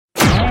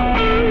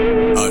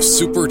A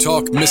Super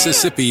Talk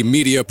Mississippi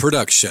media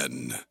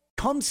production.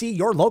 Come see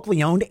your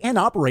locally owned and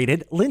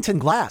operated Linton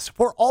Glass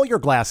for all your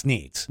glass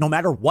needs. No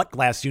matter what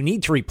glass you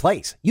need to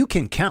replace, you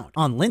can count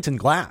on Linton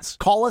Glass.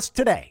 Call us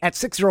today at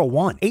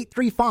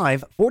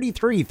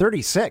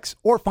 601-835-4336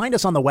 or find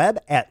us on the web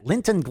at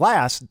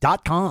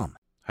lintonglass.com.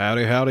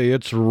 Howdy, howdy,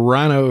 it's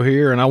Rhino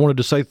here, and I wanted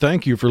to say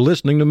thank you for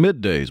listening to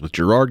MidDays with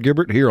Gerard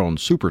Gibert here on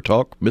Super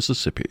Talk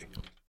Mississippi.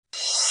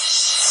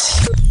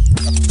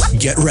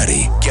 Get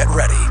ready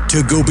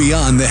to go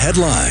beyond the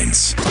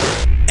headlines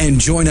and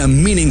join a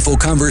meaningful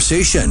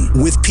conversation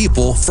with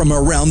people from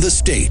around the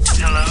state.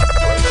 Hello.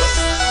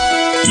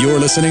 You're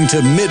listening to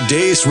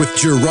MidDays with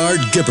Gerard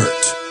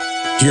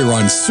Gibert here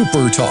on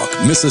Super Talk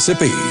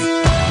Mississippi.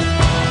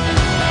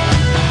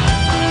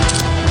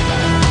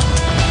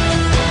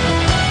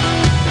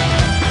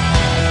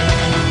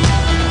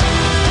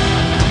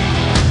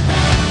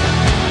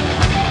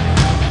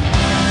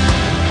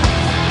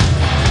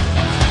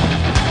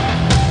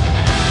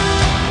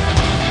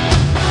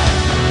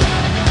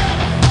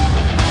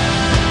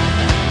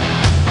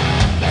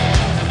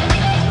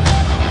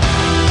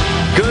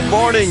 Good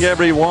morning,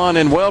 everyone,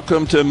 and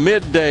welcome to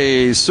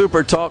MidDays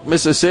Super Talk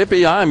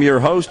Mississippi. I'm your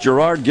host,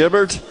 Gerard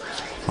Gibert,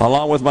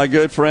 along with my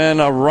good friend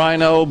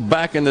Rhino,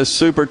 back in the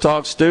Super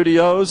Talk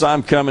studios.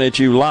 I'm coming at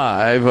you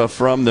live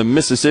from the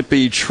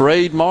Mississippi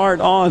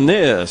Trademart on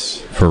this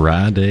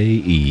Friday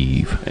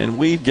Eve. And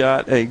we've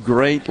got a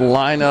great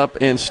lineup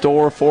in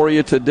store for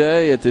you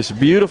today at this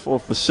beautiful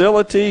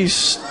facility.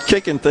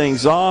 Kicking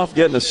things off,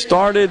 getting us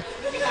started,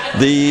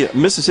 the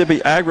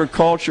Mississippi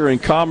Agriculture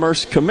and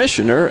Commerce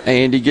Commissioner,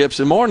 Andy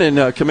Gipson. Morning,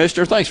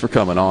 Commissioner. Thanks for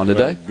coming on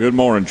today. Well, good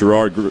morning,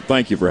 Gerard.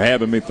 Thank you for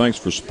having me. Thanks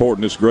for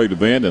supporting this great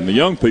event and the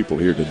young people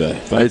here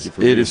today.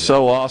 It is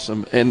so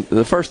awesome. And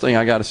the first thing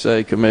I got to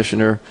say,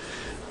 Commissioner,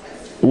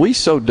 we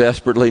so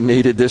desperately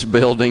needed this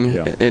building,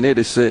 and it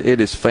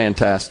is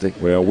fantastic.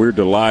 Well, we're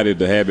delighted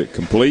to have it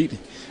complete.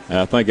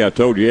 I think I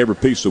told you every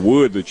piece of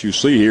wood that you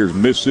see here is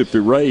Mississippi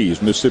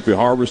raised, Mississippi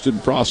harvested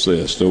and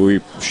processed. So we're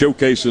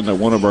showcasing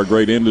one of our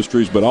great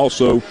industries, but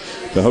also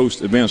to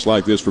host events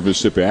like this for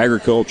Mississippi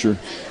agriculture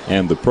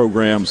and the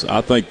programs.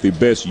 I think the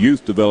best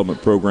youth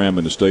development program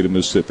in the state of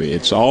Mississippi.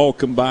 It's all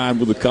combined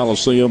with the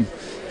Coliseum,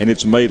 and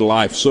it's made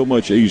life so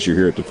much easier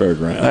here at the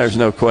fairgrounds. There's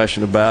no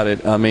question about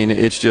it. I mean,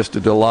 it's just a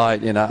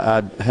delight. And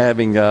I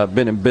having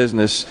been in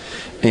business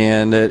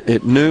and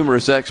at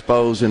numerous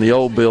expos in the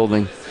old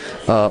building,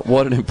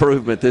 what an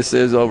improvement this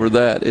is over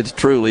that. It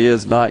truly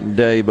is night and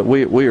day. But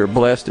we are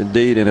blessed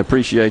indeed and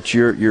appreciate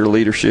your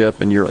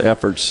leadership and your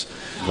efforts,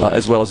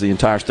 as well as the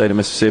entire state of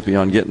Mississippi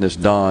on getting this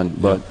done.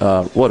 But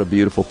what a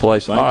beautiful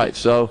place. All right,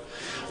 so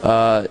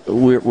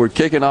we're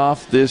kicking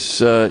off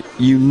this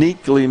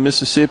uniquely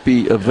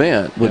Mississippi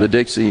event with the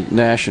Dixie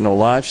National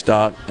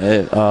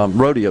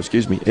Rodeo.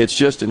 It's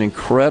just an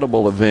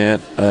incredible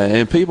event,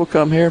 and people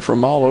come here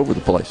from all over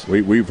the place.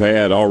 We've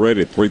had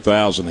already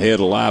 3,000 head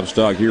of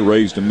livestock here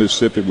raised in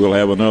Mississippi. We'll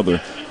have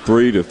another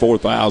 3,000 to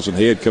 4,000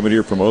 head coming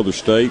here from other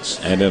states.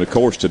 And then, of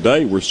course,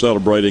 today we're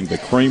celebrating the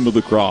cream of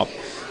the crop.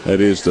 That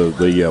is the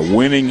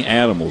winning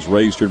animals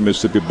raised here in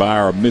Mississippi by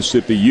our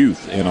Mississippi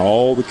youth in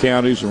all the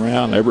counties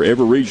around,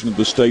 every region of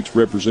the state's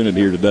represented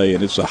here today,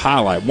 and it's a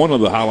highlight, one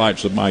of the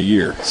highlights of my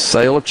year.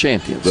 Sale of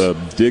Champions. The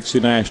Dixie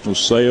National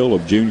Sale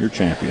of Junior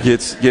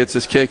Champions. Gets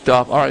us kicked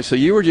off. All right, so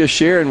you were just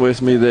sharing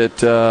with me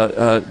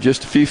that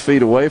just a few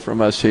feet away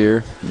from us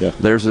here,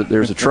 there's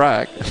a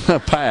track, a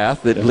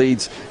path that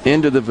leads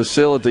into the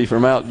facility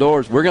from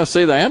outdoors. We're going to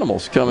see the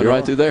animals coming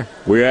right through there.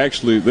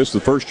 This is the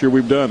first year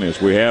we've done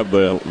this. We have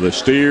the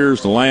steers,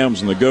 the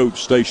lambs, and the goats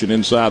stationed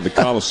inside the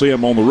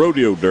Coliseum on the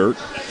rodeo dirt.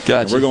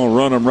 Gotcha. And we're going to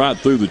run them right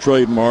through the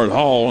Trademart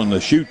Hall and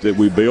the chute that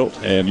we built,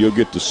 and you'll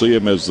get to see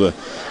them as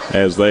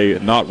they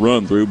not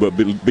run through, but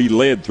be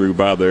led through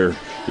by their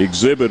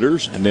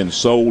exhibitors and then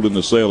sold in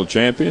the Sale of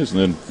Champions and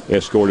then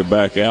escorted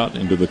back out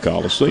into the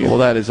Coliseum. Well,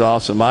 that is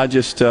awesome. I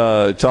just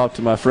talked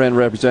to my friend,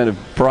 Representative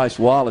Price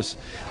Wallace.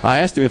 I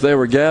asked him if they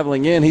were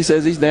gaveling in. He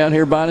says he's down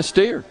here buying a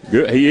steer.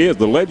 Good. He is.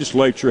 The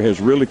legislature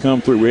has really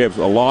come through. We have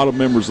a lot of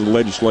members of the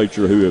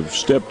legislature who have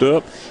stepped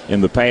up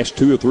in the past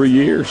 2 or 3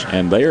 years,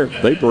 and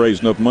they've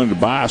raised enough money to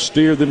buy a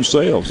steer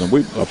themselves, and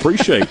we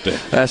appreciate that.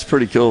 That's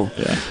pretty cool.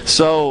 Yeah.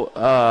 So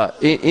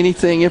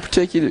anything in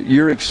particular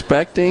you're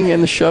expecting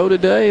in the show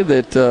today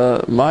that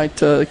might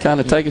kind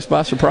of take us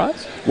by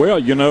surprise?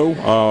 Well,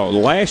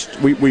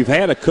 we've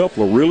had a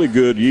couple of really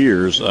good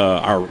years.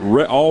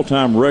 Our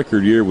all-time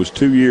record year was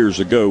 2 years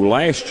ago.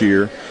 Last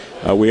year,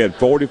 we had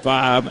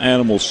 45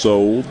 animals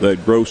sold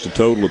that grossed a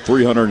total of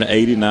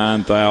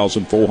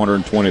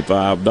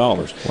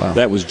 $389,425. Wow.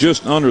 That was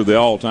just under the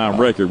all-time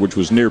record, which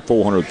was near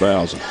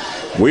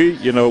 $400,000. We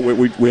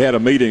had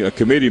a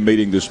committee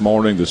meeting this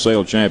morning, the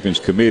Sale Champions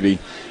Committee.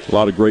 A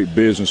lot of great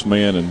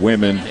businessmen and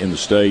women in the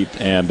state,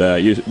 and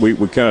we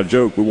kind of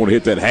joke we want to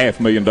hit that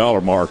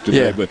 $500,000 mark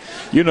today. Yeah.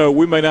 But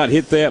we may not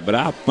hit that, but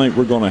I think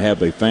we're going to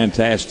have a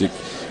fantastic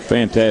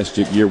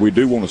year. We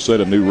do want to set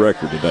a new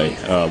record today.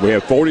 We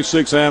have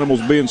 46 animals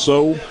being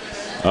sold.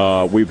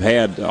 We've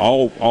had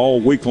all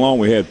week long,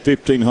 we had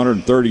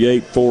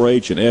 1,538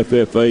 4-H and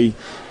FFA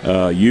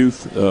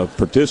youth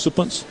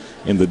participants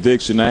in the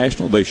Dixie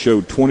National. They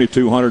showed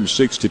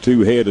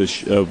 2,262 head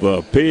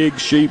of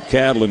pigs, sheep,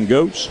 cattle, and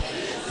goats.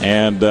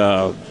 And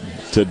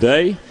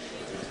today,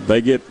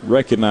 they get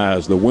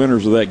recognized. The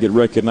winners of that get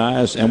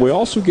recognized. And we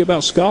also give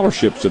out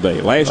scholarships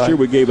today. Last year,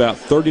 we gave out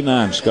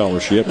 39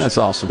 scholarships. That's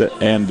awesome.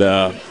 And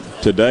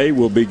today,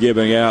 we'll be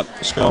giving out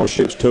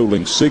scholarships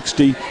totaling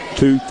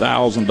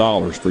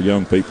 $62,000 for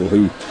young people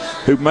who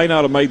may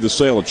not have made the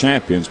Sale of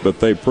Champions,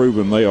 but they've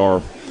proven they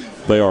are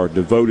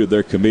devoted,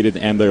 they're committed,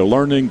 and they're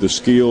learning the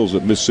skills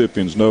that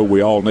Mississippians know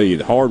we all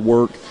need: hard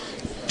work,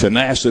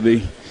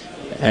 tenacity,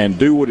 and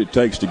do what it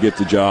takes to get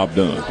the job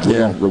done. We're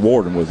going to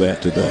reward them with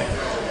that today.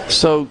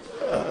 So,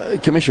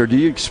 Commissioner, do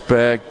you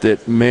expect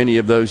that many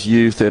of those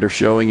youth that are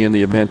showing in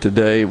the event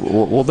today,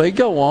 will they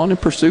go on and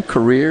pursue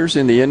careers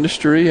in the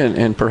industry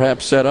and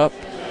perhaps set up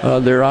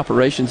their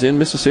operations in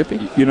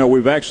Mississippi? You know,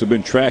 we've actually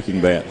been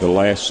tracking that the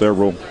last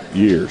several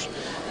years.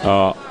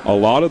 A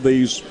lot of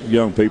these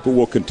young people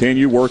will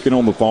continue working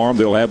on the farm.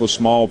 They'll have a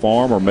small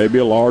farm or maybe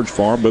a large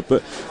farm,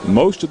 but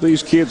most of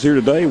these kids here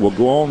today will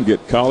go on and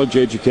get college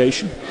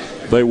education.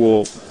 They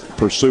will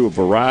pursue a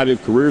variety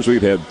of careers.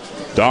 We've had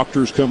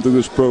doctors come through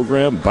this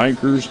program,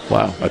 bankers,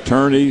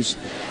 attorneys.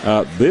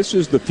 This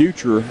is the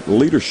future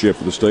leadership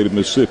of the state of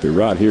Mississippi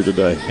right here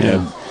today.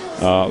 Yeah.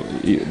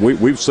 And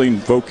we've seen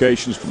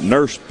vocations from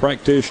nurse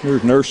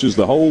practitioners, nurses,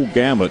 the whole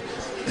gamut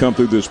come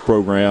through this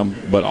program,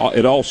 but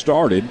it all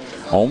started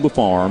on the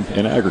farm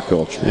in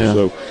agriculture. Yeah.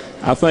 So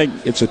I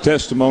think it's a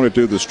testimony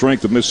to the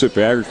strength of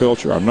Mississippi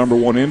agriculture, our number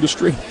one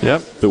industry,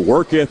 the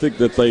work ethic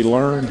that they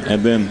learn,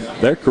 and then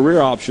their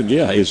career option,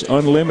 is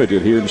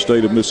unlimited here in the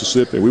state of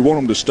Mississippi. We want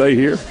them to stay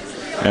here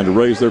and to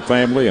raise their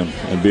family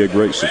and be a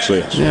great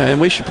success. Yeah,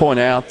 and we should point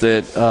out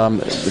that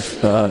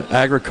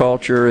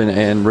agriculture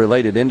and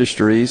related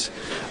industries,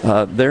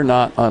 they're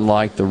not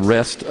unlike the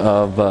rest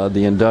of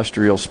the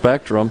industrial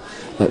spectrum.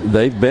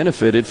 They've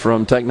benefited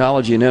from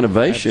technology and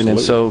innovation.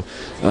 Absolutely.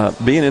 And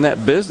so being in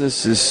that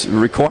business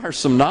requires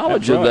some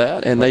knowledge of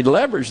that, and they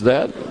leverage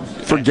that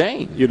for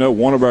gain. You know,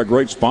 one of our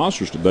great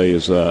sponsors today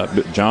is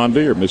John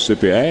Deere,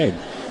 Mississippi Ag.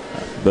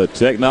 The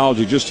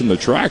technology just in the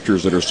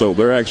tractors that are sold,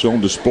 they're actually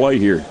on display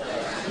here.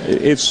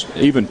 It's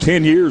even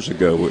 10 years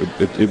ago,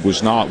 it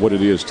was not what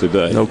it is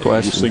today. No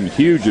question. We've seen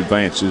huge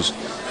advances,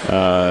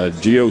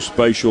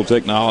 geospatial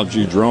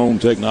technology, drone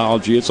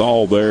technology, it's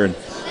all there. And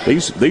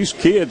these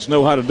kids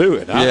know how to do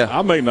it.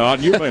 I may not,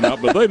 you may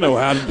not, but they know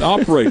how to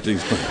operate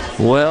these things.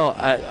 Well,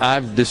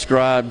 I've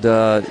described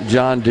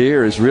John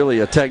Deere as really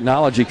a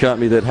technology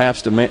company that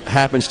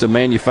happens to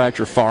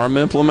manufacture farm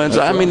implements.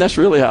 I mean, that's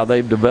really how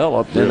they've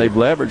developed, and they've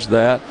leveraged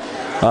that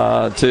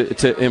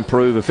to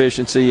improve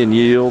efficiency and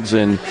yields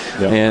and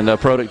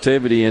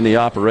productivity in the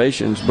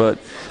operations. But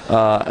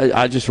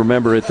I just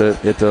remember at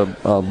the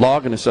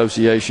Logging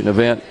Association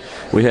event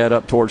we had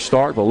up towards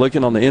Starkville,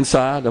 looking on the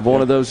inside of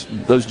one of those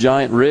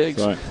giant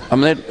rigs. Right. I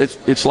mean,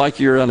 it's like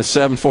you're on a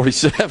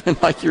 747,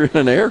 like you're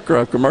in an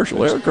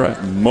commercial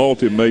aircraft.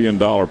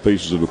 Multi-million-dollar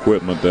pieces of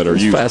equipment that are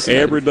used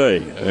every day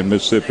in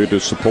Mississippi to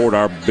support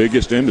our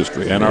biggest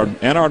industry and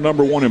our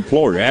number one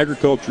employer.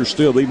 Agriculture is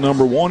still the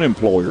number one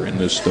employer in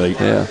this state.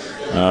 Yeah.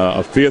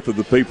 A fifth of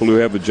the people who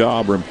have a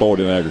job are employed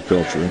in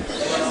agriculture. And,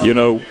 you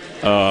know,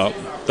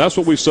 that's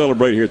what we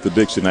celebrate here at the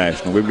Dixie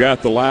National. We've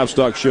got the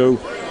livestock show.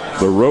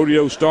 The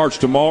rodeo starts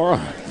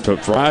tomorrow to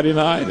Friday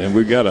night, and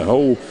we've got a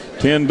whole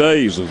 10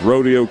 days of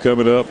rodeo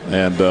coming up,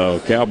 and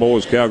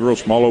cowboys,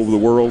 cowgirls from all over the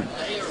world.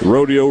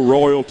 Rodeo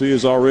royalty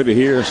is already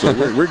here, so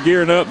we're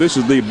gearing up. This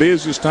is the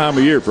busiest time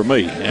of year for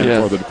me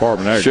and for the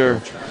Department of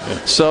Agriculture. Sure.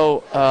 Yeah.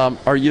 So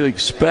are you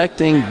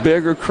expecting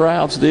bigger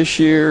crowds this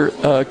year,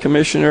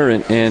 Commissioner,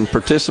 and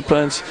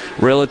participants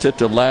relative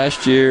to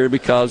last year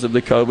because of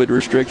the COVID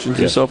restrictions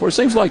and so forth? It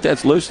seems like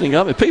that's loosening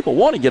up, and people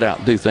want to get out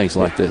and do things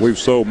like this. We've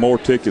sold more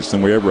tickets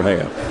than we ever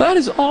have. That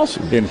is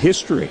awesome. In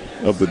history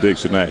of the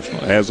Dixie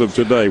National. As of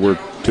today, we're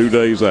 2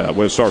 days out.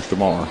 Well, it starts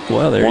tomorrow.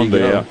 Well, there you go. 1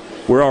 day out.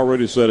 We're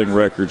already setting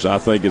records. I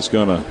think it's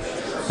going to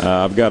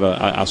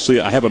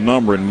I have a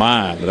number in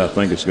mind that I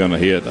think it's going to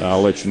hit.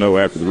 I'll let you know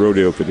after the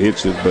rodeo if it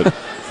hits it, but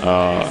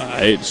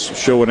it's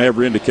showing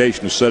every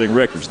indication of setting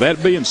records.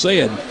 That being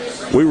said,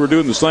 we were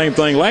doing the same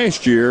thing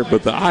last year,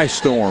 but the ice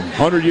storm,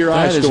 100-year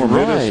ice storm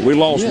hit us. We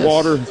lost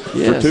water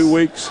for 2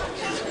 weeks.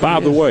 By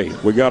the way,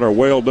 we got our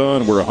well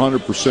done. We're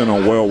 100%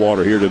 on well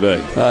water here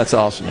today. That's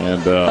awesome.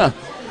 And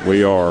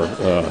we are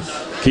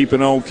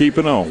keeping on.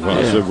 Well,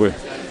 I said we're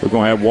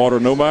going to have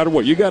water no matter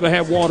what. You got to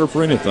have water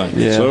for anything.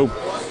 Yeah. So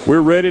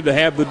we're ready to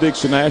have the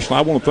Dixie National.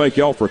 I want to thank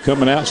y'all for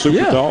coming out,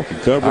 Super Talk,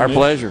 and covering Our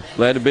pleasure.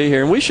 Glad to be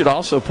here. And we should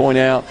also point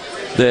out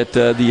that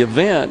the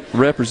event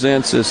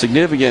represents a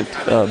significant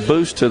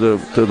boost to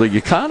the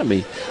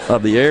economy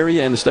of the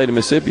area and the state of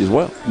Mississippi as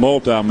well.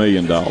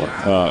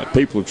 Multi-million-dollar.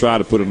 People have tried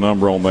to put a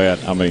number on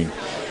that. I mean,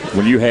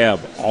 when you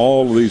have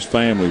all of these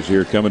families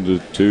here coming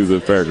to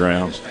the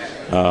fairgrounds,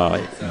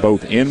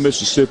 both in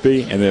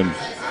Mississippi and then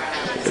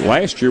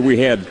last year we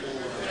had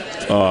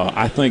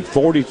I think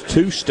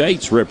 42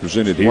 states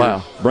represented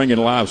here, bringing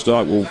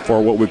livestock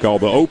for what we call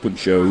the open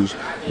shows.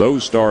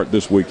 Those start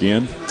this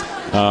weekend.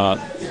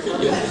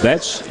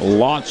 That's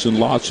lots and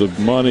lots of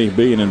money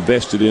being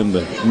invested in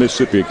the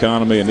Mississippi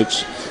economy, and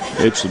it's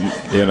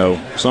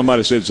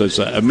somebody says it's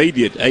an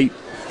immediate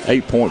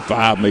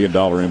 $8.5 million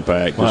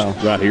impact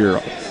just right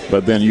here.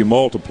 But then you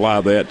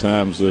multiply that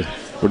times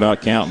we're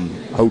not counting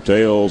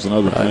hotels and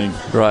other things,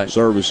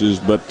 services.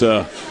 But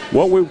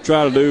what we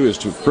try to do is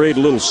to create a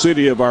little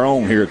city of our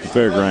own here at the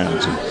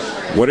fairgrounds. And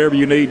whatever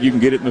you need, you can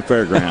get it in the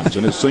fairgrounds,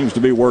 and it seems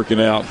to be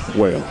working out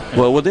well.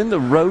 Well, within the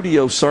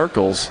rodeo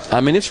circles,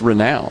 I mean, it's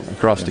renowned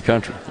across the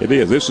country. It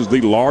is. This is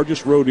the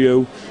largest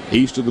rodeo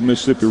east of the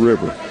Mississippi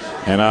River.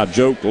 And I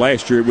joked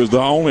last year it was the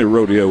only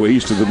rodeo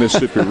east of the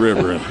Mississippi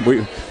River.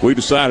 And we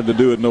decided to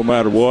do it no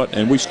matter what,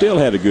 and we still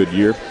had a good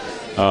year.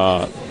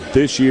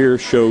 This year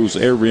shows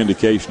every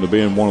indication of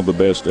being one of the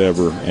best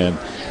ever, and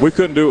we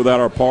couldn't do it without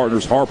our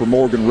partners, Harper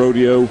Morgan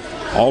Rodeo,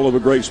 all of the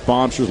great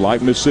sponsors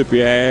like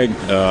Mississippi Ag.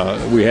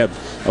 We have,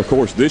 of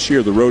course, this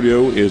year the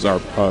rodeo is we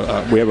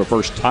have our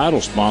first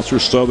title sponsor.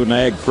 Southern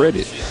Ag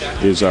Credit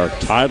is our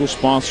title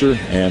sponsor,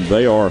 and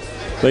they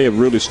have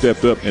really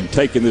stepped up and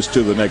taken this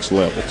to the next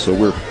level. So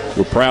we're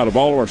proud of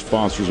all of our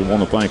sponsors and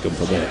want to thank them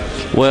for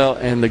that. Well,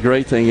 and the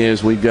great thing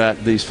is we've got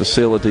these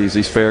facilities,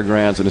 these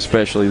fairgrounds, and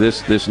especially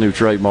this new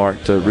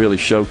Trademart to really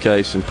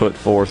showcase and put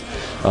forth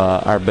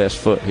our best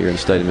foot here in the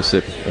state of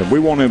Mississippi. And we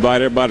want to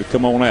invite everybody to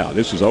come on out.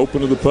 This is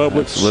open to the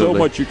public. Absolutely. So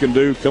much you can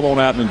do. Come on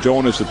out and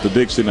join us at the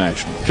Dixie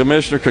National.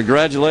 Commissioner,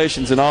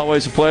 congratulations, and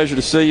always a pleasure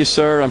to see you,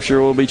 sir. I'm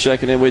sure we'll be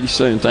checking in with you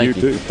soon. Thank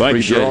you. You too. Thank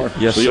you, Gerard.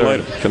 Yes, see sir. you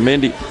later.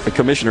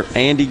 Commissioner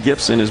Andy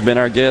Gipson has been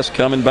our guest,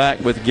 coming back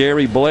with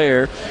Gary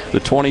Blair, the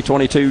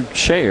 2022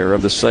 chair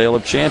of the Sale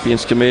of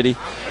Champions Committee.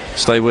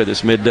 Stay with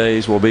us.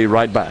 Middays. We'll be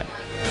right back.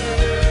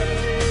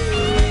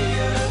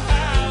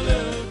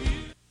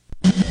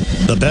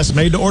 The best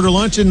made-to-order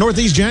lunch in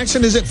Northeast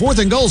Jackson is at 4th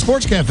and Gold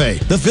Sports Cafe.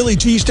 The Philly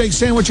cheesesteak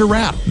sandwich or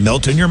wrap,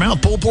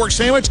 melt-in-your-mouth pulled pork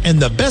sandwich, and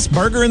the best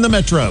burger in the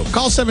metro.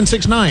 Call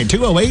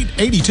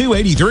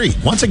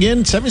 769-208-8283. Once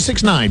again,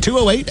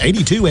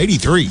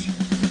 769-208-8283.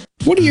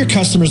 What do your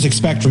customers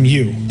expect from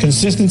you?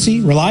 Consistency,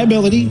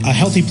 reliability, a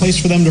healthy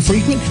place for them to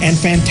frequent, and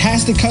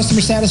fantastic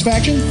customer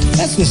satisfaction?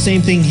 That's the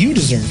same thing you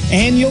deserve,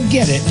 and you'll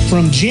get it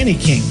from Jenny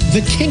King,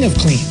 the king of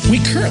clean.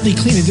 We currently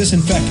clean and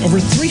disinfect over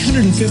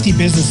 350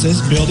 businesses,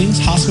 buildings,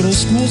 hospitals,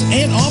 schools,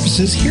 and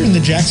offices here in the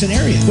Jackson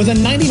area with a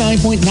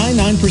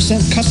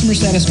 99.99% customer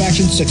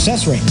satisfaction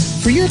success rate.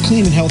 For your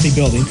clean and healthy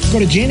building, go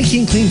to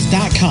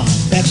JennyKingCleans.com.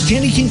 That's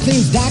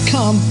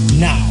JennyKingCleans.com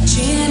now.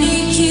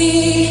 Jenny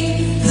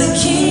King, the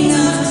king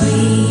of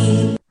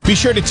clean. Be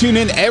sure to tune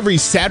in every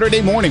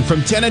Saturday morning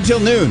from 10 until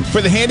noon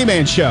for The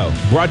Handyman Show.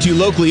 Brought to you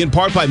locally in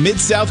part by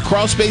Mid-South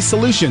Crawlspace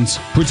Solutions,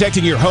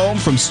 protecting your home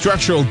from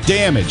structural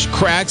damage,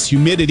 cracks,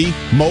 humidity,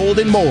 mold,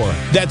 and more.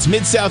 That's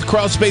Mid-South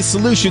Crawlspace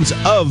Solutions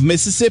of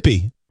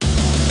Mississippi.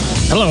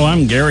 Hello,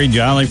 I'm Gary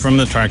Jolly from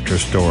the Tractor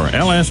Store.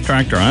 LS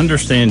Tractor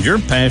understands your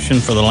passion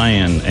for the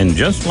land, and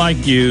just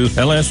like you,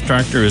 LS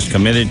Tractor is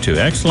committed to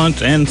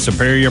excellence and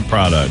superior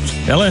products.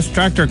 LS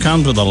Tractor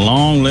comes with a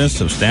long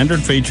list of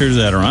standard features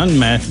that are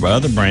unmatched by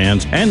other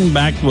brands and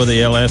backed with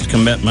the LS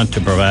commitment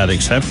to provide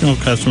exceptional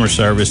customer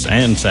service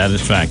and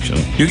satisfaction.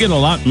 You get a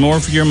lot more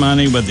for your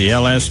money with the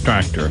LS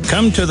Tractor.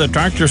 Come to the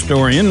Tractor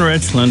Store in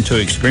Richland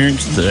to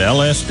experience the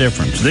LS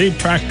difference. The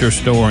Tractor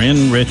Store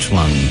in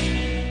Richland.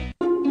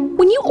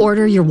 When you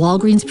order your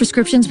Walgreens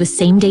prescriptions with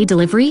same-day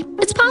delivery,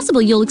 it's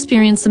possible you'll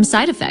experience some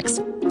side effects.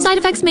 Side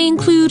effects may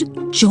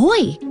include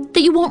joy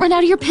that you won't run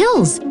out of your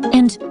pills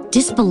and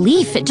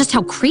disbelief at just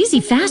how crazy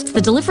fast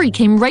the delivery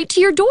came right to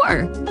your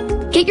door.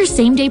 Get your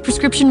same-day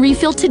prescription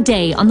refill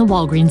today on the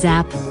Walgreens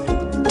app.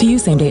 To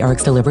use same-day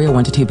RX delivery or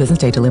 1 to 2 business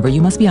day delivery,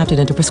 you must be opted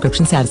into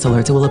prescription status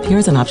alerts. It will appear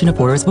as an option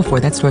of orders before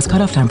that store's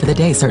cutoff time for the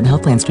day. Certain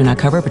health plans do not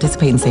cover or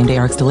participate in same-day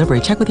RX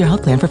delivery. Check with your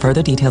health plan for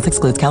further details.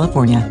 Excludes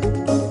California.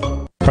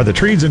 Are the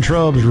trees and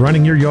shrubs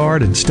running your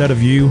yard instead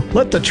of you?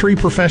 Let the tree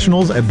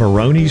professionals at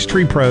Barone's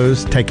Tree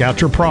Pros take out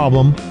your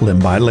problem limb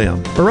by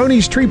limb.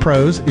 Barone's Tree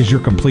Pros is your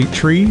complete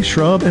tree,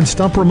 shrub, and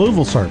stump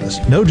removal service.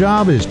 No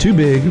job is too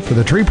big for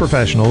the tree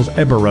professionals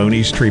at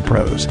Barone's Tree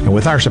Pros. And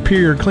with our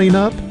superior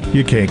cleanup,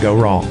 you can't go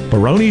wrong.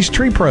 Barone's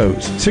Tree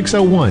Pros,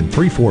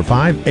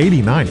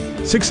 601-345-8090.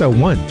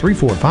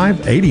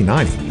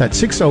 601-345-8090.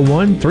 That's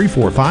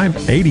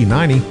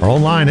 601-345-8090. Or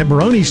online at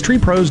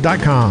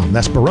baronestreepros.com.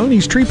 That's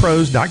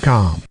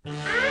baronestreepros.com.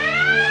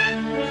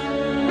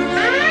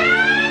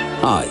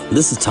 Hi,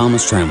 this is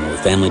Thomas Trammell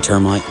with Family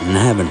Termite, and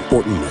I have an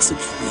important message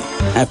for you.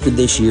 After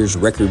this year's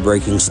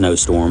record-breaking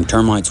snowstorm,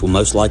 termites will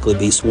most likely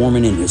be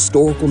swarming in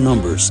historical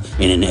numbers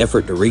in an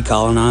effort to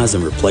recolonize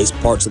and replace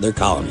parts of their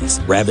colonies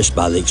ravished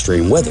by the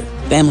extreme weather.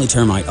 Family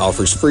Termite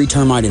offers free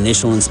termite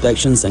initial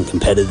inspections and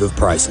competitive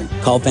pricing.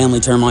 Call Family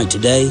Termite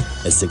today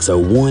at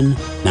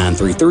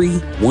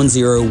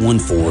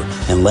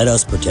 601-933-1014 and let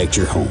us protect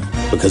your home,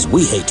 because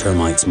we hate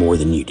termites more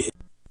than you do.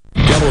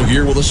 Rhino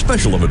here with a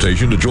special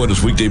invitation to join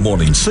us weekday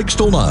morning, 6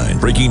 till 9.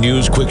 Breaking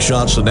news, quick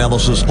shots,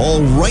 analysis,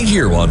 all right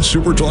here on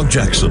Super Talk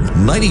Jackson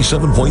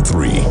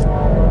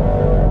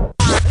 97.3.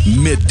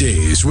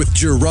 Middays with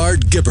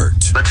Gerard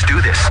Gibert. Let's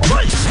do this.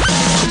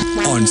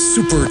 On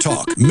Super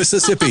Talk,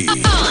 Mississippi.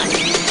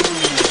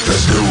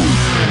 Let's go.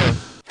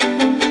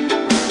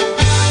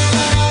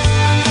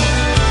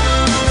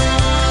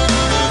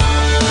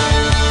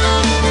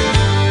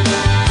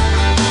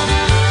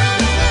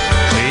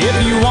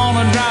 If you want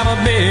to drive a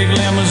big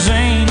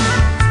limousine,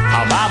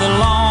 I'll buy the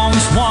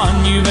longest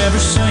one you've ever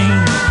seen.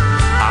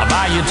 I'll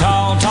buy you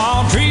tall,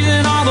 tall trees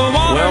and all the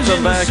waters.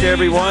 Welcome back,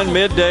 everyone.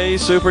 Midday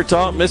Super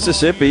Talk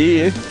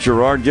Mississippi.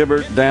 Gerard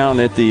Gibert down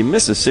at the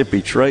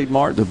Mississippi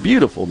Trademart, the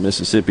beautiful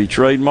Mississippi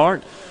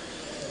Trademart.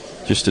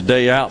 Just a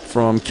day out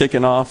from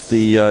kicking off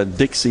the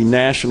Dixie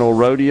National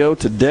Rodeo.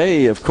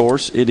 Today, of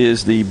course, it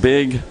is the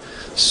big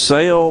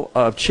Sale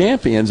of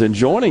Champions, and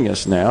joining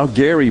us now,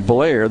 Gary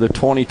Blair, the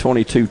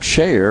 2022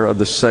 chair of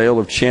the Sale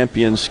of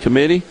Champions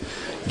Committee.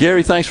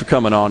 Gary, thanks for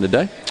coming on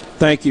today.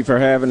 Thank you for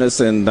having us,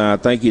 and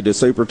thank you to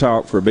Super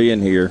Talk for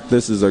being here.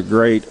 This is a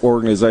great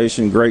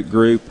organization, great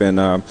group,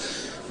 and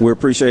we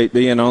appreciate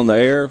being on the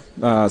air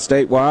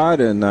statewide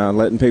and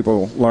letting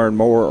people learn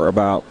more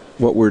about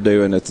what we're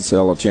doing at the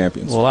Sale of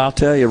Champions. Well, I'll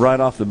tell you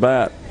right off the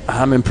bat,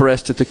 I'm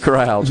impressed at the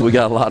crowds. We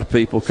got a lot of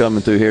people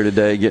coming through here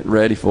today getting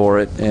ready for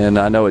it, and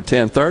I know at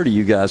 10:30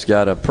 you guys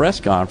got a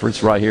press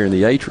conference right here in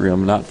the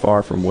atrium not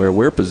far from where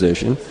we're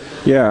positioned.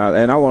 Yeah,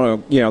 and I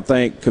want to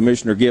thank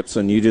Commissioner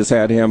Gipson. You just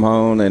had him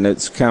on, and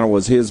it's kind of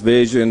was his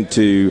vision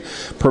to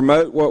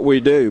promote what we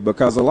do,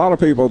 because a lot of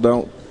people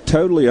don't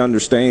totally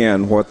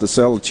understand what the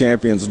Sale of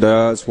Champions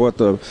does, what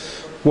the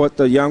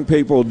young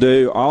people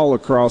do all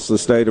across the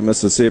state of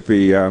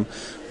Mississippi.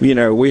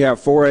 We have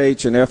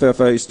 4-H and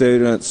FFA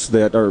students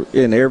that are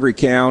in every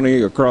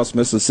county across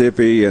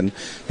Mississippi, and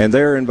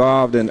they're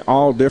involved in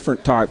all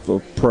different types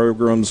of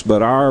programs,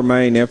 but our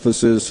main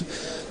emphasis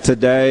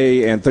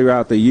today and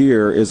throughout the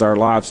year is our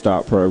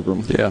livestock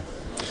program. Yeah.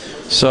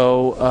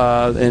 So,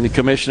 and the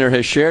commissioner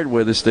has shared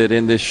with us that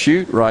in this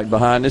chute right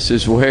behind us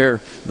is where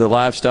the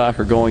livestock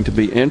are going to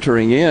be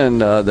entering in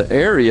the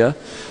area.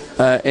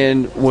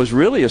 And was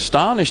really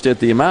astonished at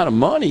the amount of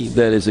money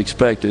that is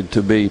expected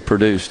to be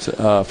produced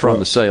from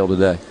the sale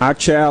today. I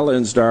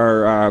challenged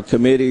our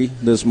committee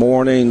this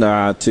morning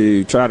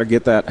to try to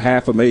get that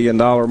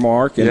 $500,000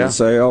 mark in the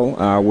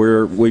sale.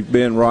 We've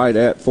been right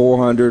at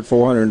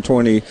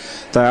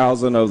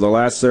 $420,000 over the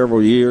last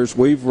several years.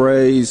 We've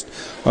raised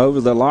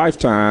over the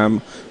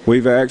lifetime.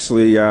 We've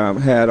actually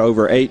had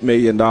over $8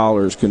 million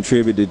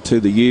contributed to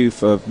the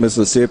youth of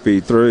Mississippi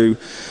through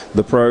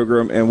the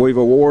program, and we've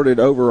awarded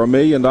over $1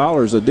 million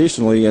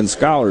additionally in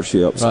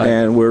scholarships. Right.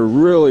 And we're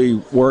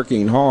really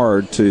working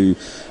hard to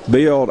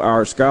build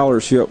our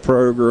scholarship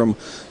program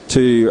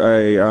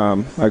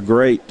to a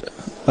great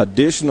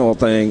additional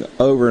thing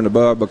over and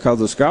above, because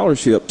the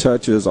scholarship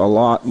touches a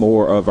lot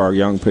more of our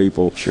young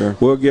people. Sure.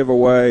 We'll give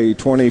away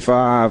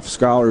 25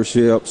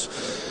 scholarships,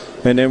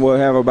 and then we'll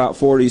have about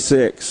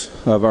 46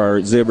 of our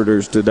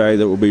exhibitors today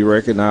that will be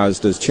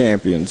recognized as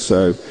champions.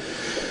 So,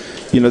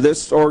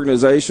 this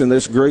organization,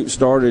 this group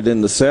started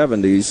in the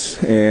 70s,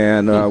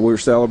 and we're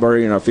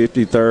celebrating our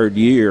 53rd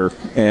year,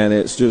 and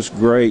it's just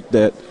great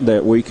that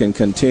we can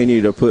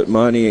continue to put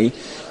money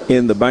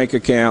in the bank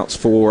accounts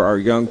for our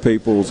young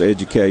people's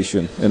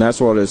education, and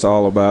that's what it's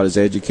all about, is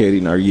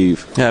educating our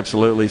youth.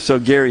 Absolutely. So,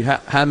 Gary,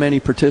 how many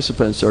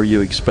participants are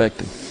you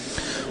expecting?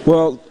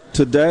 Well,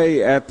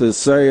 today at the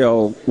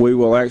sale, we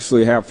will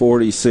actually have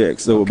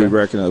 46 that will be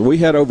recognized. We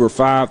had over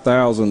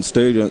 5,000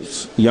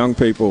 students, young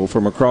people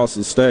from across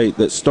the state,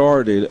 that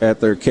started at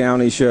their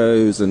county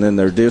shows and then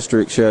their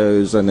district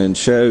shows and then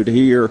showed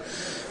here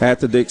at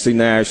the Dixie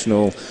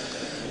National.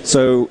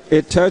 So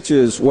it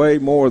touches way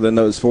more than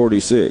those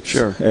 46.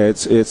 Sure.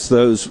 It's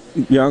those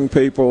young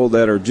people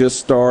that are just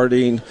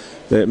starting,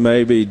 that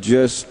maybe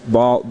just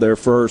bought their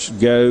first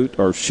goat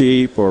or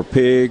sheep or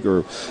pig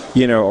or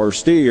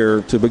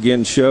steer to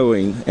begin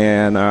showing,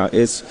 and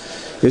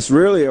it's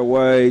really a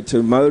way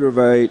to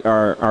motivate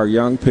our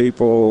young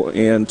people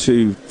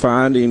into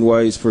finding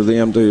ways for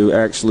them to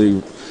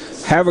actually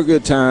have a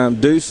good time,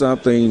 do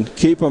something,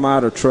 keep them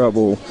out of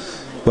trouble,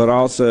 but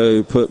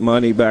also put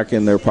money back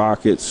in their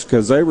pockets,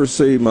 because they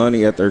receive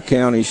money at their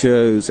county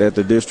shows, at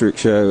the district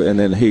show, and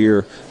then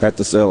here at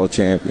the Sale of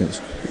Champions.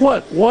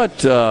 What would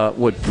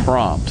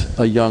prompt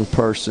a young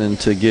person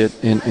to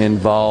get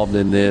involved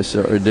in this,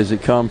 or does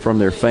it come from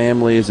their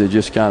family? Is it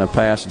just kind of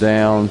passed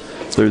down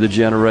through the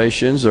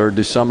generations, or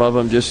do some of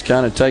them just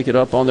kind of take it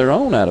up on their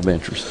own out of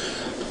interest?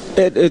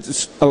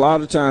 It's a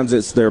lot of times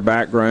it's their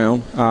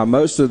background.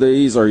 Most of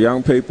these are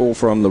young people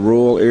from the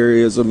rural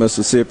areas of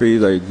Mississippi.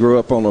 They grew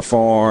up on a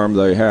farm.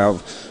 They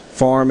have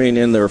farming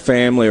in their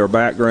family or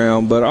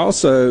background, but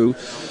also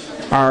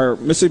our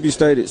Mississippi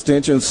State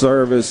Extension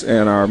Service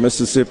and our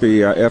Mississippi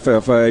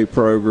FFA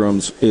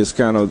programs is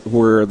kind of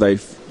where they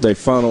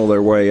funnel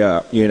their way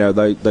up.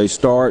 They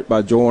start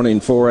by joining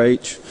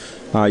 4-H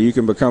You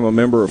can become a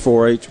member of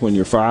 4-H when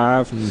you're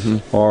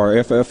 5 or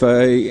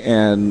FFA,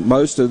 and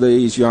most of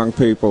these young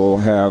people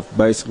have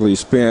basically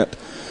spent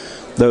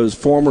those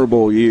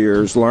formidable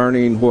years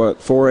learning what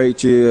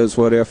 4-H is,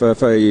 what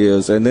FFA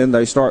is, and then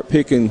they start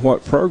picking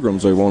what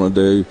programs they want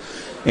to do.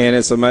 And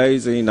it's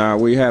amazing.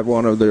 We had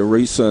one of the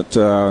recent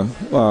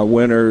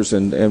winners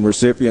and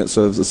recipients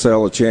of the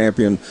Sale of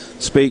Champion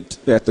speak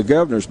at the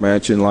Governor's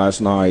Mansion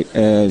last night,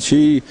 and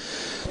she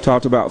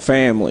talked about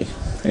family.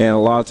 And a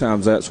lot of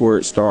times that's where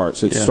it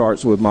starts. It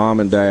starts with mom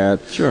and dad.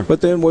 Sure.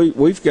 But then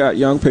we've got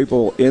young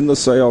people in the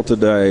sale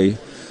today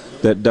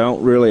that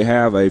don't really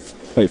have a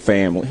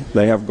family.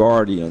 They have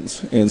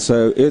guardians, and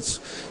so it's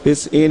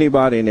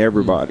anybody and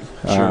everybody.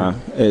 Sure.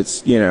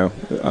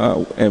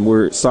 And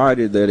we're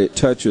excited that it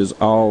touches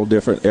all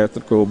different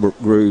ethnical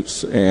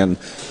groups and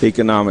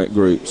economic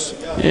groups.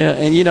 Yeah,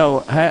 and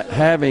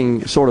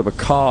having sort of a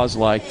cause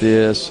like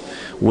this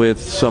with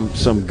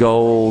some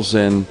goals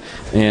and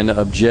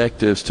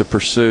objectives to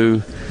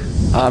pursue,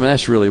 I mean,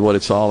 that's really what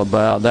it's all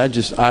about. That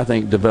just, I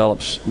think,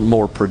 develops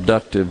more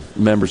productive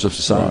members of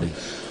society.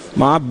 Right.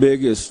 My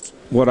biggest,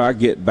 what I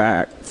get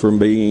back from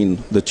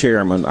being the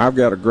chairman, I've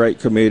got a great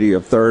committee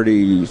of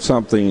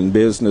 30-something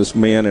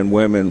businessmen and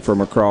women from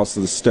across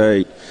the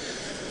state.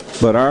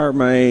 But our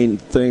main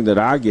thing that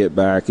I get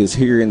back is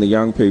hearing the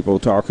young people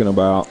talking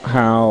about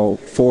how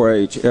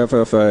 4-H,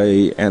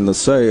 FFA, and the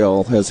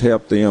sale has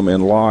helped them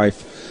in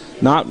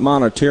life, not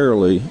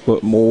monetarily,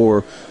 but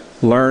more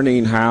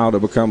learning how to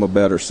become a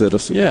better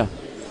citizen. Yeah.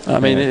 I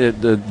mean,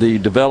 the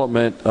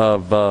development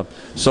of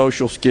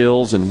social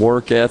skills and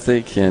work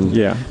ethic and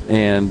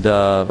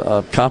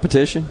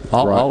competition,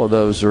 all of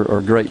those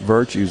are great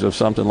virtues of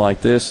something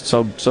like this,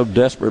 so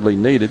desperately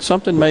needed,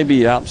 something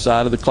maybe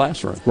outside of the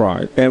classroom.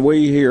 Right. And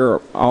we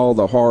hear all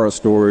the horror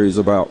stories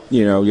about,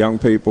 young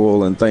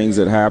people and things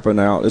that happen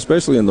out,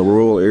 especially in the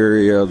rural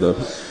area,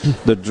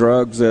 the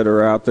drugs that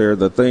are out there,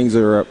 the things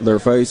that they're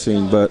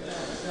facing, but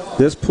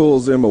this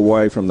pulls them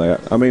away from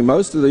that. I mean,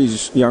 most of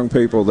these young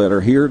people that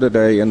are here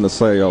today in the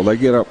sale, they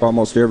get up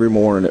almost every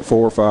morning at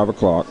 4 or 5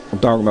 o'clock. I'm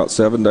talking about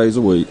 7 days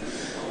a week.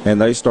 And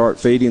they start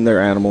feeding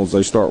their animals.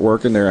 They start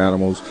working their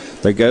animals.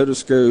 They go to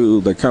school.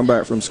 They come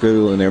back from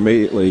school, and they're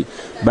immediately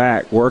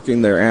back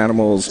working their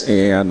animals.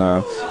 And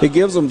it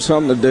gives them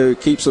something to do.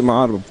 It keeps them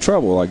out of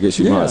trouble, I guess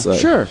you might say.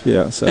 Sure.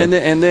 Yeah. So. And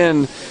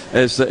then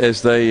as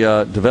they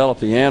develop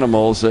the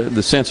animals,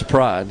 the sense of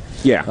pride.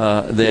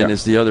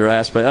 Is the other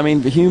aspect. I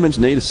mean, the humans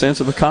need a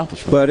sense of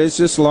accomplishment. But it's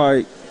just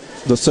like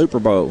the Super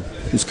Bowl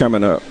is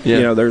coming up.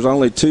 Yeah. There's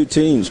only 2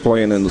 teams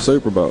playing in the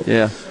Super Bowl.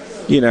 Yeah.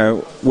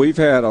 We've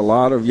had a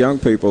lot of young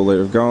people that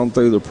have gone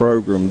through the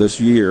program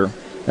this year,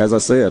 as I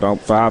said,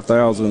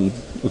 5,000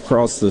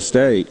 across the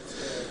state,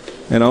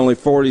 and only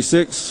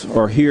 46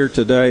 are here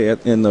today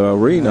in the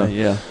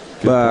arena.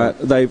 But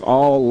they've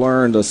all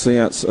learned a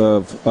sense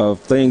of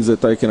things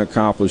that they can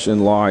accomplish in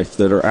life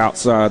that are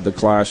outside the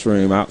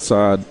classroom,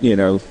 outside,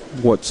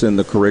 what's in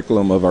the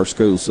curriculum of our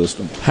school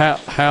system.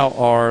 How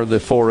are the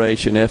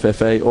 4-H and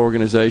FFA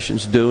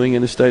organizations doing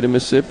in the state of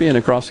Mississippi and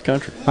across the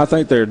country? I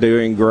think they're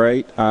doing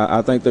great.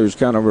 I think there's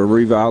kind of a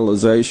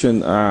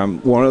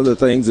revitalization. One of the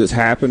things that's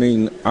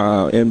happening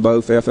in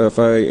both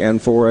FFA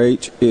and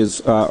 4-H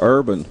is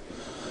urban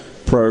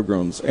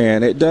programs,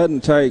 and it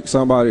doesn't take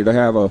somebody to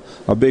have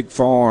a big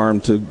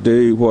farm to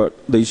do what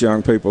these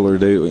young people are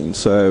doing.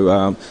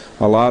 So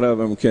a lot of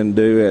them can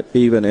do it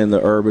even in the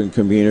urban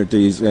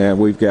communities, and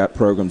we've got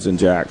programs in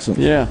Jackson.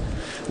 Yeah.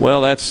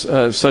 Well, that's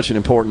such an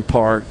important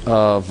part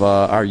of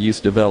our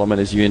youth development,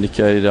 as you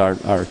indicated,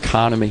 our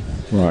economy.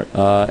 Right.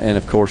 And,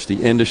 of course,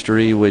 the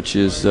industry, which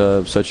is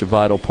such a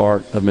vital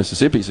part of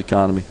Mississippi's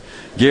economy.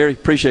 Gary,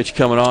 appreciate you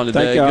coming on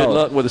today. Good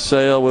luck with the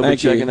sale. We'll be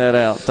checking that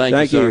out.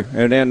 Thank you, sir.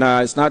 And then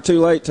it's not too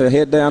late to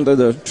head down to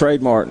the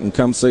Trademart and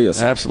come see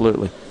us.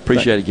 Absolutely.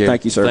 Appreciate it, Gary.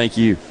 Thank you, sir. Thank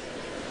you.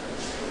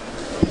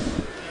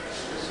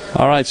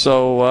 All right,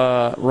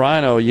 so,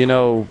 Rhino,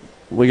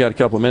 we got a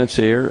couple of minutes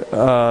here.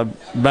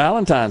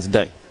 Valentine's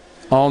Day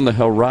on the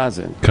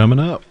horizon. Coming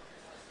up.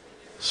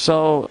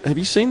 So have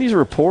you seen these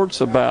reports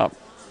about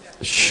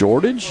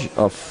shortage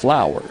of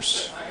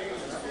flowers?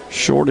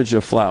 Shortage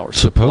of flowers.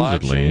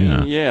 Supposedly,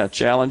 yeah. Yeah,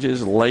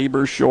 challenges,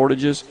 labor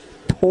shortages,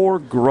 poor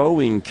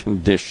growing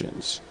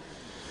conditions,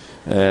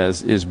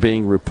 as is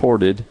being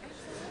reported,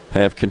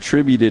 have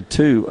contributed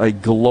to a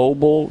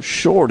global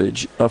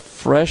shortage of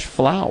fresh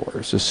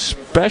flowers,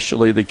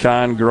 especially the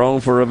kind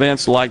grown for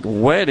events like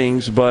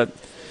weddings, but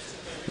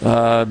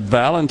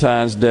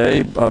Valentine's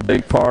Day, a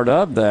big part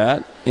of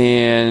that.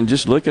 And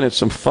just looking at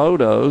some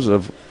photos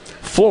of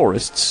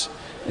florists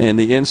in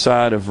the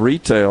inside of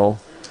retail,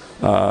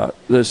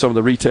 some of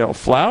the retail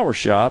flower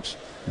shops,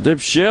 the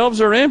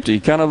shelves are empty.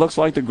 Kind of looks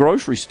like the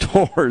grocery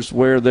stores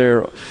where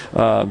there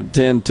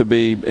tend to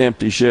be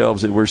empty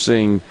shelves that we're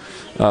seeing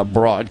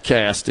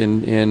broadcast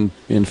in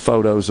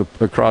photos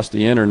across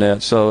the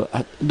internet. So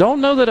I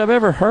don't know that I've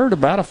ever heard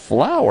about a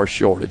flower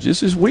shortage.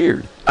 This is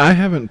weird. I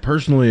haven't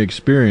personally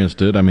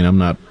experienced it. I mean, I'm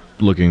not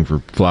looking for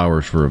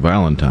flowers for a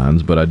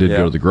Valentine's, but I did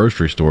go to the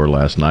grocery store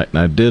last night, and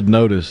I did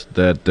notice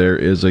that there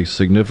is a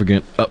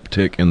significant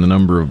uptick in the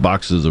number of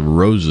boxes of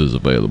roses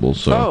available.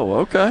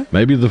 So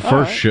maybe the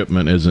first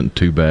shipment isn't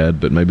too bad,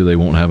 but maybe they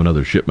won't have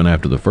another shipment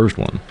after the first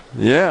one.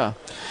 Yeah.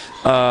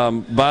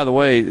 By the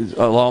way,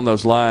 along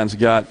those lines,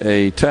 got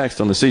a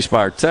text on the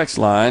C-Spire text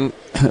line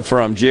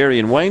from Jerry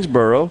in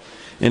Waynesboro,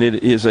 and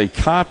it is a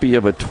copy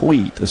of a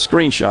tweet, a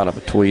screenshot of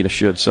a tweet, I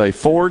should say.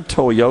 Ford,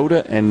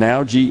 Toyota, and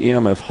now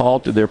GM have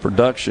halted their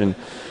production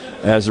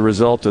as a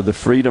result of the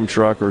Freedom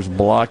Truckers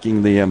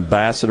blocking the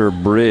Ambassador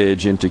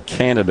Bridge into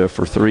Canada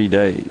for 3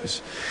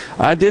 days.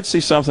 I did see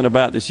something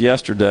about this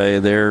yesterday.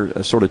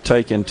 They're sort of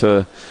taking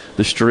to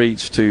the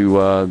streets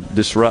to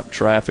disrupt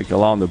traffic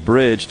along the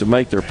bridge to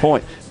make their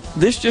point.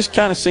 This just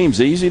kind of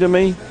seems easy to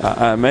me.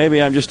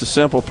 Maybe I'm just a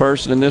simple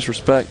person in this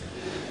respect.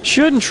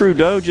 Shouldn't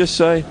Trudeau just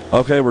say,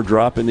 okay, we're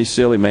dropping these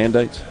silly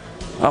mandates?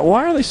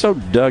 Why are they so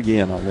dug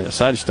in on this?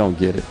 I just don't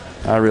get it.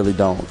 I really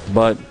don't.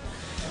 But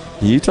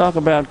you talk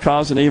about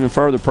causing even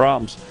further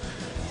problems.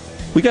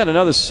 We got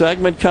another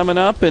segment coming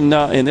up in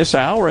this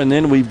hour, and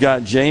then we've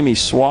got Jamie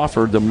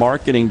Swafford, the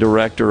marketing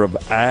director of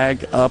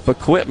Ag Up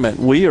Equipment.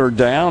 We are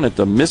down at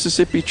the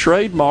Mississippi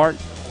Trademart.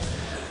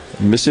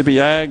 Mississippi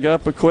Ag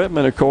Up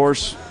Equipment, of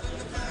course.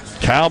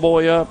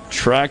 Cowboy Up,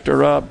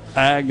 Tractor Up,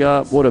 Ag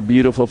Up. What a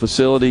beautiful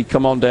facility.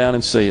 Come on down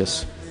and see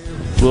us.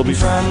 We'll be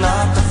trying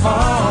not to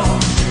fall.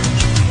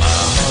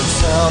 The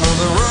sound of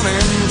the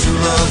running to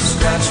love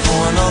scratch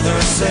for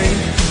another sake.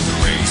 The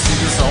race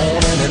is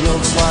on and it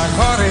looks like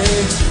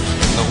heartache.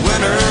 And the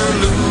winner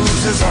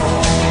loses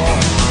all.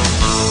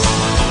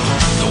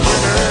 The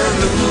winner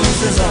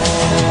loses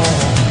all.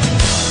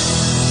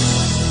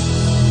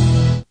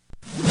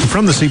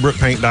 From the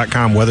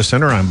SeabrookPaint.com Weather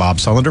Center, I'm Bob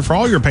Sullender. For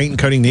all your paint and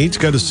coating needs,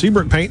 go to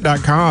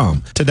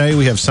SeabrookPaint.com. Today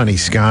we have sunny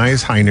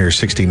skies, high near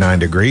 69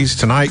 degrees.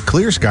 Tonight,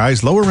 clear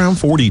skies, low around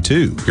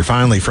 42. Your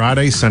finally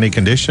Friday, sunny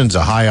conditions,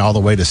 a high all the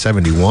way to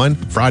 71.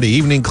 Friday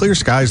evening, clear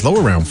skies,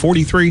 low around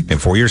 43.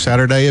 And for your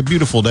Saturday, a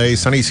beautiful day,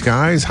 sunny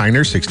skies, high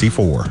near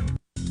 64.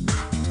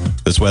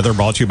 This weather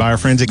brought to you by our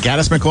friends at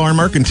Gaddis McLaurin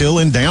Mercantile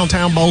in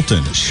downtown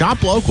Bolton.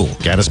 Shop local.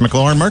 Gaddis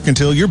McLaurin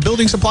Mercantile, your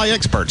building supply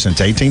expert since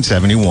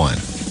 1871.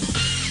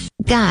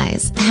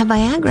 Guys, have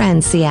Viagra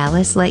and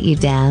Cialis let you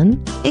down?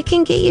 It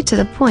can get you to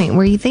the point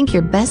where you think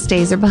your best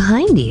days are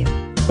behind you.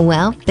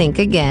 Well, think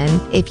again.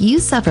 If you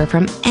suffer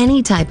from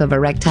any type of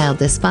erectile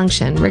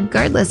dysfunction,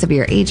 regardless of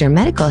your age or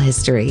medical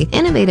history,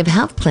 Innovative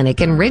Health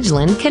Clinic in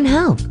Ridgeland can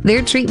help.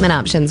 Their treatment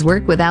options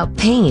work without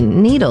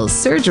pain, needles,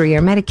 surgery,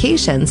 or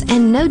medications,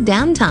 and no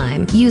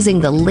downtime,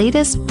 using the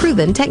latest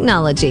proven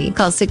technology.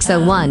 Call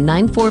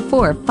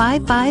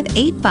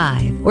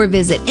 601-944-5585 or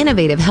visit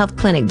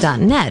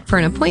innovativehealthclinic.net for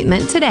an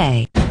appointment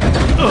today.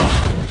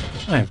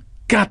 Ugh, I've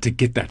got to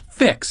get that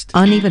fixed.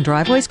 Uneven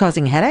driveways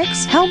causing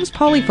headaches? Helms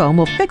Polyfoam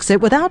will fix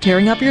it without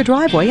tearing up your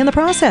driveway in the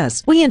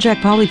process. We inject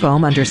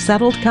Polyfoam under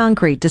settled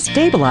concrete to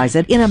stabilize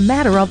it in a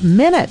matter of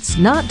minutes,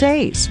 not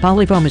days.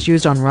 Polyfoam is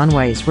used on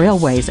runways,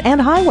 railways,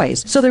 and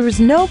highways, so there is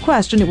no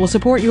question it will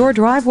support your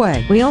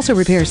driveway. We also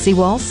repair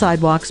seawalls,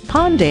 sidewalks,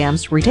 pond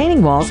dams,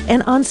 retaining walls,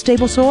 and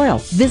unstable soil.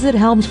 Visit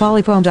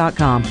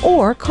HelmsPolyfoam.com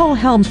or call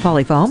Helms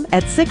Polyfoam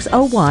at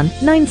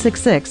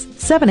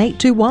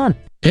 601-966-7821.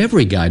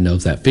 Every guy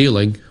knows that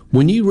feeling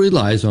when you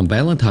realize on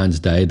Valentine's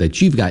Day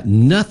that you've got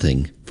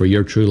nothing for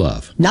your true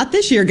love. Not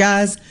this year,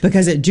 guys,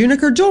 because at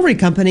Juniker Jewelry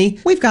Company,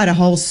 we've got a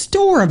whole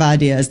store of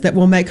ideas that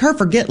will make her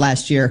forget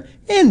last year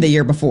and the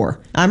year before.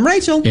 I'm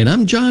Rachel. And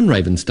I'm John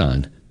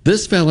Ravenstein.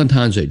 This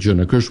Valentine's at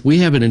Juniker's, we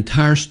have an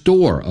entire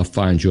store of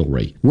fine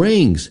jewelry.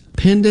 Rings,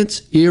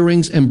 pendants,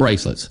 earrings, and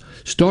bracelets,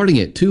 starting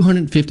at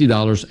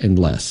 $250 and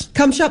less.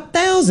 Come shop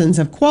thousands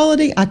of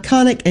quality,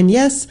 iconic, and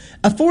yes,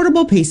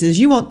 affordable pieces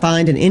you won't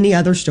find in any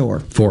other store.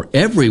 For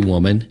every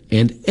woman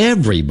and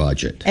every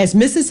budget. As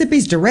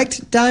Mississippi's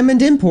direct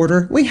diamond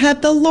importer, we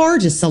have the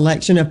largest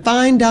selection of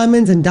fine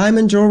diamonds and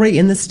diamond jewelry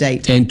in the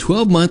state. And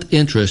 12-month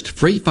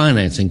interest-free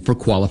financing for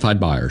qualified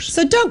buyers.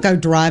 So don't go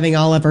driving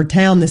all over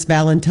town this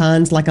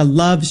Valentine's like a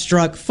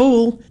love-struck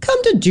fool.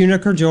 Come to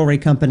Juniker Jewelry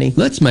Company.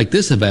 Let's make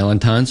this a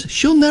Valentine's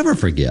she'll never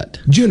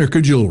forget.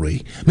 Juniker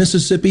Jewelry,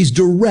 Mississippi's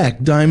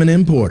direct diamond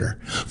importer.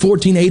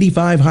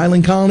 1485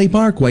 Highland Colony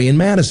Parkway in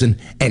Madison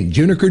and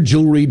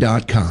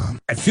JunikerJewelry.com.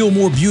 At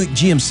Fillmore Buick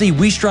GMC,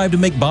 we strive to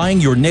make buying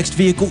your next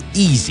vehicle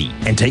easy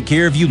and take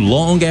care of you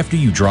long after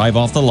you drive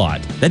off the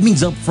lot. That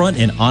means upfront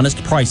and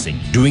honest pricing,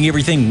 doing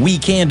everything we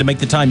can to make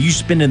the time you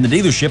spend in the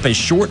dealership as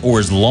short or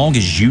as long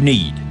as you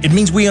need. It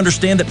means we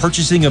understand that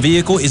purchasing a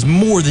vehicle is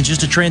more than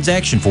just a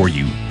transaction for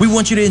you. We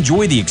want you to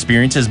enjoy the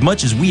experience as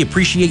much as we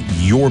appreciate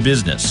your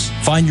business.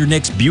 Find your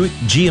next Buick,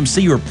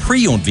 GMC, or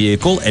pre-owned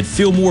vehicle at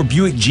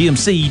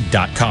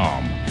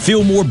FillmoreBuickGMC.com.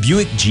 Fillmore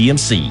Buick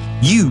GMC.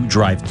 You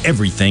drive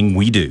everything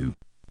we do.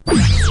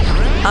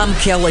 I'm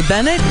Kelly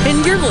Bennett,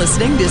 and you're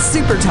listening to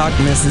Super Talk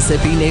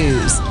Mississippi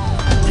News.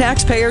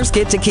 Taxpayers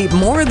get to keep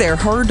more of their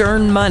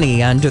hard-earned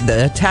money under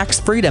the Tax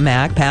Freedom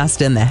Act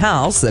passed in the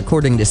House,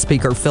 according to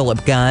Speaker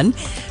Philip Gunn.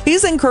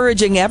 He's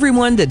encouraging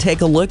everyone to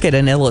take a look at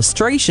an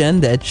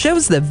illustration that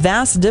shows the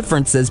vast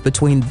differences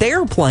between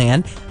their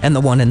plan and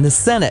the one in the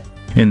Senate.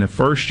 In the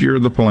first year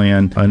of the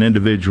plan, an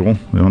individual,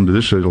 under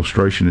this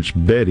illustration, it's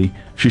Betty,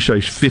 she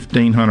saves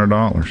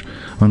 $1,500.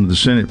 Under the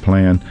Senate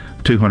plan,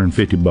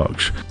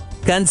 $250.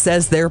 Gunn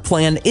says their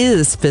plan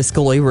is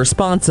fiscally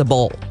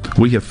responsible.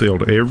 We have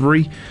filled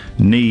every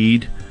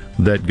need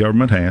that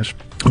government has.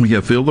 We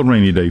have filled the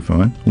rainy day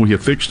fund. We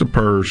have fixed the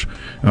PERS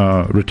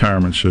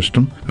retirement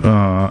system.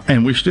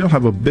 And we still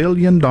have $1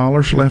 billion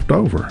left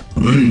over.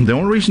 The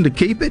only reason to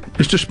keep it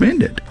is to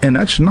spend it. And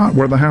that's not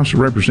where the House of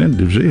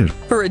Representatives is.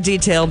 For a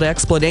detailed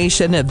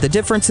explanation of the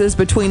differences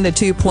between the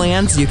two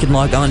plans, you can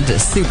log on to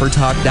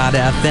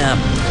supertalk.fm.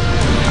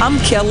 I'm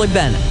Kelly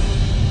Bennett.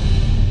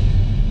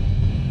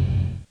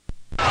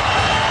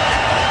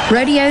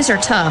 Rodeos are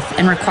tough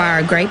and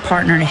require a great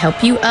partner to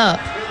help you up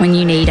when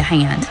you need a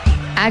hand.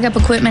 Ag Up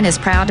Equipment is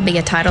proud to be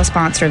a title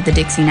sponsor of the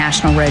Dixie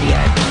National Rodeo.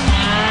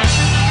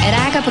 At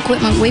Ag Up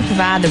Equipment, we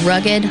provide the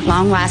rugged,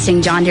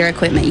 long-lasting John Deere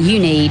equipment you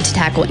need to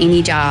tackle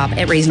any job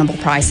at reasonable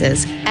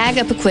prices. Ag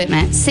Up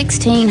Equipment,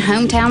 16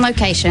 hometown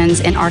locations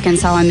in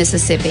Arkansas and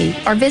Mississippi,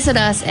 or visit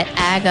us at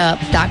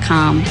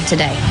agup.com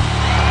today.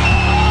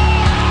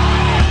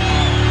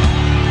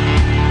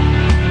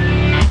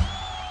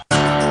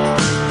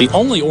 The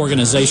only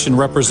organization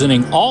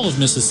representing all of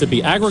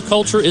Mississippi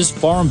agriculture is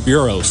Farm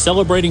Bureau,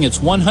 celebrating its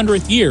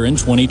 100th year in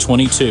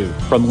 2022.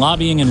 From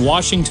lobbying in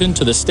Washington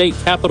to the state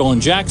capitol in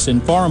Jackson,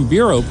 Farm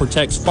Bureau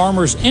protects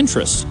farmers'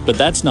 interests. But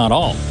that's not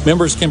all.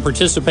 Members can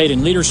participate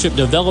in leadership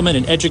development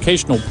and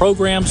educational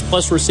programs,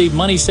 plus receive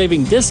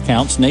money-saving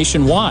discounts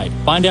nationwide.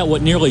 Find out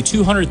what nearly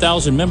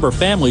 200,000 member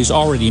families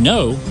already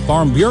know.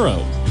 Farm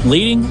Bureau,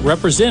 leading,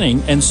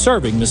 representing, and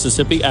serving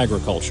Mississippi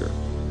agriculture.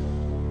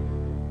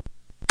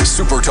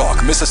 Super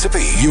Talk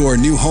Mississippi, your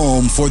new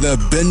home for the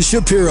Ben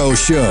Shapiro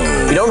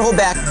Show. We don't hold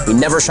back. We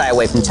never shy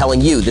away from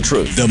telling you the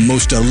truth. The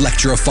most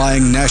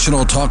electrifying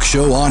national talk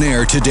show on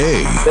air today.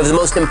 We have the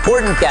most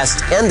important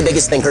guests and the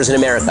biggest thinkers in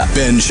America.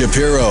 Ben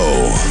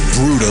Shapiro,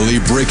 brutally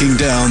breaking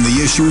down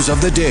the issues of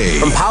the day.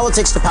 From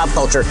politics to pop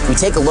culture, we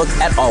take a look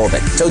at all of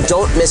it. So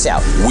don't miss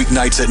out.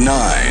 Weeknights at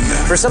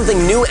 9. For something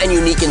new and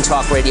unique in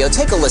talk radio,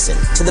 take a listen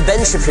to The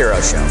Ben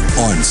Shapiro Show.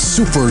 On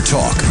Super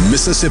Talk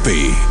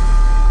Mississippi.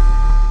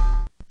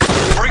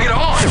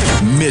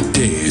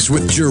 Middays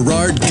with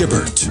Gerard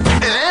Gibert.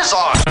 It is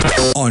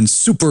on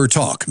Super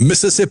Talk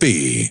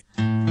Mississippi.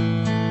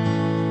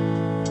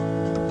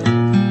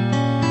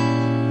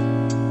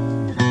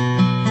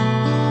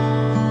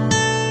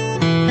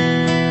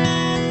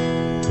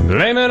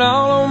 Blame it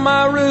all on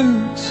my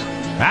roots.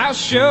 I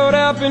showed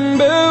up in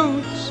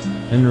boots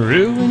and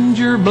ruined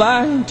your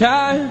black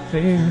tie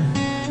affair.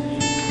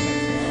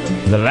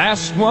 The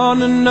last one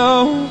to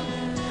know,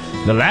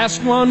 the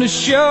last one to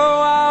show,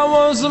 I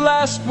was the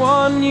last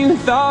one you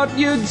thought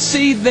you'd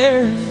see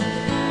there.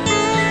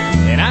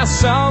 And I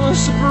saw the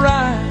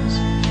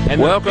surprise.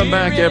 Welcome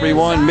back,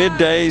 everyone.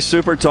 Midday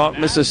Super Talk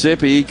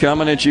Mississippi,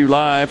 coming at you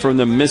live from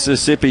the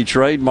Mississippi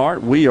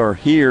Trademart. We are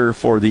here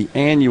for the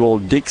Annual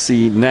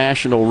Dixie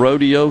National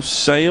Rodeo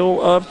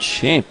Sale of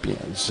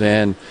Champions.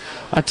 And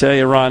I tell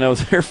you, Rhino,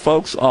 there are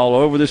folks all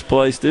over this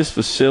place. This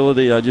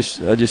facility, I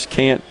just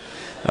can't.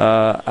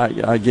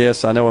 I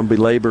guess I know I'm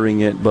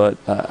belaboring it, but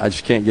I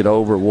just can't get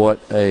over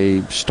what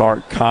a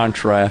stark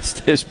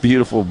contrast this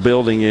beautiful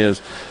building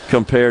is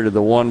compared to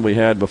the one we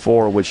had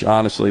before, which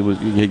honestly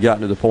had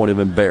gotten to the point of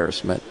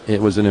embarrassment.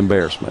 It was an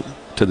embarrassment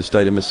to the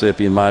state of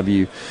Mississippi, in my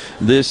view.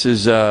 This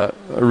is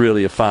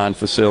really a fine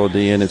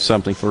facility, and it's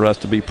something for us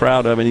to be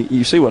proud of. And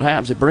you see what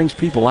happens. It brings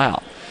people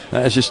out.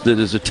 It's just that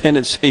there's a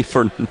tendency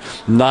for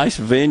nice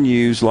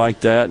venues like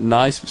that,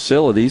 nice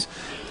facilities.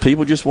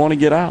 People just want to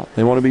get out.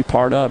 They want to be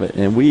part of it.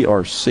 And we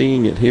are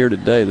seeing it here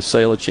today. The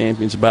Sale of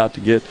Champions about to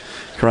get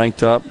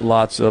cranked up.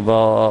 Lots of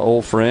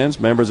old friends,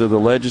 members of the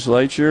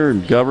legislature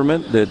and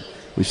government that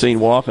we've seen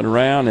walking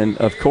around. And,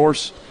 of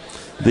course,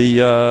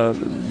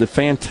 the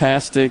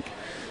fantastic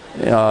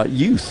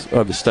youth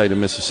of the state of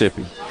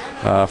Mississippi,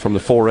 from the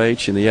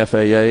 4-H and the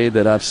FAA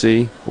that I've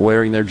seen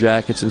wearing their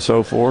jackets and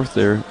so forth,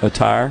 their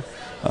attire.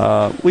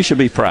 We should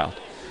be proud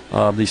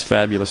of these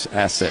fabulous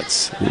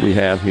assets that we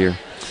have here.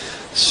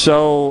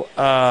 So,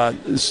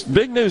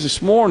 big news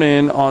this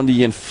morning on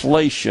the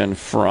inflation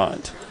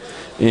front.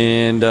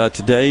 And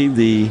today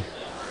the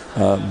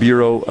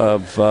Bureau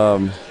of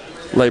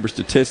Labor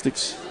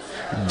Statistics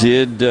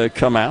did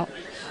come out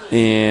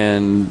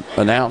and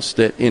announce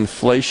that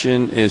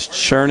inflation is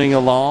churning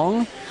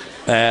along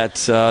at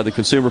the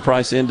Consumer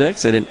Price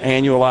Index at an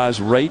annualized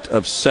rate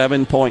of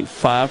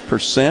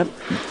 7.5%.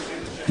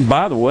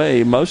 By the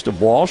way, most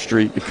of Wall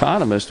Street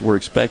economists were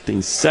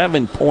expecting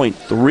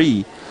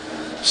 7.3%.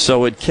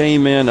 So it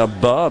came in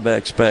above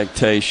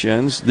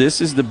expectations. This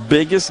is the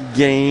biggest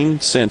gain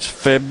since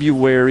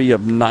February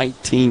of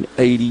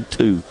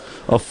 1982,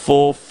 a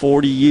full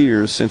 40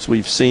 years since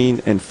we've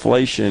seen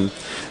inflation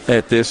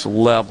at this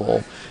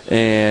level.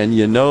 and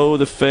you know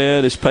the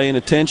Fed is paying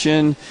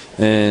attention,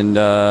 and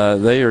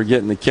they are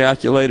getting the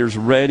calculators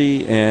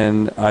ready,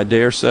 and I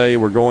dare say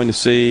we're going to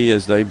see,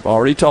 as they've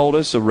already told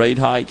us, a rate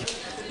hike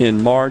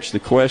in March. The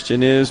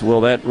question is,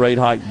 will that rate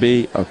hike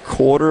be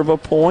 1/4 of a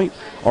point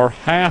or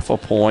 1/2 a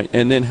point,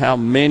 and then how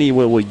many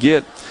will we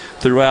get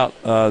throughout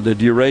the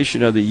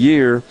duration of the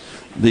year?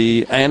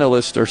 The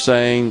analysts are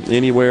saying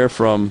anywhere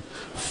from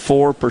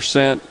 4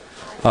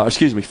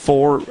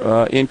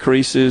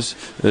 increases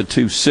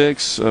to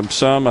 6.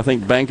 Some, I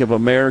think Bank of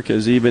America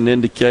has even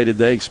indicated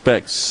they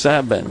expect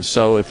 7.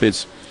 So if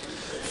it's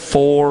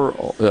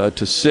 4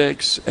 to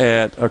 6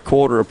 at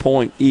 1/4 a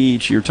point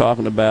each, you're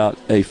talking about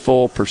a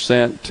full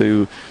 1%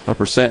 to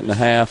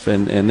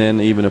 1.5%, and then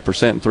even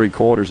 1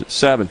 3/4 at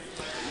 7.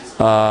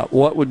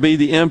 What would be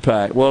the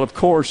impact? Well, of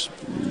course,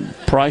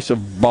 price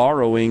of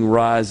borrowing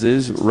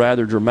rises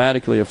rather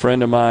dramatically. A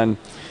friend of mine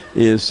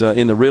is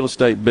in the real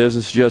estate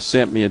business, just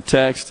sent me a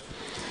text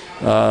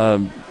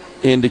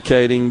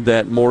indicating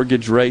that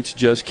mortgage rates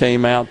just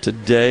came out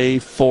today,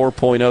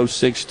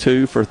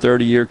 4.062 for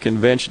 30-year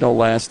conventional.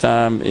 Last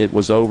time it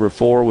was over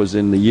 4 was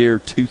in the year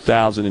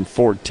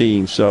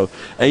 2014. So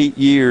 8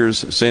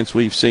 years since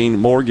we've seen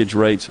mortgage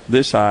rates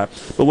this high.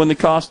 But when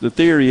the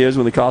theory is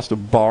when the cost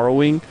of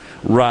borrowing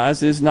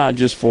rises, not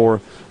just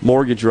for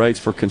mortgage rates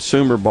for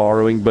consumer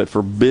borrowing, but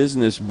for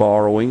business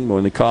borrowing,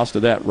 when the cost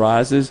of that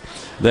rises,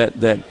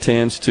 that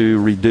tends to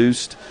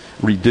reduce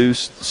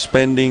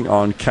spending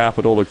on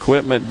capital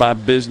equipment by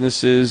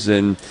businesses,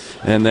 and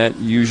that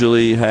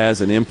usually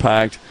has an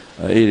impact.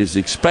 It is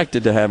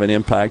expected to have an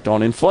impact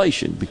on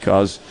inflation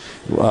because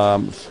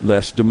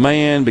less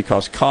demand,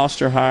 because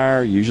costs are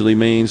higher, usually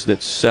means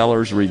that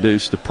sellers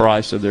reduce the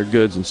price of their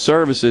goods and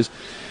services.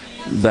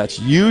 That's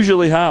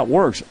usually how it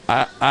works.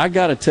 I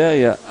got to tell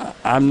you,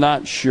 I'm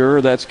not sure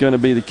that's going to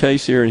be the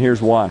case here, and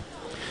here's why.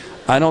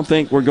 I don't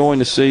think we're going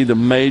to see the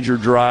major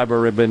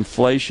driver of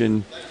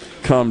inflation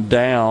come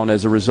down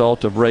as a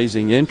result of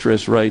raising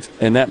interest rates,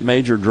 and that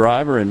major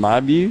driver, in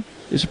my view,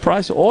 is the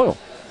price of oil.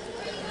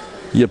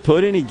 You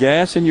put any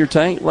gas in your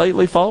tank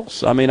lately,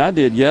 folks? I mean, I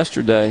did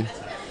yesterday,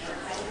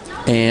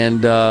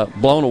 and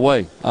blown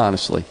away,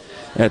 honestly,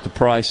 at the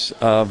price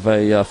of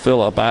a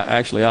fill-up.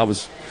 I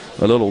was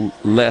a little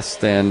less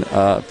than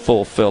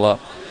full fill-up,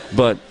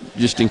 but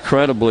just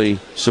incredibly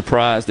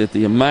surprised at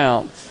the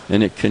amount,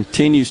 and it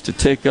continues to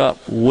tick up.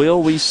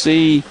 Will we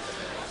see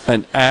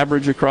an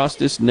average across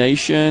this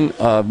nation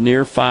of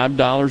near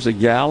 $5 a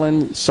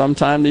gallon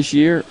sometime this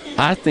year?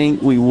 I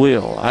think we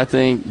will. I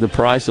think the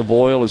price of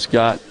oil has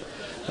got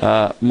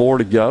more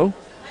to go.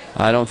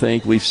 I don't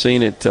think we've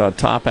seen it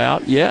top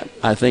out yet.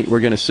 I think we're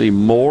going to see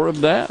more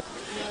of that.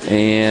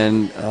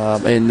 And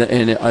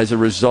as a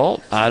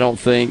result, I don't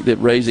think that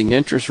raising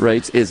interest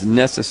rates is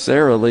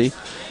necessarily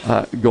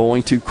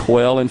going to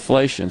quell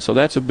inflation. So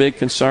that's a big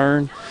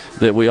concern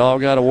that we all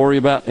got to worry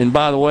about. And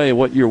by the way,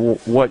 what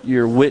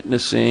you're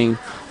witnessing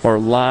are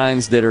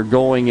lines that are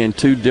going in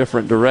two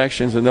different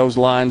directions, and those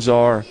lines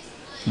are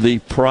the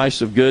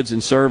price of goods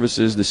and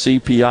services, the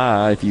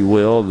CPI, if you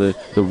will, the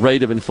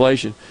rate of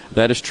inflation,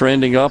 that is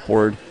trending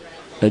upward.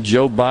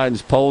 Joe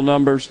Biden's poll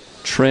numbers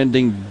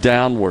trending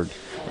downward.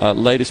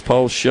 Latest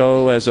polls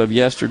show, as of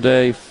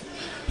yesterday,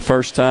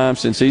 first time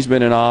since he's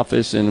been in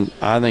office, and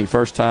I think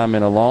first time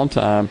in a long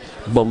time,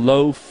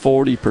 below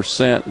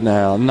 40%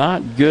 now.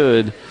 Not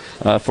good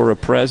for a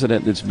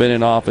president that's been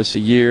in office a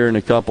year and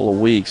a couple of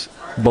weeks.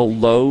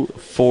 Below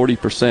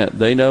 40%.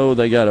 They know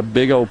they got a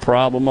big old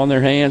problem on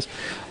their hands.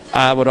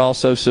 I would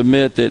also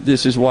submit that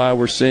this is why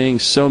we're seeing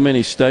so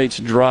many states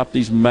drop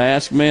these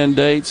mask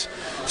mandates.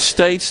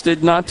 States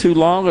that not too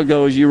long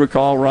ago, as you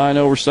recall,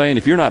 Rhino, were saying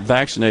if you're not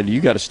vaccinated, you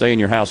got to stay in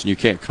your house and you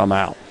can't come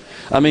out.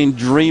 I mean,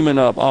 dreaming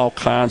up all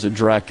kinds of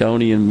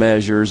draconian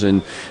measures,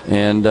 and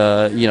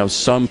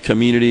some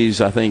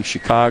communities, I think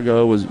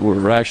Chicago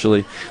were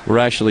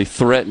actually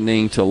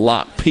threatening to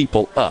lock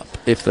people up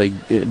if they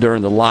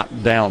during the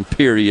lockdown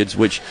periods,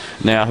 which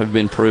now have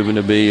been proven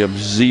to be of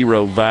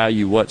zero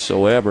value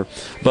whatsoever.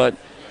 But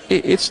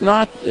it's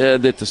not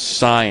that the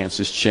science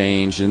has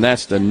changed, and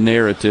that's the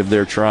narrative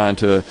they're trying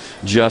to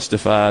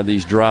justify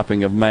these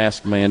dropping of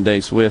mask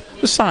mandates with.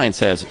 The science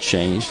hasn't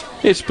changed.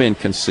 It's been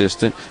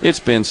consistent.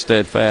 It's been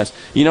steadfast.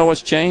 You know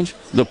what's changed?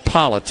 The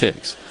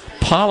politics.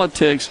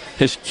 Politics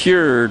has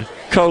cured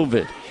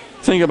COVID.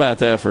 Think about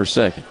that for a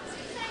second.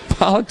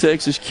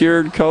 Politics has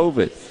cured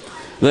COVID.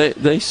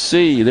 They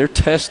see, they're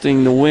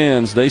testing the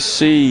winds. They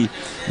see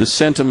the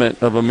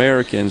sentiment of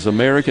Americans.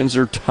 Americans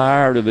are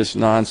tired of this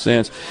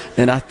nonsense.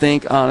 And I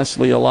think,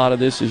 honestly, a lot of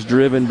this is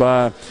driven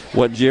by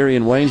what Jerry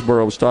in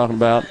Waynesboro was talking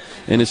about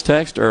in his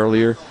text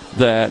earlier,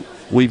 that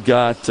we've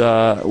got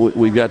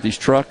these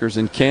truckers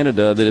in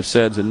Canada that have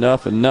said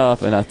enough, and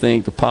I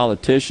think the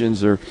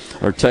politicians are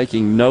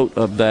taking note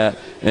of that,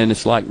 and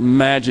it's like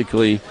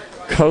magically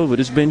COVID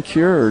has been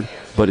cured.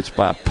 But it's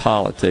by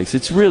politics.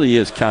 It really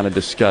is kind of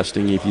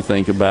disgusting if you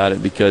think about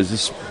it, because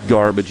this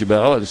garbage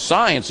about, the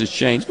science has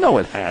changed. No,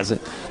 it hasn't.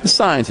 The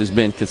science has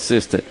been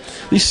consistent.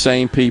 These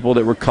same people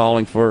that were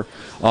calling for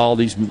all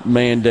these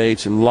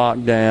mandates and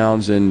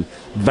lockdowns and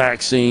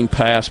vaccine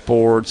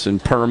passports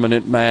and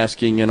permanent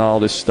masking and all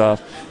this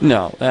stuff.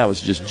 No, that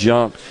was just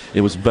junk.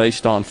 It was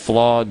based on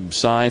flawed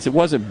science. It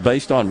wasn't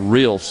based on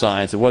real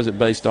science. It wasn't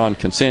based on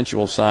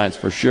consensual science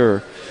for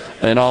sure.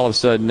 And all of a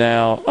sudden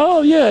now,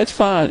 oh yeah, it's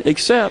fine,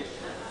 except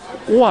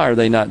why are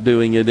they not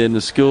doing it in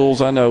the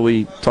schools? I know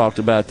we talked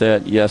about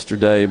that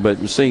yesterday, but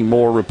we're seeing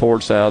more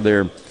reports out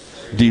there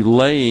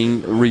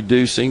delaying,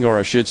 reducing, or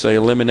I should say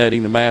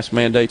eliminating the mask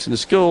mandates in the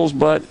schools,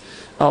 but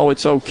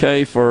it's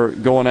okay for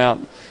going out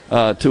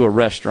to a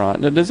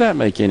restaurant. Now, does that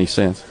make any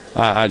sense?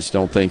 I just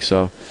don't think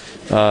so.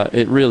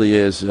 It really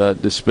is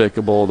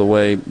despicable the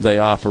way they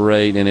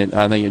operate, and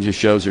I think it just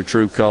shows their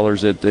true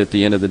colors. At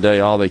the end of the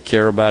day, all they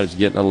care about is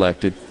getting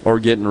elected or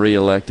getting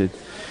reelected,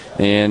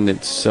 and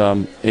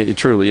it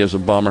truly is a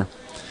bummer.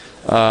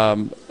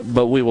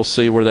 But we will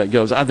see where that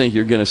goes. I think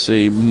you're going to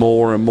see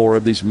more and more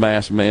of these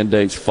mask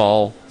mandates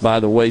fall by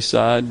the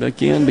wayside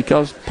again,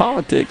 because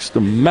politics, the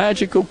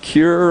magical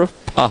cure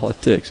of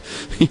politics.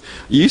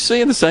 You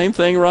seeing the same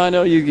thing,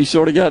 Rhino? You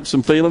sort of got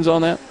some feelings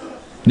on that?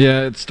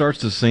 Yeah, it starts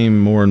to seem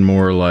more and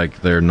more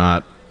like they're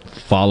not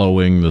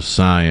following the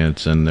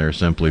science, and they're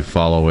simply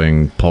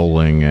following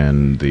polling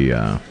and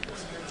the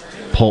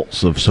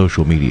pulse of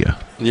social media.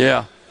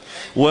 Yeah.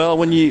 Well,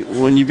 when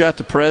you've got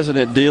the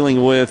president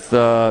dealing with,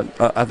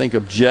 I think,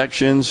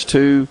 objections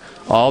to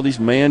all these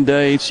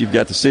mandates, you've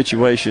got the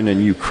situation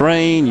in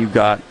Ukraine, you've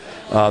got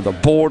the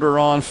border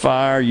on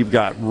fire, you've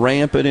got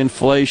rampant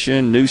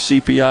inflation, new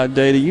CPI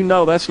data. You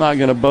know that's not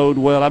going to bode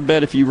well. I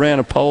bet if you ran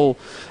a poll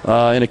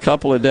in a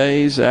couple of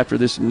days after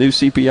this new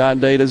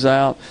CPI data's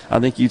out, I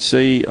think you'd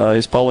see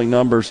his polling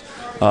numbers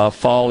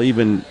fall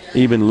even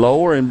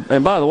lower.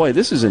 And by the way,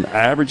 this isn't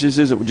averages.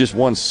 This isn't just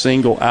one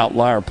single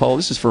outlier poll.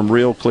 This is from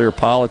Real Clear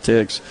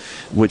Politics,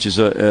 which is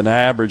an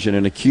average and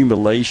an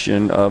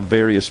accumulation of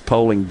various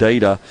polling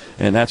data,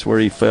 and that's where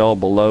he fell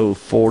below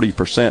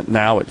 40%,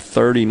 now at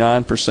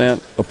 39%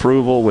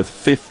 approval with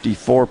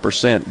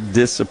 54%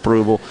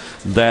 disapproval.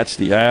 That's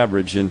the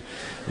average. And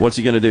what's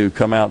he going to do?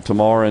 Come out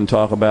tomorrow and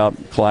talk about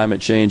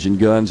climate change and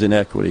guns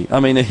inequity?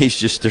 I mean, they're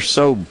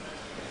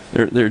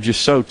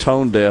just so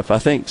tone deaf. I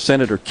think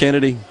Senator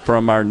Kennedy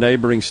from our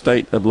neighboring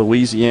state of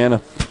Louisiana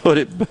put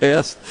it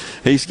best.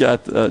 He's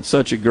got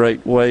such a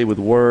great way with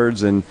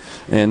words and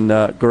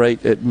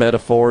great at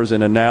metaphors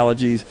and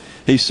analogies.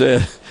 He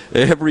said,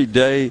 every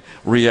day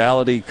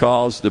reality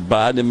calls the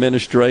Biden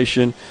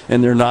administration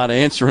and they're not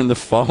answering the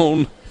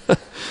phone.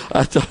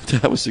 I thought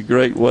that was a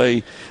great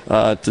way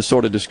to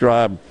sort of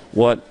describe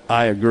what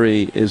I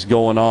agree is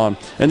going on.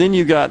 And then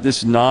you got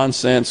this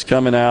nonsense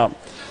coming out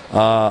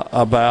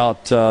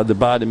about the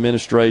Biden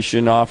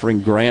administration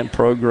offering grant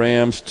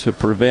programs to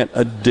prevent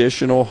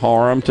additional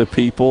harm to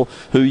people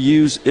who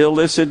use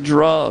illicit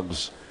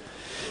drugs.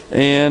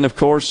 And, of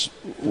course,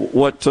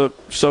 what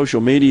took social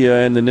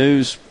media and the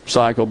news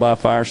cycle by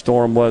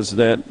firestorm was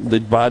that the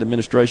Biden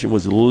administration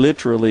was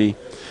literally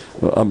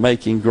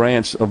making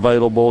grants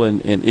available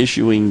and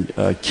issuing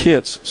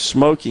kits,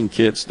 smoking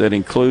kits that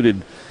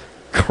included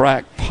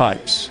crack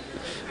pipes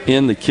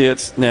in the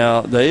kits.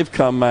 Now, they've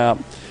come out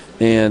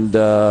and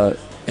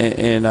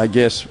I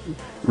guess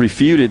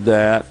refuted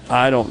that.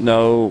 I don't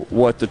know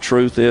what the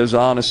truth is,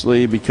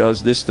 honestly,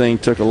 because this thing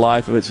took a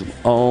life of its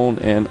own,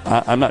 and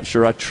I'm not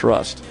sure I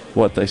trust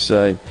what they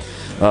say.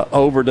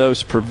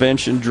 Overdose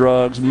prevention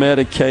drugs,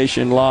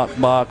 medication lock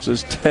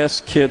boxes,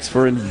 test kits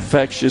for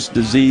infectious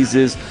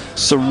diseases,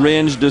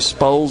 syringe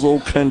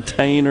disposal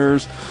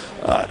containers.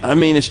 I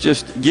mean, it's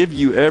just give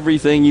you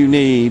everything you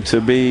need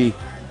to be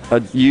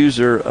a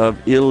user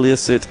of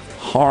illicit,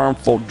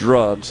 harmful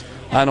drugs.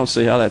 I don't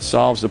see how that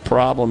solves the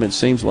problem. It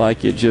seems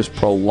like it just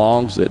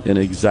prolongs it and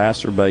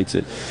exacerbates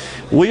it.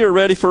 We are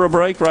ready for a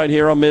break right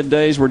here on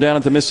Middays. We're down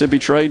at the Mississippi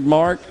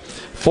Trademart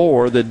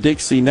for the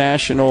Dixie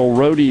National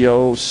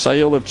Rodeo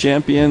Sale of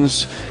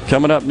Champions.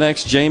 Coming up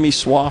next, Jamie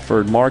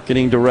Swafford,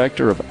 Marketing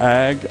Director of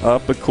Ag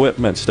Up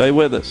Equipment. Stay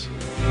with us.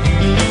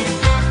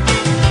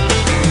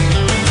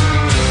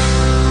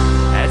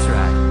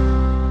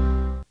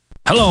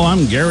 Hello,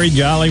 I'm Gary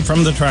Jolly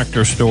from the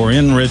Tractor Store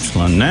in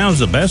Richland. Now's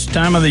the best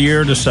time of the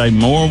year to save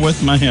more with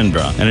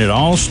Mahindra, and it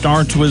all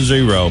starts with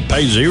zero.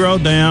 Pay zero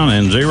down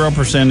and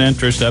 0%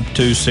 interest up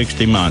to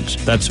 60 months.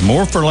 That's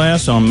more for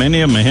less on many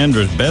of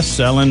Mahindra's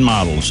best-selling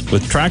models,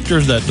 with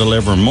tractors that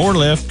deliver more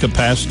lift,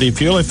 capacity,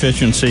 fuel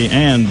efficiency,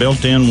 and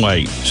built-in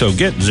weight. So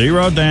get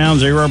zero down,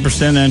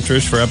 0%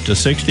 interest for up to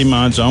 60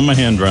 months on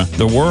Mahindra,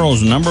 the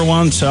world's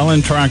 #1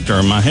 selling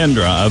tractor,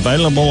 Mahindra,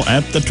 available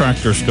at the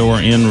Tractor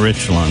Store in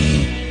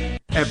Richland.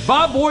 At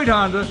Bob Boyd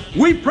Honda,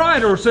 we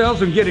pride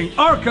ourselves in getting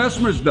our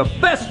customers the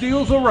best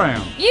deals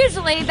around.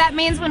 Usually that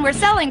means when we're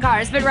selling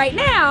cars, but right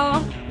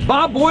now,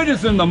 Bob Boyd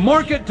is in the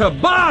market to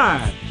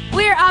buy.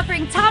 We're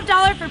offering top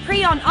dollar for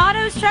pre-owned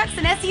autos, trucks,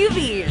 and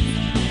SUVs.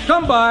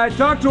 Come by,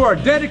 talk to our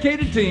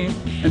dedicated team,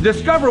 and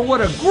discover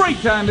what a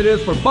great time it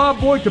is for Bob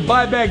Boyd to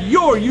buy back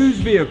your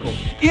used vehicle.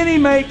 Any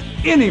make,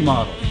 any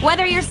model.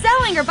 Whether you're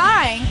selling or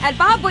buying, at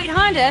Bob Boyd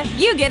Honda,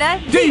 you get a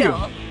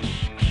deal.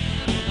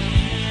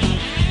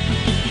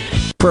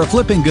 For a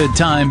flipping good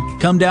time,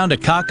 come down to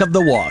Cock of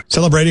the Walk.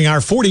 Celebrating our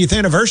 40th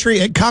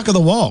anniversary at Cock of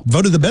the Walk.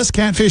 Voted the best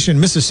catfish in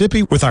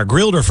Mississippi with our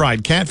grilled or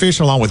fried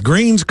catfish along with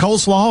greens,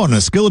 coleslaw, and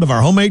a skillet of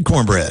our homemade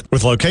cornbread.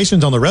 With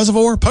locations on the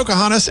Reservoir,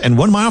 Pocahontas, and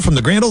 1 mile from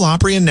the Grand Ole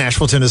Opry in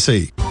Nashville,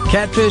 Tennessee.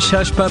 Catfish,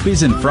 hush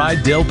puppies, and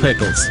fried dill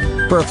pickles.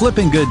 For a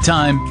flipping good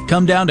time,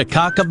 come down to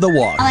Cock of the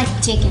Walk. I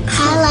like chicken.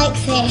 I like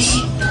fish.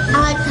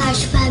 I like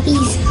hush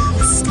puppies.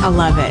 I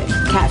love it.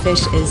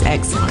 Catfish is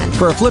excellent.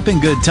 For a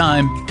flipping good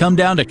time, come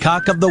down to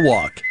Cock of the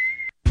Walk.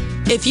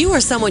 If you or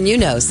someone you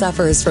know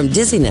suffers from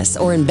dizziness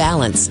or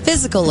imbalance,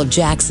 Physical of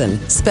Jackson,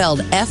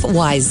 spelled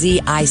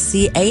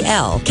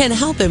F-Y-Z-I-C-A-L, can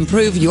help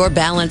improve your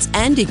balance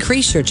and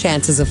decrease your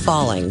chances of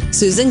falling.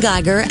 Susan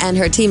Geiger and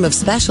her team of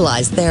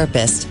specialized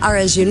therapists are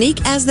as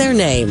unique as their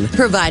name,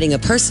 providing a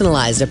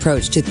personalized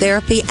approach to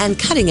therapy and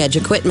cutting-edge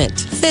equipment.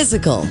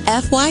 Physical,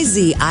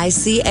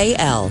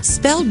 F-Y-Z-I-C-A-L,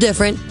 spelled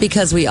different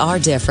because we are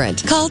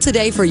different. Call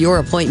today for your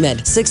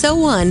appointment,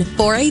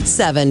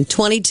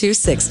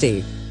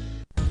 601-487-2260.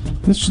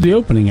 This is the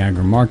opening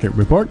agri-market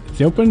report.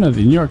 The opening of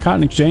the New York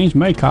Cotton Exchange,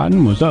 May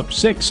cotton was up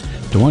 6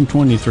 to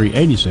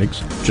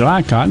 123.86.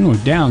 July cotton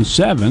was down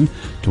 7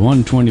 to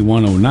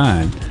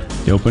 121.09.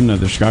 The opening of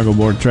the Chicago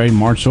Board of Trade,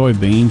 March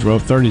soybeans were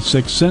up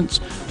 36 cents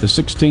to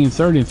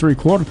 $16.30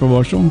 3/4 per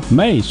bushel.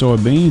 May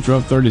soybeans were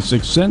up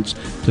 36 cents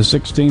to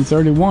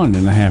 $16.31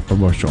 1/2 per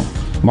bushel.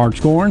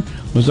 March corn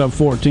was up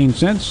 14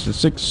 cents to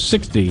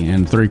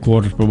 $6.60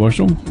 3/4 per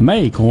bushel.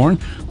 May corn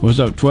was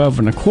up 12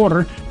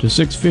 1/4 to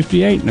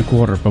 $6.58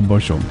 1/4 per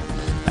bushel.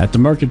 At the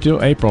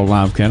mercantile, April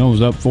live cattle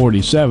was up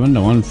 47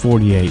 to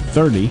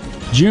 148.30.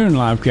 June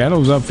live cattle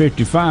was up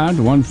 55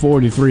 to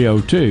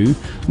 143.02.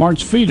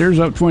 March feeders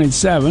up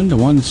 27 to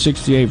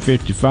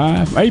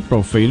 168.55.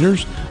 April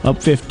feeders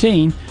up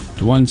 15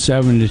 to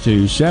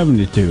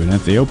 172.72. And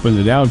at the open,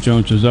 the Dow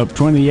Jones was up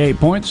 28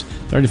 points,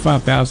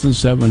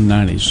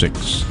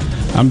 35,796.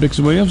 I'm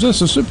Dixie Williams.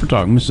 This is Super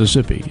Talk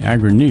Mississippi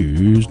Agri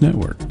News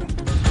Network.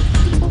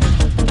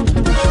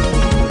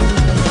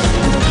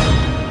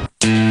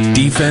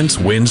 Defense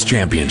wins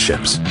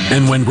championships.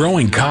 And when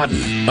growing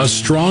cotton, a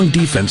strong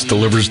defense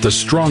delivers the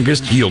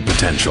strongest yield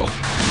potential.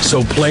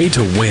 So play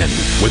to win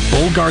with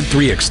Bollgard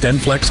 3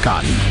 XtendFlex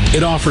Cotton.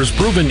 It offers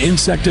proven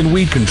insect and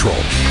weed control,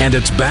 and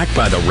it's backed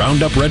by the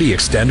Roundup Ready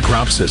Extend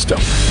crop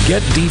system.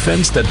 Get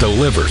defense that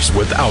delivers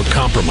without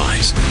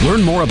compromise.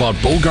 Learn more about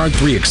Bollgard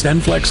 3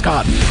 XtendFlex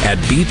Cotton at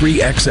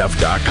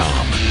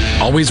b3xf.com.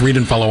 Always read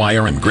and follow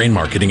IRM, grain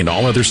marketing, and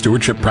all other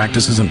stewardship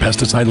practices and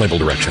pesticide label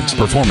directions.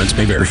 Performance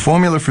may vary. The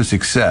formula for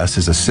success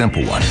is a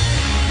simple one.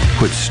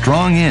 Put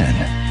strong in,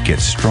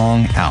 get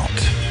strong out.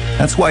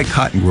 That's why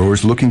cotton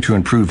growers looking to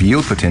improve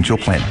yield potential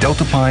plant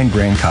Delta Pine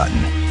brand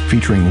cotton,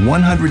 featuring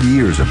 100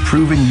 years of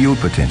proven yield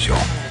potential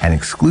and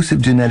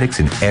exclusive genetics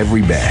in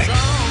every bag.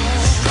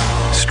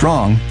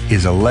 Strong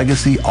is a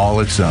legacy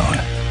all its own.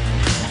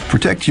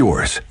 Protect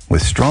yours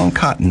with strong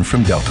cotton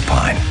from Delta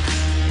Pine.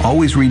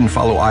 Always read and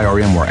follow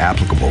IRM where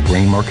applicable,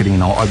 grain marketing,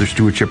 and all other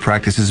stewardship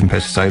practices and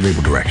pesticide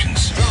label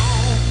directions.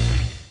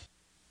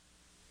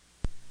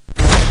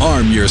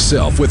 Arm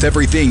yourself with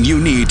everything you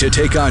need to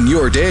take on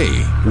your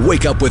day.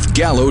 Wake up with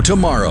Gallo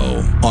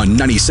tomorrow on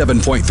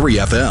 97.3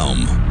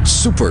 FM.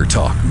 Super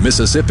Talk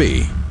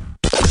Mississippi.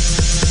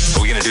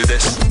 Are we going to do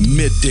this?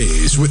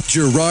 Middays with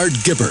Gerard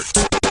Gibert.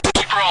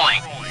 Keep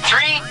rolling.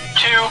 3,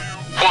 2,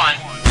 1.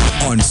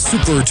 On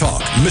Super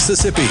Talk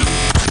Mississippi.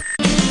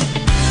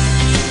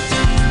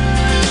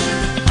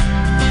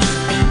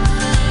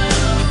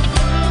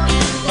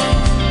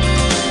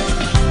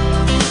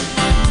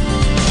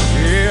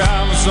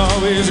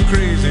 Always a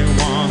crazy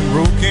one,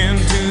 broke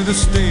into the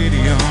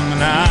stadium,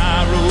 and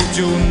I wrote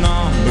your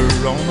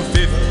number on the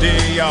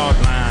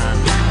 50-yard line.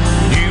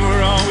 You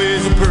were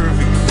always a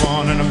perfect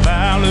one and a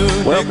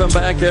valid. Welcome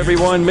back,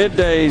 everyone.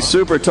 Middays,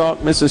 Super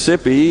Talk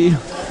Mississippi.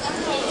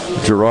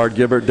 Gerard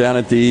Gibert down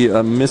at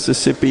the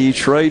Mississippi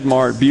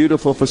Trademart,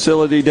 beautiful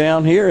facility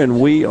down here,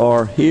 and we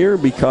are here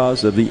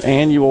because of the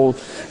Annual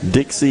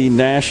Dixie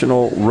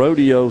National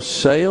Rodeo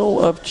Sale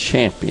of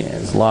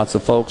Champions. Lots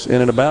of folks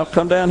in and about.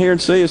 Come down here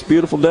and see us.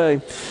 Beautiful day.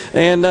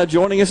 And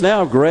joining us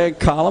now, Greg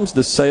Collins,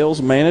 the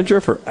sales manager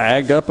for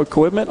Ag Up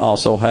Equipment,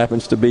 also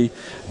happens to be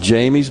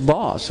Jamie's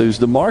boss, who's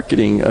the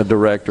marketing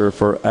director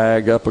for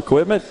Ag Up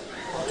Equipment.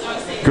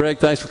 Greg,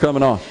 thanks for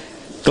coming on.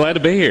 Glad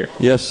to be here.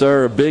 Yes,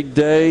 sir. A big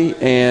day,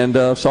 and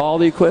saw all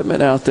the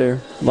equipment out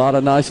there. A lot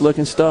of nice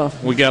looking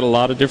stuff. We got a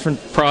lot of different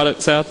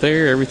products out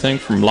there, everything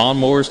from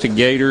lawnmowers to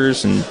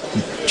gators and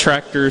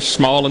tractors,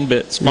 small and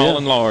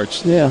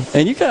large. Yeah,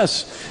 and you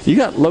guys, you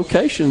got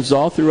locations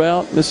all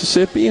throughout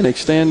Mississippi and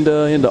extend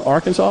into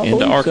Arkansas?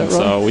 Into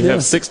Arkansas. Right? We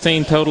have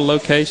 16 total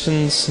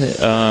locations,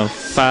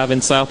 5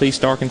 in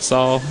southeast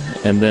Arkansas,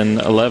 and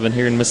then 11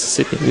 here in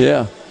Mississippi.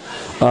 Yeah.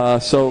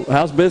 So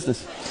how's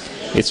business?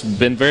 It's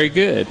been very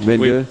good.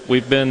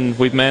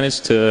 We've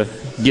managed to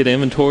get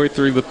inventory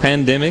through the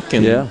pandemic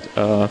and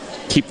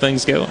keep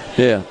things going.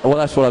 Yeah. Well,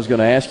 that's what I was going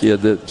to ask you.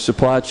 The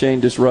supply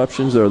chain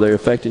disruptions, are they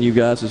affecting you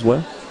guys as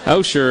well?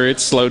 Oh, sure.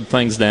 It's slowed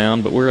things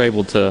down, but we've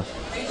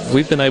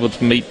been able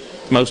to meet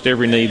most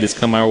every need that's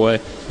come our way.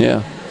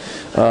 Yeah.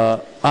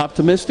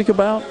 Optimistic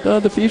about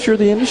the future of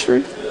the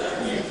industry?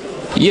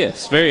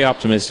 Yes, very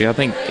optimistic. I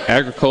think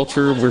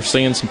agriculture, we're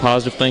seeing some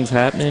positive things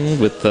happening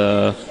with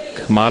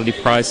commodity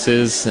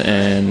prices,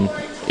 and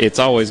it's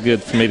always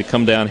good for me to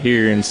come down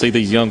here and see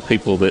these young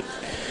people that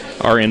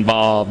are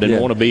involved and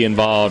want to be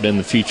involved in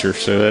the future,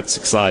 so that's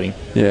exciting.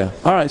 Yeah.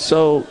 All right,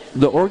 so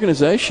the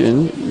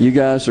organization, you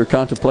guys are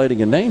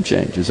contemplating a name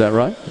change, is that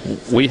right?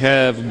 We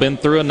have been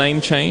through a name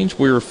change.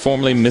 We were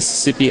formerly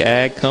Mississippi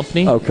Ag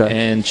Company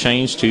and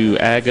changed to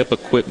Ag Up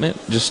Equipment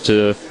just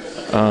to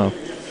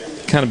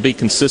kind of be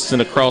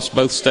consistent across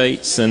both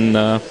states and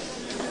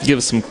give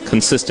us some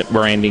consistent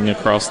branding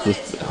across the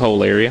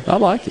whole area. I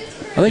like it.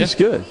 I think it's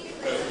good.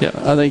 Yeah,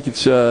 I think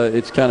it's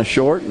kind of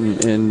short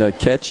and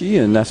catchy,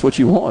 and that's what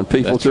you want,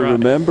 people to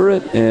remember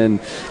it,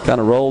 and kind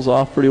of rolls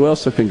off pretty well.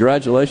 So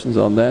congratulations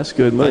on that. It's a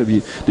good move.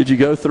 Did you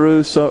go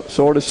through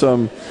sort of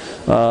some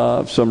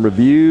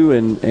review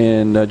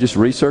and just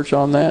research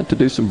on that to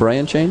do some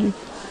brand changing?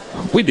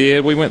 We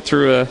did. We went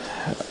through a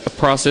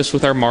process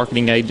with our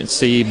marketing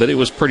agency, but it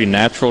was pretty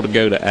natural to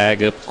go to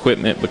Ag Up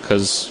Equipment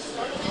because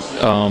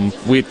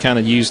we had kind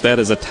of used that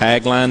as a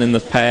tagline in the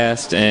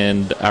past,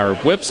 and our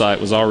website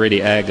was already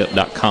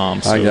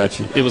agup.com. So I got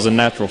you. It was a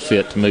natural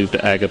fit to move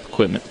to Ag Up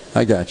Equipment.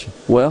 I got you.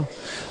 Well,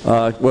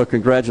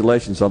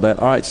 congratulations on that.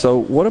 All right, so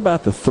what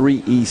about the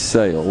 3E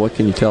sale? What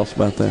can you tell us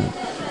about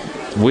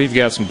that? We've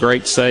got some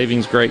great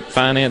savings, great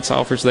finance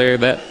offers there.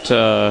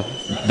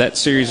 That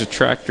series of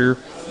tractor,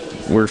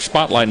 we're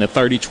spotlighting a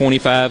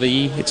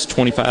 3025E. It's a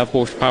 25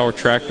 horsepower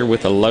tractor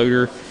with a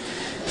loader.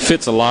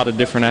 Fits a lot of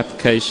different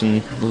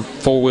applications,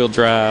 four-wheel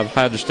drive,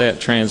 hydrostat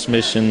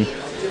transmission.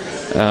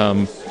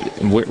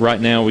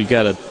 Right now we've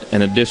got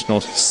an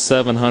additional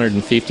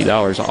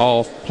 $750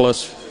 off,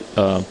 plus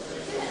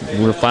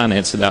we're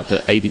financing out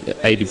to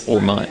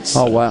 84 months.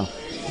 Oh, wow.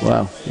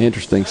 Wow,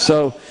 interesting.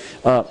 So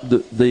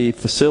the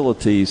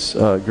facilities,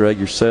 Greg,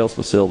 your sales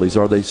facilities,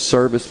 are they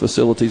service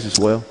facilities as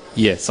well?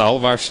 Yes, all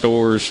of our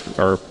stores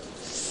are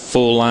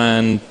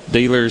full-line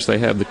dealers. They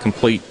have the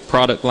complete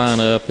product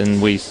lineup,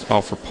 and we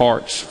offer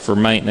parts for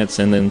maintenance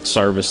and then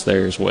service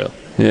there as well.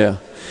 Yeah.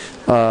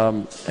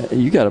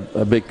 You got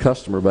a big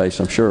customer base,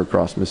 I'm sure,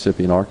 across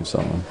Mississippi and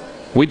Arkansas.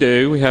 We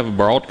do. We have a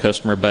broad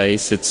customer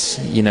base. It's,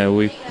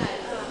 we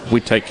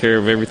take care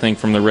of everything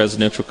from the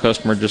residential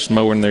customer just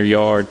mowing their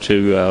yard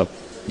to,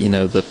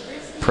 the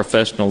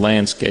professional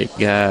landscape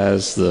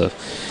guys, the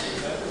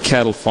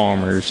cattle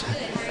farmers,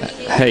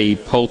 hay,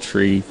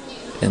 poultry,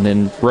 and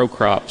then row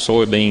crop,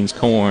 soybeans,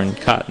 corn,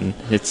 cotton.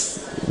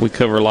 We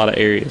cover a lot of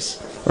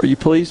areas. Are you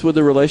pleased with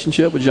the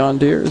relationship with John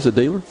Deere as a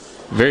dealer?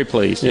 Very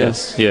pleased,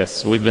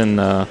 yes. We've been,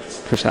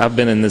 I've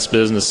been in this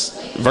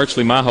business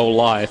virtually my whole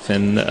life,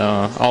 and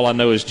all I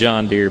know is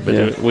John Deere,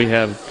 but we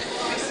have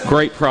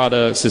great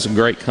products. It's a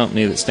great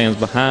company that stands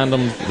behind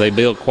them. They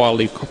build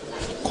quality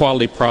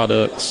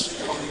products.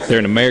 They're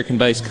an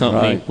American-based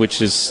company,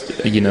 which is,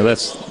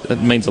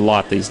 that means a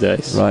lot these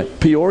days. Right.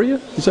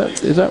 Peoria? Is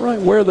that right?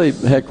 Where are they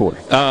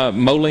headquartered?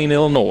 Moline,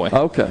 Illinois.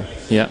 Okay.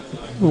 Yeah.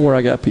 Where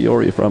I got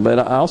Peoria from. But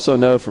I also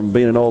know from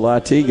being an old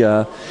IT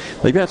guy,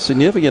 they've got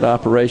significant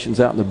operations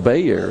out in the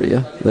Bay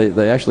Area.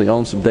 They actually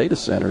own some data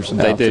centers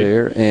out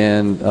there.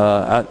 And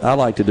I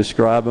like to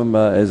describe them,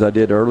 as I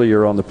did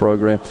earlier on the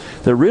program,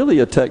 they're really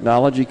a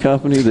technology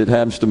company that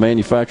happens to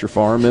manufacture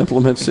farm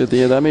implements at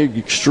the end. I mean,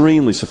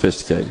 extremely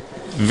sophisticated.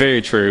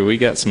 Very true. We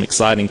got some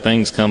exciting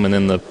things coming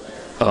in the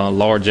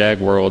large ag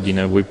world.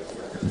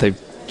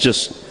 They've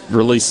just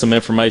released some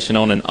information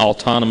on an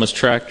autonomous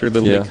tractor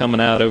that'll be coming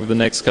out over the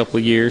next couple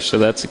of years, so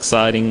that's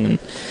exciting. And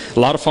a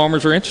lot of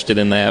farmers are interested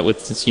in that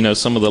with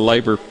some of the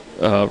labor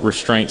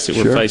restraints that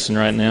we're facing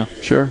right now.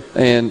 Sure,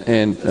 and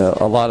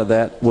a lot of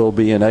that will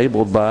be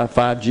enabled by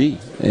 5G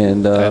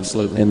and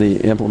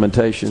the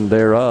implementation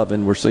thereof,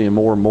 and we're seeing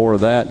more and more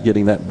of that,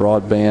 getting that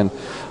broadband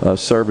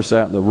service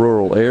out in the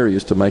rural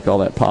areas to make all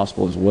that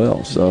possible as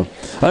well. So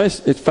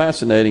it's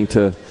fascinating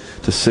to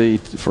see,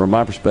 from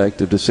my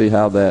perspective, to see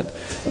how that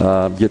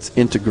gets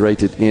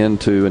integrated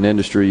into an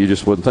industry you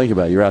just wouldn't think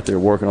about. You're out there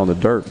working on the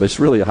dirt, but it's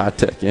really a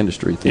high-tech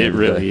industry. It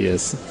really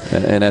is.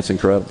 And that's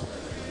incredible.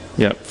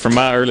 Yeah, from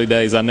my early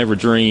days, I never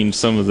dreamed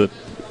some of the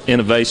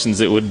innovations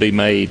that would be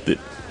made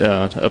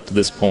that, up to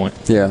this point.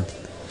 Yeah.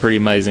 Pretty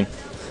amazing.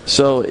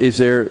 So is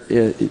there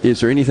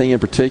anything in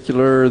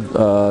particular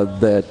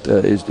that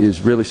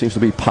is really seems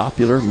to be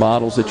popular,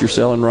 models that you're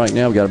selling right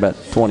now? We've got about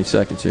 20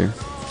 seconds here.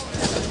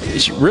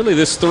 It's really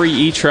this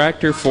 3E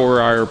tractor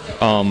for our,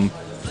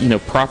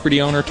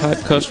 property owner type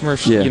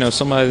customers. Yeah.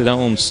 Somebody that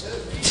owns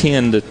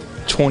 10 to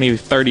 20,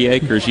 30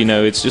 acres,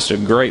 it's just a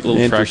great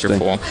little tractor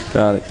for them.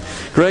 Got it.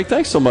 Greg,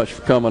 thanks so much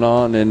for coming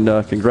on, and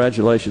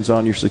congratulations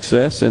on your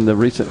success and the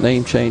recent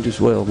name change as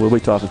well. We'll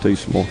be talking to you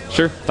some more.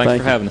 Sure. Thanks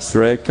for having us.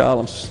 Greg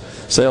Collins,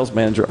 Sales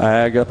Manager,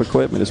 Ag Up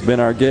Equipment, has been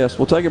our guest.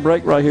 We'll take a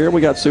break right here.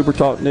 We got Super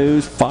Talk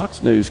News,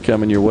 Fox News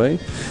coming your way.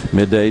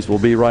 Middays will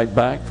be right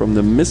back from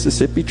the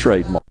Mississippi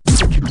Trademart.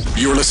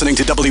 You're listening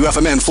to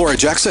WFMN Flora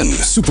Jackson,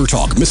 Super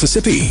Talk,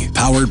 Mississippi,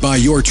 powered by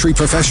your tree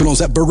professionals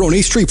at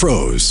Barone's Tree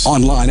Pros.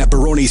 Online at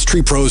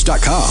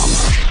baronestreepros.com.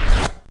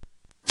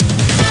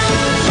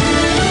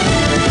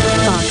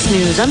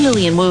 News. I'm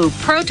Lillian Wu.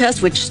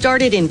 Protests which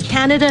started in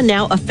Canada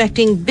now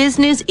affecting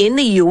business in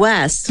the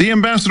U.S. The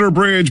Ambassador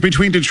Bridge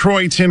between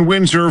Detroit and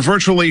Windsor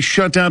virtually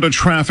shut down to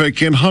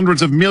traffic and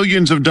hundreds of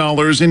millions of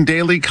dollars in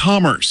daily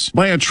commerce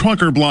by a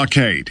trucker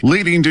blockade,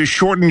 leading to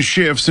shortened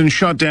shifts and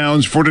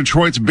shutdowns for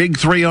Detroit's big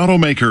three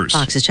automakers.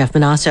 Fox's Jeff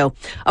Manasso.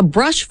 A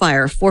brush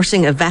fire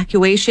forcing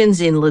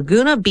evacuations in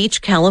Laguna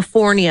Beach,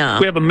 California.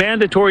 We have a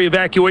mandatory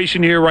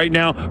evacuation here right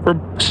now for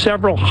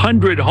several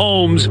hundred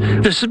homes.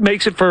 This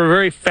makes it for a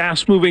very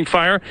fast-moving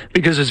fire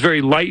because it's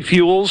very light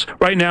fuels.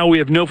 Right now, we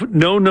have no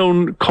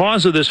known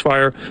cause of this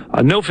fire,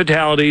 no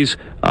fatalities.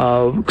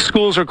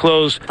 Schools are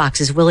closed.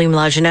 Fox's William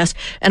Lajeunesse.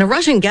 And a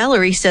Russian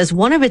gallery says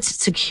one of its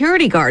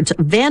security guards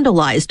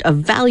vandalized a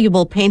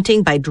valuable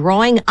painting by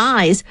drawing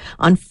eyes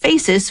on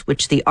faces,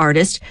 which the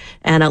artist,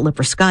 Anna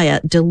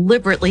Liperskaya,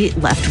 deliberately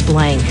left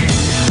blank.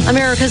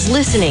 America's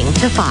listening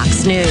to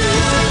Fox News.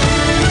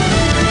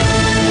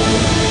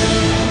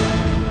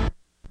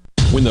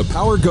 When the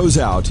power goes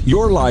out,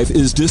 your life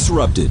is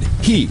disrupted.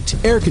 Heat,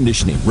 air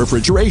conditioning,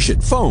 refrigeration,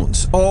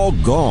 phones, all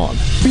gone.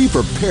 Be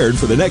prepared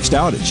for the next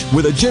outage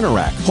with a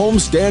Generac home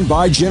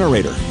standby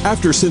generator.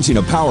 After sensing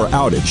a power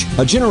outage,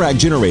 a Generac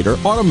generator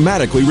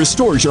automatically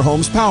restores your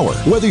home's power,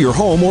 whether you're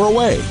home or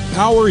away.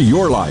 Power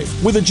your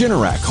life with a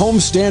Generac home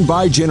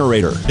standby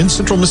generator. In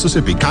Central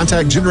Mississippi,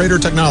 contact Generator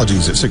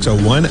Technologies at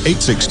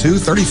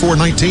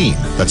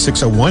 601-862-3419. That's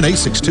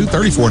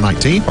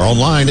 601-862-3419 or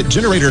online at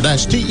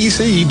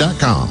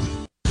generator-tec.com.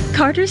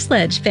 Carter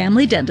Sledge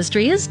Family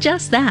Dentistry is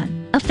just that,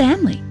 a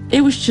family.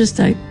 It was just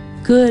a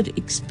good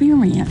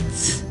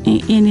experience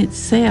in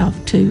itself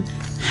to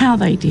how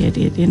they did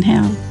it and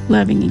how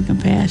loving and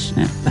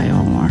compassionate they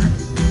all are.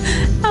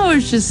 I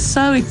was just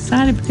so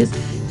excited because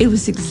it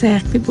was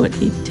exactly what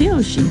he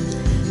tells you.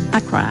 I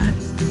cried.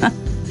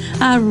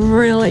 I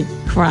really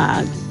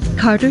cried.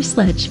 Carter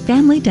Sledge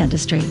Family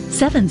Dentistry,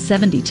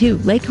 772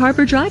 Lake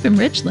Harbor Drive in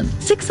Richland,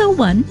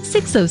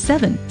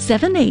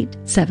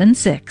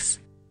 601-607-7876.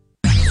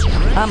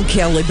 I'm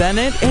Kelly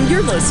Bennett, and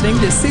you're listening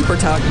to Super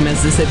Talk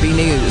Mississippi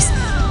News.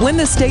 When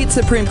the state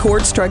Supreme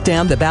Court struck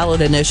down the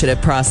ballot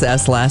initiative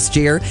process last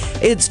year,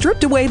 it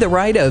stripped away the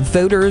right of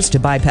voters to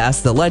bypass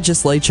the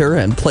legislature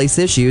and place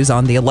issues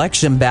on the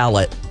election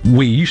ballot.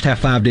 We used to have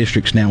 5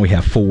 districts, now we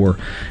have 4,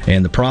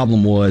 and the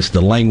problem was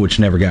the language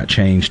never got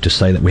changed to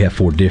say that we have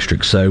 4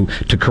 districts. So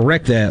to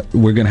correct that,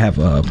 we're going to have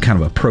a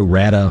kind of a pro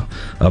rata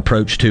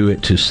approach to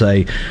it to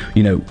say,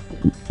 you know,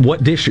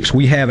 what districts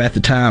we have at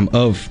the time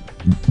of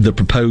the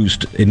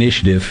proposed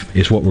initiative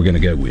is what we're going to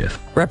go with.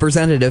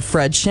 Representative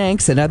Fred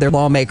Shanks and other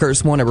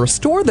lawmakers want to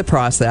restore the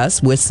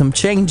process with some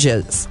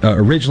changes.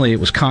 Originally, it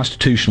was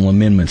constitutional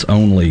amendments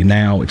only.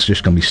 Now it's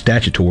just going to be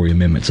statutory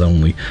amendments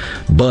only.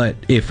 But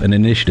if an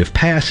initiative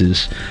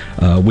passes,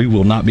 we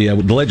will not be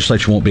able. The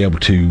legislature won't be able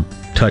to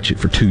touch it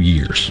for 2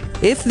 years.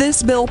 If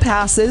this bill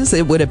passes,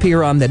 it would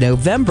appear on the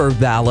November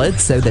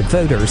ballot so that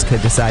voters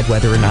could decide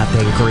whether or not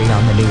they agree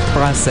on the new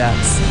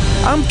process.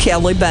 I'm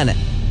Kelly Bennett.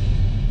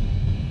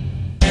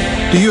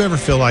 Do you ever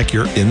feel like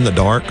you're in the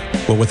dark?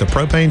 Well, with a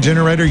propane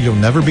generator, you'll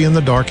never be in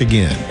the dark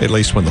again, at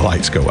least when the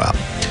lights go out.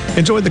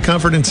 Enjoy the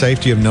comfort and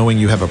safety of knowing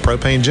you have a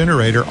propane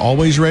generator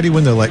always ready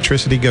when the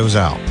electricity goes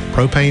out.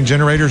 Propane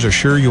generators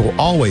assure you'll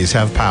always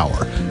have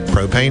power.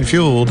 Propane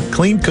fueled,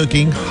 clean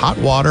cooking, hot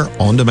water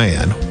on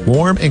demand,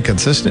 warm and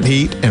consistent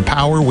heat, and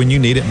power when you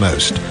need it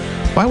most.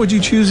 Why would you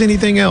choose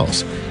anything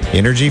else?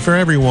 Energy for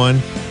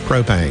everyone.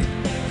 Propane.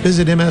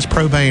 Visit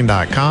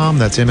mspropane.com.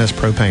 That's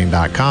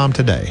mspropane.com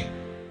today.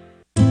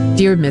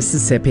 Dear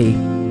Mississippi,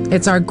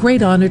 it's our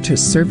great honor to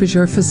serve as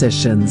your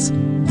physicians.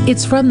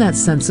 It's from that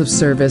sense of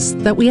service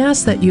that we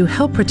ask that you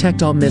help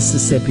protect all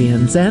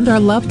Mississippians and our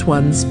loved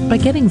ones by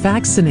getting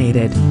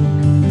vaccinated.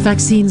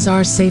 Vaccines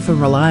are safe and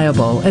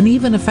reliable and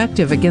even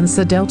effective against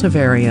the Delta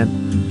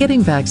variant.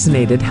 Getting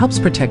vaccinated helps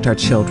protect our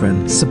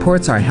children,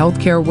 supports our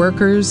healthcare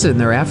workers in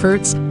their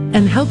efforts,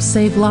 and helps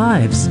save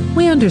lives.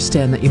 We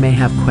understand that you may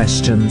have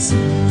questions.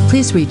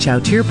 Please reach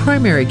out to your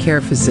primary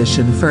care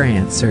physician for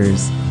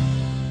answers.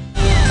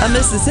 A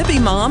Mississippi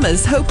mom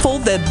is hopeful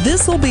that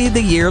this will be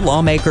the year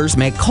lawmakers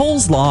make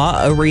Cole's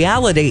Law a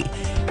reality.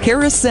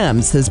 Kara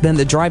Sims has been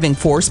the driving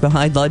force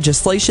behind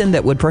legislation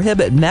that would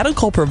prohibit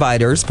medical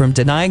providers from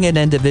denying an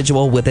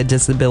individual with a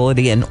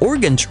disability an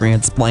organ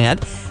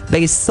transplant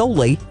based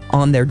solely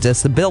on their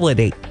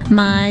disability.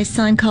 My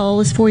son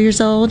Cole is 4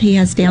 years old. He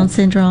has Down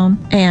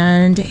syndrome,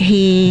 and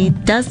he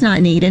does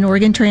not need an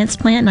organ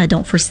transplant, and I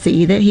don't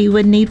foresee that he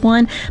would need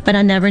one, but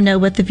I never know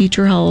what the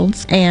future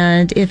holds.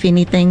 And if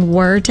anything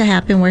were to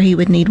happen where he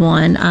would need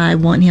one, I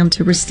want him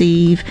to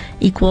receive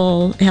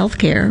equal health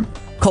care.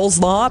 Cole's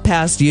Law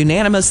passed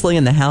unanimously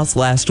in the House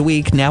last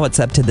week. Now it's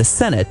up to the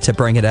Senate to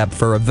bring it up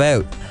for a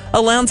vote. A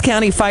Lowndes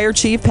County fire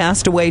chief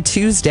passed away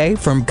Tuesday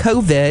from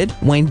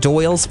COVID. Wayne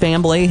Doyle's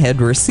family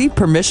had received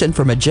permission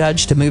from a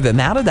judge to move him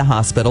out of the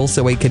hospital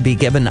so he could be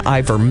given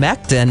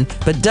ivermectin,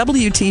 but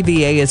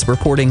WTVA is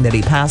reporting that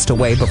he passed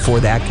away before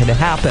that could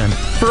happen.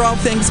 For all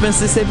things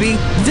Mississippi,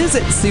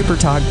 visit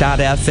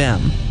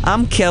supertalk.fm.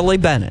 I'm Kelly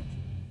Bennett.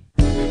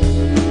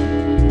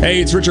 Hey,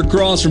 it's Richard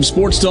Cross from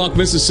Sports Talk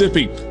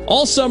Mississippi.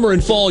 All summer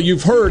and fall,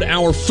 you've heard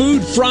our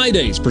Food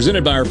Fridays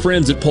presented by our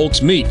friends at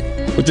Polk's Meat.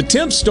 With the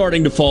temps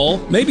starting to fall,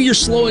 maybe you're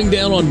slowing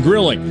down on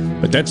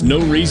grilling, but that's no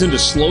reason to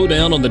slow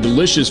down on the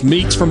delicious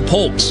meats from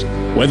Polk's.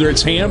 Whether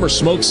it's ham or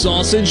smoked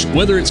sausage,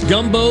 whether it's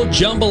gumbo,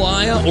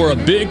 jambalaya, or a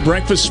big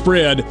breakfast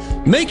spread,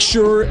 make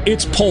sure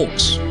it's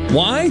Polk's.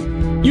 Why?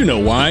 You know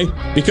why.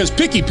 Because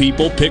picky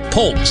people pick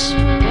Polk's.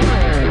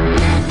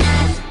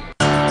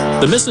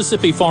 The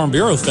Mississippi Farm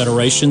Bureau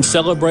Federation,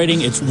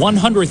 celebrating its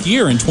 100th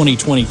year in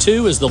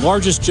 2022, is the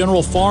largest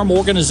general farm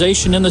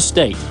organization in the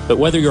state. But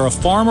whether you're a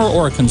farmer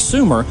or a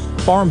consumer,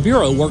 Farm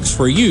Bureau works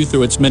for you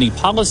through its many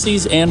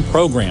policies and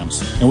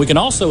programs. And we can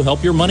also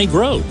help your money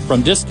grow.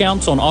 From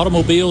discounts on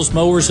automobiles,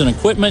 mowers, and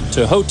equipment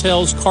to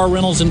hotels, car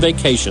rentals, and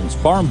vacations,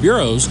 Farm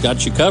Bureau's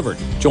got you covered.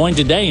 Join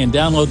today and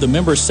download the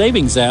Member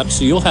Savings app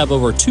so you'll have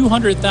over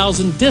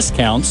 200,000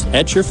 discounts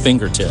at your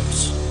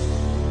fingertips.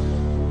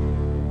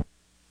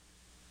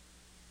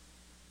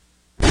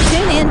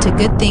 To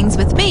Good Things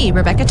with me,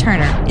 Rebecca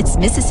Turner. It's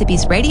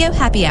Mississippi's Radio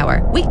Happy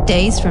Hour,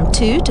 weekdays from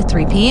 2 to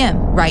 3 p.m.,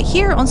 right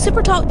here on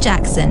Supertalk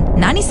Jackson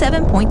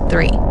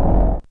 97.3.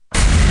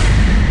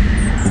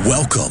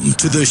 Welcome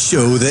to the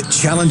show that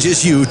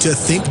challenges you to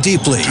think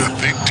deeply,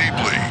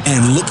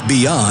 and look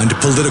beyond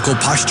political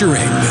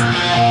posturing.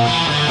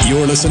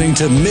 You're listening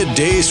to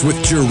Middays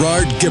with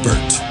Gerard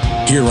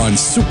Gibert here on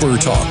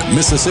Supertalk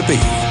Mississippi.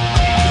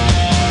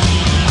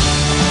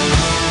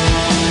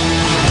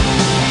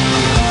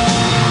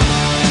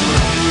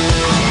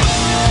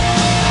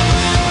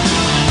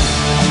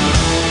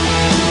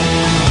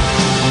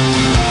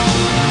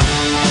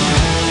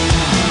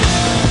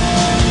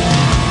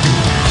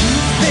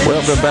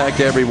 Welcome back,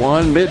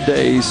 everyone.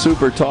 Midday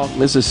Super Talk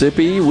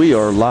Mississippi. We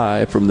are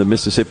live from the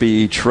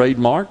Mississippi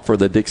Trademart for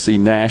the Dixie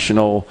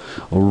National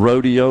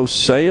Rodeo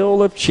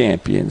Sale of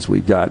Champions.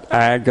 We've got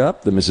Ag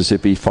Up, the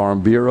Mississippi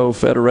Farm Bureau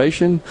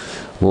Federation.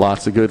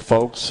 Lots of good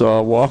folks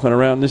walking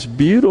around this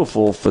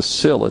beautiful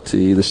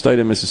facility. The state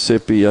of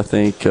Mississippi, I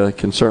think,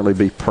 can certainly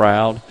be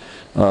proud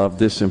of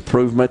this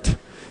improvement.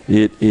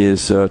 It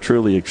is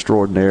truly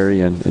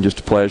extraordinary and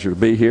just a pleasure to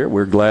be here.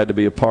 We're glad to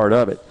be a part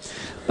of it.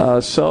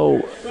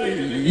 So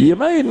you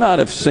may not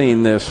have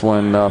seen this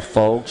one,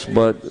 folks,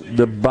 but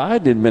the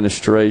Biden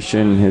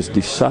administration has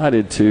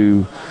decided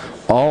to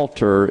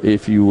alter,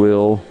 if you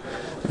will,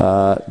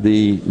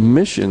 the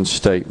mission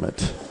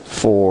statement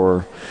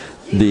for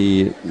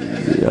the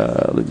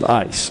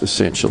ICE,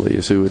 essentially,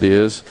 is who it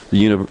is,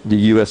 the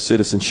U.S.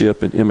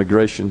 Citizenship and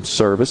Immigration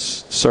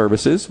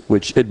Services,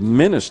 which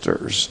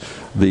administers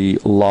the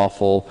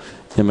lawful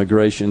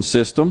immigration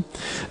system.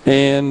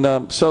 And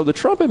so the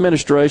Trump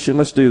administration,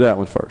 let's do that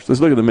one first. Let's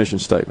look at the mission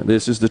statement.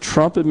 This is the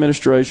Trump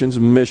administration's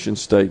mission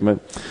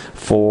statement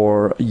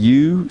for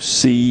USCIS.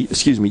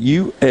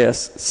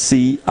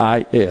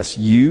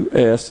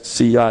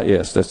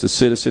 That's the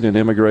Citizen and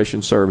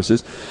Immigration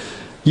Services.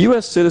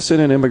 U.S. Citizen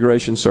and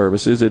Immigration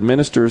Services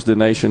administers the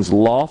nation's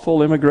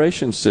lawful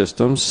immigration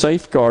system,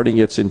 safeguarding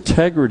its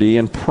integrity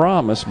and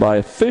promise by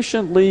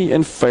efficiently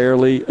and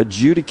fairly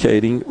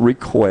adjudicating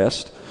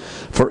requests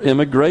for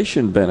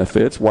immigration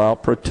benefits while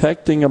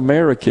protecting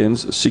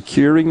Americans,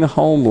 securing the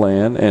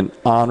homeland, and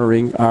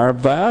honoring our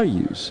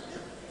values.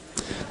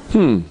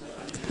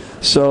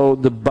 So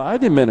the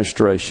Biden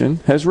administration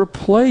has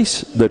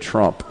replaced the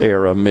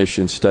Trump-era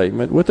mission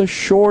statement with a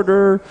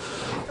shorter,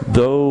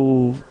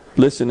 though,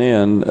 listen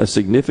in, a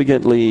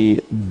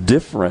significantly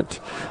different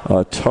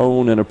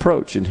tone and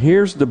approach. And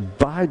here's the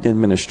Biden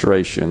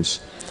administration's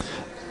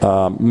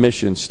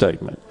mission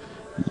statement.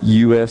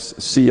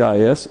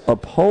 USCIS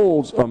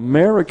upholds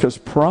America's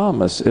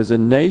promise as a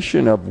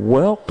nation of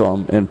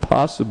welcome and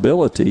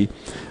possibility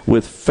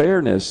with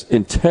fairness,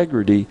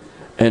 integrity,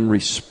 and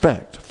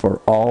respect for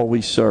all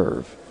we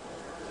serve.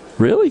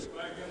 Really?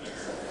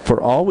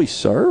 For all we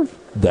serve?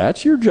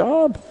 That's your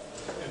job?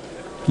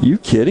 You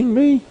kidding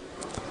me?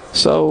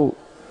 So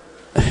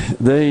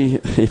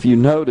if you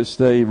notice,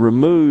 they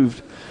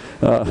removed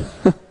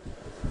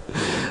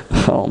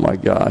oh my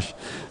gosh.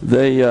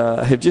 They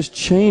have just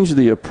changed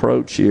the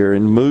approach here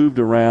and moved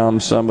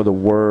around some of the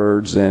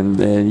words,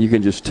 and you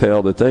can just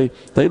tell that they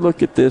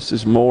look at this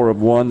as more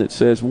of one that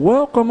says,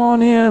 welcome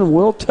on in,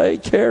 we'll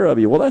take care of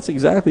you. Well, that's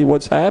exactly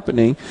what's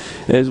happening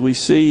as we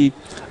see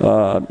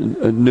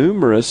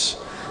numerous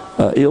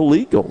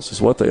illegals,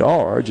 is what they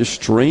are, just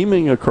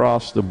streaming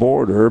across the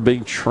border,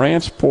 being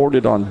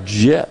transported on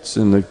jets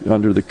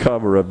under the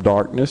cover of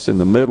darkness in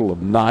the middle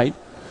of night,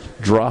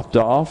 dropped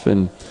off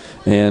and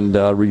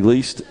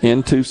released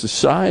into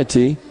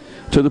society,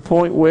 to the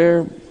point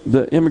where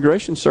the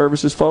immigration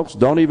services folks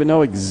don't even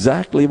know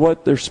exactly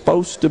what they're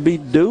supposed to be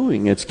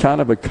doing. It's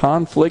kind of a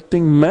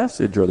conflicting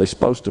message. Are they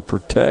supposed to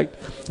protect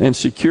and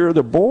secure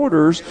the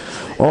borders,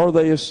 or are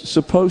they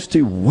supposed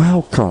to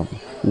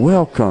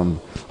welcome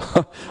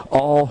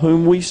all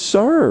whom we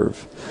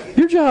serve?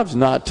 Your job's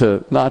not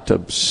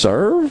to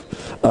serve,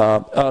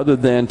 other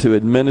than to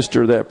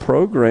administer that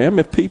program.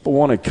 If people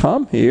want to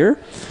come here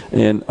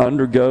and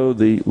undergo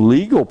the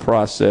legal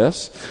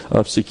process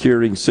of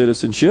securing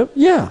citizenship,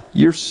 yeah,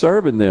 you're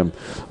serving them.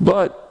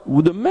 But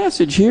the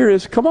message here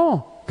is, come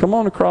on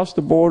across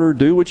the border,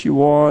 do what you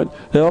want,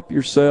 help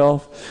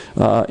yourself,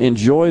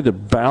 enjoy the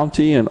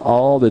bounty and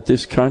all that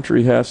this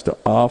country has to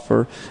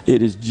offer.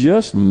 It is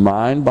just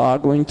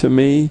mind-boggling to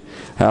me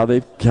how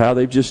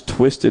they've just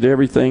twisted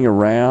everything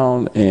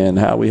around, and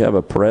how we have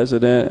a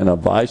president and a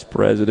vice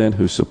president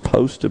who's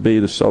supposed to be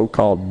the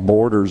so-called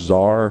border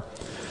czar,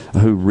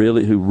 who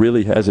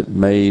really hasn't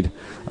made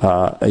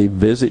a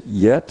visit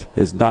yet,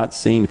 has not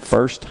seen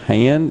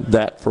firsthand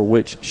that for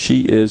which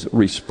she is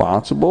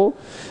responsible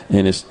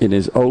and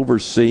is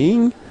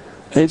overseeing.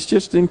 It's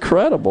just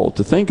incredible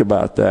to think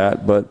about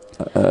that. But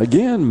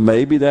again,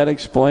 maybe that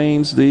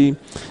explains the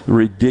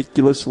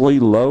ridiculously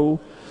low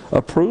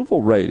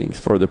approval ratings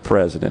for the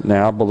president,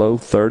 now below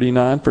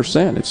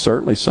 39%. It's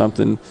certainly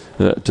something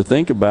to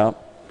think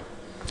about.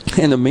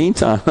 In the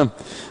meantime,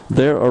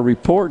 there are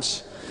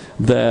reports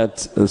that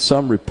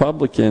some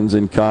Republicans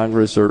in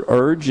Congress are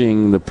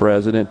urging the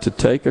president to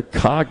take a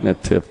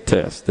cognitive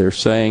test. They're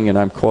saying, and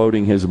I'm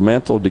quoting, his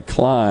mental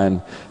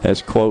decline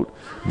has, quote,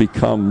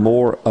 become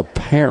more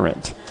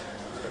apparent.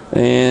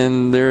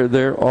 And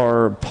there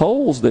are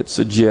polls that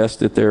suggest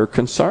that there are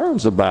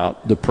concerns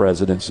about the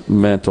president's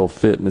mental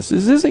fitness.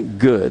 This isn't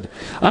good.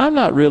 I'm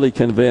not really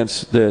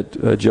convinced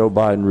that Joe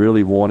Biden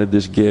really wanted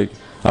this gig.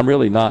 I'm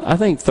really not. I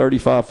think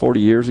 35, 40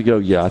 years ago,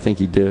 yeah, I think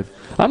he did.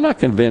 I'm not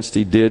convinced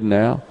he did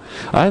now.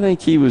 I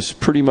think he was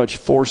pretty much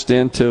forced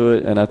into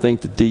it, and I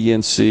think the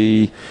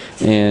DNC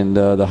and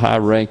the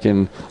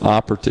high-ranking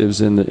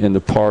operatives in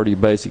the party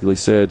basically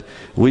said,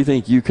 we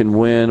think you can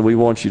win. We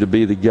want you to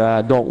be the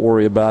guy. Don't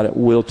worry about it.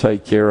 We'll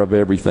take care of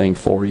everything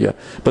for you.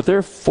 But there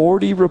are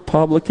 40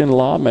 Republican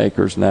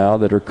lawmakers now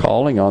that are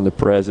calling on the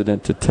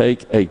president to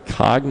take a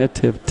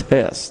cognitive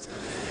test.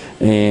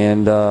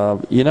 And,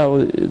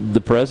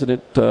 the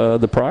president,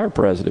 the prior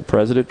president,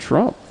 President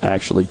Trump,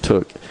 actually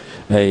took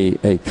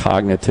a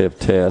cognitive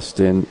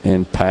test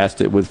and passed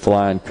it with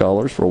flying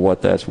colors for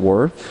what that's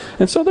worth.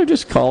 And so they're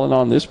just calling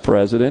on this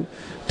president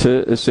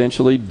to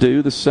essentially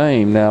do the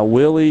same. Now,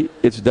 Willie,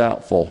 it's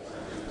doubtful.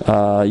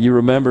 You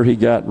remember he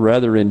got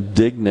rather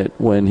indignant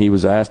when he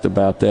was asked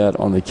about that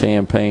on the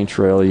campaign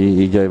trail.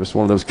 He gave us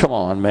one of those, come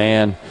on,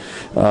 man,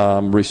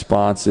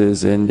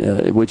 responses,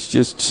 and which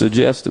just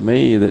suggests to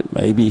me that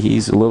maybe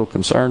he's a little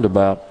concerned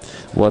about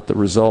what the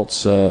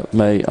results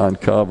may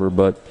uncover.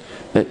 But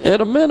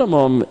at a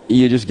minimum,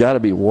 you just got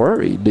to be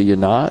worried, do you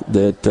not,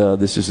 that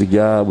this is a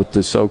guy with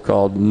the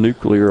so-called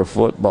nuclear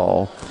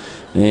football.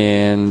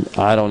 And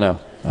I don't know.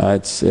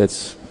 It's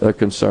a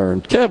concern.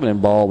 Kevin in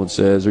Baldwin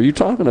says, are you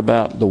talking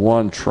about the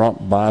one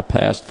Trump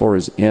bypassed for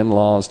his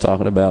in-laws,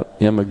 talking about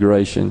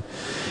immigration?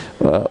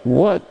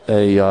 What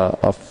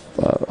a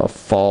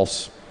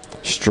false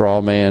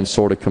straw man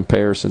sort of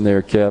comparison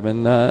there,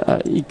 Kevin.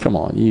 Come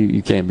on,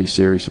 you can't be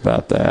serious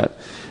about that.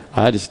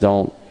 I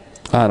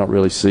don't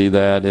really see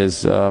that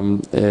as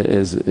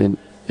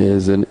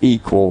an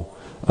equal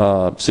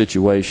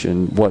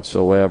situation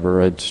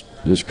whatsoever. It's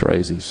just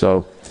crazy.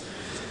 So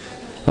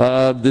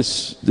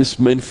this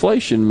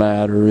inflation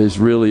matter is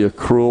really a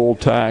cruel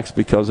tax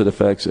because it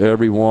affects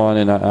everyone.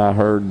 And I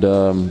heard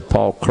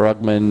Paul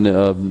Krugman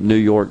of New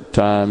York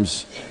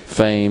Times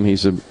fame.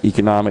 He's an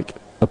economic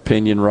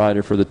opinion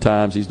writer for the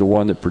Times. He's the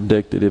one that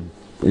predicted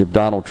if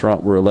Donald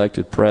Trump were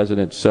elected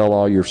president, sell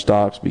all your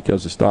stocks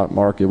because the stock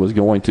market was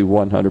going to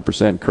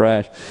 100%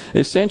 crash.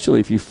 Essentially,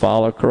 if you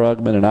follow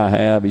Krugman, and I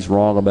have, he's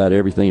wrong about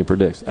everything he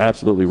predicts.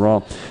 Absolutely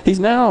wrong. He's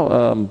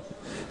now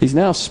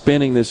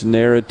spinning this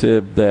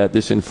narrative that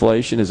this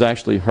inflation is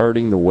actually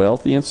hurting the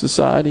wealthy in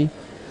society,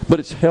 but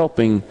it's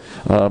helping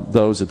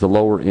those at the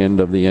lower end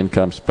of the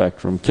income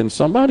spectrum. Can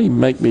somebody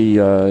make me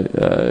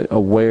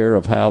aware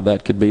of how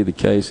that could be the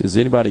case? Has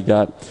anybody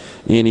got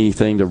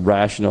anything to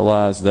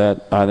rationalize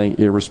that, I think,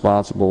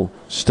 irresponsible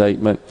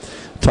statement?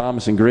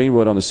 Thomas in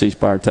Greenwood on the C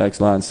Spire tax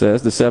line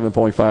says the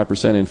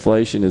 7.5%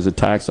 inflation is a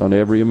tax on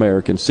every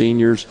American.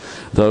 Seniors,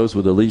 those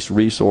with the least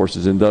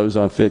resources, and those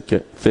on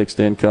fixed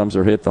incomes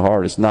are hit the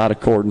hardest. Not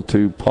according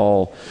to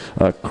Paul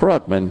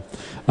Krugman.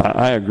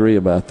 I agree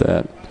about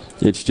that.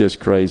 It's just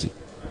crazy,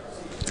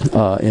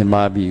 in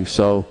my view.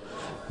 So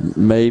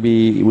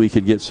maybe we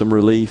could get some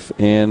relief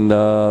in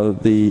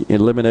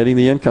eliminating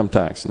the income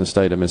tax in the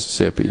state of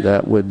Mississippi.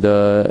 That would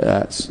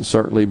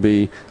certainly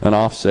be an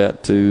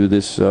offset to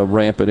this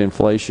rampant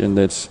inflation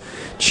that's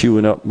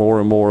chewing up more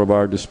and more of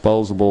our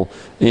disposable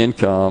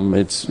income.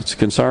 It's a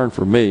concern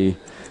for me.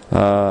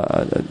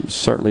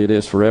 certainly it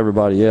is for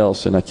everybody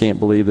else, and I can't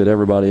believe that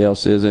everybody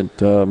else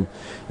isn't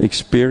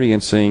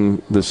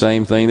experiencing the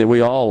same thing that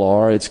we all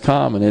are. It's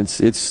common.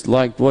 It's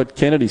like what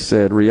Kennedy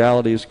said,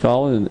 reality is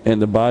calling,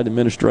 and the Biden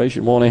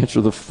administration won't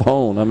answer the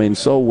phone. I mean,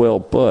 so well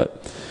put.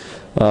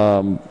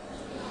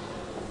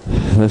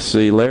 Let's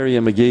see, Larry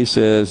and McGee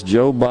says,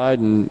 Joe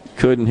Biden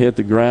couldn't hit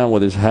the ground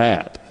with his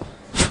hat.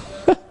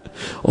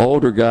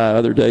 Older guy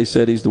other day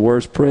said he's the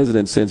worst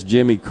president since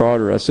Jimmy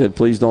Carter. I said,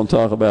 please don't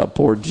talk about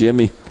poor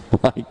Jimmy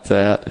like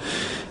that.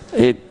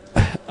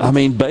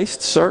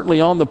 Based certainly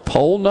on the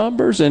poll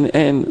numbers,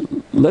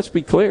 and let's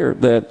be clear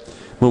that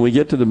when we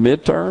get to the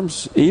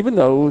midterms, even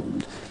though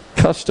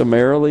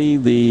customarily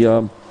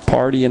the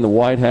party in the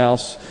White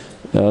House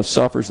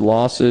suffers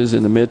losses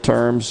in the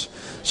midterms,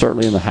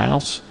 certainly in the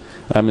House,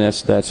 I mean,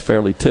 that's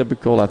fairly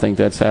typical. I think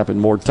that's happened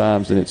more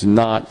times than it's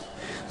not.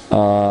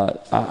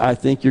 I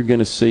think you're going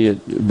to see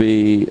it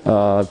be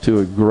to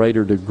a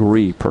greater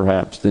degree,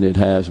 perhaps, than it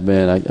has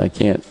been. I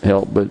can't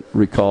help but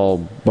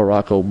recall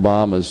Barack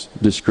Obama's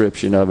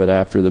description of it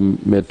after the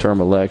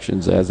midterm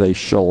elections as a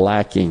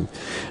shellacking.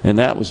 And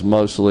that was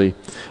mostly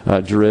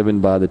driven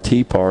by the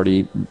Tea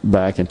Party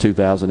back in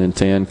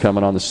 2010,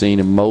 coming on the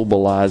scene and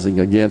mobilizing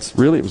against,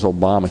 really it was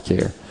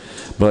Obamacare.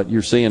 But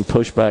you're seeing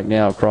pushback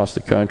now across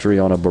the country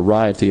on a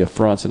variety of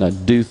fronts, and I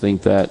do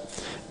think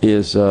that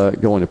is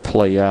going to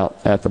play out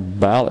at the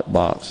ballot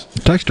box.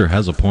 Texter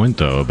has a point,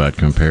 though, about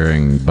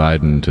comparing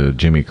Biden to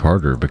Jimmy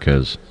Carter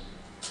because,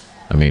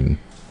 I mean,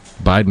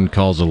 Biden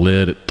calls a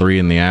lid at 3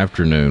 in the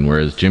afternoon,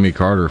 whereas Jimmy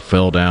Carter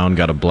fell down,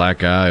 got a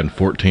black eye and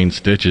 14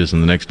 stitches,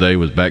 and the next day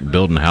was back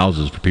building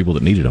houses for people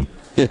that needed them.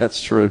 Yeah,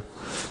 that's true.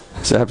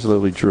 It's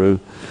absolutely true.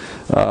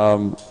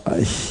 How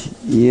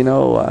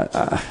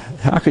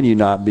can you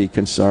not be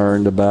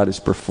concerned about his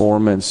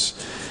performance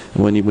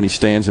when he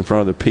stands in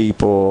front of the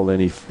people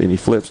and he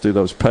flips through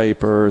those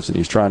papers and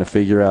he's trying to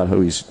figure out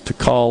who he's to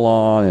call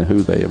on and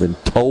who they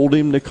have told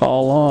him to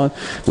call on,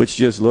 which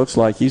just looks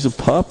like he's a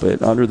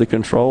puppet under the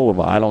control of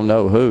I don't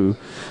know who.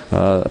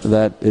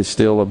 That is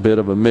still a bit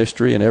of a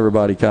mystery, and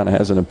everybody kind of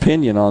has an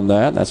opinion on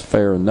that, and that's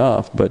fair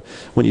enough. But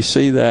when you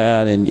see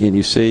that and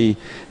you see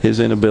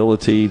his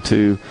inability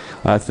to,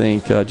 I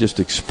think, just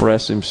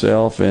express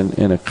himself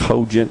in a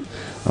cogent,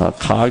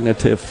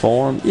 cognitive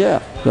form,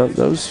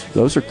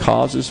 those are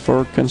causes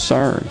for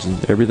concerns.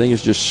 And everything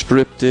is just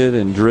scripted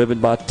and driven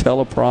by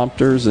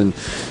teleprompters and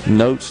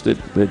notes that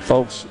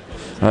folks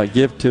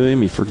give to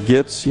him. He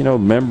forgets,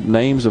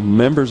 names of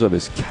members of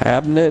his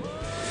cabinet.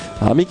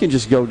 He can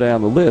just go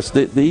down the list.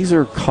 These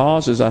are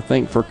causes, I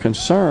think, for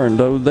concern,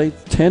 though they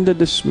tend to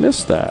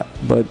dismiss that.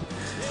 But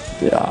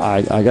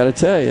I got to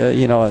tell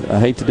you, I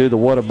hate to do the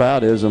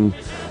whataboutism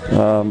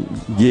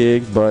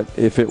gig, but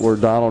if it were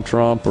Donald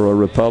Trump or a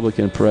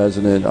Republican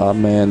president,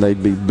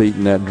 they'd be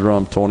beating that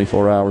drum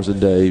 24 hours a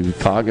day.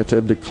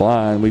 Cognitive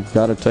decline, we've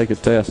got to take a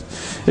test.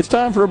 It's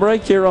time for a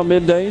break here on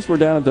Middays. We're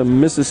down at the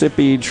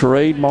Mississippi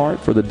Trademart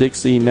for the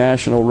Dixie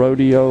National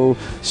Rodeo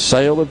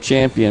Sale of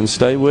Champions.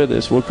 Stay with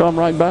us. We'll come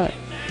right back.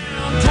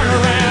 Turn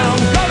around,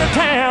 go to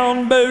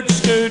town, boot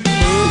scoot.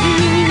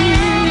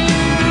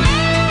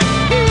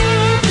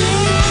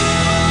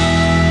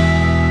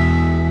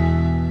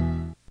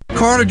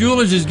 Carter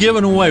Jewelers is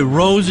giving away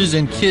roses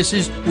and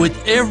kisses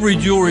with every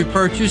jewelry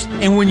purchase,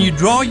 and when you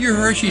draw your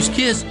Hershey's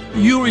Kiss,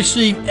 you'll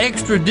receive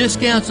extra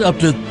discounts up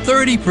to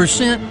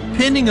 30%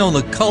 depending on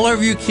the color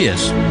of your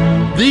kiss.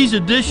 These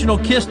additional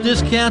Kiss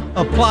discounts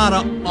apply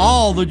to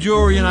all the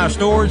jewelry in our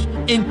stores,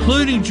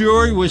 including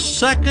jewelry with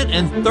second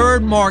and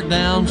third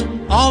markdowns,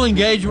 all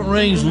engagement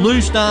rings,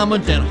 loose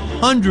diamonds, and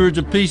hundreds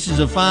of pieces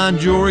of fine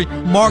jewelry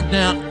marked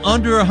down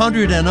under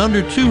 $100 and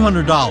under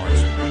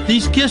 $200.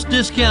 These Kiss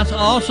discounts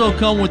also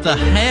come with a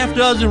half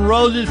dozen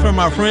roses from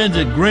our friends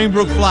at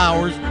Greenbrook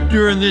Flowers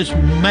during this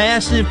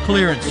massive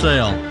clearance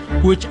sale,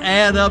 which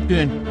add up to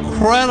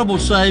incredible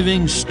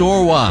savings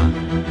store-wide.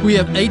 We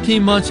have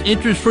 18 months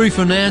interest-free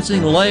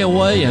financing,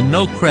 layaway, and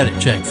no credit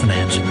check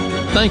financing.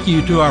 Thank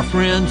you to our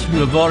friends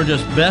who have voted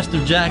us Best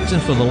of Jackson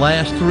for the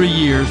last 3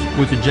 years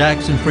with the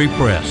Jackson Free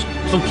Press.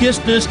 So Kiss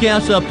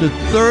discounts up to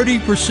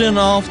 30%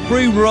 off,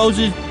 free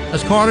roses.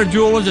 That's Carter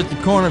Jewelers at the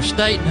corner of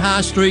State and High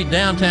Street,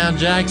 downtown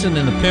Jackson,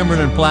 and the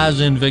Pemberton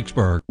Plaza in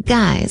Vicksburg.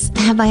 Guys,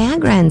 have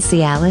Viagra and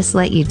Cialis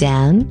let you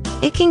down?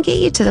 It can get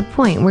you to the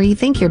point where you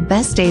think your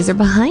best days are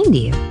behind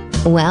you.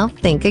 Well,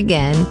 think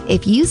again.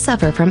 If you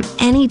suffer from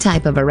any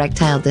type of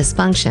erectile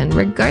dysfunction,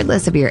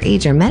 regardless of your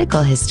age or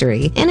medical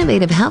history,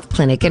 Innovative Health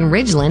Clinic in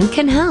Ridgeland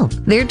can help.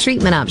 Their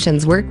treatment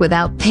options work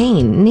without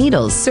pain,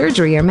 needles,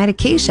 surgery, or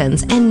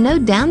medications, and no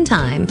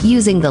downtime,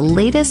 using the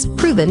latest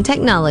proven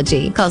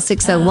technology. Call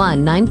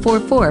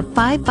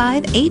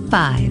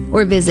 601-944-5585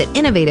 or visit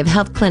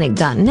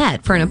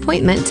innovativehealthclinic.net for an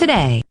appointment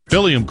today.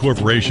 Philium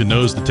Corporation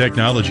knows the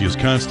technology is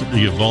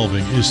constantly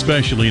evolving,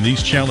 especially in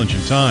these challenging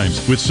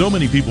times. With so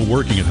many people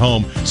working at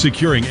home,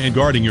 securing and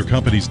guarding your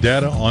company's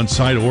data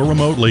on-site or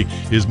remotely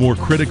is more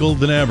critical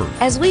than ever.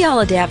 As we all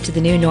adapt to the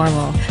new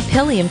normal,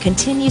 Pillium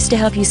continues to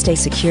help you stay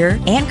secure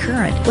and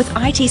current with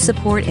IT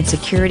support in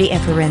security and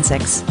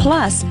forensics,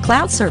 plus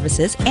cloud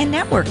services and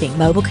networking,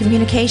 mobile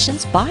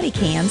communications, body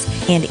cams,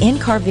 and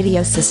in-car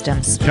video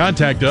systems.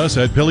 Contact us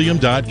at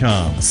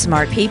Pillium.com.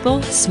 Smart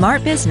people,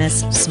 smart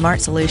business,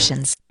 smart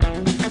solutions.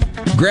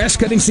 Grass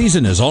cutting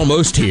season is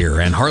almost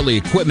here, and Hartley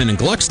Equipment in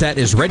Gluckstadt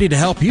is ready to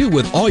help you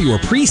with all your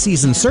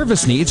preseason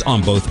service needs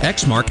on both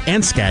Exmark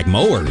and Skag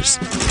mowers.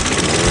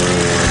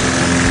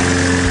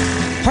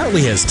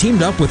 Hartley has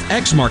teamed up with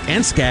Exmark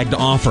and Skag to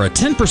offer a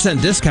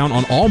 10% discount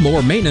on all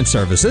mower maintenance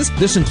services.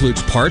 This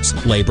includes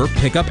parts, labor,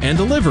 pickup, and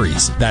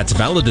deliveries. That's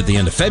valid at the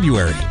end of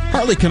February.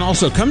 Hartley can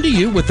also come to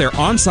you with their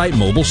on-site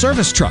mobile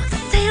service truck.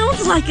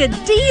 Sounds like a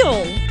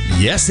deal.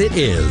 Yes, it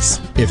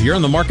is. If you're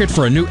in the market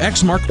for a new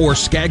Exmark or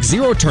Skag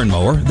zero-turn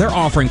mower, they're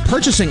offering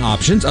purchasing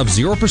options of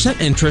 0%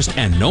 interest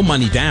and no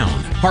money down.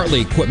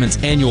 Hartley Equipment's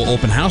annual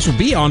open house will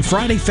be on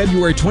Friday,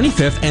 February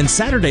 25th and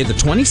Saturday the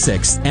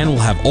 26th, and will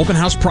have open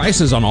house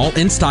prices on all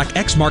in-stock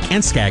Exmark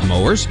and Skag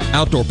mowers,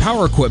 outdoor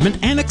power equipment,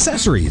 and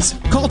accessories.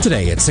 Call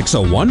today at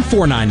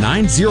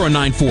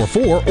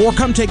 601-499-0944 or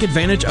come take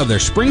advantage of their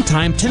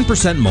springtime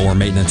 10% mower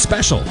maintenance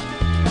special.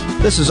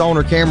 This is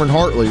owner Cameron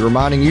Hartley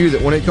reminding you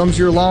that when it comes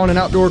to your lawn and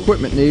outdoor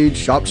equipment needs,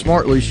 shop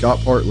smartly, shop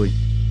Hartley.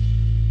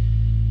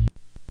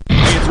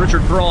 Hey, it's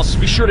Richard Cross.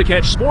 Be sure to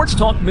catch Sports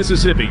Talk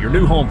Mississippi, your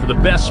new home for the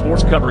best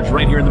sports coverage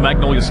right here in the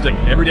Magnolia State.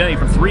 Every day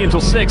from 3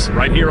 until 6,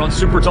 right here on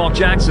Super Talk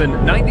Jackson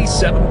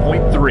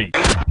 97.3.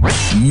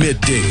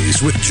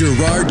 Middays with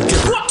Gerard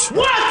Gibert.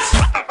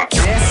 What?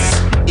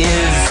 This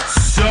is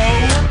so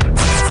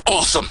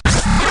awesome.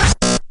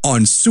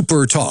 On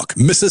Super Talk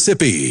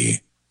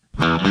Mississippi.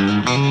 Girl,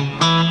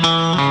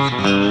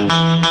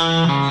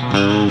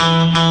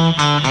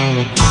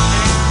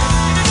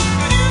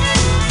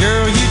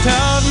 you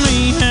taught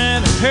me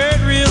how to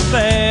hurt real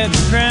bad and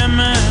cry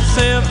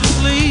myself to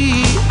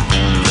sleep.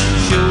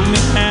 Showed me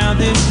how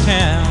this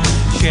town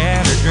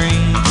shattered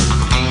dreams.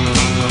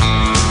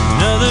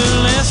 Another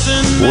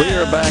lesson. We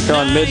are back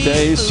on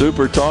Middays,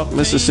 Super Talk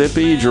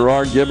Mississippi.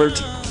 Gerard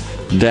Gibert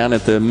down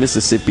at the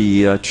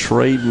Mississippi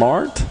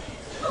Trademart.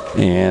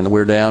 And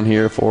we're down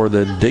here for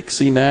the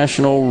Dixie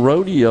National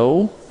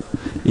Rodeo.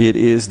 It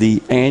is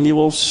the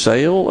annual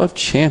Sale of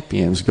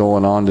Champions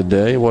going on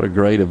today. What a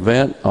great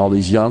event. All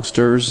these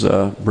youngsters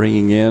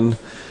bringing in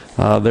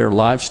their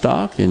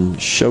livestock and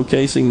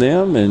showcasing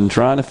them and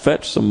trying to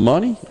fetch some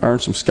money, earn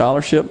some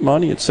scholarship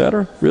money,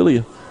 etc. Really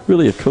a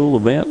cool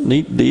event,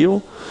 neat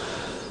deal.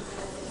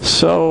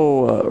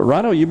 So,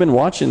 Rhino, you've been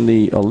watching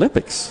the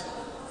Olympics.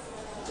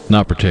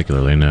 Not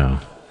particularly, no.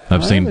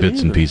 I've seen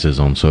bits and pieces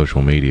on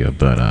social media,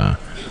 but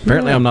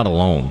apparently I'm not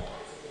alone.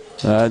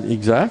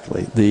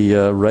 Exactly.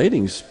 The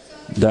ratings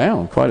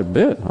down quite a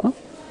bit, huh?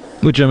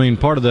 Which, I mean,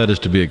 part of that is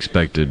to be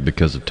expected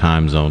because of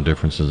time zone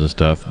differences and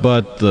stuff,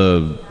 but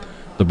the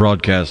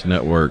broadcast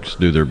networks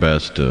do their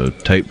best to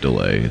tape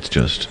delay. It's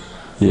just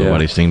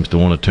nobody seems to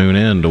want to tune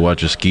in to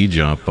watch a ski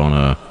jump on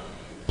a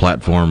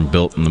platform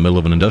built in the middle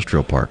of an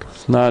industrial park.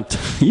 Not.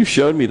 You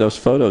showed me those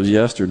photos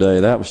yesterday.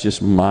 That was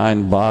just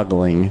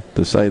mind-boggling,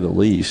 to say the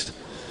least.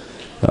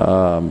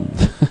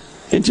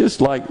 It's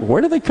just like,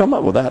 where do they come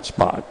up with that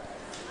spot?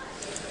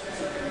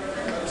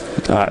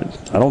 I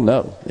don't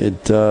know.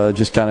 It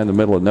just kind of in the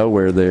middle of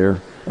nowhere there,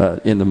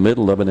 in the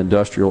middle of an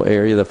industrial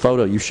area. The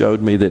photo you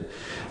showed me that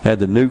had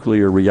the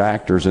nuclear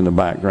reactors in the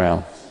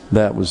background,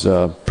 that was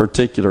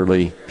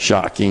particularly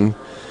shocking.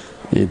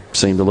 It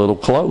seemed a little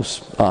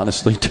close,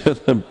 honestly, to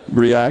the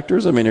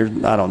reactors. I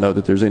mean, I don't know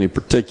that there's any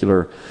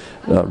particular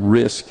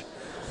risk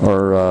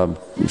or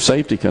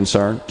safety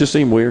concern. Just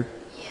seemed weird.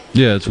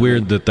 Yeah, it's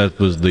weird that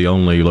was the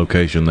only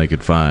location they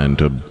could find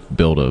to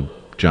build a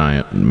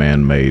giant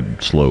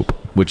man-made slope,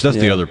 which that's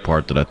the other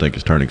part that I think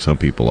is turning some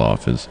people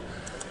off. Is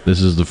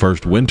this is the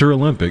first Winter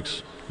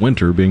Olympics,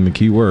 winter being the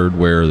key word,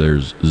 where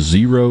there's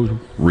zero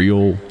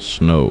real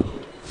snow.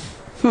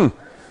 They're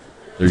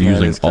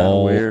using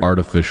all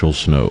artificial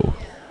snow.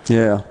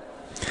 Yeah.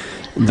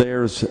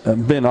 There's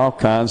been all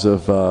kinds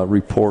of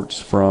reports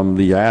from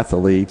the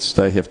athletes.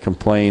 They have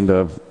complained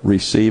of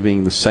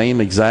receiving the same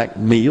exact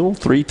meal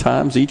 3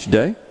 times each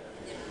day.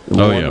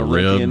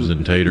 Ribs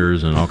and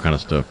taters and all kind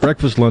of stuff.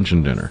 Breakfast, lunch,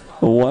 and dinner.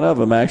 One of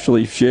them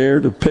actually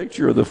shared a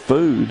picture of the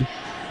food,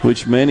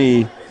 which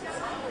many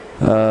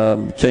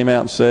came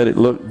out and said it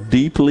looked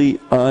deeply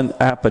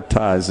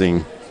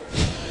unappetizing.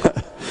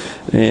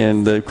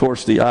 And, of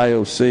course, the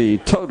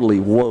IOC, totally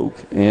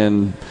woke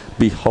and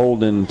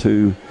beholden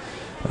to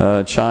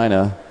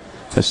China,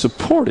 has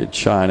supported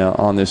China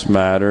on this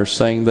matter,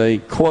 saying they,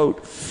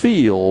 quote,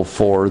 feel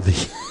for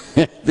the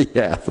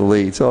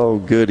athletes. Oh,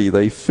 goody,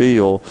 they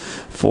feel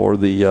for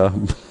the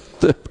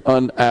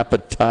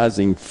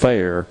unappetizing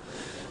fare.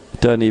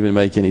 Doesn't even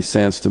make any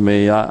sense to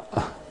me.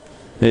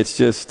 It's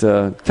just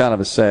kind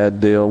of a sad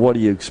deal. What do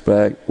you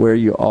expect? Where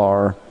you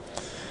are?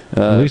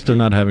 At least they're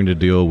not having to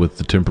deal with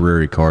the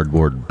temporary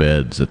cardboard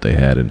beds that they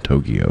had in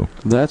Tokyo.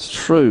 That's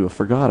true. I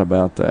forgot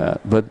about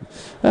that. But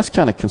that's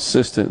kind of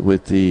consistent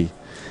with the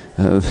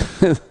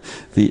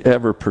the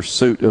ever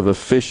pursuit of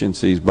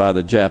efficiencies by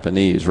the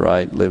Japanese,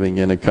 right? Living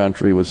in a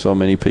country with so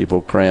many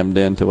people crammed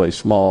into a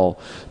small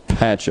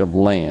patch of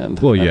land.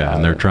 Well, yeah,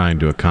 and they're trying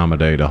to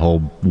accommodate a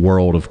whole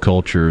world of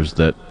cultures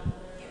that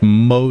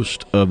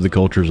most of the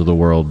cultures of the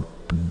world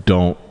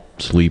don't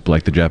sleep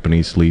like the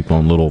Japanese sleep,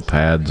 on little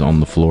pads on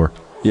the floor.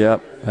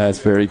 Yep, that's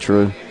very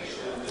true.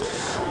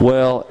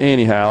 Well,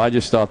 anyhow, I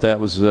just thought that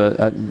was,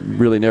 I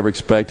really never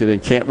expected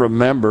and can't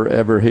remember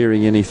ever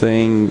hearing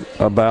anything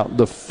about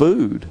the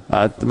food.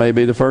 It may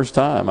be the first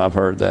time I've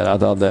heard that. I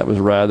thought that was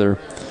rather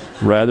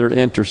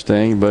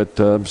interesting, but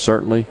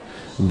certainly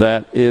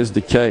that is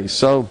the case.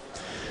 So,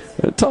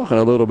 talking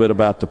a little bit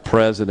about the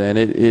president,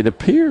 it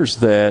appears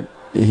that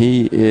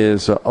he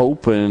is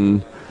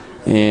open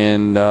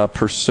and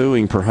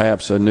pursuing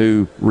perhaps a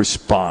new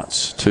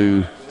response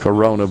to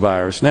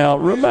coronavirus. Now,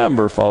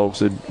 remember,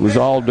 folks, it was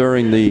all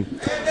during the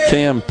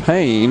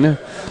campaign.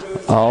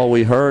 All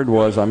we heard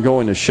was, "I'm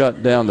going to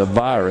shut down the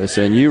virus."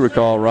 And you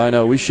recall,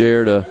 Rhino, we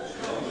shared a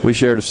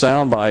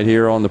soundbite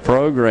here on the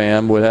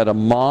program. We had a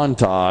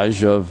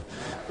montage of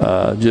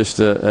just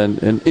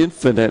an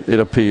infinite, it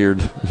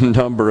appeared,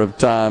 number of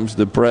times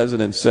the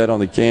president said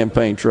on the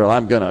campaign trail,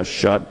 "I'm going to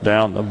shut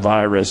down the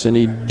virus," and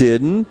he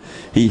didn't.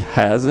 He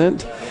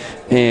hasn't.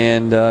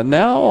 And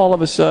now all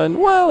of a sudden,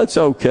 well, it's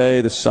okay.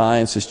 The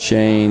science has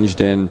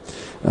changed. And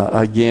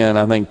again,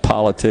 I think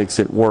politics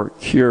at work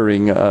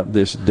curing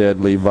this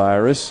deadly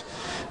virus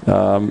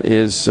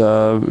is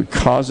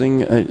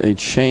causing a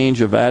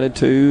change of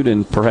attitude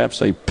and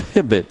perhaps a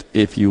pivot,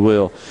 if you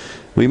will.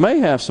 We may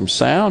have some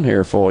sound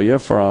here for you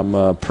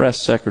from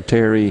Press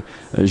Secretary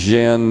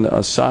Jen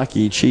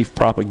Psaki, chief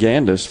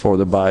propagandist for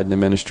the Biden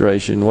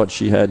administration, what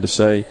she had to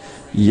say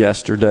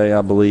yesterday,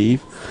 I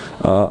believe,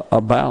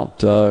 about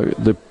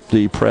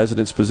the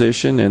president's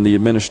position and the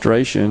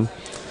administration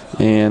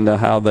and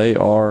how they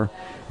are,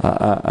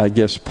 I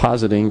guess,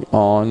 positing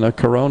on the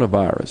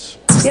coronavirus.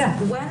 Yeah.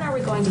 When are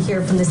we going to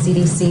hear from the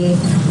CDC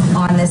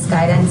on this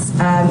guidance?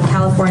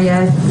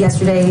 California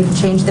yesterday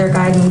changed their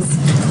guidance.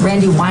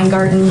 Randy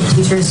Weingarten,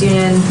 Teachers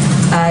Union,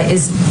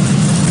 is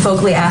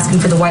vocally asking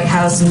for the White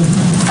House and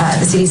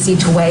the CDC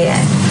to weigh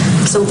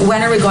in. So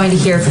when are we going to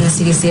hear from the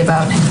CDC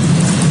about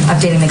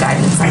updating the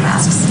guidance on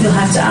masks? You'll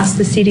have to ask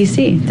the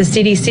CDC. The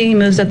CDC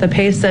moves at the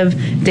pace of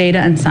data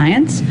and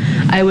science.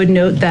 I would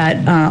note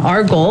that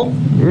our goal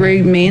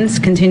remains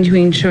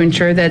continuing to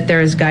ensure that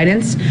there is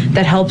guidance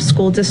that helps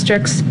school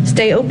districts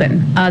stay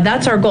open.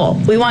 That's our goal.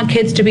 We want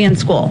kids to be in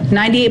school.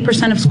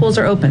 98% of schools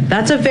are open.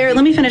 That's a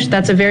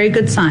very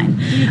good sign.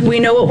 We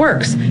know it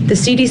works. The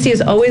CDC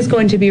is always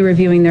going to be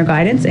reviewing their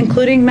guidance,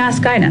 including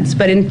mask guidance.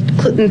 But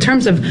in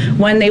terms of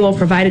when they will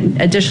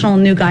provide additional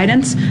new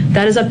guidance,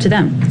 that is up to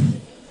them.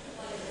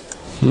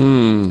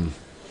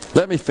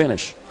 Let me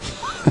finish.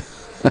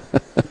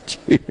 Did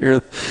you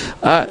hear?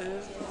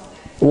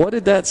 What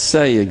did that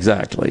say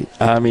exactly?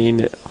 I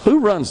mean, who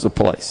runs the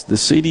place? The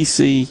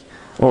CDC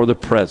or the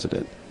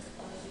president?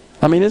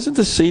 I mean, isn't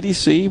the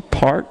CDC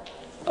part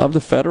of the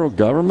federal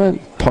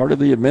government, part of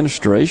the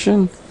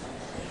administration?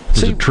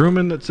 Was it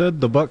Truman that said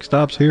the buck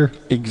stops here?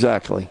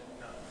 Exactly.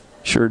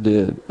 Sure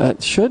did.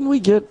 Shouldn't we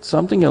get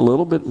something a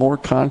little bit more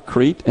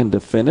concrete and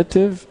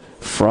definitive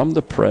from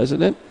the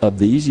president of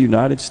these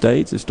United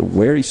States as to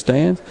where he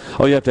stands?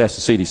 Oh, you have to ask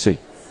the CDC.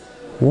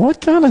 What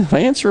kind of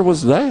answer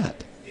was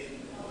that?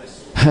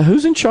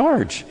 Who's in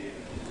charge?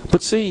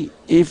 But see,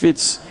 if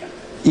it's,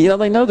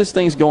 they know this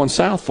thing's going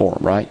south for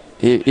them, right?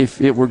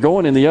 If we're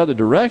going in the other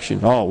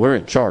direction, oh, we're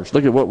in charge.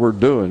 Look at what we're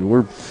doing.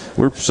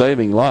 We're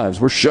saving lives.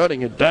 We're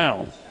shutting it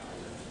down.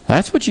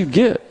 That's what you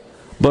get.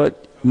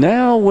 But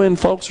now when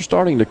folks are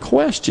starting to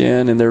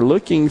question and they're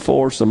looking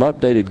for some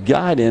updated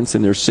guidance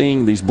and they're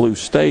seeing these blue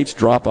states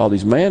drop all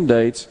these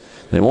mandates,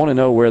 they want to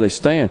know where they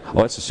stand.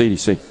 Oh, that's the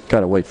CDC.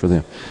 Got to wait for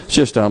them. It's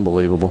just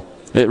unbelievable.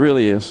 It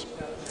really is.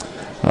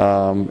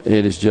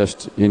 It is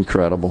just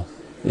incredible.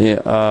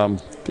 Yeah,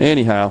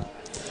 anyhow,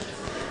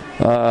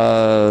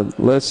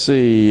 let's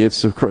see.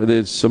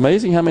 It's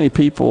amazing how many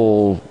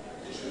people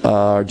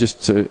are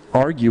just to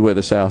argue with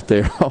us out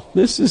there. Oh,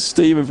 this is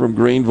Stephen from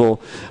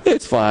Greenville.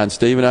 It's fine,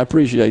 Stephen. I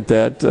appreciate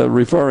that.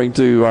 Referring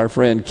to our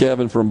friend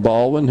Kevin from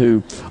Baldwin,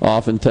 who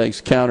often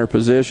takes counter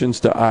positions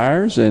to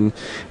ours, and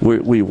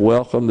we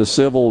welcome the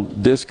civil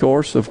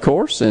discourse, of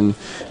course, and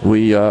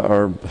we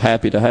are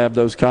happy to have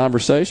those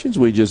conversations.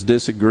 We just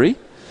disagree.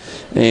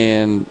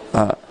 And,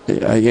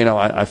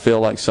 I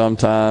feel like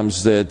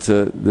sometimes that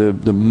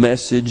the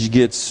message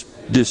gets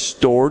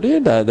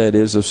distorted. That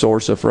is a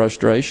source of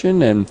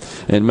frustration,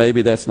 and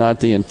maybe that's not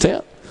the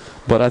intent.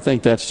 But I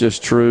think that's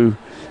just true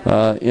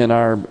in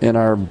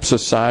our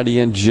society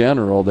in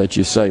general, that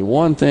you say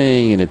one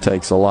thing and it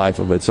takes a life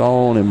of its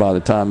own, and by the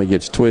time it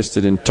gets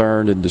twisted and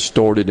turned and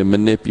distorted and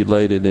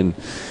manipulated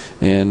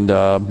and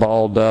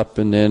balled up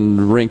and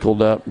then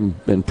wrinkled up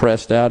and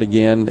pressed out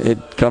again,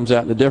 it comes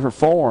out in a different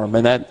form.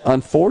 And that,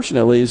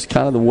 unfortunately, is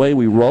kind of the way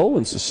we roll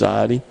in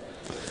society.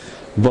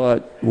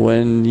 But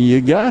when you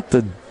got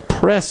the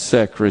press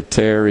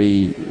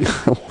secretary,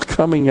 what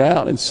coming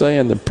out and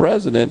saying the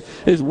president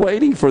is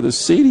waiting for the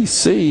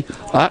CDC.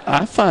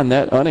 I find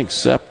that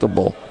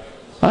unacceptable.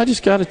 I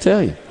just got to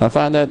tell you, I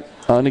find that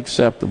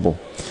unacceptable.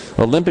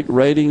 Olympic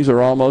ratings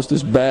are almost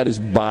as bad as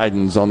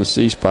Biden's on the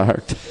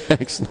ceasefire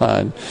text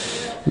line.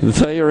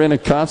 They are in a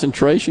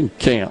concentration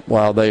camp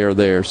while they are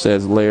there,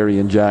 says Larry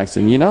in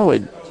Jackson. You know,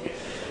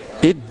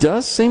 it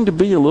does seem to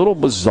be a little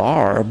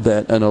bizarre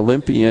that an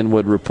Olympian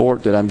would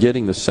report that I'm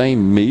getting the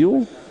same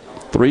meal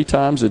 3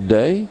 times a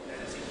day.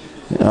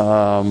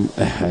 And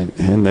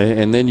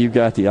then you've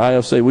got the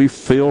IOC, we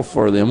feel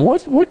for them.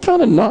 What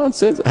kind of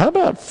nonsense? How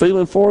about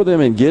feeling for them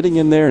and getting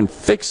in there and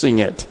fixing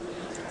it?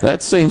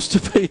 That seems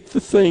to be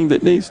the thing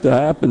that needs to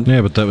happen.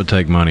 Yeah, but that would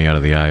take money out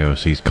of the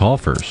IOC's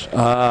coffers.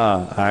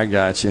 I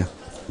got you.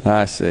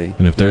 I see.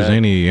 And if there's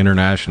any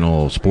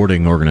international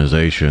sporting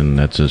organization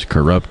that's as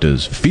corrupt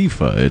as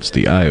FIFA, it's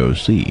the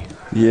IOC.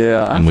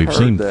 Yeah, and we've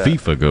seen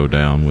FIFA go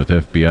down with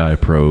FBI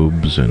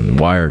probes and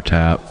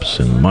wiretaps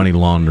and money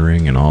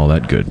laundering and all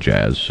that good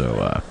jazz.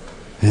 So,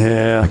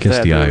 yeah, I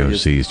guess the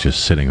IOC is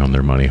just sitting on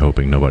their money,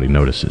 hoping nobody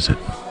notices it.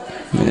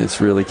 It's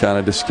really kind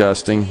of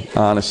disgusting,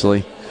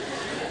 honestly.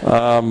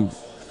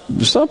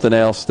 There's something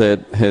else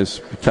that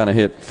has kind of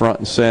hit front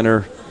and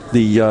center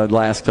the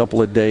last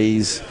couple of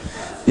days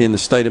in the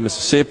state of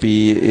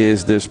Mississippi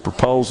is this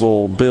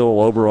proposal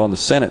bill over on the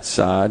Senate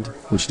side,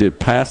 which did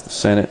pass the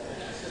Senate,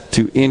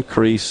 to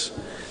increase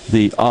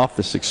the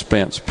office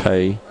expense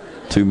pay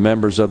to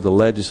members of the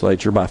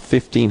legislature by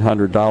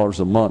 $1,500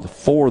 a month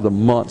for the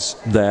months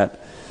that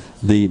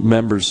the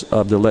members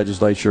of the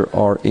legislature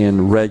are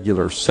in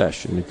regular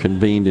session,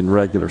 convened in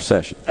regular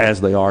session,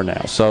 as they are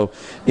now. So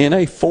in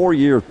a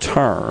 4-year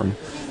term,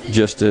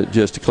 just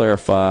to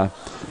clarify,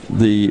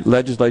 the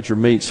legislature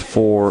meets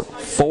for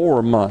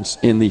 4 months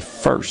in the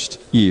first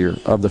year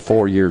of the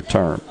 4-year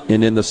term.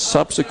 And in the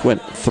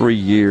subsequent 3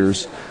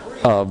 years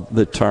of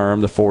the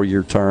term, the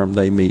 4-year term,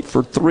 they meet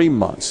for 3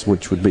 months,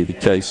 which would be the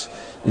case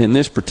in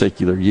this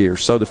particular year.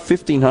 So the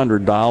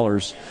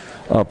 $1,500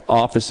 of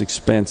office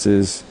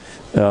expenses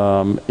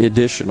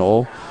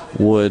additional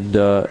would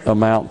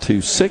amount to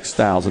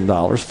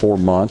 $6,000 4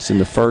 months in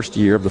the first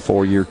year of the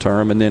 4-year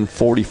term, and then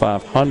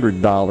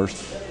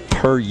 $4,500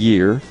 per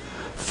year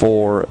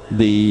for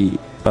the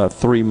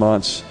 3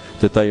 months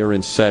that they are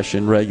in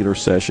session, regular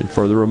session,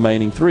 for the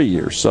remaining 3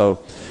 years. So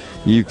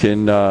you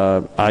can,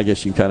 I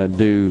guess you kind of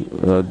do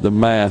the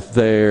math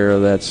there.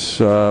 That's,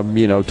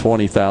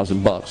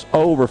 $20,000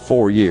 over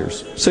 4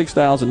 years.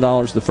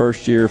 $6,000 the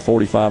first year,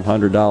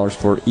 $4,500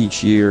 for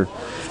each year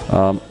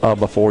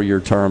of a 4-year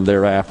term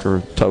thereafter,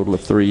 a total of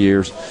 3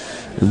 years.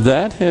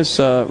 That has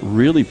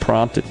really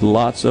prompted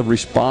lots of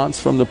response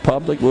from the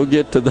public. We'll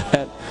get to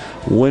that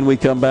when we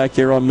come back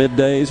here on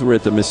Middays. We're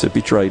at the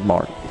Mississippi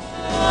Trademart.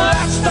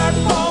 I start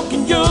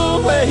walking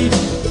your way,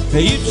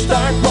 you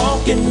start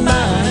walking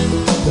mine.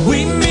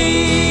 We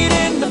meet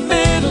in the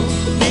middle,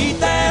 need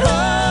that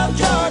old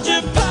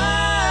Georgia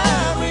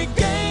pie. We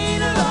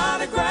gain a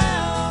lot of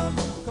ground.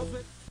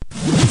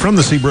 From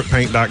the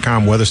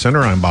SeabrookPaint.com Weather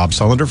Center, I'm Bob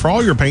Sullender. For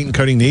all your paint and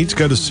coating needs,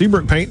 go to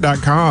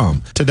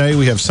SeabrookPaint.com. Today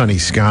we have sunny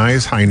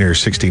skies, high near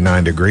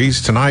 69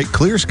 degrees. Tonight,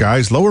 clear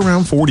skies, low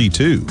around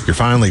 42. Your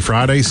finally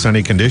Friday,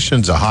 sunny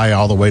conditions, a high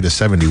all the way to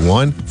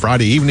 71.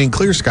 Friday evening,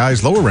 clear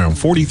skies, low around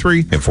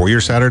 43. And for your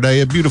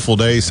Saturday, a beautiful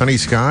day, sunny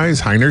skies,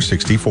 high near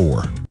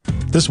 64.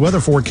 This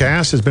weather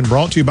forecast has been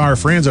brought to you by our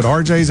friends at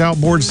RJ's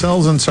Outboard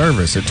Sales and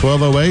Service at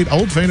 1208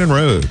 Old Fannin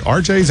Road.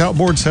 RJ's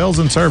Outboard Sales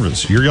and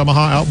Service, your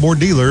Yamaha outboard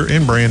dealer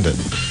in Brandon.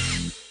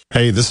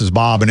 Hey, this is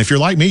Bob, and if you're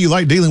like me, you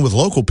like dealing with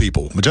local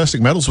people.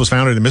 Majestic Metals was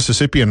founded in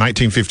Mississippi in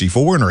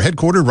 1954 and are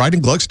headquartered right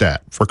in Gluckstadt.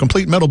 For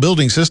complete metal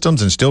building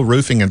systems and steel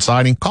roofing and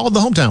siding, call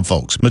the hometown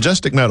folks.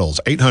 Majestic Metals,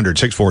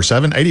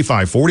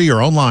 800-647-8540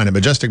 or online at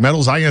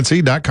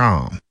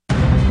majesticmetalsinc.com.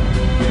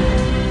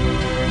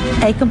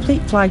 A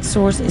Complete Flag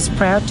Source is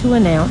proud to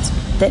announce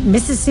that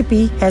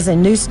Mississippi has a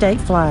new state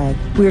flag.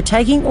 We are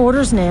taking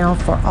orders now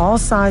for all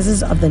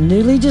sizes of the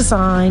newly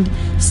designed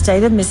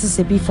State of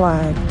Mississippi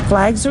flag.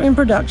 Flags are in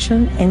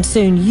production, and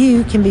soon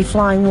you can be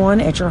flying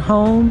one at your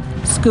home,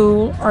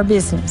 school, or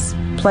business.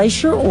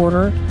 Place your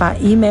order by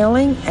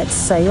emailing at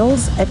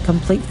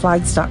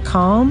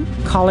sales@completeflags.com,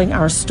 calling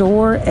our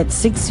store at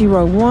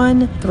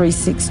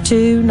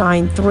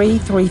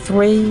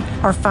 601-362-9333,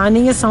 or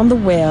finding us on the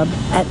web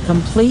at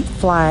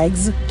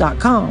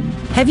completeflags.com.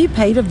 Have you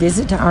paid a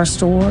visit to our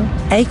store?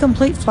 A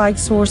Complete Flag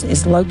Source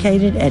is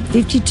located at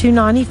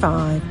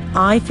 5295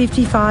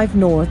 I-55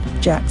 North,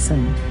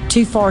 Jackson.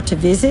 Too far to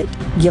visit?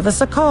 Give us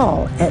a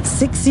call at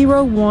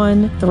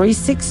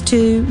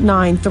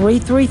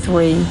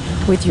 601-362-9333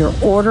 with your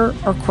order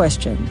or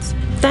questions.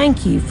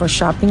 Thank you for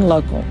shopping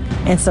local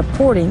and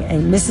supporting a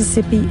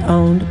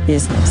Mississippi-owned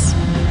business.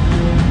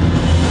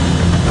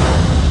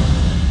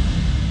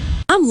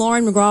 I'm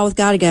Lauren McGraw with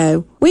Gotta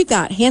Go. We've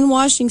got hand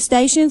washing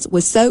stations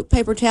with soap,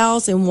 paper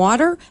towels, and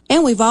water,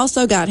 and we've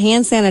also got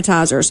hand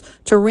sanitizers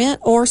to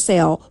rent or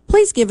sell.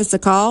 Please give us a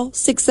call,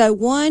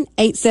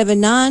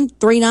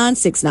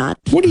 601-879-3969.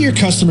 What do your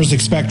customers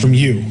expect from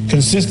you?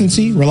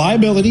 Consistency,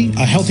 reliability,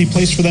 a healthy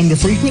place for them to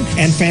frequent,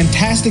 and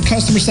fantastic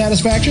customer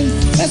satisfaction?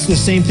 That's the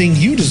same thing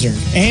you deserve,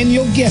 and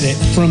you'll get it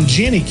from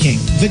Jenny King,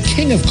 the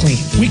king of clean.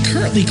 We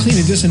currently clean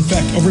and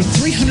disinfect over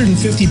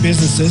 350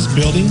 businesses,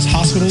 buildings,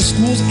 hospitals,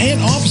 schools, and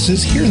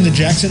offices here in the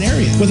Jackson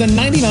area with a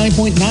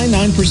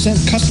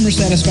 99.99% customer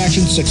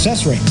satisfaction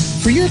success rate.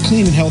 For your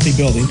clean and healthy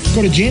building,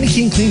 go to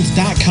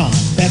JennyKingCleans.com.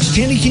 That's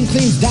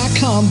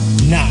JennyKingCleans.com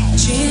now.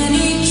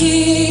 Jenny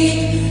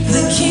King,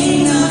 the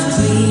king of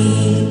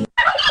clean.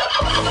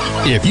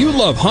 If you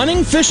love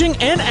hunting, fishing,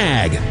 and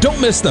ag, don't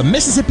miss the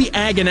Mississippi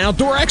Ag and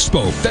Outdoor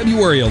Expo,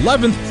 February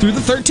 11th through the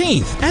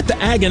 13th. At the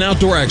Ag and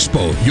Outdoor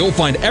Expo, you'll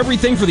find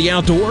everything for the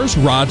outdoors,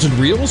 rods and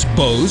reels,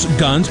 bows,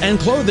 guns, and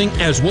clothing,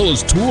 as well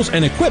as tools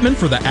and equipment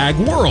for the ag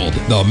world.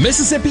 The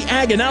Mississippi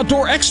Ag and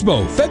Outdoor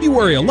Expo,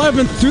 February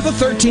 11th through the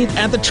 13th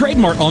at the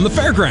Trademart on the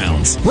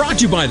Fairgrounds. Brought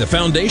to you by the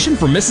Foundation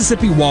for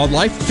Mississippi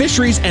Wildlife,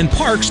 Fisheries, and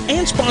Parks,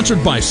 and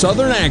sponsored by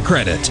Southern Ag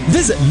Credit.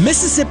 Visit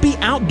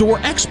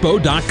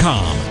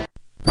MississippiOutdoorExpo.com.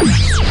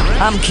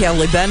 I'm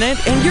Kelly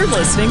Bennett, and you're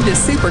listening to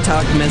Super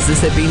Talk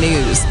Mississippi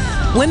News.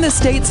 When the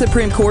state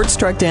Supreme Court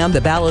struck down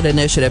the ballot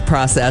initiative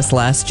process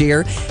last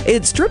year,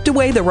 it stripped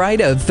away the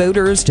right of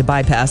voters to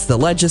bypass the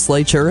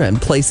legislature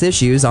and place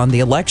issues on the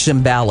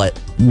election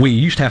ballot. We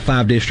used to have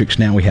 5 districts,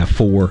 now we have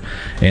 4,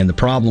 and the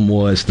problem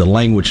was the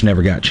language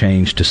never got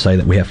changed to say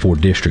that we have 4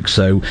 districts.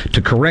 So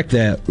to correct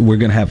that, we're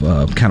going to have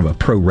a kind of a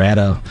pro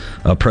rata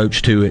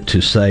approach to it to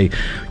say,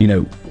 you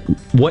know,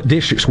 what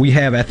districts we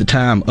have at the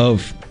time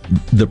of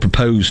the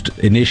proposed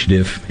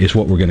initiative is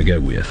what we're going to go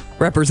with.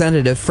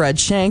 Representative Fred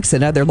Shanks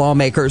and other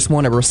lawmakers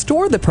want to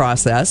restore the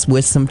process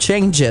with some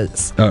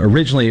changes.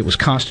 Originally, it was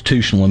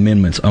constitutional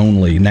amendments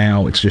only.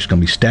 Now it's just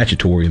going to be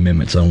statutory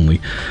amendments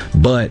only.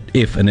 But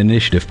if an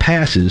initiative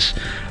passes,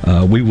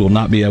 we will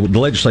not be able. The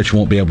legislature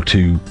won't be able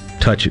to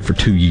touch it for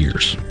 2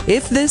 years.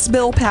 If this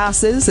bill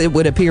passes, it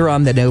would appear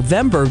on the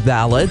November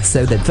ballot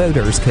so that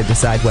voters could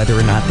decide whether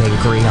or not they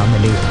agree on the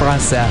new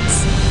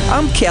process.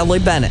 I'm Kelly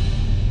Bennett.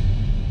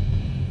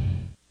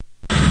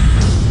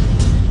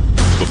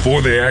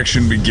 Before the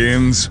action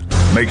begins,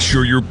 make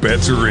sure your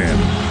bets are in.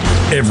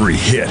 Every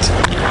hit.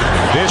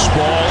 This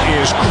ball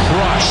is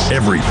crushed.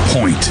 Every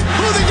point.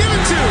 Who are they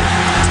giving to?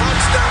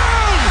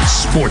 Touchdown!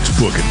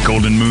 Sportsbook at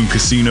Golden Moon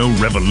Casino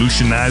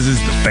revolutionizes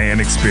the fan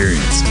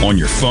experience. On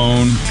your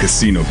phone,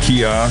 casino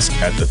kiosk,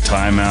 at the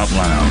Timeout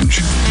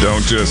Lounge.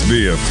 Don't just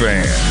be a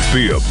fan.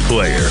 Be a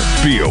player.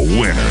 Be a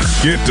winner.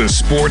 Get to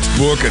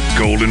Sportsbook at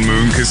Golden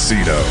Moon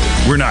Casino.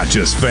 We're not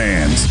just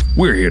fans.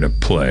 We're here to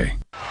play.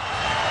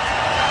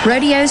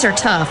 Rodeos are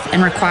tough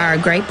and require a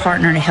great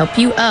partner to help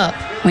you up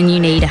when you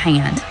need a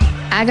hand.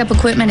 Ag Up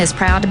Equipment is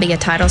proud to be a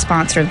title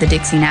sponsor of the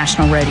Dixie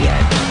National Rodeo.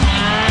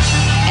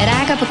 At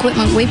Ag Up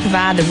Equipment, we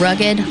provide the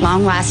rugged,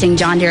 long-lasting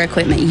John Deere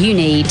equipment you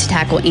need to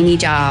tackle any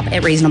job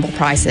at reasonable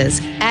prices.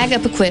 Ag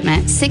Up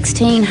Equipment,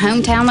 16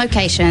 hometown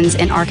locations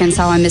in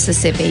Arkansas and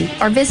Mississippi,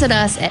 or visit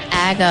us at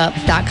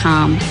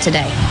agup.com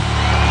today.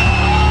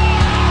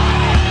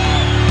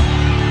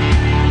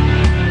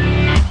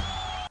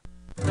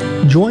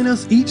 Join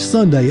us each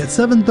Sunday at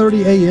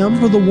 7:30 a.m.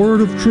 for the Word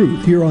of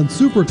Truth here on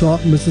Super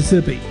Talk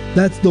Mississippi.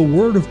 That's the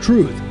Word of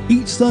Truth,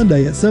 each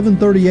Sunday at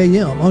 7:30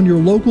 a.m. on your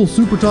local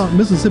Super Talk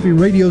Mississippi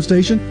radio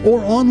station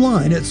or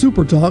online at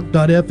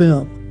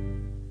supertalk.fm.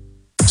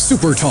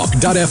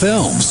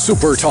 Supertalk.fm.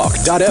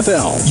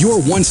 Supertalk.fm.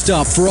 Your one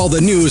stop for all the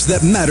news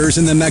that matters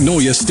in the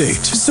Magnolia State.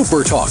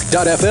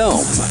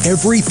 Supertalk.fm.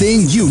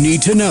 Everything you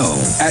need to know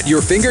at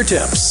your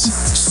fingertips.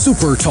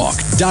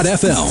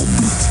 Supertalk.fm.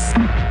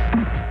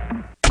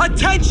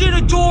 Attention,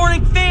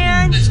 adoring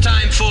fans! It's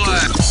time for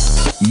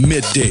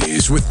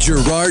Middays with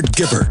Gerard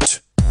Gibert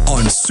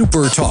on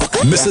Super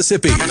Talk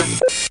Mississippi.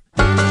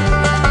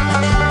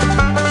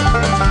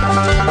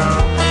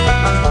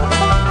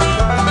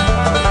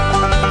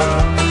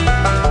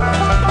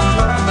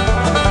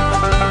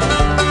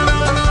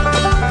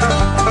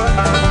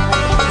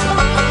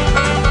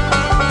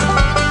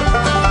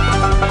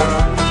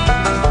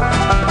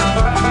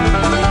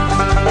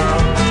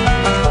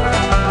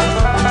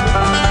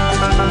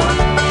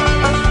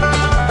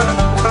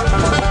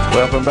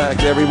 Welcome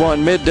back,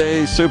 everyone.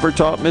 Midday Super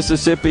Talk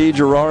Mississippi.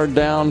 Gerard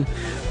down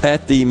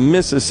at the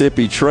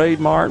Mississippi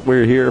Trademart.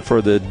 We're here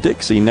for the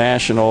Dixie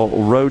National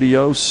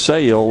Rodeo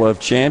Sale of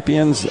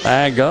Champions,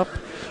 Ag Up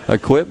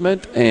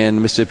Equipment,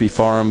 and Mississippi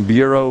Farm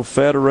Bureau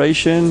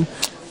Federation.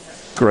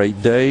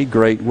 Great day,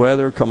 great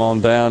weather. Come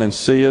on down and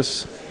see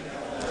us.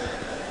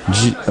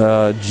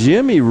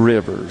 Jimmy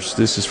Rivers,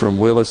 this is from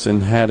Willis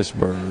and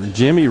Hattiesburg.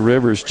 Jimmy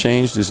Rivers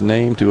changed his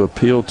name to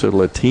appeal to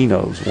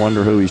Latinos.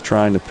 Wonder who he's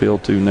trying to appeal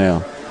to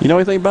now. You know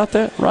anything about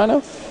that,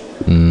 Rhino?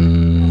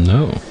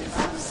 No.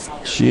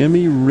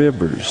 Jimmy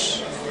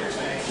Rivers.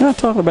 You're not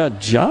talking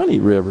about Johnny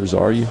Rivers,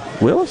 are you,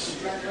 Willis?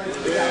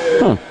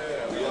 Huh.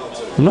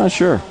 I'm not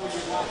sure.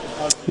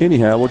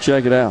 Anyhow, we'll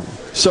check it out.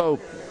 So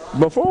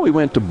before we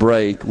went to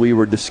break, we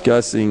were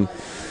discussing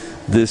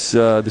this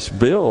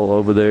bill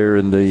over there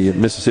in the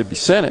Mississippi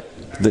Senate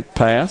that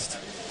passed.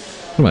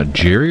 What about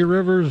Jerry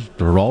Rivers,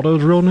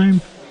 Geraldo's real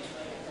name?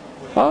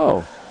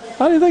 Oh,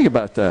 I didn't think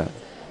about that.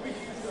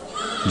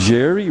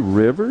 Jerry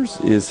Rivers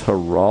is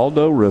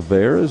Geraldo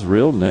Rivera's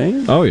real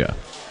name? Oh, yeah.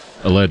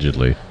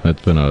 Allegedly.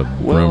 That's been a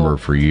rumor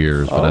for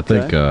years, but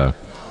okay. I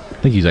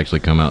think he's actually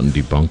come out and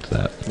debunked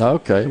that.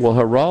 Okay. Well,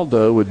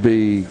 Geraldo would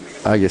be,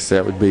 I guess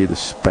that would be the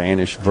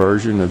Spanish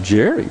version of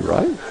Jerry,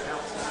 right?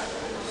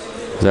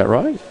 Is that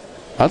right?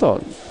 I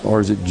thought, or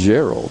is it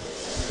Gerald?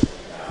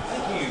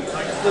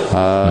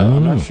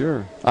 I'm not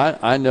sure.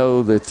 I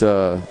know that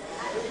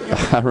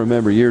I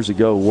remember years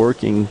ago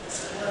working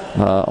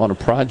on a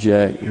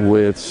project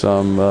with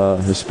some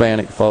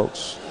Hispanic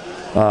folks,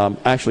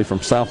 actually from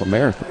South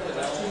America,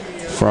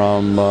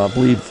 from I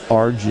believe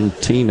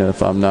Argentina,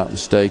 if I'm not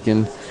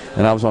mistaken.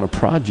 And I was on a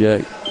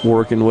project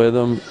working with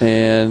them,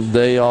 and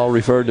they all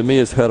referred to me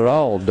as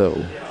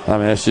Geraldo. I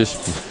mean,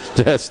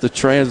 that's the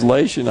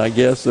translation, I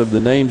guess, of the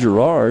name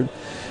Gerard,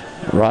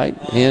 right,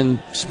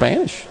 in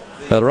Spanish.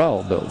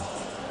 Geraldo.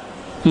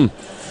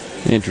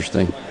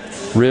 Interesting.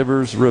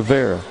 Rivers,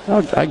 Rivera.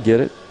 I get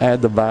it.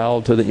 Add the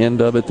vowel to the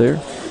end of it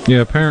there. Yeah,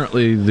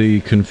 apparently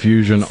the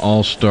confusion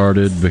all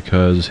started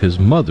because his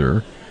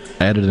mother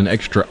added an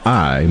extra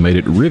I, made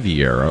it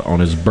Riviera on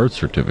his birth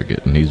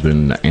certificate, and he's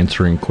been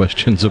answering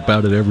questions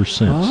about it ever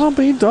since. I'll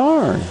be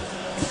darned.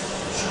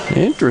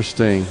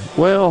 Interesting.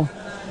 Well,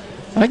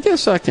 I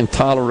guess I can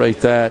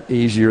tolerate that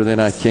easier than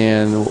I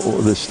can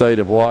the state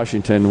of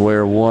Washington,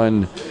 where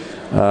one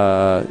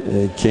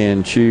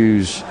can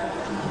choose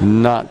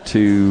not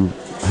to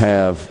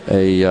have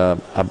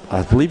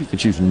I believe you can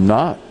choose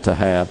not to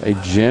have a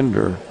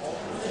gender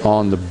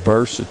on the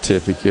birth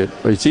certificate.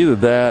 It's either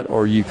that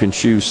or you can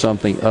choose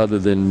something other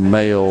than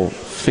male,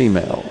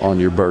 female on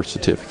your birth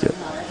certificate.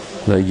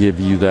 They give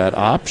you that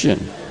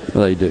option.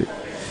 They do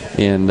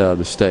in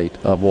the state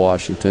of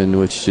Washington,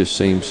 which just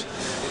seems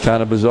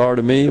kind of bizarre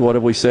to me. What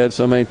have we said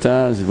so many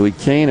times? If we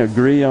can't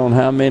agree on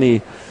how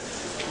many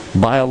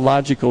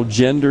biological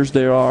genders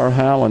there are,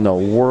 how in the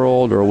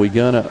world are we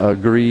going to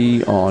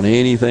agree on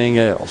anything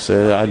else?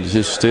 I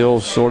just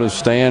still sort of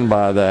stand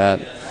by that.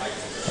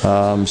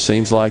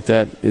 Seems like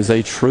that is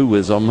a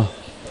truism.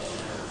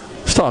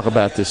 Let's talk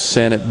about this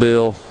Senate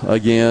bill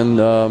again.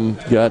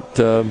 Got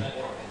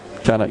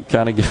kind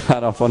of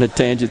got off on a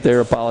tangent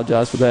there.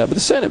 Apologize for that. But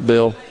the Senate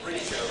bill,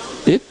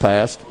 it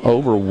passed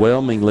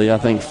overwhelmingly. I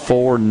think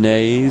 4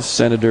 nays.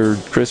 Senator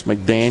Chris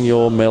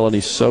McDaniel,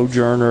 Melanie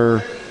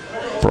Sojourner,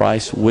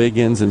 Bryce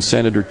Wiggins, and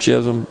Senator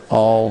Chisholm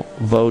all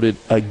voted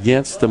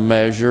against the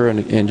measure.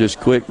 And just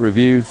quick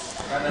review,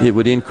 it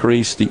would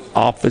increase the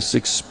office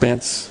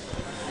expense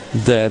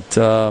that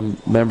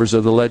members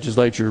of the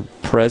legislature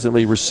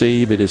presently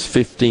receive. It is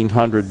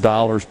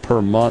 $1,500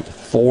 per month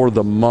for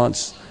the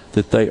months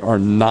that they are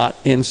not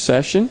in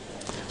session.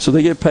 So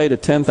they get paid a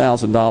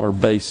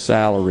 $10,000 base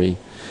salary,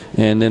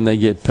 and then they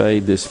get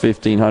paid this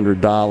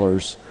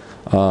 $1,500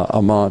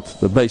 a month.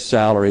 The base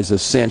salary is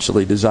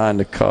essentially designed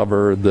to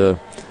cover the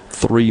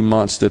 3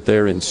 months that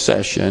they're in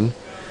session.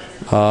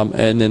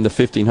 And then the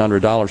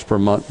 $1,500 per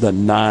month, the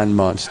 9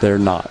 months they're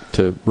not,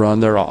 to run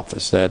their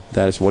office. That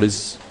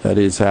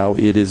is how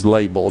it is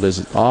labeled as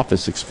an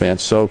office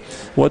expense. So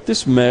what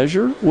this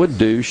measure would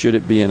do, should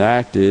it be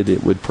enacted,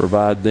 it would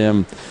provide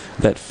them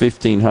that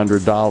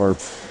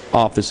 $1,500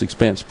 office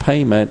expense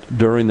payment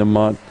during the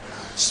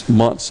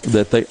months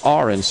that they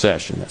are in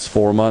session. That's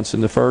 4 months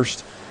in the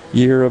first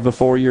year of a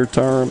 4-year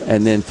term,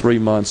 and then 3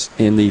 months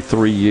in the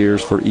 3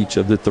 years for each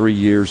of the 3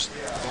 years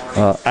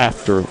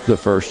after the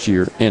first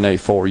year in a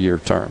 4-year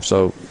term.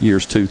 So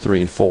years 2, 3,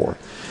 and 4.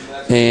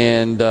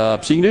 And so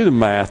you can do the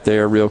math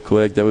there real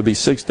quick. That would be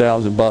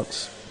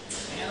 $6,000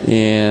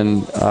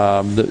 in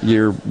the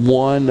year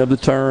 1 of the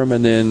term,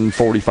 and then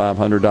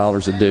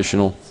 $4,500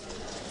 additional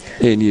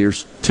in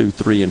years 2,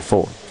 3, and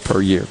 4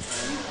 per year.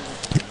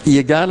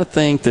 You got to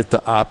think that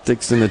the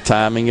optics and the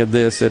timing of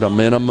this, at a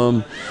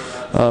minimum,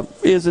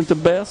 isn't the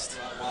best,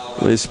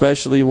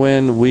 especially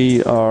when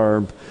we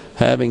are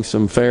having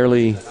some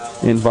fairly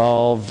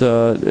involved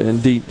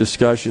and deep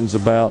discussions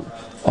about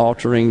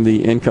altering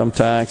the income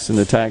tax and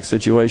the tax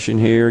situation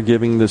here,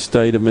 giving the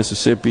state of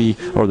Mississippi,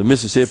 or the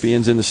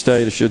Mississippians in the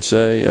state, I should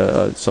say,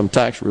 some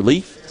tax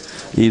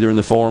relief, either in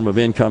the form of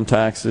income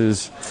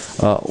taxes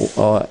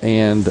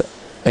and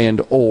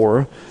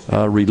or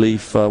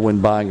relief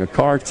when buying a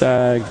car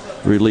tag,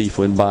 relief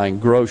when buying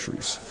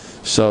groceries.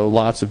 So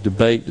lots of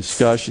debate,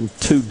 discussion,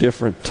 2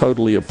 different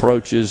totally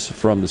approaches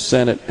from the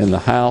Senate and the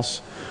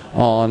House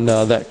on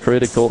that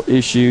critical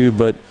issue.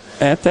 But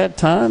at that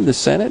time, the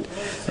Senate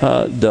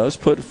does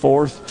put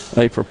forth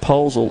a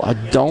proposal. I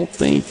don't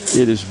think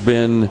it has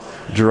been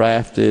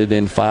drafted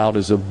and filed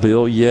as a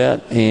bill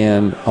yet.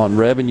 And on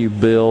revenue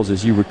bills,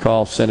 as you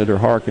recall, Senator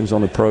Harkins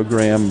on the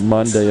program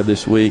Monday of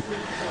this week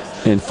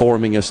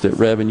informing us that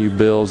revenue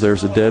bills,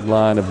 there's a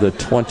deadline of the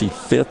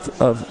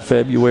 25th of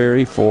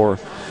February for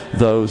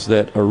those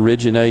that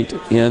originate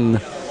in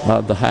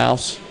the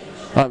House.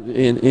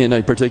 In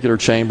a particular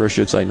chamber, I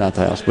should say, not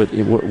the House, but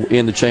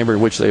in the chamber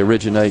in which they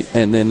originate,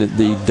 and then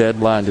the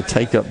deadline to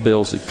take up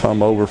bills that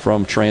come over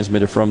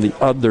transmitted from the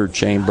other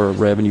chamber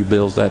revenue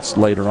bills, that's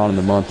later on in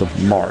the month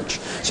of March.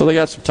 So they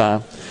got some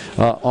time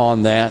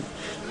on that.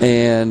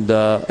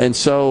 And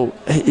so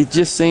it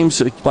just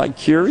seems like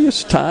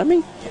curious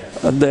timing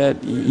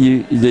that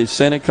the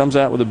Senate comes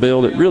out with a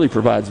bill that really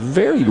provides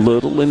very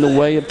little in the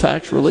way of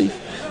tax relief.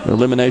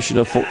 Elimination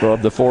of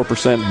the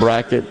 4%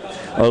 bracket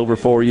over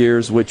 4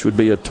 years, which would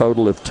be a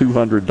total of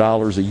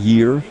 $200 a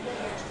year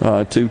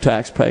to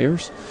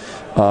taxpayers.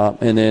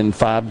 And then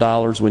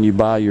 $5 when you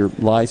buy your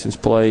license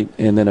plate,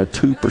 and then a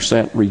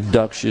 2%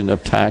 reduction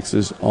of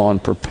taxes on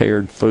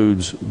prepared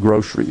foods,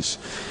 groceries.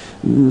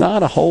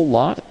 Not a whole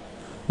lot,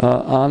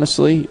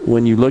 honestly,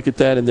 when you look at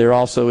that. And there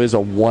also is a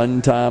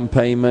one-time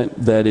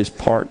payment that is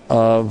part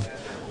of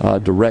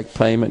direct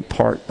payment,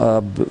 part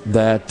of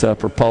that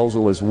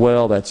proposal as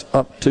well. That's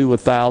up to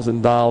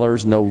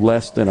 $1,000, no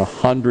less than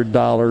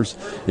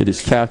 $100. It is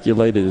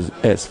calculated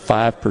as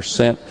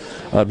 5%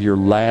 of your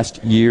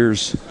last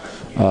year's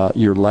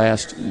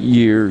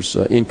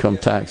income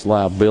tax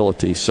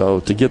liability.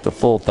 So to get the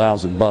full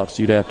 $1,000,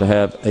 you'd have to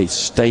have a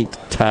state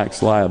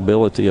tax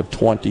liability of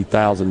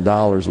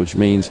 $20,000, which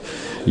means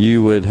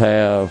you would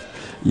have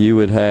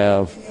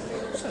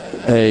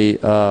a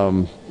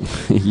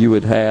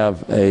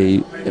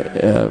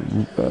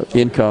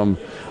income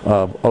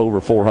of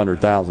over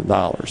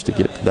 $400,000 to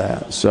get to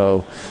that.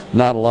 So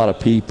not a lot of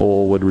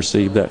people would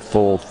receive that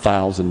full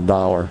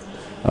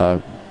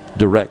 $1,000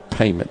 direct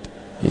payment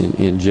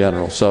in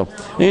general. So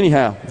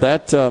anyhow,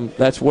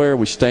 that's where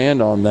we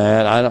stand on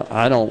that.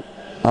 I don't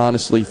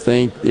honestly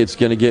think it's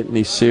going to get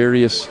any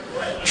serious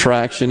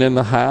traction in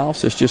the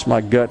House. It's just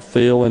my gut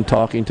feel in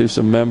talking to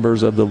some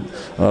members of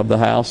the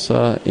House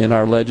in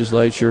our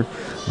legislature.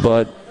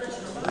 But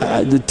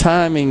the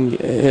timing,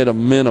 at a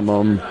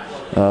minimum,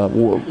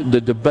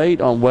 the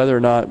debate on whether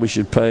or not we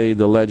should pay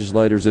the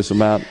legislators this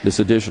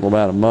additional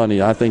amount of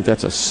money, I think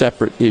that's a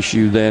separate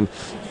issue than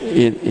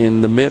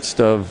in the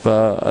midst of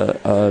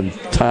a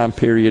time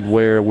period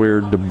where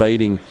we're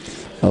debating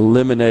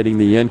eliminating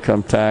the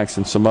income tax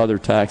and some other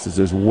taxes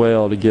as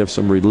well to give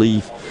some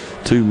relief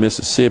to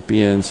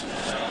Mississippians.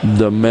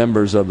 The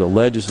members of the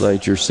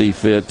legislature see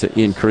fit to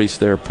increase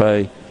their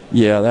pay.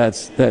 Yeah,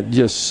 that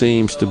just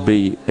seems to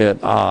be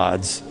at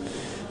odds,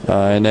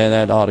 and then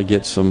that ought to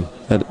get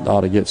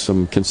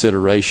some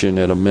consideration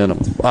at a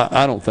minimum.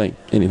 I don't think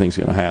anything's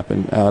going to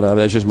happen out of it.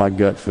 That's just my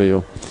gut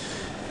feel.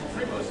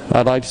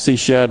 I'd like to see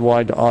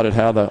Shad-wide to audit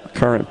how the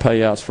current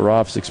payouts for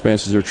office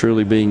expenses are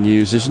truly being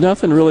used. There's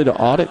nothing really to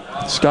audit,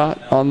 Scott,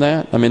 on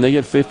that. I mean, they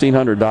get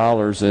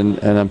 $1,500,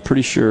 and I'm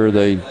pretty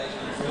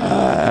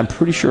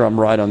sure I'm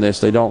right on this.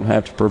 They don't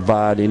have to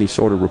provide any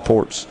sort of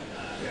reports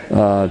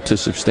to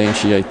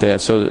substantiate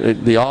that. So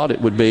the audit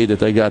would be that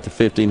they got the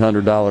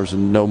 $1,500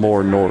 and no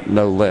more nor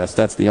no less.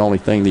 That's the only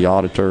thing the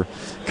auditor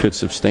could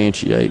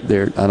substantiate.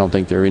 I don't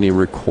think there are any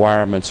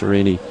requirements or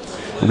any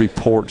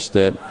reports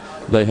that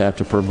they have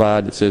to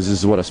provide that says this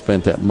is what I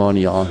spent that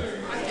money on.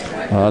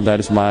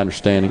 That is my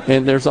understanding.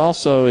 And there's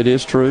also, it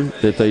is true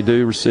that they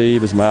do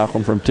receive, as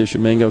Malcolm from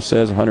Tishomingo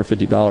says,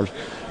 $150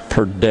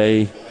 per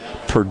day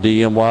per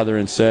diem while they're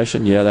in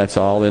session. Yeah, that's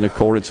all in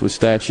accordance with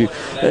statute.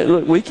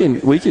 Look, we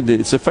can.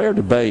 It's a fair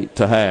debate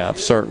to have,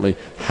 certainly.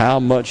 How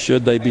much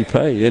should they be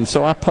paid? And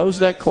so I pose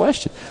that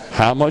question: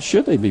 how much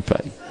should they be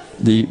paid?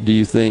 Do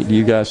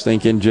you guys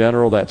think in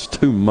general that's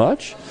too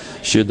much?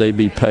 Should they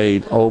be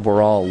paid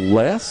overall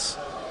less?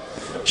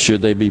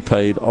 Should they be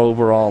paid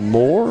overall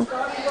more?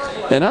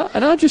 And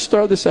I'll just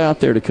throw this out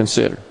there to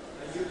consider.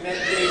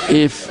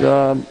 If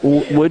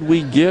would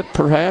we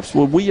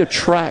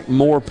attract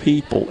more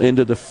people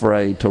into the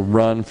fray to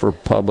run for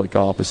public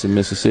office in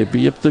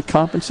Mississippi if the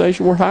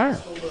compensation were higher?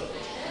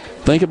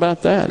 Think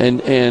about that.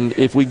 And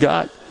if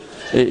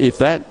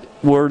that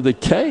were the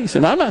case,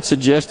 and I'm not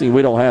suggesting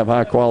we don't have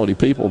high quality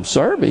people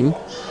serving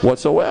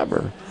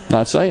whatsoever.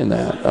 Not saying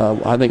that.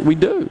 I think we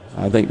do.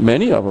 I think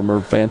many of them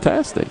are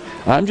fantastic.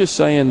 I'm just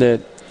saying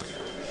that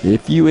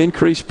if you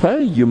increase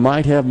pay, you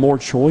might have more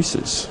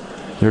choices.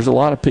 There's a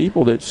lot of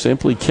people that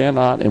simply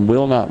cannot and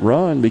will not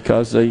run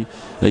because they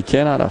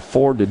cannot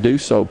afford to do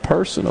so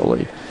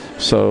personally.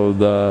 So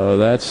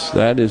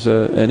that is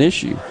an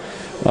issue.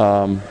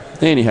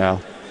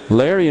 Anyhow,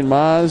 Larry in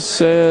Mize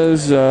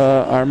says,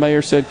 our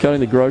mayor said cutting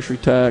the grocery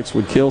tax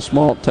would kill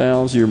small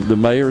towns. The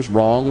mayor's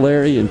wrong,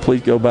 Larry, and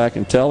please go back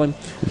and tell him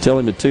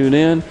to tune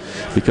in,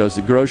 because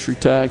the grocery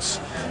tax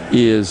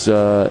is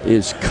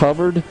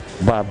covered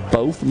by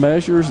both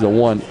measures, the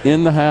one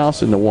in the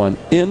House and the one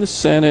in the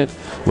Senate,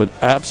 would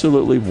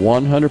absolutely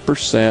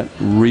 100%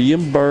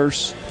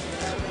 reimburse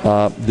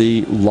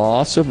the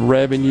loss of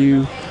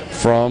revenue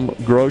from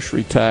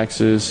grocery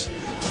taxes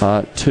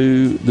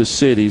to the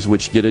cities,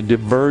 which get a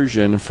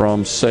diversion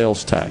from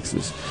sales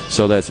taxes.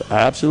 So that's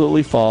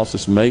absolutely false.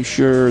 Let's make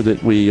sure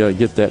that we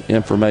get that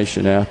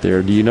information out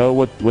there. Do you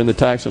know when the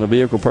tax on a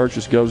vehicle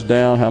purchase goes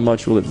down, how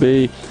much will it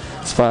be?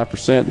 It's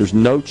 5%. There's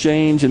no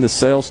change in the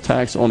sales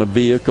tax on a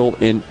vehicle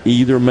in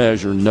either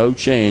measure. No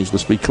change.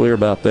 Let's be clear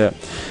about that.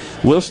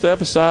 We'll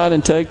step aside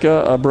and take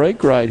a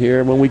break right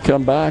here. When we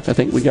come back, I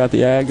think we got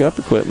the Ag Up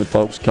equipment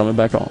folks coming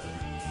back on.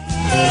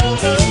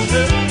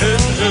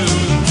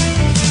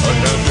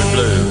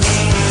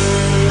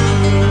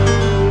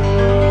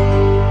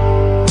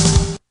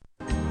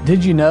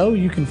 Did you know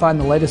you can find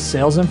the latest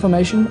sales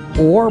information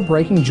or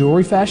breaking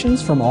jewelry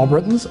fashions from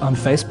Albritton's on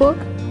Facebook?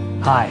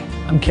 Hi,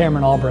 I'm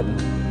Cameron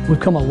Albritton. We've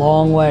come a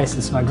long way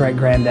since my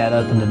great-granddad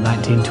opened in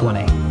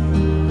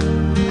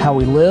 1920. How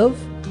we live,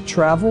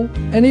 travel,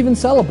 and even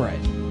celebrate.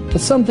 But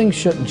some things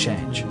shouldn't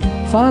change.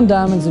 Fine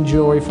diamonds and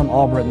jewelry from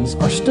Albritton's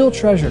are still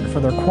treasured for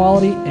their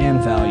quality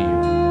and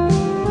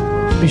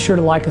value. Be sure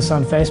to like us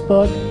on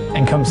Facebook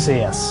and come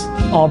see us.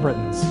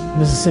 Albritton's,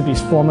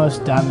 Mississippi's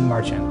foremost diamond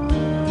merchant.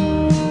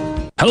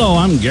 Hello,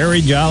 I'm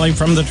Gary Jolly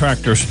from the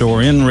Tractor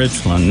Store in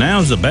Richland.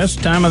 Now's the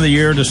best time of the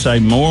year to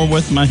save more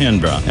with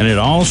Mahindra, and it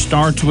all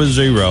starts with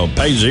zero.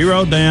 Pay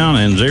zero down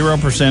and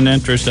 0%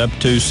 interest up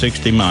to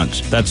 60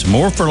 months. That's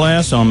more for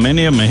less on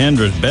many of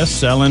Mahindra's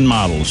best-selling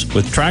models,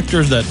 with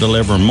tractors that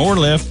deliver more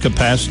lift,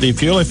 capacity,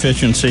 fuel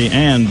efficiency,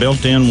 and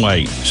built-in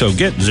weight. So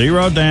get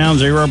zero down,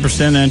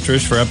 0%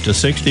 interest for up to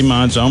 60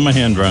 months on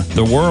Mahindra,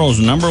 the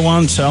world's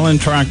 #1 selling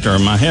tractor,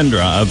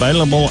 Mahindra,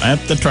 available at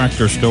the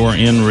Tractor Store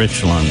in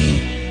Richland.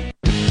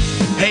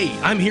 Hey,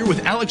 I'm here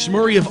with Alex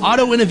Murray of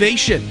Auto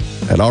Innovation.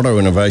 At Auto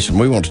Innovation,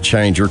 we want to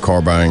change your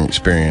car buying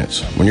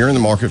experience. When you're in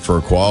the market for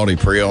a quality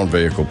pre-owned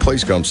vehicle,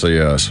 please come see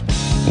us.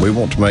 We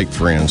want to make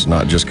friends,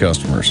 not just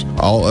customers.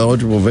 All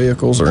eligible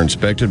vehicles are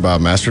inspected by a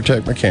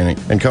MasterTech mechanic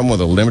and come with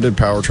a limited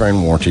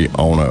powertrain warranty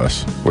on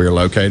us. We are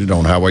located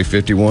on Highway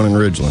 51 in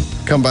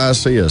Ridgeland. Come by and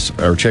see us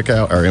or check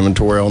out our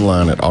inventory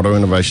online at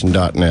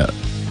autoinnovation.net.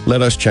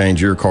 Let us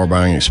change your car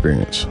buying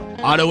experience.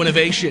 Auto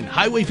Innovation,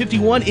 Highway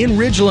 51 in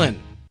Ridgeland.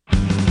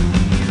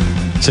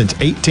 Since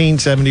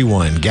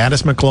 1871,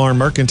 Gaddis McLaurin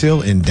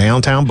Mercantile in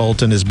downtown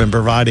Bolton has been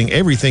providing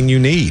everything you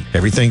need.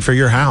 Everything for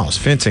your house,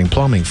 fencing,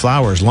 plumbing,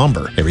 flowers,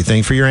 lumber.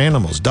 Everything for your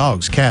animals,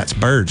 dogs, cats,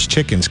 birds,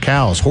 chickens,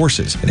 cows,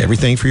 horses. And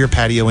everything for your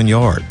patio and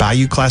yard.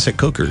 Bayou Classic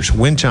cookers,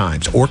 wind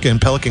chimes, Orca and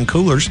Pelican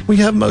coolers. We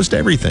have most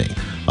everything.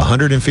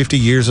 150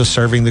 years of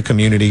serving the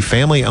community,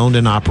 family owned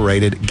and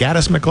operated.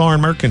 Gaddis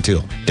McLaurin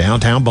Mercantile,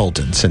 downtown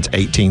Bolton since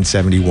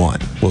 1871.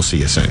 We'll see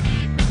you soon.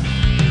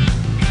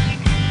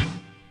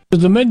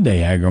 The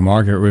Midday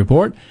Agri-Market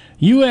Report.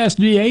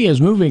 USDA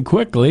is moving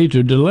quickly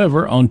to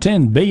deliver on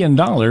 $10 billion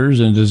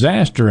in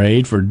disaster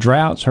aid for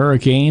droughts,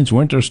 hurricanes,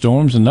 winter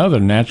storms, and other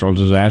natural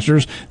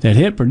disasters that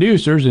hit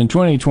producers in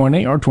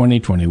 2020 or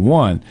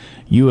 2021.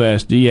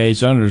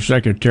 USDA's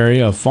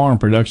Undersecretary of Farm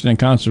Production and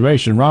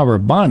Conservation, Robert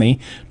Bonney,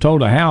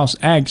 told a House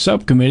Ag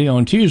Subcommittee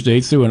on Tuesday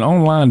through an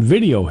online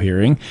video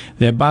hearing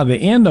that by the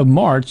end of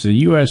March,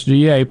 the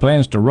USDA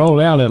plans to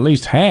roll out at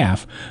least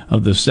half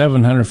of the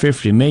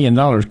 $750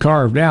 million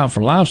carved out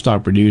for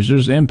livestock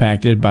producers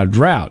impacted by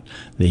drought.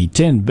 The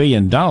 $10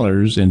 billion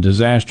in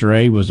disaster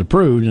aid was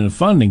approved in a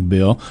funding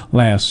bill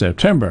last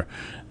September.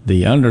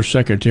 The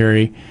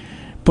Undersecretary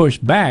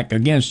pushed back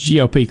against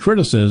GOP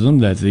criticism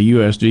that the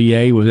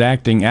USDA was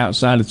acting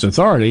outside its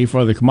authority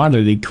for the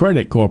Commodity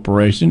Credit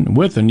Corporation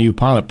with a new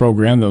pilot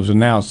program that was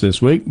announced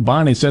this week.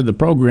 Bonnie said the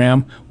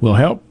program will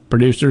help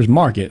producers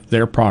market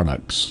their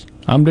products.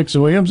 I'm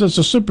Dixon Williams. It's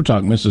the Super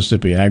Talk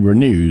Mississippi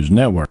Agri-News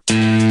Network.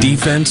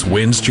 Defense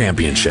wins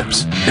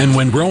championships. And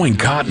when growing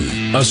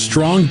cotton, a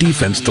strong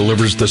defense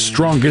delivers the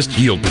strongest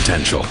yield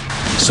potential.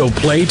 So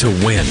play to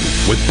win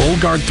with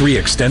Bollgard 3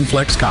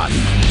 XtendFlex Cotton.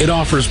 It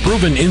offers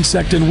proven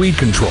insect and weed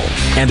control,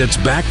 and it's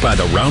backed by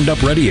the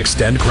Roundup Ready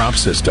Extend crop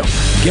system.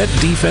 Get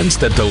defense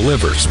that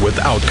delivers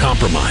without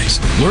compromise.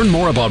 Learn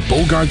more about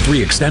Bollgard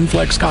 3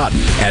 XtendFlex Cotton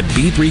at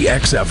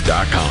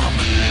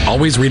b3xf.com.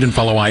 Always read and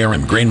follow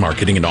IRM grain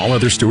marketing and all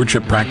other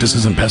stewardship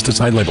practices and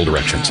pesticide label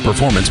directions.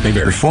 Performance may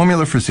vary. The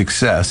formula for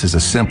success is a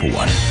simple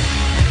one.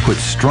 Put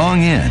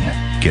strong in,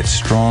 get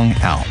strong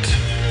out.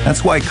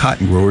 That's why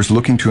cotton growers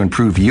looking to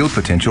improve yield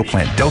potential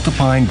plant Delta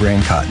Pine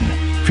brand cotton,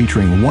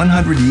 featuring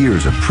 100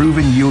 years of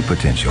proven yield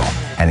potential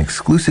and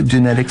exclusive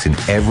genetics in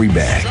every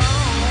bag.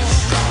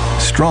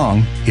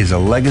 Strong is a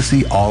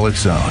legacy all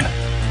its own.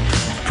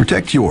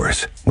 Protect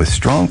yours with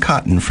strong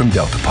cotton from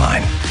Delta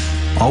Pine.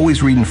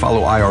 Always read and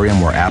follow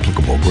IRM where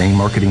applicable, grain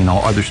marketing and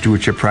all other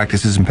stewardship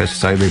practices and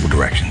pesticide label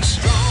directions.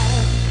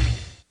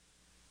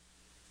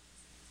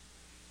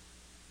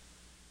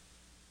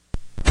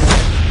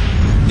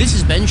 This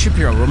is Ben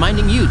Shapiro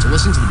reminding you to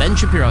listen to The Ben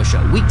Shapiro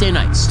Show weekday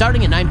nights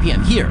starting at 9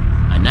 p.m. here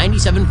on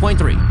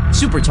 97.3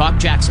 Super Talk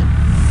Jackson.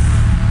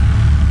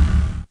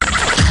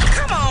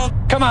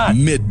 Come on.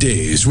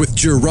 Middays with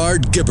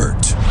Gerard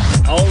Gibert.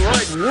 All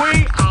right,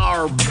 we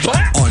are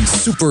back on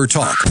Super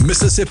Talk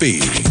Mississippi.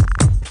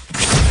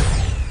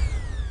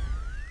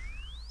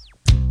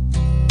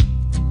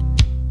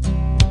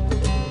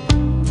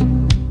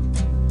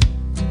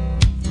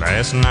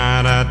 Last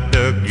night I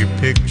dug your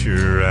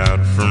picture out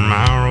from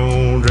our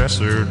old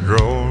dresser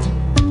drawer.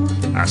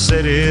 I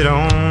set it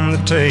on the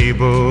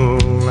table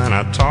and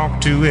I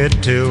talked to it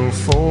till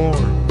 4.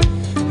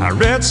 I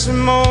read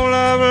some old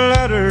love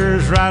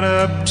letters right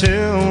up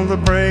till the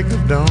break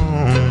of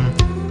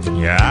dawn.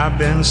 Yeah, I've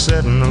been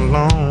sitting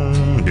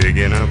alone,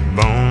 digging up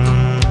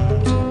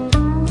bones.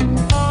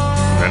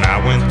 Then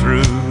I went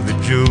through the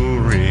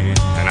jewelry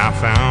and I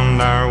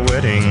found our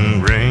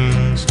wedding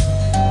rings.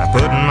 I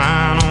put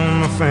mine on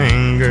my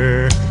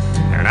finger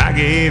and I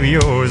gave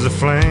yours a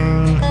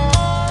fling.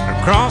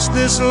 Across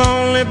this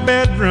lonely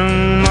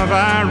bedroom of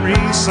our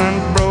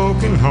recent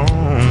broken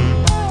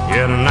home,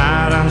 yeah,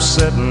 tonight I'm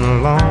sitting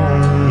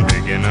alone,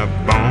 digging up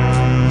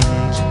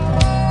bones.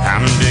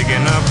 I'm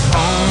digging up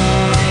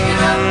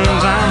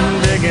bones,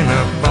 I'm digging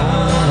up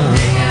bones.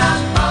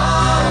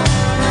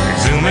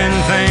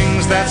 Exhuming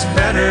things that's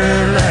better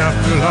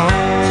left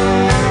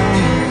alone.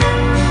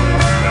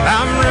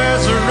 I'm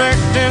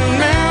resurrecting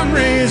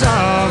memories of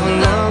a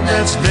love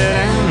that's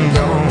dead and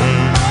gone.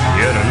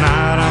 Yeah,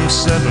 tonight I'm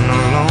sitting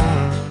alone.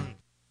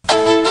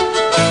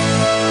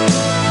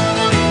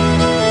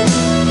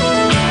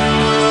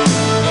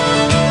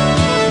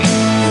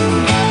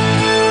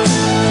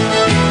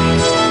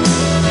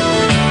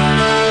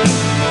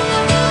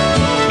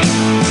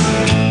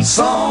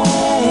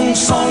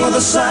 Song of the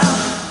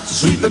South,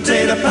 sweet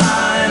potato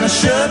pie, and I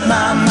shut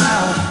my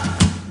mouth.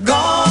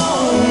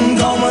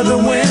 Gone with the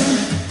wind.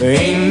 There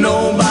ain't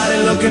nobody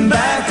looking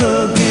back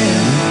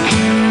again.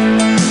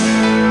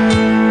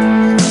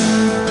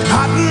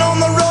 Cotton on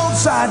the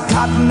roadside,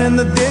 cotton in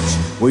the ditch.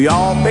 We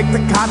all picked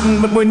the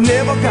cotton, but we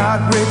never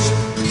got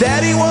rich.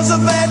 Daddy was a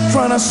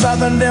veteran, a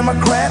Southern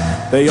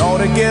Democrat. They ought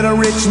to get a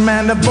rich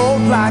man to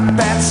vote like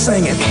that,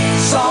 singing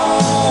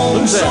song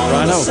of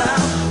the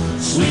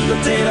South, sweet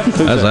potato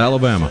pie. That's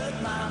Alabama.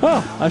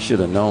 Oh, I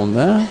should have known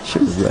that.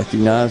 Should have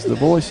recognized the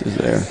voices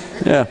there.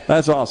 Yeah,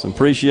 that's awesome.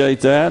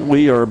 Appreciate that.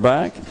 We are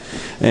back,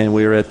 and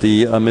we are at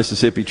the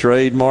Mississippi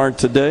Trademart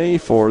today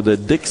for the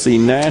Dixie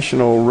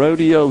National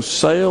Rodeo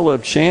Sale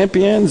of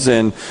Champions.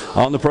 And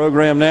on the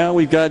program now,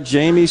 we've got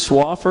Jamie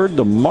Swafford,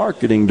 the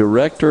Marketing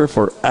Director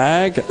for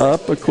Ag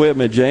Up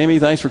Equipment. Jamie,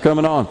 thanks for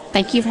coming on.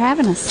 Thank you for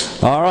having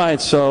us. All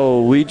right,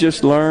 so we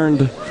just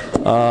learned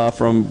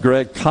from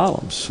Greg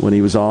Collins when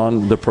he was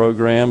on the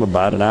program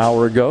about an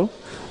hour ago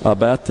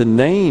about the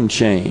name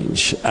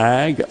change,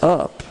 Ag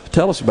Up.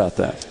 Tell us about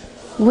that.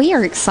 We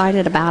are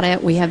excited about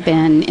it. We have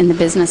been in the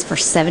business for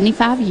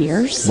 75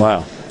 years.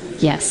 Wow.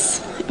 Yes.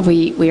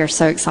 We are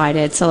so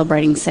excited,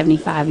 celebrating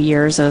 75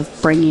 years of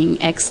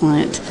bringing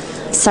excellent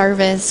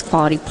service,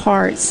 quality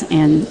parts,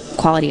 and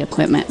quality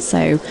equipment.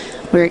 So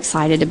we're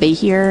excited to be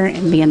here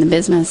and be in the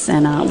business,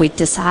 and we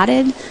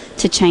decided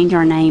to change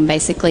our name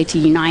basically to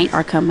unite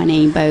our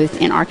company both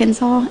in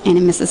Arkansas and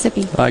in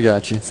Mississippi. I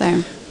got you.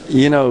 So,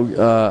 you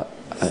know,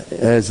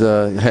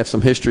 have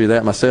some history of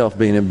that myself,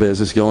 being in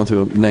business, going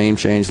through a name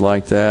change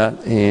like that,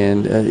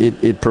 and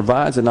it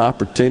provides an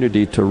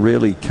opportunity to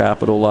really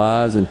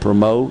capitalize and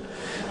promote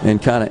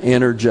and kind of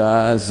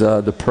energize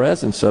the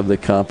presence of the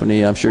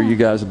company. I'm sure you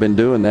guys have been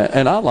doing that,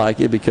 and I like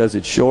it because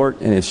it's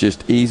short and it's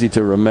just easy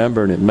to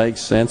remember and it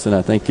makes sense, and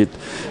I think it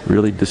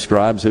really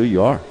describes who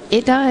you are.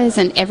 It does,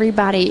 and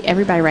everybody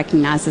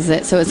recognizes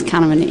it, so it's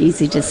kind of an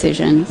easy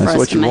decision for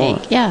us to make.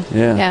 Want.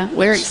 Yeah,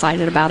 we're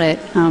excited about it.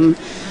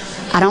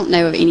 I don't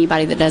know of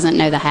anybody that doesn't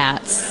know the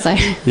hats. So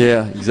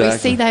yeah,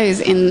 exactly.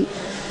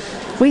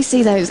 We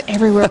see those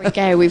everywhere we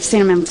go. We've seen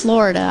them in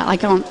Florida,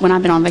 like when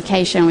I've been on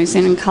vacation. We've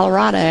seen them in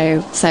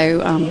Colorado.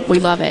 So we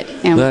love it,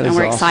 and we're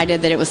awesome.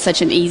 Excited that it was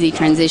such an easy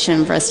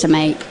transition for us to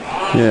make.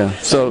 Yeah.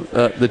 So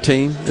the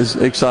team is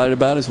excited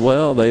about it as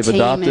well. They've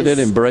adopted it,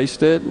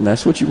 embraced it, and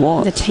that's what you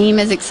want. The team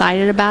is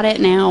excited about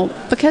it now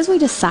because we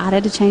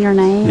decided to change our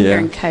name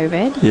during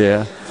COVID.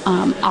 Yeah.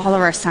 All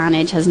of our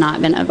signage has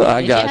not been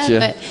updated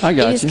yet, but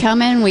it is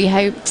coming. We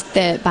hope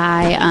that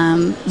by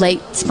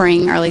late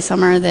spring, early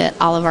summer, that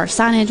all of our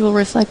signage will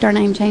reflect our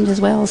name change as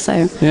well.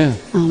 So yeah,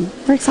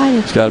 we're excited.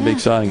 It's got to be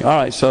exciting. All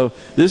right, so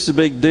this is a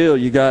big deal.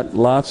 You got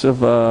lots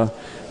of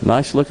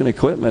nice looking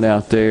equipment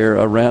out there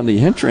around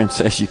the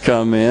entrance as you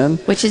come in.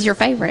 Which is your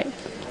favorite?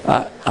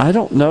 I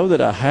don't know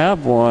that I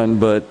have one,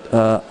 but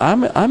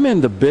I'm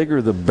in the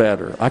bigger the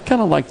better. I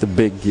kind of like the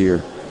big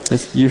gear.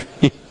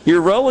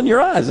 You're rolling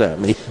your eyes at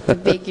me. The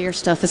big gear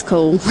stuff is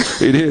cool.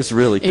 It is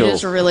really cool. It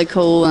is really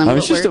cool.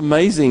 It's just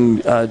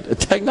amazing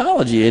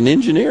technology and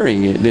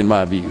engineering, in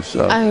my view.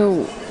 So.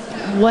 Oh,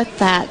 what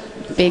that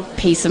big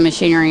piece of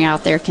machinery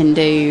out there can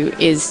do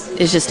is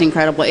just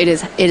incredible. It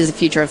is the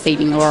future of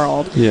feeding the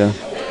world. Yeah.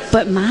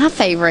 But my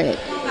favorite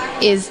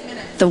is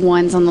the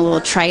ones on the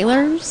little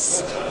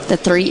trailers, the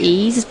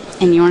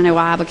 3Es, and you want to know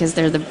why? Because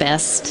they're the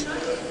best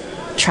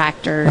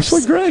tractors. That's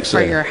what Greg said.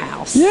 For your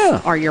house,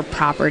 or your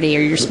property, or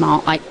your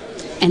small,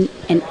 and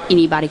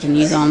anybody can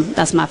use them.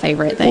 That's my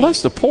favorite thing. Well,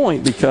 that's the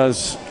point,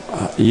 because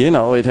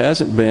it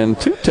hasn't been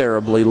too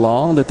terribly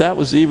long that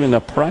was even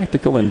a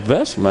practical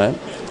investment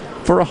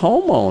for a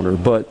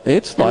homeowner, but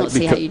it's I like don't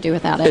see how you do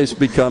without it. It's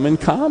becoming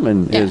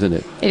common, isn't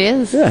it? It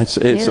is. Yeah,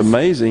 it's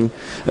amazing.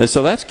 And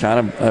so that's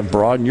kind of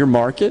broadened your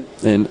market,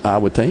 and I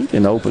would think,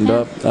 and opened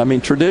up. I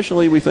mean,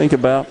 traditionally we think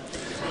about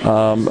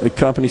a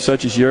company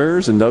such as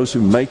yours and those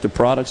who make the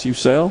products you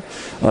sell,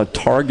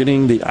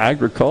 targeting the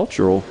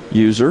agricultural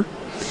user,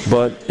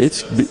 but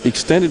it's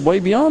extended way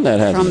beyond that,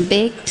 hasn't it? From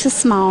big to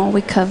small,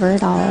 we cover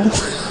it all.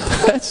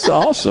 That's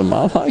awesome.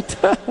 I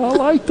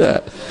like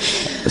that.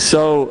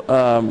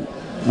 So,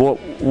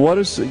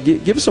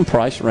 give us some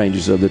price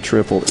ranges of the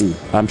Triple E.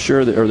 I'm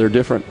sure that are there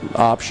different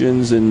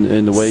options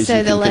in the ways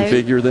you can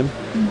configure them?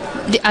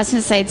 I was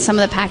going to say some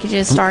of the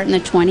packages start in the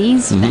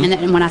 20s,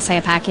 and when I say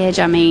a package,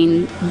 I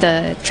mean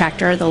the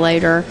tractor, the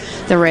loader,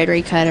 the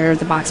rotary cutter,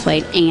 the box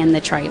blade, and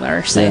the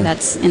trailer. So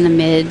that's in the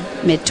mid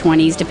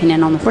 20s,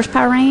 depending on the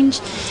horsepower range,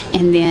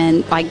 and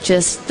then like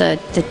just the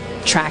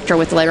tractor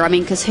with the loader. I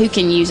mean, because who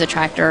can use a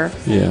tractor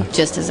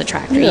just as a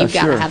tractor? You've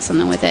got to have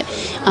something with it.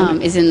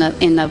 Is in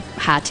the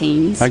high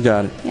teens. I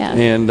got it. Yeah.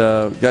 And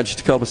got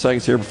just a couple of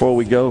seconds here before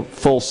we go.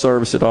 Full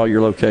service at all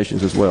your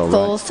locations as well, right?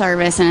 Full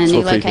service and a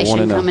new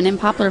location coming in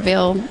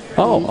Poplarville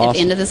awesome. at the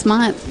end of this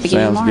month,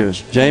 beginning of March.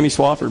 Sounds good. Jamie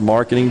Swafford,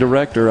 Marketing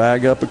Director,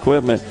 Ag Up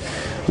Equipment.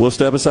 We'll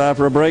step aside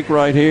for a break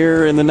right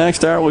here. In the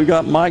next hour, we've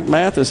got Mike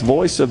Mathis,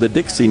 voice of the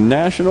Dixie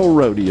National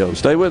Rodeo.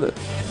 Stay with it.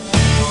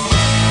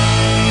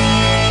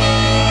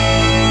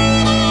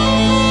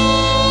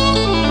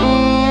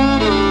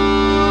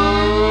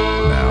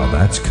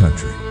 That's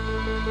country.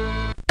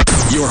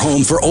 Your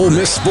home for Ole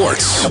Miss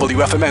sports.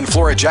 WFMN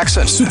Flora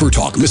Jackson. Super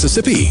Talk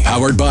Mississippi.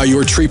 Powered by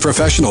your tree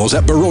professionals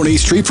at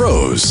Barone's Tree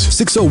Pros.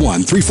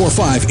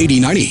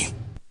 601-345-8090.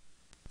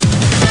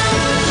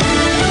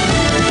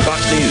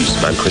 Fox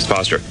News. I'm Chris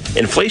Foster.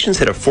 Inflation's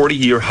hit a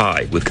 40-year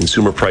high, with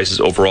consumer prices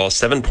overall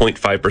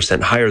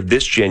 7.5% higher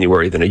this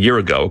January than a year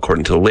ago,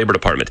 according to the Labor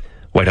Department.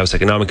 White House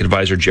economic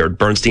advisor Gerard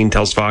Bernstein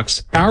tells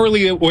Fox.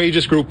 Hourly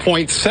wages grew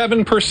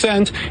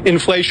 0.7%.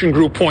 Inflation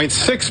grew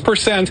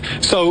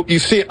 0.6%. So you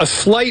see a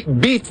slight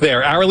beat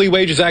there. Hourly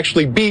wages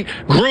actually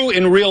grew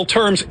in real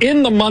terms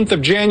in the month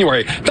of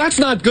January. That's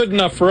not good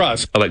enough for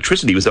us.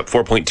 Electricity was up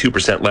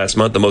 4.2% last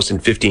month, the most in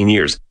 15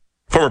 years.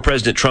 Former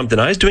President Trump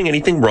denies doing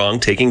anything wrong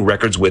taking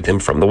records with him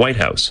from the White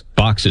House.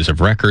 Boxes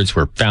of records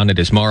were found at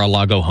his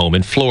Mar-a-Lago home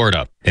in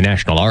Florida. The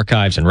National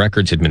Archives and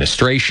Records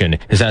Administration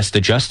has asked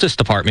the Justice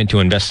Department to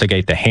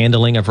investigate the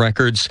handling of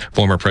records.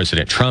 Former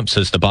President Trump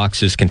says the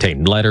boxes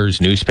contain letters,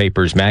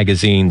 newspapers,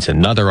 magazines,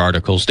 and other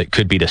articles that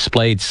could be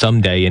displayed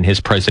someday in his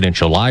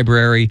presidential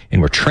library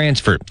and were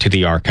transferred to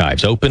the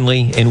archives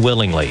openly and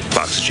willingly.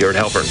 Fox's Jared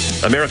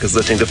Halpern. America's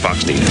listening to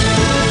Fox News.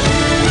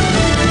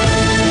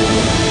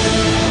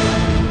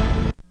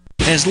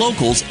 As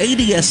locals,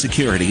 ADS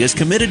Security is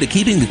committed to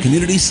keeping the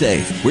community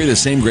safe. We're the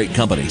same great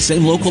company,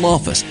 same local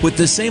office, with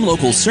the same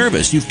local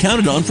service you've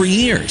counted on for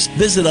years.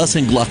 Visit us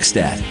in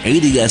Gluckstadt.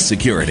 ADS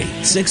Security,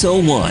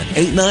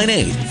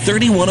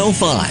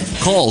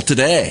 601-898-3105. Call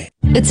today.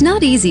 It's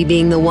not easy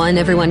being the one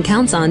everyone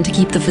counts on to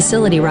keep the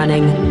facility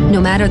running, no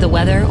matter the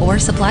weather or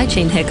supply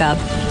chain hiccup.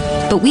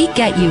 But we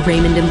get you,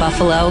 Raymond in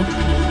Buffalo,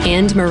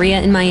 and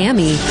Maria in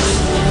Miami,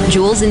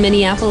 Jules in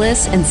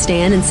Minneapolis, and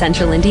Stan in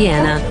Central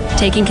Indiana,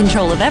 taking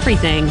control of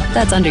everything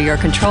that's under your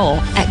control.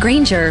 At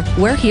Grainger,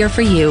 we're here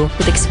for you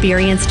with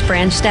experienced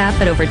branch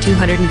staff at over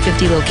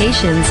 250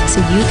 locations, so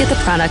you get the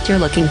product you're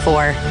looking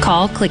for.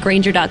 Call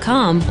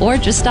clickgrainger.com or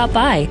just stop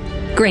by.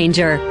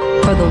 Grainger,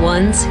 for the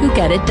ones who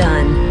get it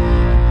done.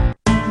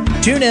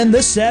 Tune in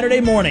this Saturday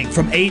morning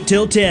from 8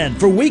 till 10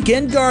 for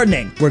Weekend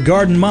Gardening, where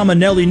Garden Mama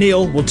Nellie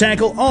Neal will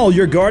tackle all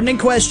your gardening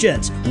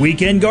questions.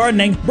 Weekend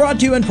Gardening, brought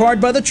to you in part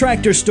by The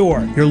Tractor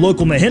Store, your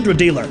local Mahindra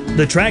dealer.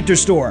 The Tractor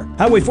Store,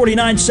 Highway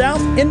 49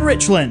 South in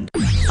Richland.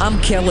 I'm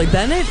Kelly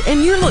Bennett,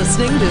 and you're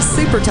listening to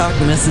Super Talk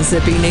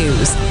Mississippi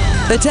News.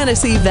 The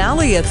Tennessee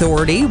Valley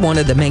Authority, one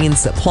of the main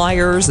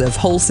suppliers of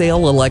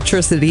wholesale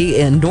electricity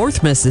in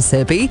North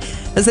Mississippi,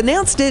 has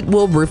announced it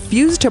will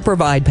refuse to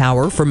provide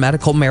power for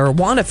medical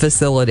marijuana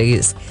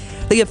facilities.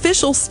 The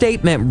official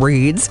statement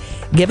reads,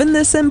 given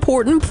this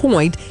important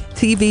point,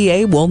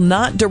 TVA will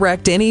not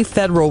direct any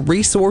federal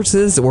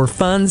resources or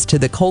funds to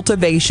the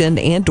cultivation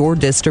and or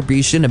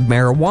distribution of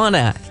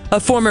marijuana. A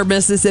former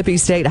Mississippi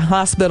State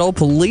Hospital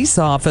police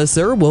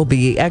officer will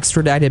be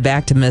extradited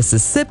back to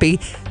Mississippi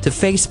to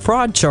face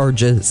fraud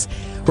charges.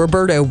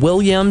 Roberto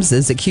Williams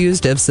is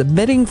accused of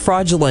submitting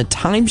fraudulent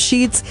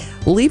timesheets,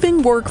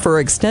 leaving work for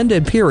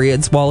extended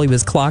periods while he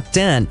was clocked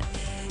in.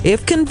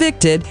 If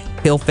convicted,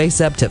 he'll face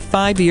up to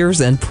 5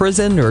 years in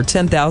prison or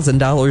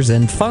 $10,000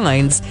 in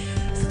fines.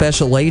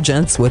 Special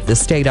agents with the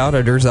state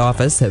auditor's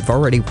office have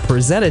already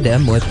presented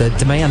him with a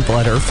demand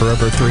letter for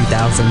over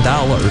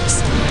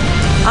 $3,000.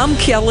 I'm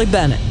Kelly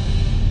Bennett.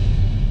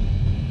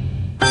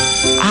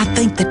 I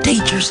think the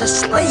teacher's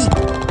asleep.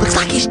 Looks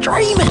like he's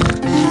dreaming.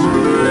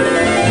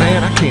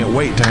 Man, I can't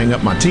wait to hang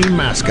up my team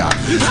mascot.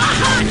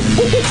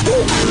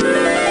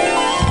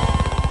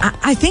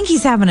 I think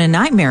he's having a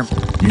nightmare.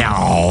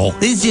 No,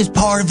 this is just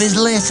part of his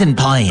lesson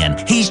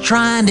plan. He's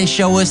trying to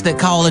show us that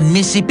calling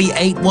Mississippi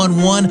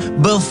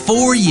 811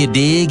 before you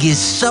dig is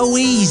so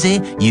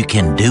easy, you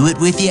can do it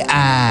with your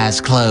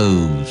eyes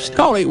closed.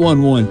 Call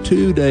 811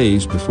 2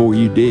 days before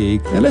you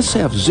dig, and let's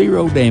have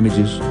 0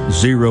 damages,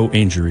 0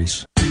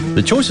 injuries.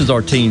 The choices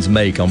our teens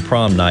make on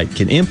prom night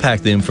can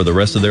impact them for the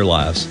rest of their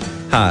lives.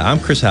 Hi, I'm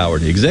Chris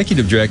Howard,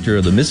 Executive Director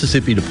of the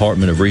Mississippi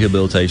Department of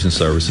Rehabilitation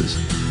Services.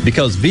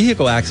 Because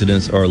vehicle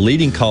accidents are a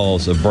leading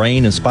cause of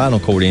brain and spinal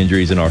cord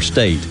injuries in our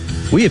state,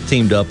 we have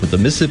teamed up with the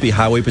Mississippi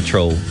Highway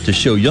Patrol to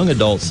show young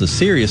adults the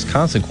serious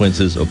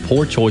consequences of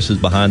poor choices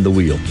behind the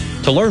wheel.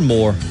 To learn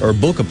more or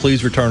book a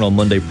Please Return on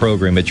Monday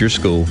program at your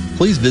school,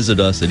 please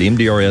visit us at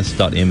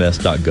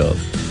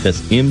mdrs.ms.gov.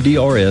 That's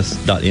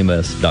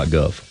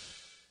mdrs.ms.gov.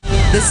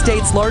 The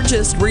state's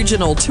largest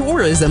regional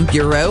tourism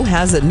bureau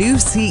has a new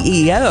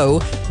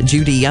CEO.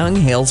 Judy Young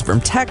hails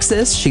from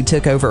Texas. She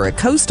took over a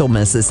coastal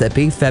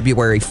Mississippi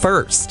February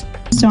 1st.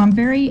 So I'm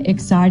very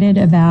excited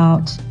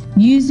about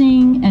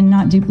using and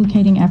not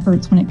duplicating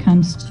efforts when it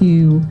comes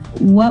to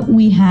what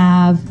we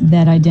have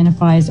that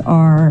identifies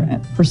our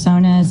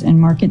personas and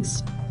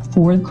markets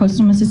for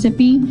coastal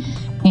Mississippi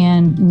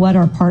and what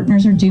our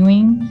partners are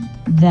doing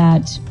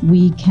that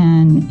we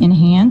can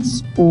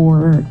enhance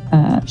or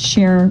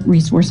share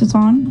resources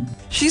on.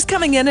 She's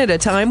coming in at a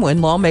time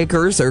when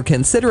lawmakers are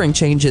considering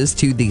changes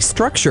to the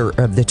structure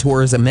of the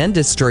tourism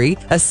industry.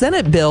 A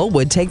Senate bill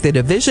would take the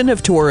Division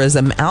of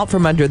Tourism out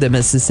from under the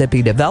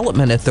Mississippi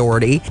Development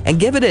Authority and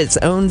give it its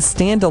own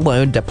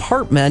standalone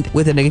department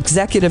with an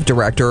executive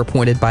director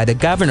appointed by the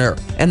governor.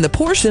 And the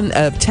portion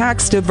of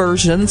tax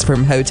diversions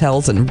from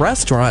hotels and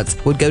restaurants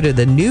would go to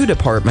the new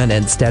department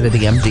instead of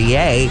the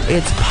MDA.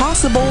 It's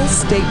possible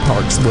state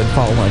parks would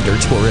fall under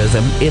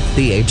tourism if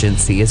the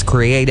agency is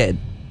created.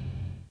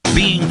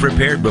 Being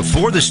prepared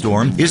before the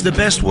storm is the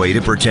best way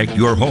to protect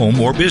your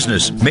home or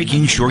business.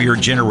 Making sure your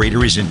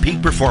generator is in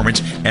peak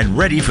performance and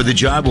ready for the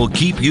job will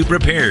keep you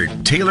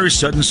prepared. Taylor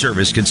Sudden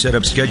Service can set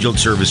up scheduled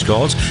service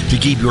calls to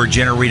keep your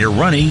generator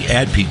running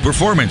at peak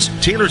performance.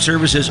 Taylor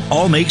Service has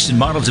all makes and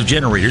models of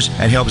generators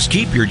and helps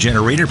keep your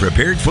generator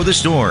prepared for the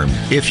storm.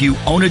 If you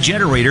own a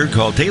generator,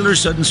 call Taylor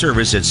Sudden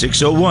Service at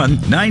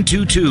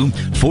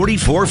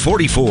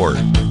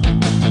 601-922-4444.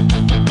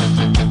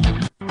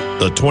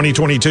 The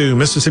 2022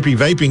 Mississippi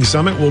Vaping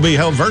Summit will be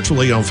held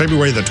virtually on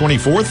February the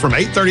 24th from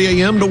 8:30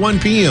 a.m. to 1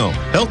 p.m.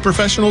 Health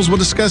professionals will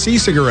discuss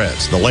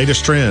e-cigarettes, the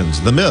latest trends,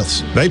 the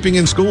myths, vaping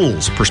in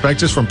schools,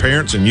 perspectives from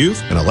parents and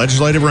youth, and a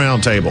legislative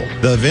roundtable.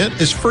 The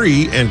event is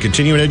free and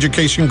continuing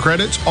education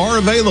credits are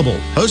available.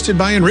 Hosted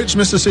by Enrich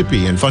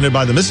Mississippi and funded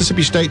by the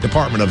Mississippi State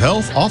Department of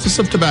Health, Office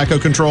of Tobacco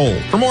Control.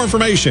 For more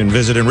information,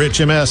 visit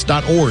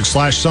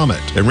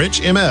enrichms.org/summit.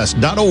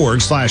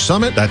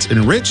 enrichms.org/summit. That's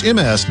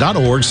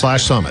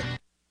enrichms.org/summit.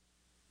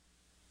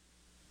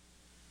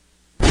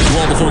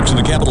 All the folks in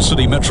the Capital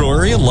City metro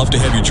area, love to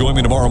have you join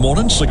me tomorrow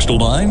morning, 6 till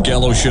 9,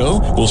 Gallo Show.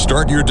 We'll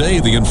start your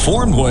day the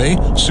informed way.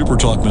 Super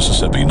Talk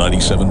Mississippi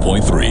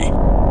 97.3.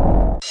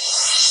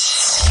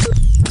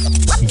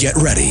 Get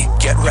ready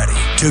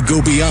to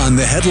go beyond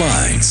the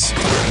headlines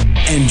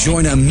and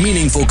join a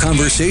meaningful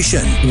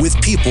conversation with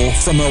people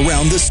from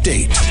around the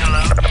state.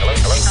 Hello?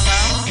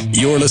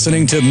 You're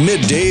listening to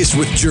MidDays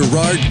with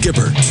Gerard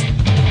Gibert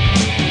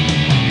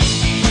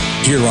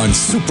here on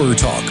Super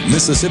Talk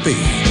Mississippi.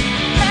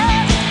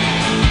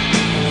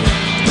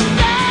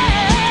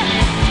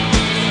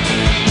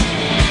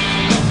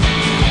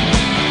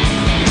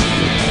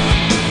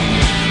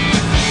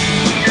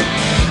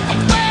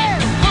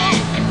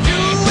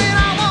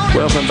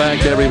 Welcome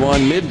back,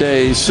 everyone.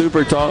 MidDays,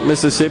 Super Talk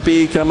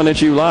Mississippi, coming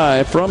at you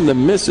live from the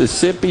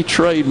Mississippi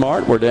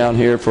Trademart. We're down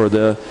here for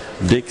the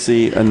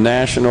Dixie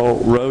National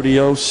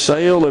Rodeo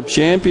Sale of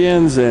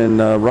Champions, and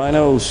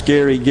Rhino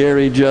Scary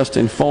Gary just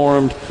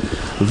informed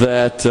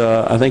that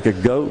I think a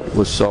goat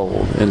was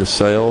sold in the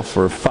sale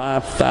for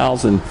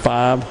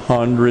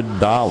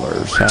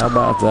 $5,500. How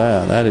about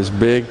that? That is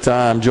big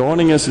time.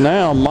 Joining us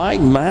now, Mike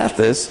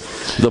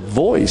Mathis, the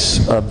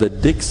voice of the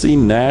Dixie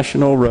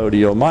National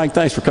Rodeo. Mike,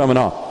 thanks for coming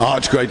on. Oh,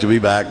 it's great to be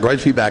back. Great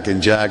to be back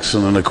in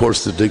Jackson and, of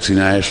course, the Dixie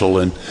National.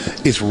 And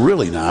it's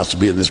really nice to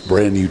be in this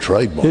brand new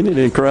Trademart. Isn't it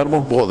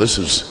incredible? Boy, this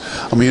is,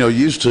 I mean,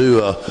 used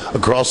to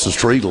across the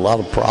street, a lot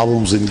of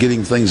problems in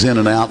getting things in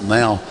and out. And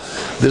now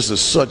this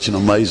is such an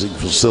amazing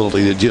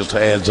facility that just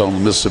adds on the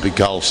Mississippi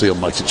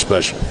Coliseum, makes it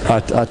special. I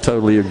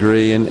totally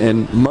agree,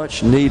 and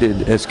much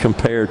needed as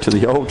compared to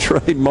the old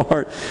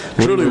Trademart.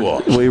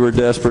 We were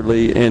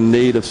desperately in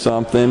need of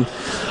something.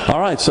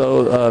 All right,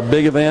 so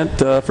big event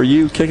for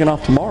you kicking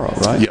off tomorrow,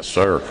 right? Yes,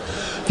 sir.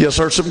 Yes,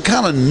 sir. Some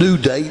kind of new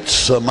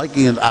dates,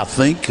 making it, I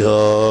think,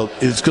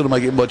 it's going to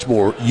make it much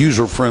more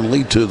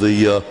user-friendly to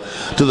the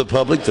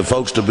public, the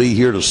folks to be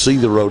here to see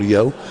the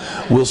rodeo.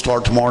 We'll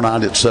start tomorrow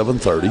night at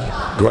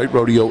 7:30. Great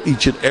rodeo,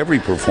 each and every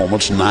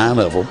performance, 9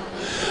 of them.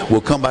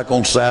 We'll come back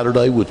on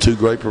Saturday with 2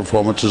 great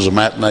performances, a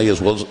matinee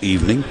as well as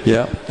evening.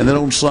 Yeah. And then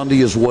on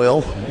Sunday as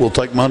well, we'll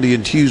take Monday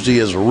and Tuesday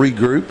as a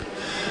regroup.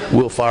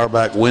 We'll fire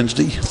back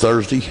Wednesday,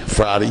 Thursday,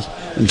 Friday,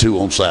 and 2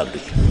 on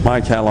Saturday.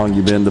 Mike, how long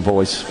you been the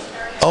voice?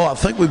 Oh, I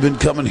think we've been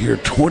coming here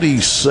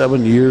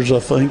 27 years, I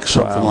think,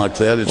 something like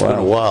that. It's been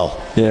a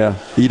while. Yeah,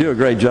 you do a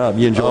great job.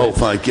 You enjoy it. Oh,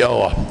 thank you.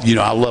 Oh,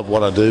 I love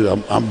what I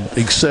do. I'm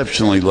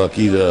exceptionally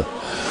lucky to.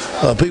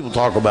 People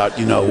talk about,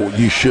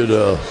 you should,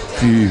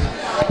 if you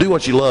do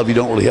what you love, you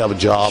don't really have a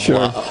job. Sure.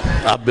 Well,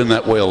 I've been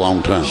that way a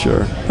long time.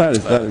 Sure.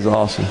 That is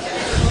awesome.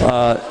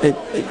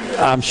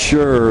 I'm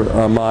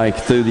sure, Mike,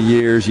 through the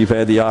years, you've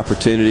had the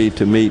opportunity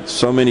to meet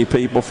so many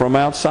people from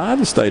outside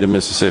the state of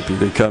Mississippi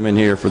that come in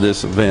here for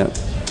this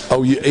event.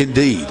 Oh, yeah,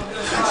 indeed.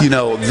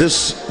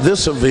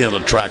 This event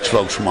attracts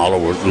folks from all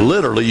over.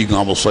 Literally, you can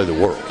almost say the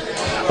world.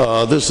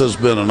 This has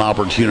been an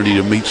opportunity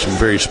to meet some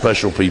very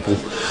special people,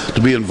 to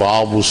be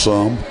involved with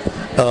some,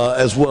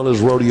 as well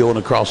as rodeoing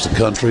across the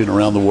country and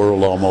around the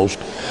world almost.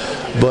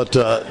 But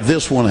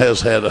this one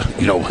has had,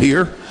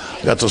 here,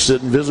 got to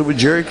sit and visit with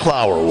Jerry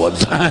Clower one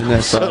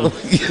time. So,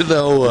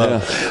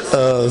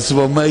 some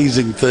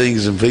amazing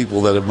things and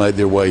people that have made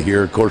their way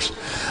here. Of course,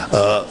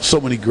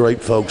 so many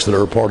great folks that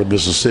are a part of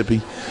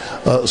Mississippi.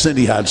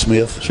 Cindy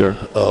Hyde-Smith, sure,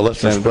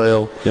 Lester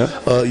Spell.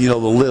 The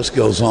list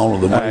goes on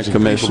with amazing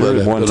people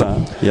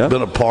that have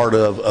been a part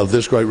of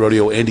this great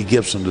rodeo. Andy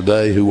Gipson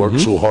today, who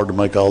worked so hard to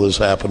make all this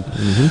happen.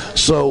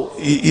 So,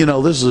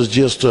 this is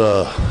just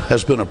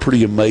has been a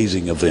pretty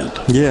amazing event.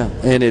 Yeah,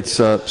 and it's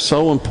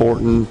so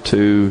important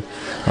to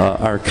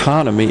our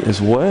economy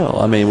as well.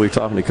 I mean, we were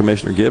talking to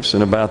Commissioner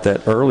Gipson about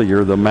that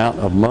earlier, the amount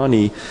of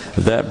money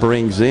that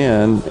brings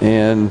in,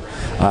 and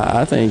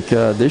I think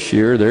this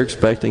year they're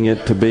expecting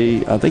it to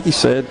be, I think he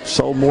said,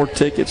 sold more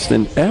tickets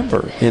than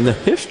ever in the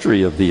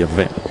history of the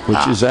event,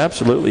 which is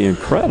absolutely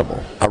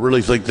incredible. I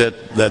really think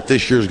that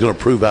this year is going to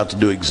prove out to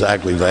do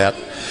exactly that.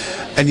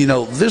 And,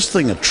 this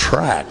thing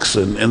attracts,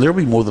 and there'll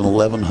be more than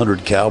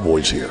 1,100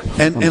 cowboys here,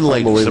 and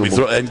ladies,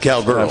 and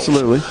cowgirls.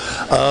 Absolutely.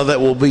 That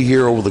will be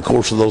here over the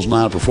course of those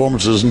 9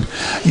 performances. And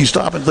you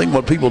stop and think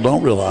what people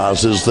don't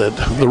realize is that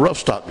the rough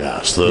stock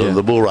guys,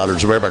 the bull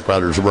riders, the bareback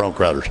riders, the bronc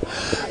riders,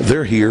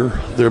 they're here.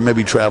 They're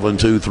maybe traveling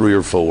 2, 3,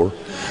 or 4.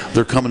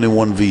 They're coming in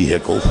one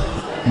vehicle.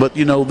 But,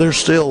 they're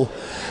still...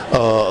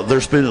 they're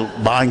spending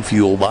buying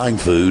fuel, buying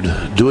food,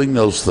 doing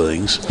those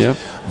things. Yep.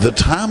 The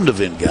timed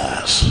event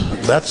guys,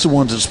 that's the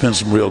ones that spend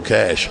some real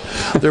cash.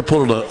 They're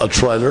pulling a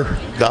trailer,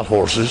 got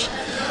horses.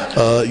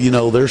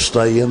 They're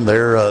staying.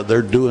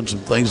 They're doing some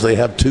things. They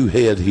have 2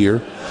 head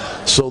here.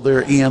 So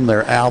they're in,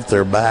 they're out,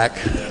 they're back.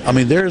 I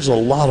mean, there's a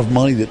lot of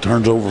money that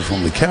turns over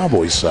from the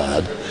cowboy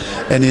side.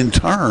 And in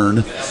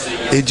turn,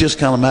 it just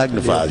kind of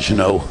magnifies,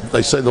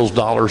 They say those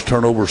dollars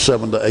turn over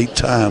 7 to 8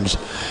 times.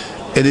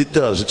 And it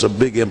does. It's a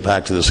big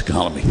impact to this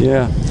economy.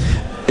 Yeah.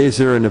 Is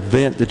there an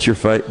event that's your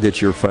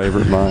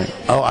favorite, Mike?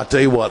 Oh, I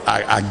tell you what,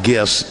 I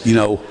guess,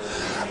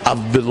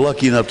 I've been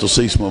lucky enough to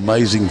see some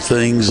amazing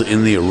things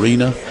in the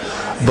arena,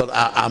 but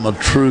I'm a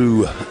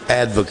true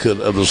advocate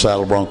of the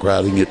saddle bronc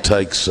riding. It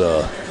takes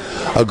a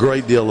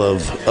great deal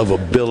of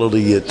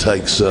ability. It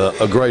takes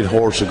a great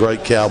horse, a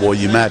great cowboy.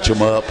 You match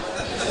them up.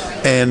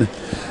 And,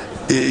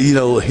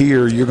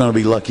 here you're going to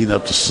be lucky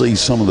enough to see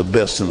some of the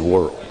best in the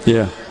world.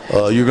 Yeah.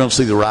 You're going to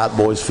see the Wright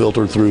boys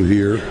filter through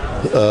here.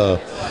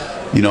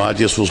 I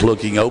just was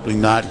looking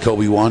opening night,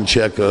 Kobe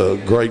Wanchek, a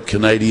great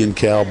Canadian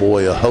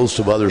cowboy, a host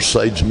of others,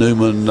 Sage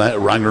Newman,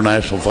 Wrangler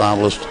National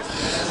finalist.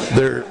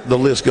 The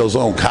list goes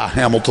on. Kai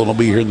Hamilton will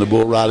be here in the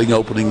bull riding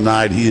opening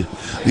night.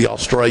 The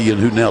Australian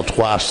who now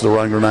twice the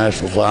Wrangler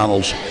National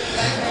finals.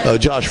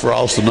 Josh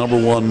Frost, the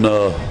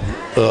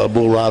 #1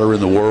 bull rider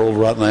in the world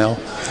right now.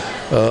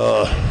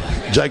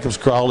 Jacobs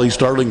Crawley,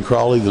 Sterling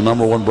Crawley, the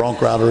 #1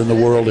 bronc rider in the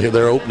world,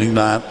 their opening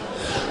night.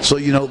 So,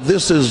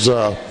 this is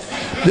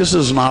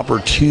an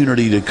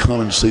opportunity to come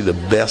and see the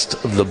best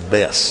of the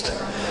best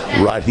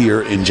right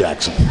here in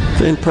Jackson.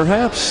 And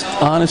perhaps,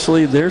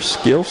 honestly, their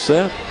skill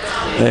set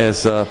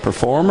as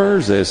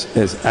performers,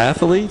 as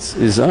athletes,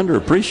 is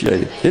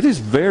underappreciated. It is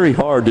very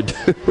hard to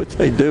do what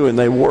they do, and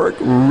they work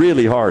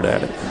really hard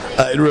at it.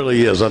 It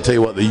really is. I'll tell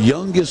you what, the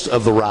youngest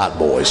of the Wright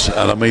boys,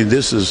 and I mean,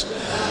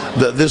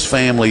 this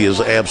family is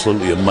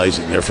absolutely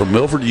amazing. They're from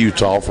Milford,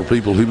 Utah, for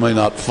people who may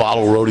not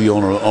follow rodeo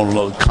on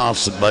a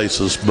constant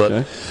basis,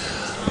 but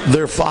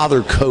their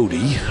father,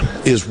 Cody,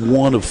 is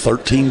one of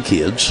 13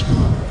 kids.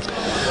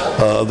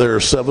 There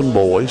are 7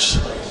 boys,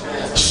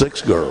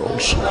 6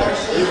 girls.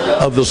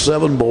 Of the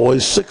 7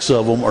 boys, 6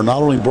 of them are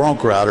not only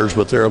bronc riders,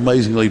 but they're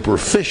amazingly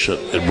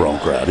proficient at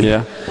bronc riding.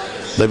 Yeah.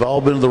 They've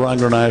all been to the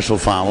Wrangler National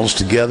Finals.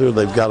 Together,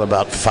 they've got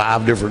about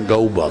 5 different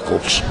gold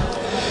buckles.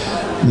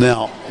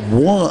 Now,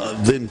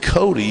 then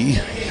Cody,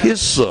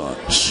 his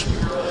sons,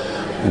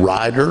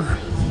 Ryder,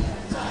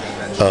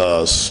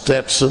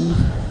 Stetson,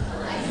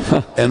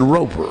 and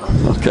Roper.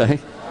 Okay.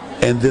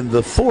 And then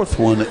the 4th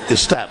one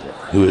is Statler,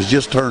 who has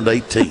just turned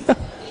 18.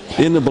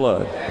 In the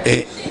blood.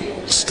 And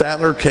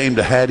Statler came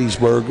to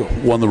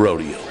Hattiesburg, won the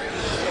rodeo.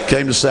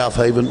 Came to South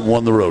Haven,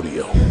 won the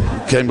rodeo.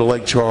 Came to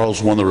Lake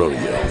Charles, won the rodeo.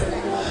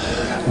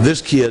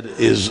 This kid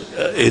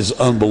is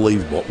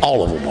unbelievable.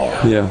 All of them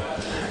are. Yeah.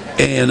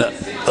 And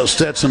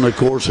Stetson, of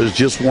course, has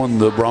just won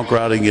the bronc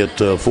riding at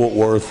Fort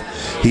Worth.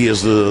 He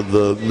is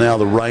now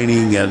the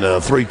reigning and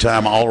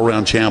 3-time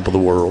all-around champ of the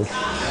world.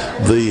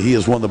 He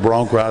has won the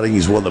bronc riding.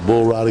 He's won the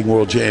bull riding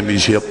world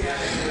championship.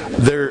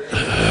 They're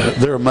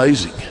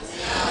amazing.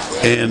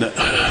 And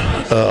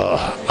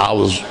I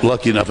was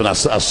lucky enough, and I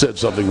said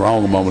something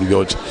wrong a moment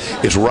ago.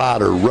 It's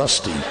rider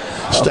Rusty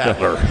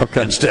Statler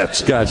and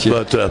Stetson. Gotcha.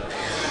 But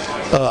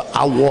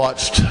I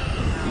watched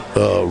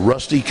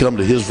Rusty come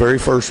to his very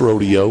first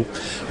rodeo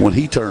when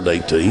he turned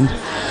 18,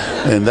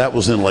 and that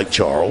was in Lake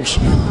Charles,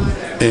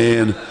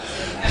 and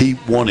he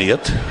won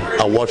it.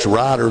 I watched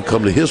Ryder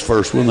come to his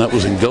first one. That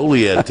was in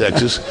Goliad,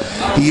 Texas.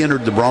 He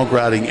entered the bronc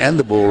riding and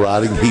the bull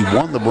riding. He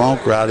won the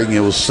bronc riding.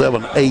 It was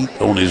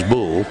 7-8 on his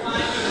bull.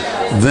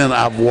 Then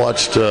I've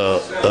watched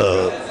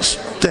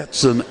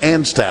Stetson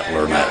and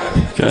Statler now.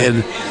 Okay.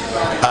 And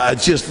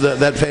just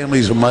that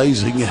family's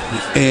amazing.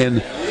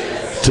 And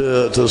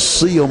to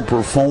see them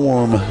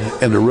perform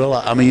and to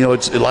realize, I mean,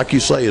 it's like you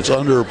say, it's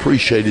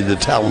underappreciated, the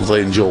talent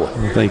they enjoy.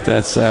 I think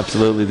that's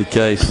absolutely the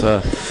case.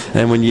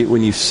 And when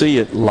you see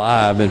it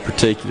live in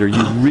particular,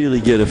 you really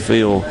get a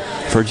feel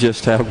for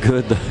just how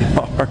good they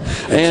are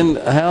and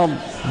how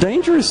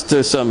dangerous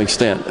to some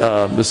extent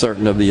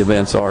certain of the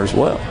events are as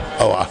well.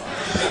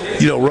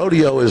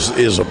 Rodeo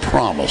is a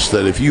promise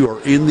that if you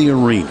are in the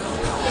arena,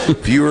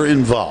 if you are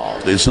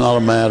involved, it's not a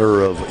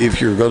matter of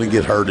if you're going to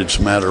get hurt. It's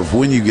a matter of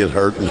when you get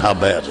hurt and how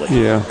badly.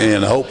 Yeah.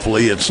 And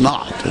hopefully it's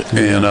not.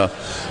 And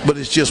but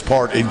it's just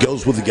part. It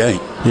goes with the game.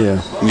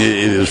 Yeah. It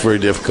is very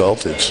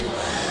difficult. It's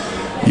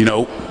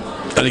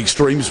an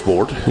extreme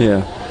sport.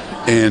 Yeah.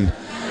 And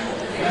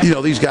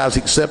these guys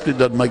accept it.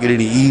 Doesn't make it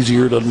any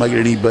easier. Doesn't make it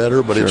any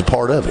better. But it's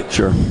part of it.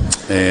 Sure.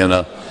 And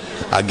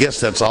I guess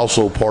that's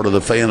also part of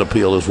the fan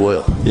appeal as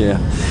well. Yeah.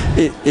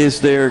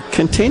 Is there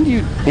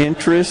continued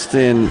interest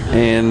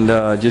and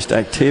just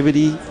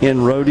activity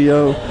in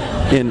rodeo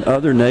in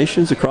other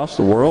nations across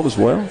the world as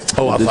well?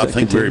 I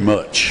think very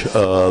much.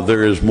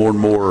 There is more and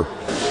more.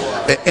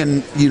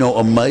 And,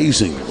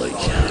 amazingly,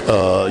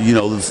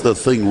 the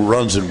thing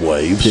runs in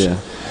waves. Yeah.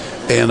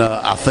 And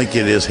I think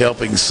it is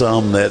helping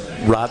some that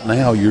right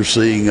now you're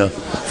seeing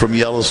from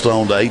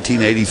Yellowstone to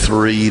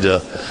 1883 to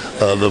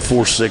the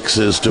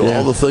 4.6s to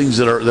all the things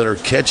that are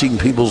catching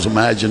people's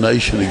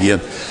imagination again.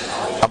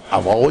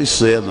 I've always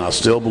said, and I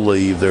still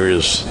believe,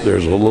 there's a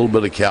little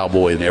bit of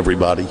cowboy in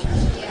everybody.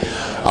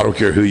 I don't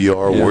care who you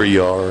are, where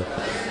you are.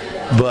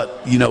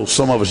 But,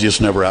 some of us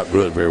just never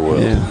outgrew it very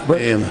well. Yeah.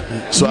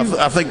 And so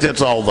I think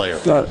that's all there.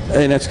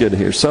 And that's good to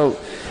hear. So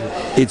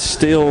it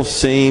still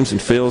seems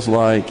and feels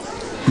like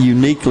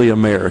uniquely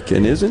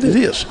American, isn't it?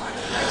 It is.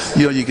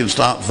 You can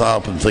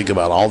stop and think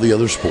about all the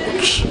other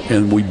sports,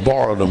 and we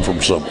borrowed them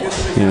from somewhere.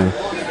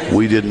 Yeah.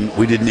 We didn't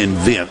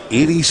invent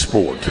any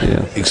sport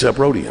except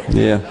rodeo.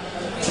 Yeah.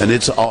 And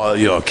it's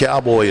a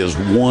cowboy is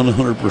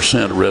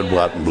 100% red,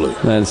 white, and blue.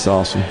 That's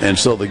awesome. And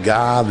so the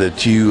guy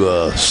that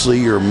you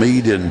see or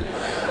meet in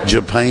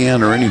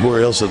Japan or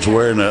anywhere else that's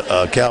wearing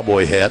a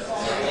cowboy hat,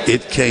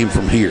 it came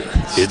from here.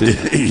 We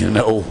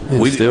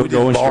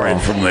didn't borrow it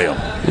from them.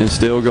 And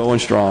still going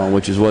strong,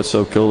 which is what's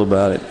so cool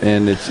about it.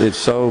 And it's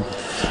so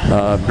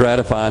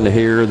gratifying to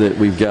hear that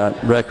we've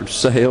got record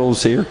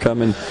sales here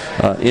coming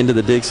into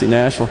the Dixie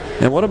National.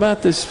 And what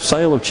about this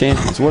Sale of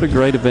Champions? What a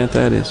great event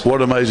that is.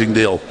 What an amazing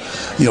deal.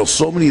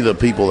 So many of the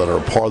people that are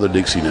a part of the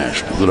Dixie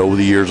National that over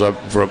the years,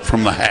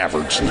 from the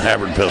Havertz and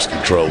Havard Pest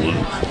Control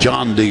and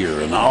John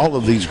Deere and all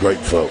of these great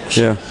folks,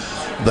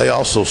 they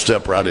also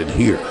step right in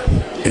here.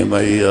 And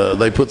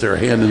they put their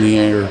hand in the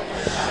air.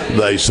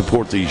 They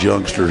support these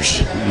youngsters.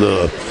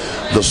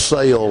 The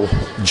sale,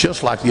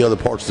 just like the other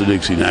parts of the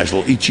Dixie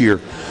National, each year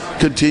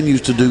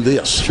continues to do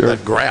this. Sure.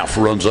 That graph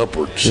runs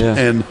upwards. Yeah.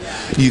 And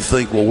you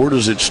think, well, where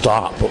does it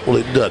stop? Well,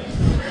 it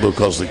doesn't,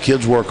 because the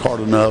kids work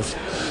hard enough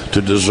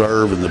to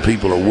deserve, and the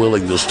people are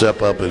willing to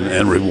step up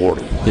and reward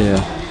them.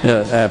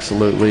 Yeah,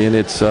 absolutely. And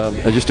it's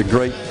just a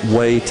great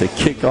way to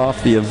kick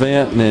off the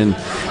event. And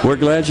we're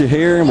glad you're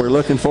here, and we're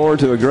looking forward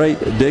to a great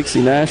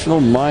Dixie National.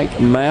 Mike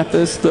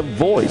Mathis, the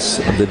voice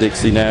of the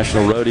Dixie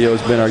National Rodeo,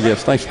 has been our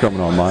guest. Thanks for coming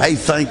on, Mike. Hey,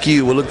 thank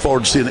you. We look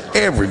forward to seeing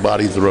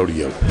everybody at the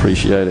rodeo.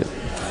 Appreciate it.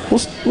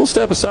 We'll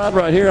step aside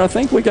right here. I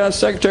think we got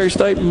Secretary of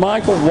State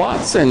Michael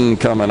Watson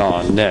coming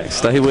on next.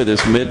 Stay with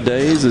us.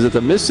 Middays is at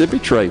the Mississippi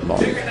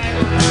Trademart.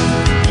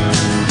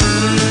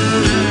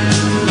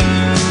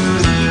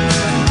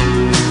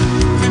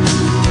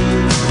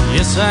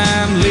 Yes,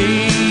 I'm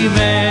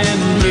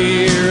leaving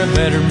here a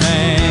better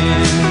man.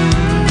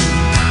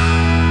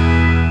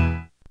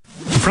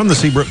 From the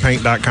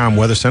SeabrookPaint.com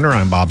Weather Center,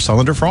 I'm Bob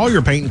Sullender. For all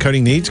your paint and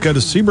coating needs, go to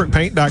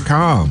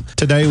SeabrookPaint.com.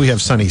 Today we have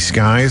sunny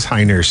skies,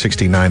 high near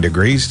 69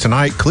 degrees.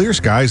 Tonight, clear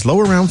skies, low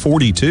around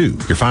 42.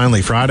 Your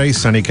finally Friday,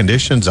 sunny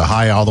conditions, a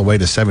high all the way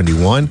to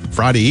 71.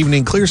 Friday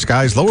evening, clear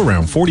skies, low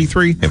around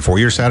 43. And for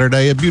your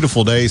Saturday, a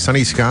beautiful day,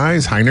 sunny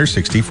skies, high near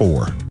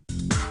 64.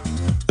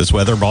 This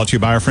weather brought to you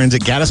by our friends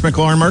at Gaddis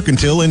McLaurin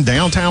Mercantile in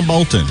downtown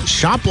Bolton.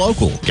 Shop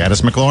local.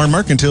 Gaddis McLaurin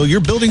Mercantile,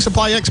 your building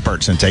supply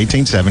expert since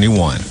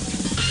 1871.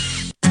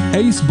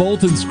 Ace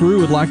Bolt and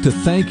Screw would like to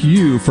thank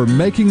you for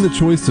making the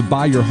choice to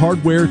buy your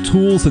hardware,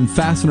 tools, and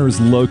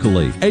fasteners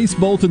locally. Ace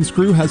Bolt and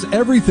Screw has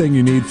everything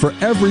you need for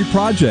every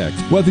project.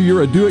 Whether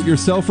you're a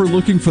do-it-yourselfer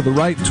looking for the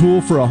right tool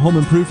for a home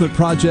improvement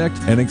project,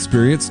 an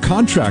experienced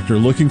contractor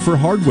looking for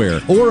hardware,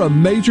 or a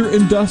major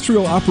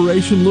industrial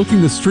operation looking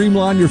to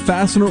streamline your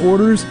fastener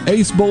orders,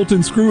 Ace Bolt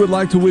and Screw would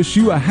like to wish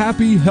you a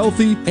happy,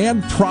 healthy,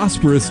 and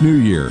prosperous new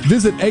year.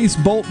 Visit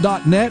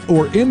acebolt.net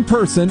or in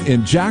person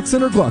in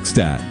Jackson or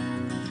Gluckstadt.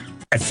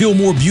 At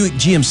Fillmore Buick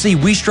GMC,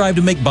 we strive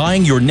to make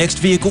buying your next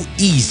vehicle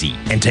easy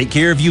and take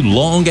care of you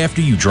long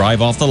after you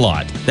drive off the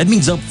lot. That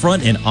means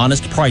upfront and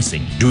honest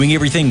pricing, doing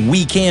everything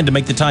we can to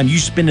make the time you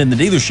spend in the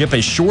dealership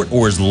as short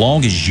or as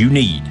long as you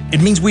need.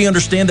 It means we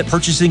understand that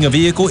purchasing a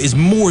vehicle is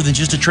more than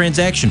just a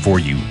transaction for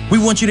you. We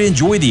want you to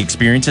enjoy the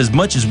experience as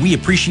much as we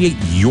appreciate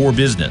your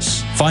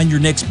business. Find your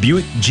next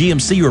Buick,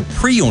 GMC, or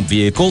pre-owned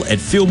vehicle at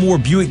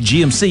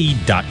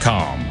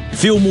FillmoreBuickGMC.com.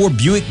 Fillmore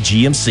Buick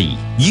GMC.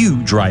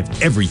 You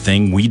drive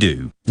everything we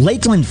do.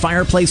 Lakeland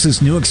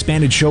Fireplace's new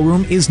expanded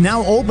showroom is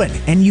now open,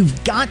 and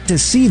you've got to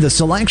see the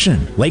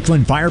selection.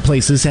 Lakeland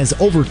Fireplaces has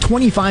over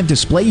 25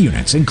 display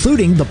units,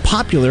 including the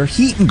popular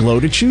Heat and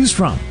Glow to choose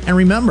from. And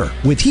remember,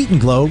 with Heat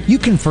and Glow, you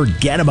can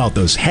forget about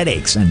those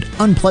headaches and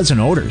unpleasant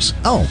odors.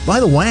 Oh,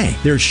 by the way,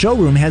 their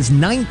showroom has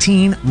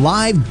 19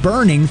 live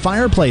burning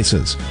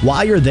fireplaces.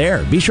 While you're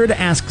there, be sure to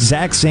ask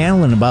Zach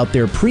Sandlin about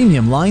their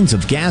premium lines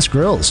of gas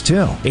grills,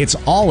 too. It's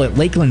all at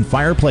Lakeland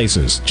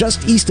Fireplaces,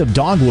 just east of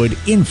Dogwood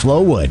in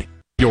Flowood.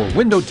 Your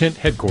window tint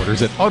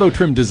headquarters at Auto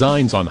Trim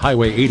Designs on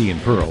Highway 80 in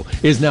Pearl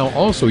is now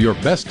also your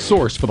best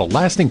source for the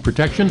lasting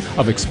protection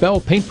of Expel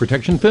paint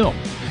protection film.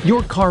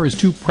 Your car is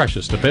too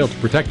precious to fail to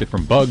protect it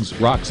from bugs,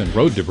 rocks, and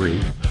road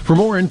debris. For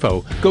more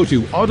info, go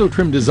to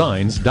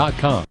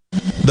autotrimdesigns.com.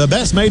 The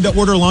best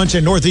made-to-order lunch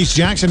in Northeast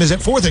Jackson is at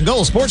 4th and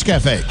Goal Sports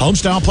Cafe.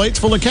 Homestyle plates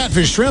full of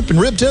catfish, shrimp,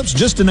 and rib tips,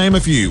 just to name a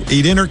few.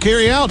 Eat in or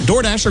carry out,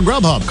 DoorDash or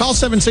Grubhub. Call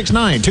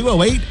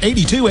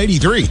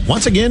 769-208-8283.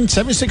 Once again,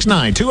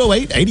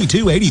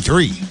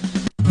 769-208-8283.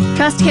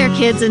 Trust Care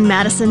Kids in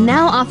Madison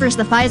now offers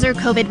the Pfizer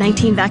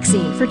COVID-19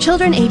 vaccine for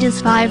children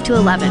ages 5 to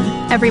 11.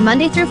 Every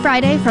Monday through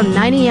Friday from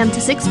 9 a.m. to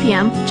 6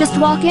 p.m., just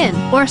walk in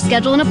or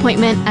schedule an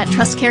appointment at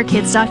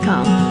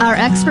trustcarekids.com. Our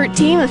expert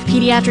team of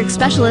pediatric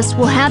specialists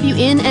will have you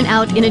in and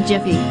out in a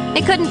jiffy.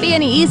 It couldn't be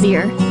any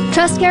easier.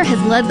 TrustCare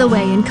has led the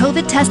way in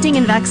COVID testing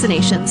and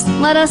vaccinations.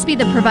 Let us be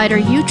the provider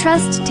you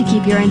trust to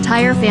keep your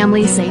entire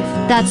family safe.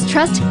 That's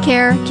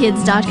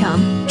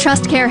trustcarekids.com.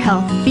 TrustCare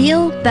Health.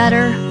 Feel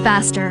better,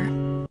 faster.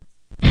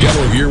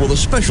 Gallo here with a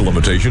special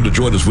invitation to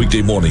join us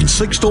weekday morning,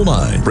 6 to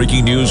 9.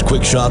 Breaking news,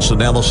 quick shots,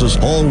 analysis,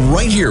 all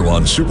right here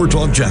on Super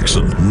Talk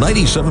Jackson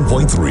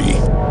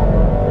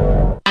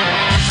 97.3.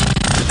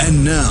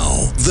 And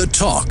now, the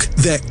talk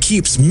that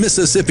keeps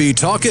Mississippi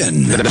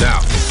talking. Now,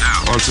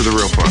 on to the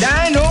real part.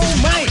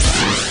 Dynamite!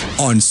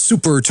 On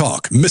Super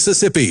Talk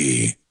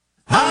Mississippi.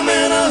 I'm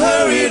in a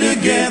hurry to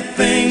get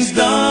things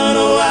done.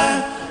 Oh,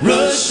 I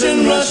rush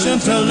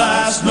till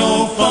life's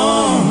no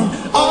fun.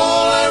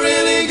 All I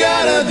really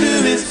gotta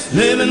do is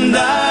live and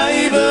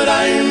die, but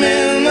I'm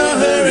in a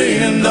hurry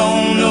and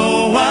don't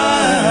know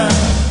why.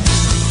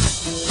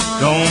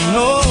 Don't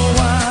know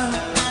why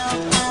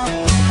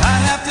I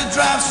have to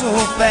drive so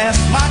fast.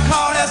 My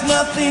car has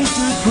nothing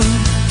to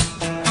prove.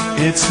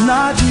 It's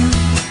not you,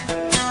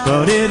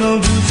 but it'll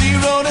do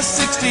 0 to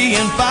 60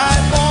 in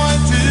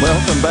 5.2.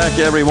 Welcome back,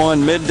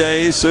 everyone.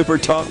 MidDays, Super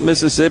Talk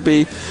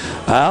Mississippi.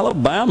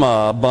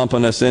 Alabama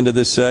bumping us into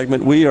this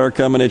segment. We are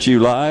coming at you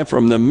live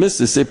from the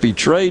Mississippi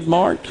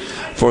Trademart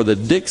for the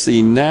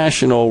Dixie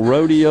National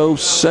Rodeo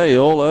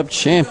Sale of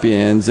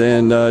Champions.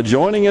 And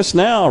joining us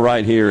now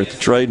right here at the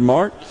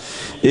Trademart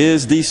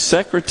is the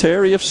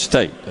Secretary of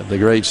State of the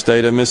great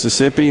state of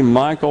Mississippi,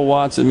 Michael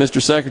Watson.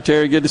 Mr.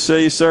 Secretary, good to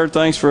see you, sir.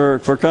 Thanks for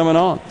coming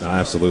on.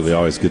 Absolutely.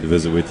 Always good to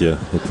visit with you.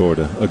 Look forward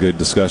to a good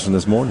discussion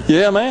this morning.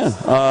 Yeah, man.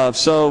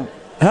 So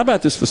how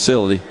about this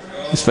facility?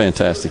 It's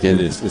fantastic, isn't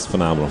it? It's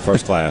phenomenal.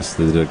 First class.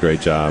 They did a great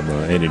job,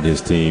 Andy and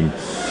his team.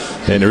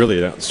 And it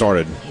really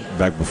started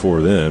back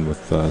before then with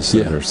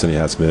Senator Cindy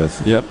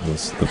Hatt-Smith,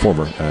 the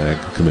former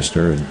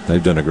commissioner, and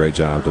they've done a great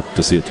job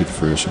to see it to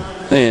fruition.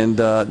 And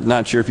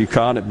not sure if you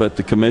caught it, but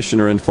the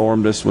commissioner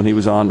informed us when he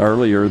was on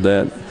earlier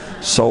that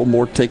sold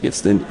more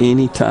tickets than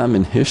any time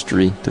in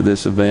history to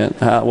this event.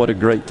 What a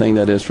great thing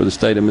that is for the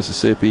state of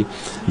Mississippi.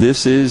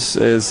 This is,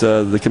 as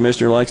the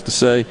commissioner likes to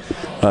say,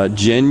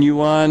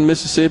 genuine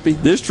Mississippi.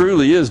 This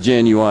truly is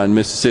genuine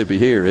Mississippi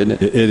here, isn't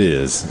it? It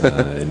is.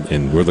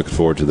 And we're looking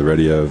forward to the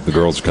rodeo. The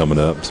girls are coming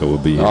up, so we'll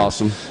be here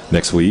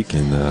next week,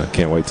 and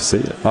can't wait to see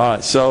it. All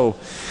right, so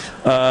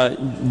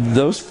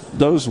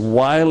those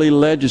wily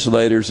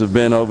legislators have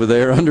been over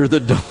there under the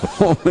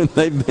dome, and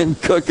they've been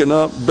cooking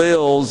up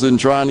bills and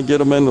trying to get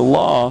them into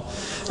law.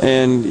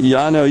 And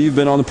I know you've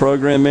been on the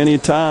program many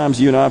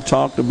times. You and I have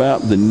talked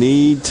about the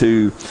need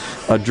to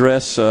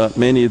address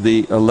many of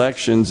the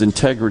elections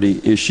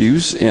integrity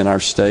issues in our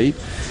state,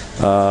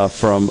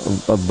 from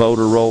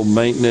voter roll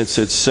maintenance,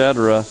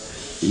 etc.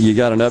 you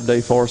got an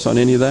update for us on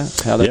any of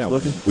that? How that's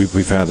looking?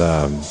 We've had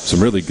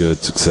some really good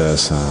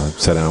success.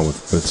 Sat down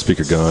with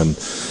Speaker Gunn,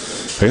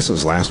 I guess it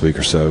was last week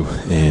or so,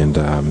 and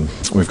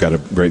we've got a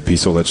great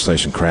piece of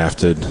legislation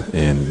crafted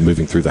and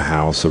moving through the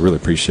House. So really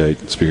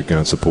appreciate Speaker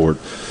Gunn's support.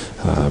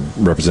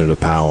 Representative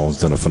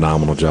Powell's done a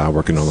phenomenal job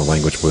working on the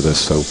language with us.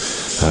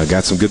 So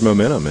got some good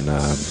momentum, and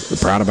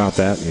proud about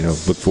that.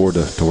 Look forward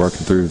to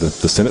working through the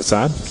Senate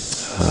side.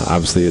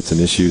 Obviously, it's an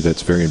issue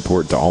that's very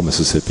important to all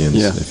Mississippians.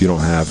 Yeah. If you don't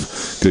have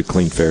good,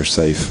 clean, fair,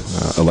 safe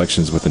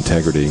elections with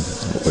integrity,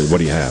 what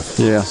do you have?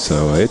 Yeah.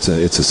 So it's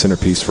a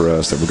centerpiece for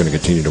us that we're going to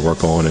continue to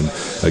work on. And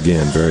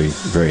again, very,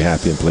 very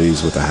happy and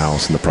pleased with the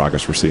House and the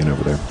progress we're seeing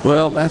over there.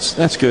 Well,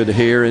 that's good to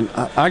hear. And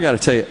I got to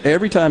tell you,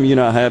 every time you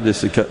and I have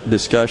this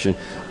discussion,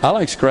 I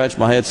like scratch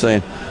my head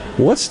saying,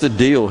 what's the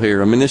deal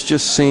here? I mean, this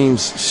just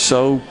seems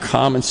so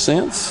common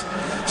sense,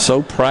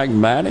 so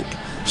pragmatic,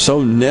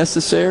 so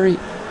necessary.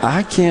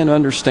 I can't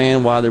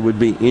understand why there would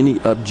be any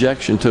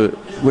objection to it.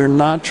 We're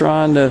not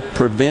trying to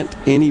prevent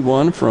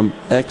anyone from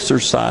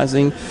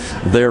exercising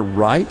their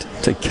right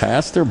to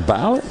cast their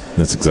ballot.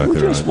 That's exactly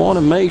right. We just want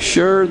to make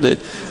sure that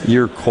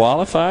you're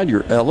qualified,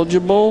 you're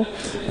eligible,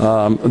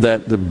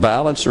 that the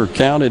ballots are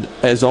counted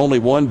as only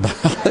one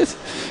ballot,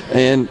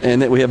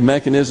 and that we have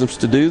mechanisms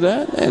to do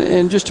that,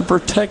 and just to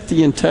protect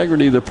the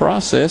integrity of the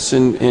process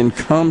and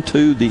come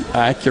to the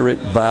accurate,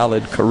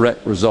 valid,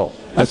 correct result.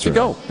 That's the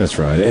goal. That's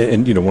right.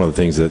 And one of the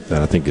things that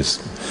I think is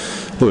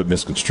a little bit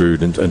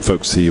misconstrued, and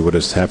folks see what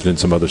has happened in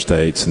some other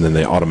states, and then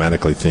they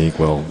automatically think,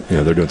 well,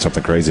 they're doing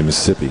something crazy in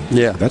Mississippi.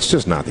 Yeah. That's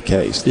just not the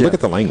case. Yeah. Look at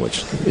the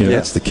language.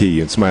 That's the key.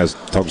 And somebody was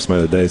talking to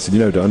somebody the other day,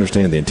 said, to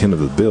understand the intent of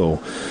the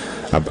bill,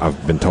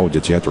 I've been told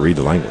that you have to read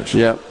the language.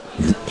 Yeah.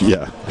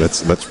 Yeah,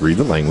 let's read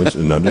the language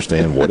and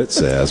understand what it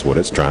says, what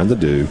it's trying to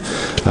do.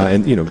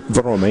 And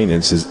voter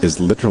maintenance is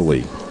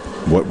literally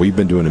what we've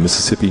been doing in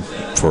Mississippi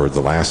for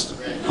the last,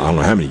 I don't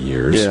know how many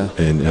years,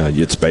 and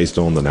it's based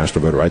on the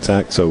National Voter Rights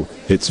Act. So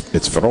it's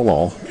federal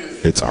law.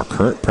 It's our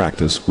current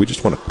practice. We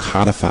just want to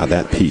codify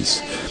that piece.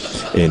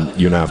 And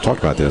you and I have talked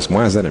about this.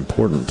 Why is that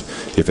important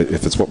if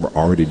it's what we're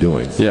already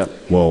doing? Yeah.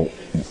 Well,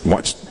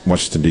 watch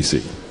Washington,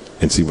 D.C.,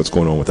 and see what's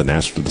going on with the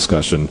national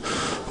discussion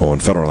on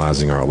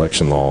federalizing our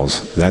election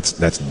laws.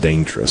 That's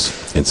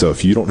dangerous. And so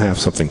if you don't have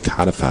something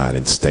codified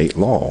in state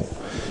law,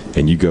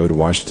 and you go to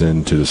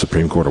Washington, to the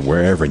Supreme Court, or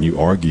wherever, and you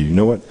argue, you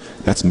know what?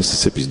 That's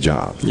Mississippi's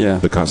job. Yeah.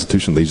 The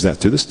Constitution leaves that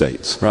to the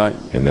states. Right.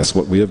 And that's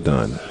what we have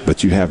done.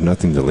 But you have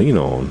nothing to lean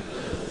on.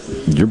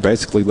 You're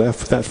basically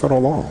left with that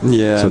federal law.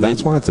 Yeah. So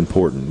that's why it's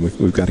important.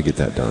 We've got to get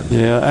that done.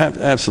 Yeah,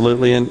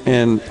 absolutely.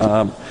 And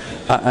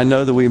I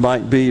know that we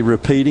might be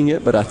repeating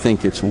it, but I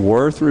think it's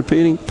worth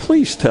repeating.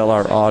 Please tell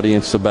our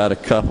audience about a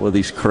couple of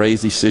these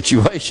crazy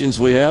situations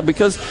we have,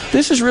 because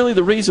this is really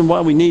the reason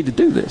why we need to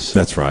do this.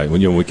 That's right.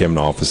 When we came in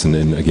office, and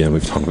again,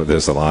 we've talked about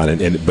this a lot,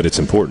 but it's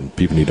important.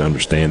 People need to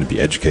understand and be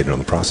educated on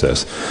the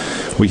process.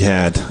 We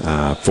had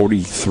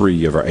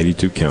 43 of our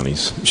 82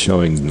 counties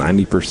showing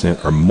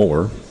 90% or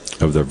more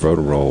of their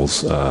voter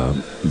rolls.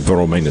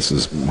 Voter maintenance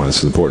is why this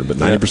is important, but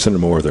 90% or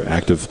more of their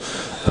active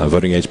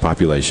voting age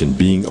population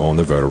being on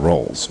the voter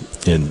rolls.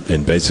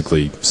 And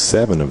basically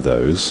 7 of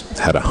those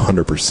had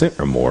 100%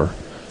 or more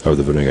of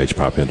the voting age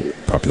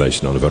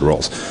population on the voter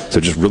rolls.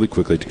 So just really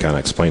quickly to kind of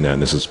explain that,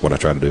 and this is what I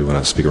try to do when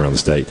I speak around the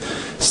state.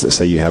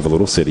 Say you have a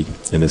little city,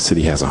 and this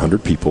city has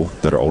 100 people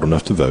that are old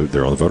enough to vote.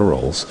 They're on the voter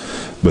rolls,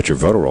 but your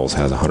voter rolls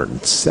has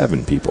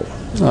 107 people.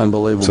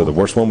 Unbelievable. So the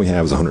worst one we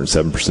have is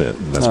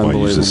 107%. That's why I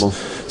use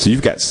this. So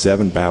you've got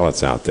 7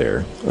 ballots out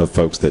there of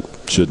folks that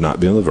should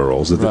not be on the voter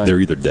rolls. Right. They're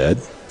either dead,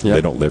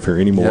 they don't live here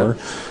anymore.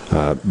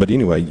 But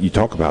anyway, you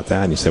talk about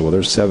that and you say, well,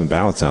 there's 7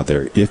 ballots out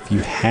there. If you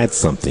had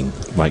something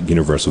like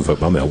universal vote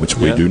by mail, which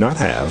we do not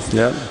have,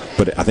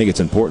 but I think it's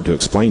important to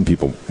explain to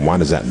people, why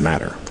does that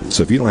matter?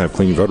 So if you don't have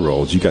clean voter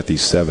rolls, you got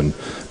these 7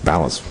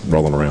 ballots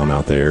rolling around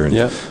out there.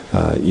 And,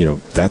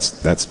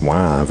 that's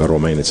why voter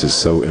maintenance is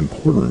so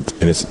important.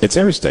 And it's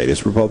every state.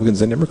 It's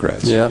Republicans and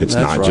Democrats. It's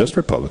not just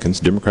Republicans.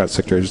 Democrats,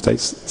 Secretaries of State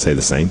say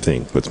the same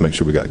thing. Let's make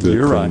sure we got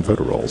good clean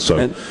voter rolls. So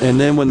and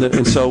then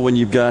when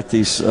you've got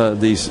these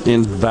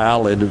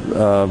invalid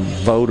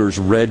voters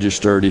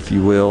registered, if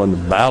you will, and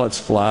the ballots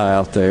fly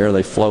out there,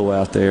 they flow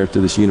out there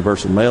to this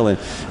universal mail-in,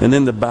 and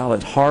then the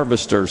ballot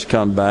harvesters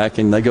come back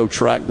and they go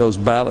track those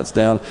ballots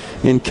down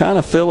and kind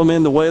of fill them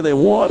in the way they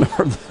want,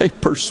 or they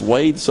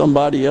persuade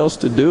somebody else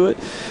to do it.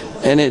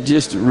 And it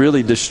just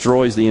really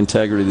destroys the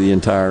integrity of the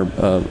entire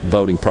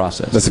voting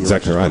process. That's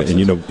exactly right.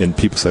 And and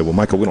people say, well,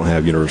 Michael, we don't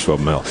have universal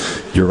vote by mail.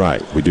 You're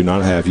right. We do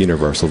not have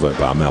universal vote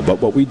by mail.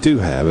 But what we do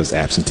have is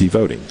absentee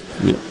voting.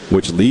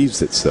 which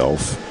leaves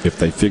itself, if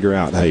they figure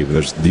out, hey,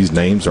 these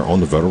names are on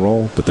the voter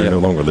roll, but they're no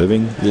longer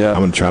living, I'm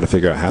going to try to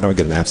figure out how do I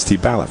get an absentee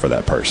ballot for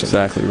that person.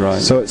 Exactly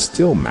right. So it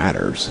still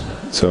matters.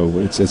 So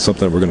it's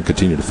something we're going to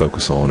continue to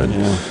focus on, and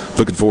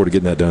looking forward to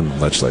getting that done in the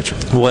legislature.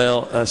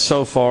 Well,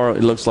 so far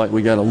it looks like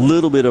we got a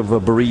little bit of a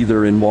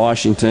breather in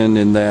Washington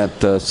in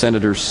that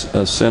Senators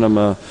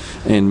Sinema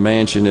and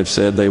Manchin have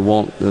said they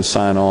won't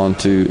sign on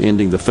to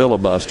ending the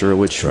filibuster,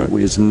 which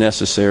is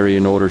necessary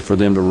in order for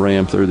them to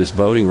ram through this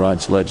voting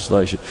rights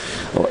legislation.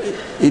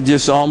 It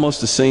just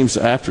almost seems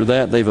after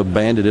that they've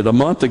abandoned it. A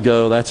month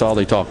ago, that's all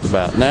they talked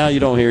about. Now you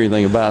don't hear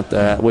anything about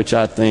that, which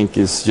I think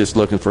is just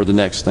looking for the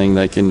next thing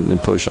they can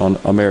push on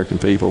American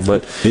people.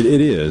 But it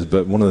is.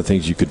 But one of the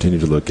things you continue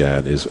to look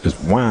at is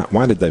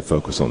why did they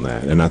focus on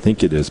that? And I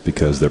think it is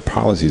because their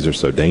policies are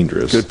so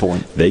dangerous. Good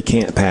point. They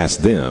can't pass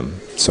them.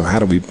 So how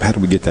do we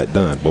get that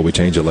done? Well, we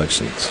change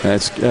elections.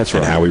 That's right.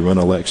 And how we run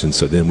elections,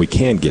 so then we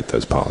can get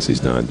those policies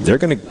done. They're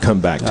going to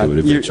come back to it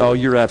eventually.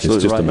 You're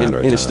absolutely right. It's just a matter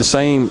of time. It's the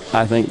same.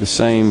 I think the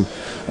same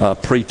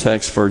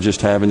pretext for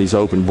just having these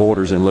open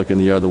borders and looking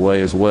the other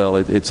way as well.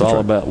 It's all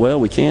about, well,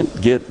 we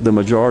can't get the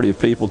majority of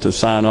people to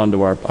sign on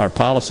to our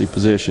policy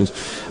positions,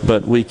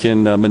 but we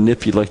can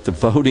manipulate the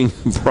voting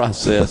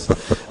process,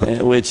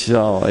 which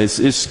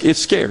it's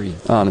scary,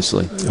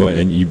 honestly. Well,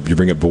 and you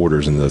bring up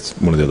borders, and that's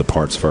one of the other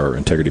parts of our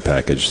integrity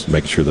package,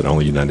 making sure that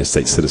only United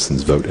States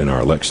citizens vote in our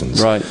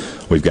elections. Right.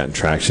 We've gotten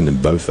traction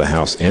in both the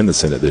House and the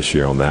Senate this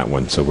year on that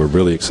one, so we're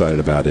really excited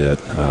about it.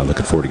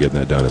 Looking forward to getting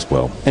that done as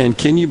well. And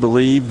can you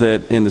believe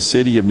that in the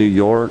city of New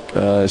York,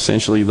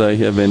 essentially they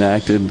have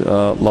enacted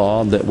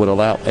law that would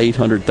allow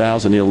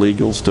 800,000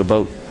 illegals to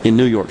vote in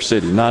New York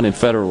City, not in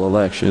federal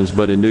elections,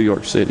 but in New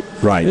York City.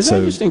 Right. Isn't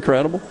that just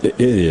incredible? It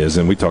is,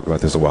 and we talked about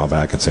this a while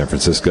back in San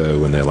Francisco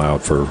when they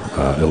allowed for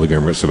illegal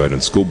immigrants to vote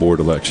in school board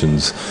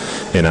elections.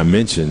 And I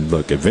mentioned,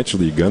 look,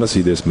 eventually you're going to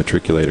see this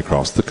matriculate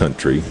across the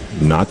country.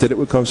 Not that it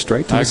would come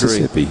straight to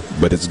Mississippi,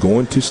 but it's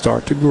going to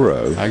start to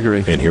grow. I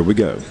agree. And here we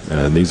go.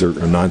 And these are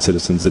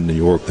non-citizens in New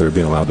York that are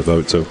being allowed to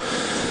vote. So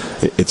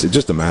it's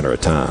just a matter of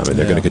time, and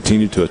they're going to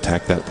continue to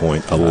attack that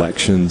point.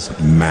 Elections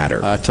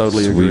matter. I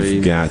totally agree.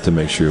 We've got to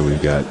make sure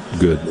we've got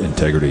good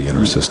integrity in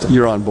our system.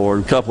 You're on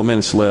board. A couple of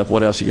minutes left.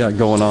 What else you got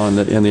going on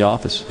in the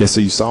office? Yeah,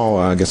 so you saw,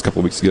 I guess, a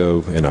couple of weeks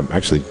ago, and I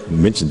actually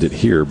mentioned it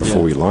here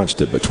before we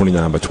launched it, but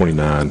 29 by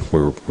 29,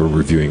 we're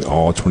reviewing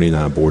all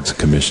 29 boards and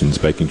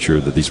commissions, making sure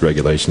that these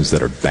regulations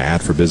that are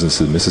bad for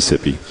businesses in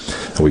Mississippi,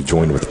 and we've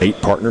joined with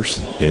 8 partners,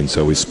 and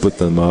so we split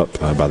them up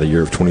by the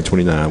year of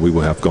 2029. We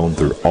will have gone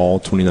through all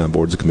 29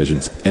 boards and commissions,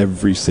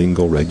 every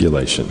single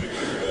regulation,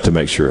 to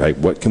make sure, hey,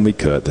 what can we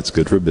cut that's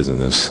good for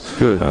business,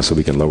 so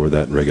we can lower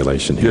that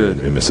regulation here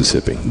in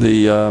Mississippi.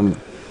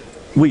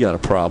 We got a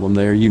problem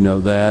there. You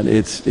know that.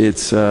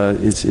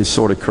 It's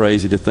sort of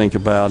crazy to think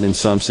about in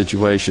some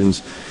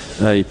situations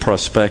a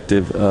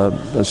prospective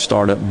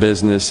startup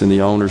business and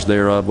the owners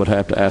thereof would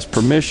have to ask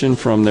permission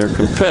from their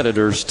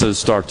competitors to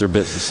start their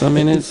business. I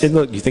mean, it's... And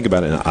look, you think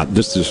about it, and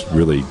this just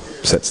really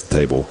sets the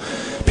table.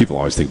 People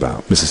always think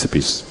about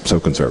Mississippi's so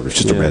conservative,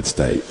 it's just a red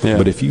state. Yeah.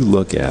 But if you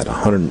look at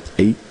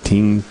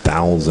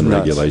 118,000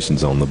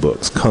 regulations on the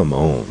books, come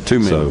on. Too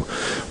many. So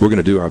we're going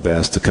to do our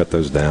best to cut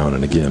those down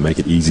and, again, make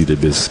it easy to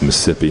business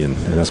Mississippi, and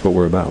that's what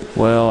we're about.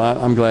 Well,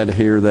 I'm glad to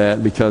hear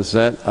that, because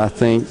I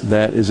think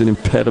that is an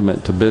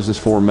impediment to business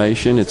formation.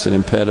 It's an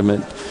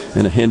impediment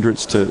and a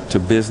hindrance to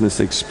business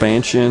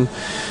expansion.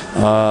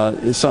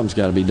 Something's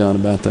got to be done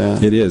about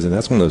that. It is, and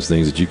that's one of those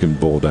things that you can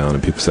boil down,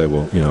 and people say,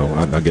 well, you know,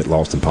 I get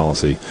lost in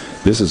policy.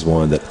 This is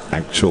one that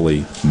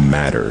actually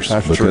matters.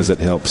 That's because true. it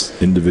helps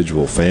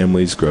individual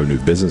families grow new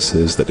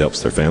businesses, that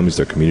helps their families,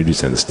 their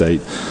communities, and the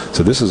state.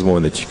 So this is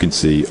one that you can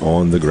see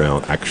on the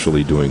ground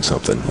actually doing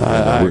something.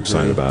 We're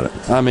excited about it.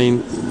 I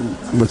mean,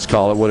 let's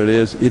call it what it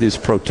is. It is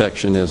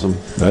protectionism.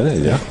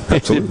 Yeah,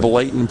 absolutely.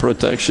 Blatant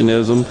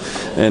protectionism,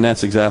 and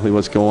that's exactly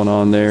what's going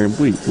on there.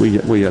 We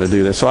got to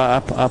do that. So I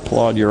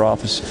applaud your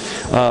office.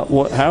 How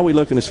are we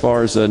looking as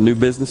far as new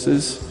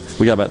businesses?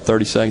 We got about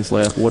 30 seconds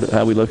left. How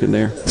are we looking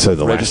there? So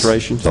the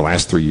registration? The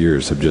last 3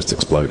 years have just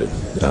exploded.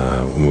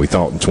 When we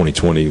thought in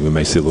 2020 we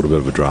may see a little bit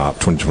of a drop,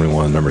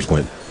 2021 numbers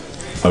went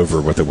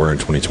over what they were in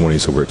 2020,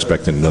 so we're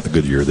expecting another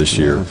good year this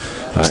year.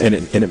 And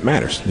it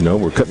matters. You know,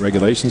 we're cutting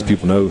regulations.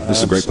 People know this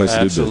is a great place to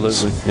do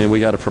business. Absolutely, and we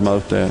got to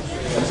promote that.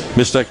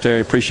 Mr.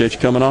 Secretary, appreciate you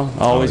coming on.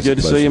 Always good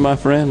to see you, my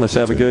friend. Let's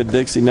have a good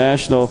Dixie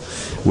National.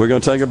 We're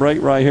going to take a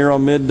break right here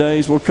on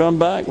Middays. We'll come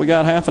back. We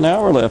got half an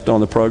hour left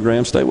on the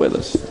program. Stay with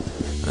us.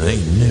 I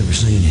ain't never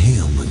seen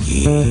him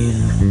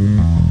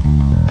again.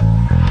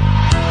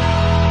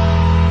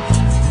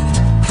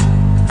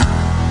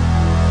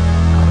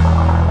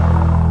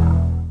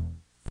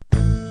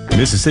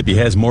 Mississippi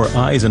has more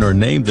eyes in our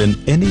name than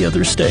any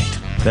other state.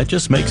 That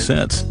just makes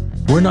sense.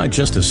 We're not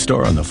just a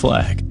star on the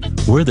flag.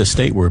 We're the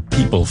state where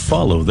people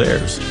follow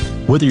theirs.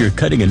 Whether you're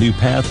cutting a new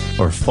path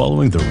or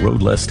following the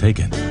road less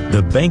taken,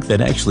 the bank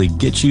that actually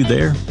gets you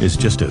there is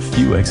just a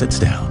few exits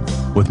down.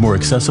 With more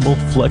accessible,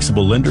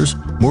 flexible lenders,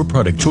 more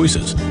product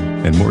choices,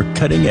 and more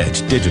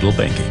cutting-edge digital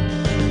banking.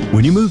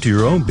 When you move to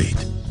your own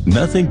beat,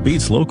 Nothing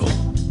beats local.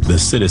 The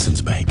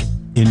Citizens Bank.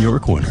 In your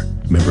corner.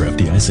 Member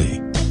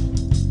FDIC.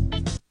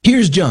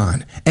 Here's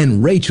John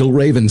and Rachel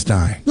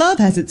Ravenstein. Love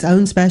has its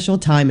own special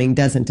timing,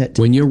 doesn't it?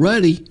 When you're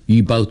ready,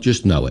 you both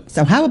just know it.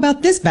 So how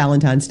about this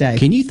Valentine's Day?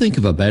 Can you think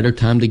of a better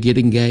time to get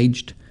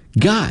engaged?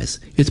 Guys,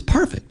 it's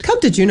perfect. Come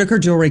to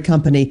Juniker Jewelry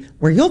Company,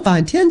 where you'll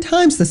find 10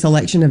 times the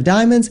selection of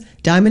diamonds,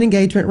 diamond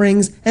engagement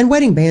rings, and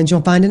wedding bands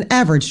you'll find in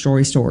average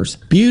jewelry stores.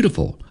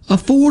 Beautiful,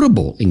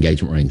 affordable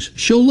engagement rings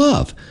she'll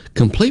love,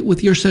 complete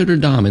with your set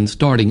of diamonds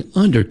starting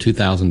under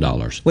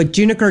 $2,000. With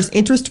Juniker's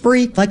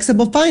interest-free,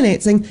 flexible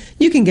financing,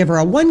 you can give her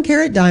a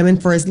 1-carat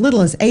diamond for as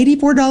little as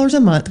 $84 a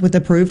month with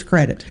approved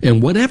credit.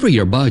 And whatever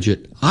your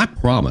budget, I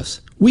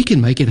promise, we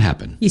can make it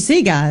happen. You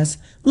see, guys,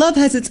 love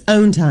has its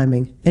own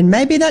timing, and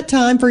maybe that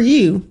time for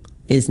you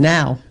is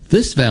now.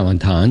 This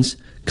Valentine's,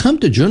 come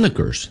to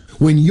Juniker's.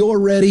 When you're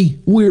ready,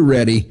 we're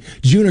ready.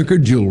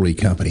 Juniker Jewelry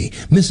Company,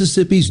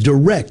 Mississippi's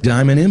direct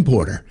diamond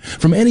importer.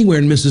 From anywhere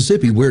in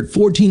Mississippi, we're at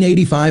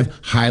 1485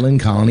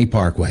 Highland Colony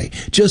Parkway,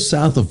 just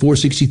south of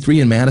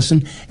 463 in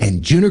Madison,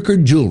 and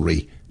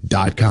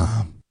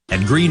junikerjewelry.com.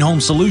 At Green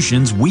Home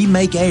Solutions, we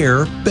make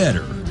air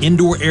better.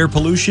 Indoor air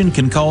pollution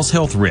can cause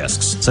health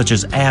risks, such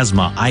as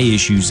asthma, eye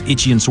issues,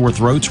 itchy and sore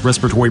throats,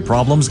 respiratory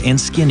problems, and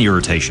skin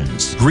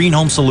irritations. Green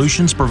Home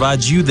Solutions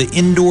provides you the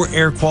indoor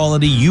air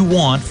quality you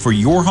want for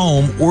your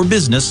home or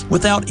business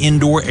without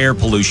indoor air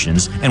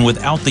pollutions and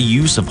without the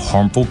use of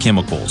harmful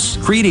chemicals.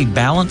 Create a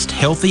balanced,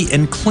 healthy,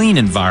 and clean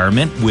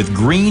environment with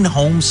Green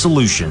Home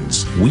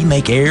Solutions. We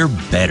make air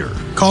better.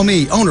 Call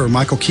me, owner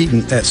Michael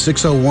Keaton, at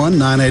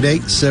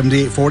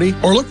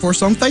 601-988-7840 or look for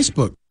us on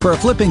Facebook. For a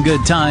flipping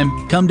good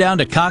time, come down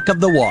to Cock of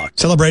the Walk.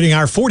 Celebrating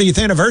our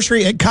 40th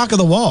anniversary at Cock of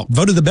the Walk.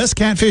 Voted the best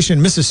catfish in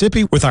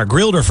Mississippi with our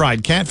grilled or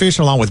fried catfish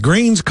along with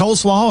greens,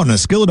 coleslaw, and a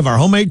skillet of our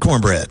homemade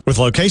cornbread. With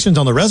locations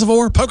on the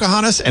Reservoir,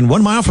 Pocahontas, and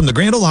 1 mile from the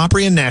Grand Ole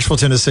Opry in Nashville,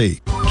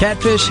 Tennessee.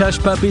 Catfish, hush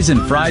puppies,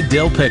 and fried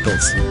dill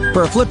pickles.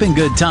 For a flipping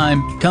good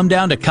time, come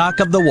down to Cock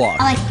of the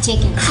Walk. I like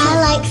chicken. I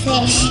like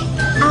fish.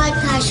 I like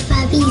hush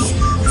puppies.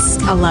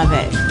 I love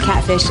it.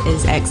 Catfish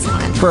is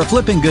excellent. For a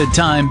flipping good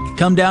time,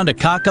 come down to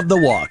Cock of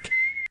the Walk.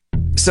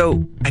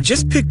 So, I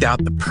just picked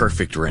out the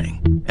perfect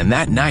ring. And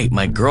that night,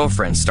 my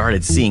girlfriend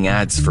started seeing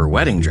ads for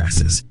wedding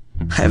dresses.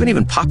 I haven't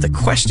even popped the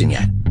question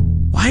yet.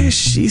 Why is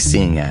she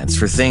seeing ads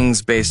for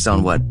things based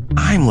on what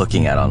I'm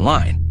looking at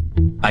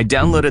online? I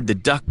downloaded the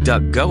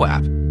DuckDuckGo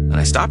app, and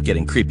I stopped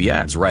getting creepy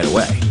ads right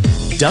away.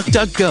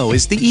 DuckDuckGo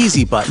is the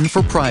easy button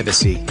for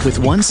privacy. With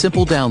one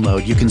simple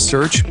download, you can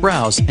search,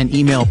 browse, and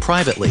email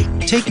privately.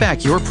 Take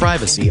back your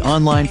privacy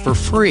online for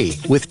free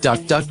with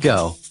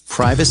DuckDuckGo.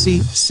 Privacy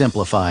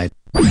simplified.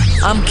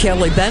 I'm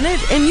Kelly Bennett,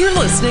 and you're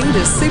listening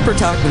to Super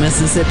Talk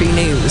Mississippi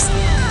News.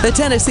 The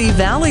Tennessee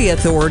Valley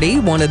Authority,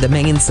 one of the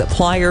main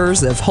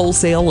suppliers of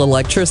wholesale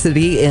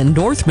electricity in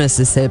North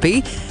Mississippi,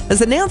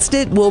 has announced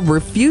it will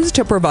refuse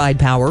to provide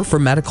power for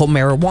medical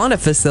marijuana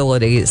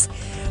facilities.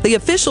 The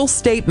official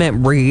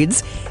statement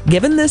reads,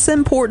 given this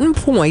important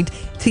point,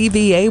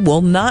 TVA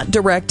will not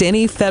direct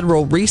any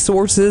federal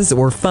resources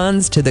or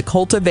funds to the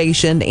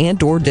cultivation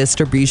and or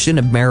distribution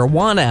of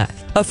marijuana.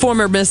 A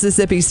former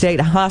Mississippi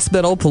State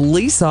Hospital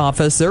police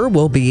officer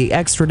will be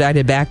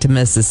extradited back to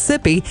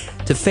Mississippi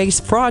to face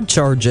fraud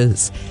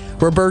charges.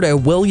 Roberto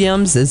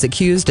Williams is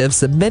accused of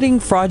submitting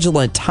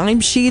fraudulent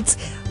timesheets,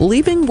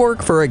 leaving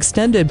work for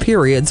extended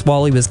periods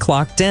while he was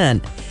clocked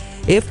in.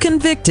 If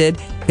convicted,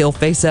 he'll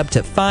face up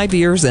to 5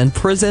 years in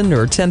prison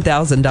or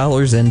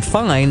 $10,000 in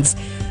fines.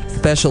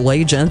 Special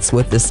agents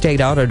with the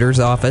state auditor's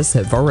office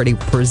have already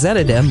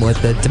presented him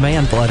with a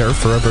demand letter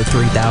for over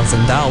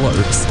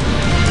 $3,000.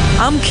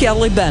 I'm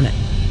Kelly Bennett.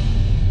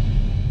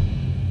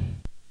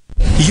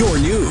 Your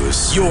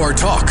news, your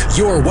talk,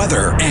 your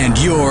weather, and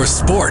your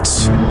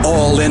sports.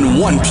 All in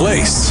one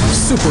place.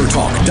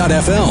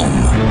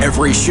 Supertalk.fm.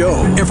 Every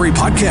show, every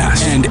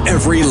podcast, and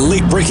every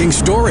late-breaking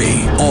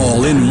story.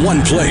 All in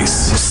one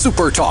place.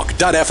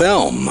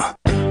 Supertalk.fm.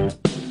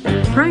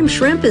 Prime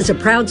Shrimp is a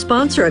proud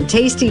sponsor of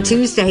Tasty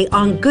Tuesday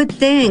on Good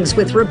Things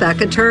with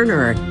Rebecca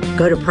Turner.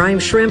 Go to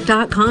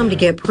primeshrimp.com to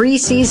get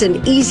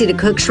pre-seasoned,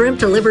 easy-to-cook shrimp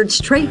delivered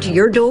straight to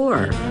your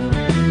door.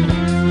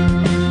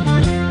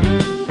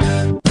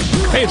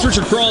 Hey, it's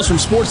Richard Cross from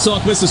Sports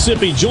Talk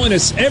Mississippi. Join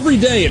us every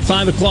day at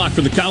 5 o'clock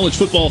for the College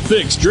Football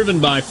Fix, driven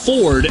by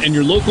Ford and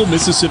your local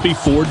Mississippi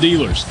Ford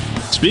dealers.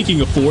 Speaking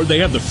of Ford, they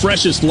have the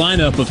freshest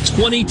lineup of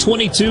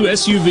 2022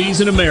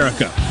 SUVs in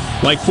America,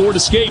 like Ford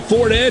Escape,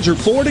 Ford Edge, or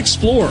Ford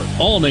Explorer,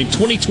 all named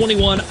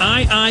 2021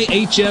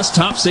 IIHS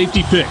top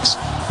safety picks.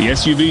 The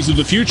SUVs of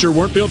the future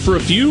weren't built for a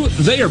few,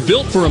 they are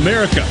built for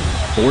America.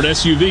 Ford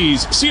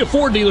SUVs. See a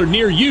Ford dealer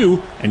near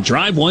you and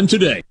drive one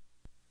today.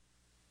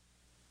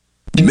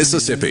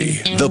 Mississippi,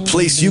 the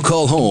place you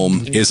call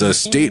home, is a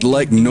state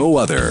like no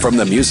other. From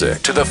the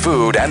music to the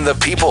food and the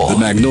people, the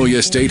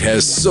Magnolia State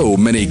has so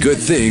many good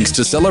things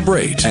to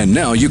celebrate. And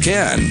now you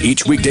can,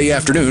 each weekday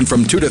afternoon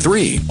from 2 to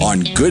 3 on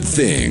Good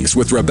Things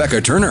with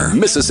Rebecca Turner,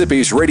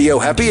 Mississippi's Radio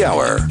Happy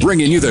Hour,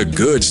 bringing you the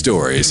good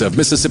stories of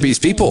Mississippi's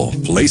people,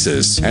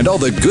 places, and all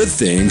the good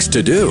things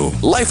to do.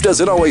 Life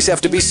doesn't always have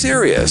to be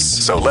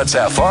serious, so let's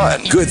have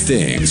fun. Good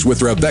Things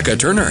with Rebecca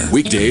Turner,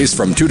 weekdays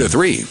from 2 to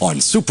 3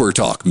 on Super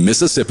Talk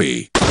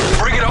Mississippi.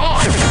 Bring it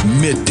on!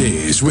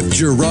 Middays with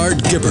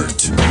Gerard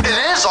Gibert.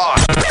 It is on!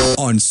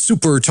 On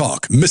Super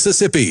Talk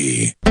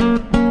Mississippi. You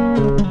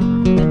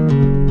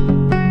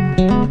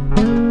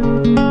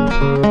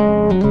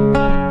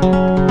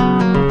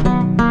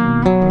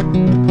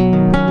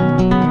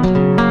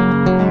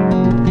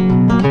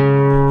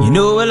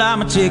know, well,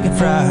 I'm a chicken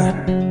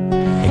fried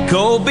and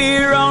cold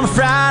beer on a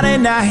Friday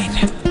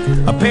night,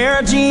 a pair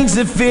of jeans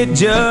that fit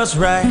just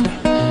right,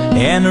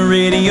 and the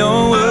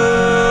radio.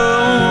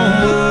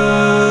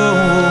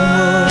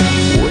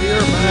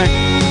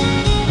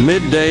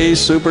 Middays,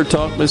 Super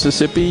Talk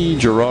Mississippi.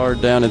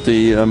 Gerard down at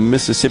the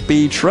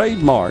Mississippi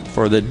Trademart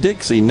for the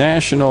Dixie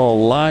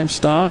National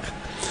the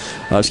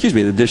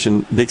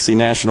Dixie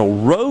National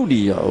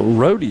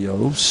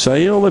Rodeo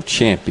Sale of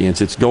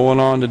Champions. It's going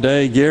on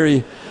today.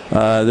 Gary,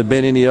 there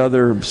been any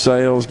other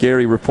sales?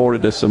 Gary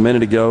reported us a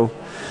minute ago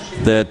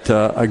that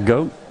a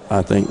goat,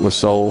 I think, was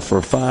sold for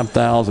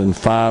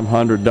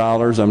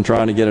 $5,500. I'm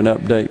trying to get an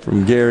update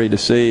from Gary to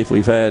see if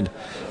we've had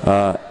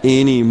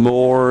any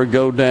more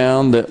go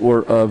down that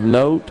were of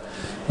note,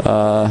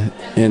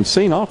 and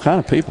seen all kind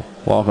of people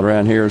walking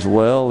around here as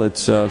well.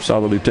 Saw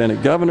the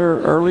Lieutenant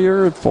Governor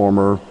earlier,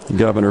 former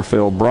Governor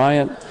Phil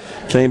Bryant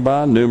came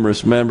by,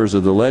 numerous members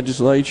of the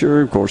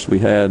legislature. Of course, we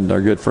had our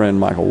good friend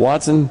Michael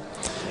Watson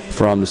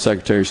from the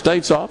Secretary of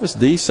State's office,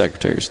 the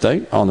Secretary of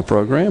State, on the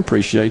program.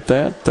 Appreciate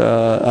that.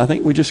 I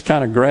think we just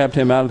kind of grabbed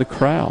him out of the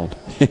crowd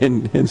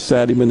and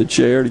sat him in the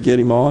chair to get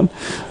him on.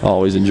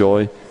 Always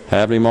enjoy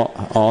having him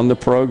on the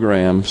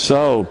program.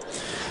 So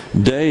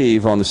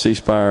Dave on the C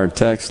Spire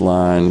text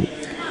line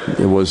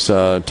was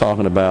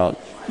talking about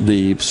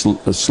the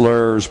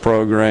SLURS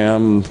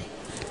program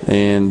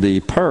and the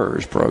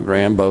PERS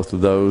program. Both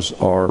of those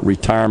are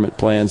retirement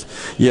plans.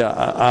 Yeah,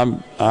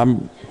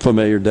 I'm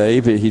familiar,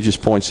 Dave. He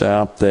just points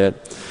out that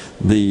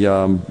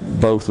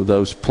both of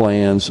those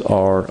plans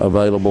are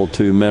available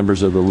to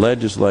members of the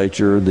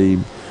legislature. The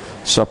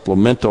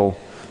supplemental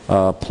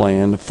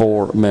plan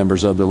for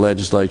members of the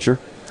legislature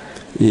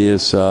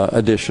is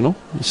additional.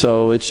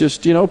 So it's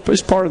just,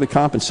 it's part of the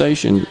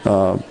compensation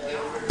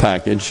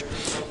package.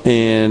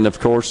 And of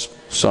course,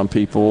 some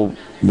people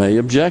may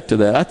object to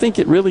that. I think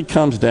it really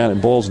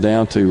boils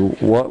down to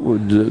what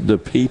would the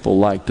people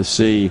like to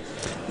see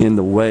in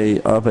the way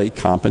of a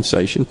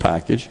compensation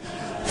package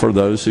for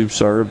those who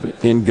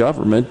serve in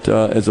government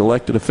as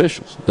elected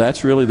officials.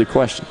 That's really the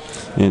question.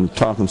 And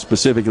talking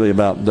specifically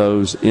about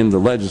those in the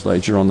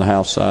legislature on the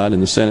House side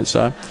and the Senate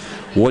side,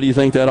 what do you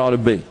think that ought to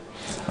be?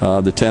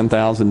 The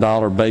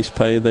 $10,000 base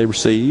pay they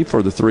receive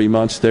for the 3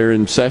 months they're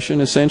in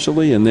session,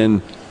 essentially, and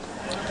then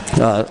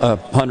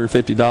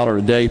 $150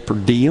 a day per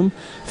diem,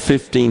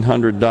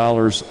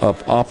 $1,500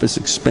 of office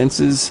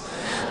expenses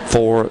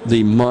for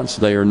the months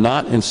they are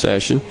not in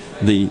session.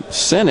 The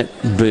Senate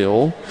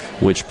bill,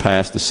 which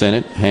passed the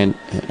Senate and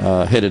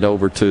headed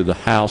over to the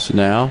House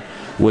now,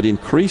 would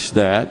increase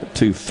that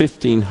to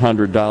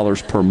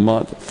 $1,500 per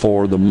month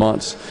for the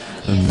months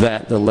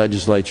that the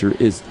legislature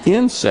is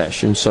in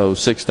session. So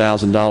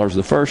 $6,000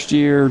 the first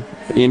year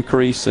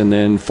increase, and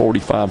then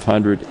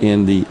 $4,500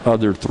 in the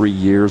other 3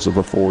 years of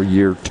a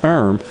 4-year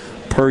term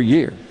per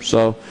year.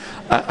 So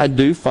I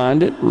do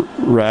find it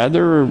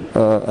rather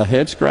a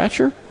head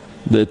scratcher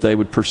that they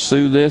would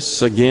pursue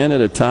this again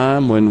at a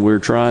time when we're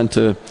trying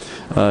to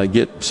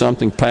get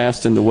something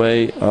passed in the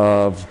way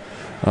of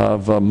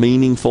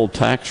meaningful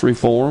tax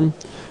reform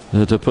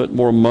to put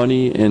more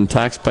money in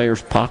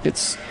taxpayers'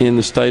 pockets in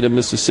the state of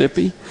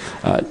Mississippi.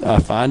 I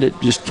find it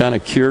just kind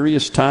of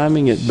curious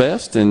timing at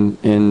best,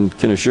 and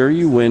can assure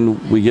you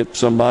when we get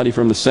somebody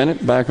from the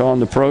Senate back on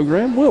the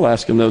program, we'll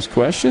ask them those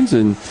questions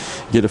and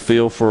get a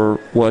feel for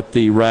what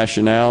the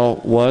rationale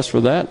was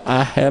for that.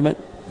 I haven't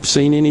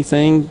seen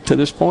anything to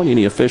this point,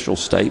 any official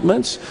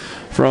statements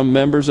from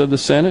members of the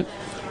Senate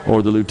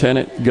or the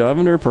Lieutenant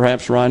Governor.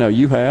 Perhaps, Rhino,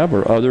 you have,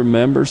 or other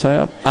members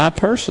have. I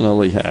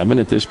personally haven't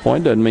at this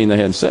point. Doesn't mean they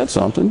hadn't said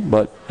something,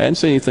 but hadn't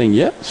seen anything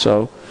yet.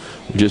 So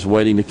just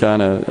waiting to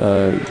kind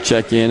of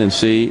check in and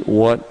see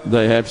what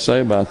they have to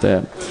say about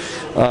that.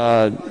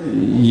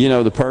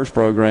 The PERS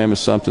program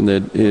is something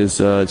that is,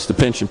 it's the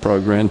pension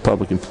program,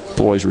 Public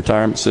Employees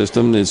Retirement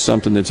System, is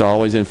something that's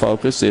always in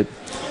focus. It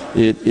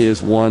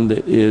is one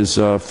that is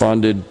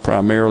funded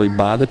primarily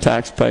by the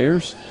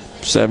taxpayers.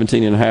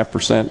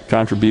 17.5%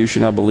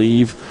 contribution, I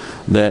believe,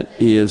 that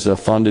is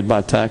funded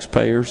by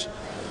taxpayers,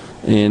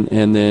 and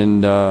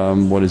then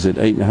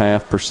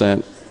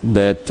 8.5%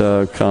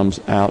 that comes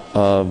out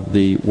of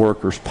the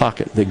worker's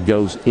pocket that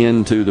goes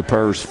into the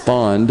PERS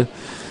fund,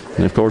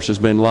 And, of course, there's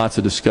been lots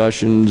of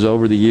discussions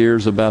over the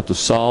years about the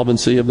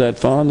solvency of that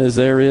fund, as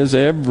there is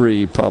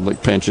every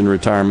public pension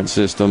retirement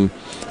system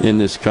in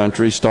this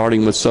country,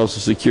 starting with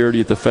Social Security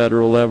at the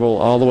federal level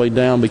all the way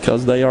down,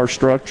 because they are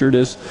structured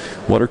as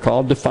what are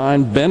called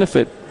defined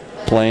benefit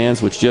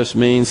plans, which just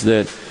means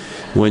that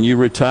when you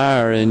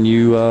retire and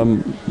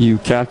you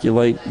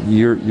calculate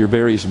your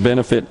various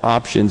benefit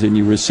options and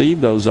you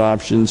receive those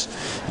options,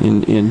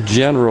 in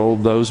general,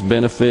 those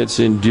benefits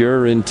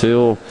endure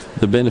until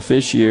the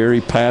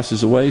beneficiary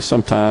passes away.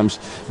 Sometimes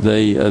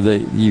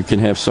you can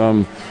have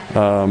some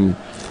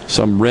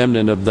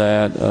remnant of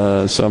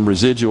that, some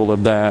residual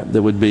of that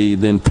would be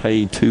then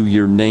paid to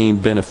your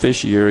named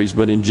beneficiaries.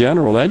 But in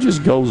general, that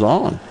just goes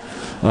on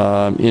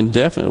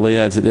indefinitely.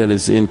 That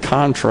is in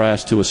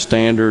contrast to a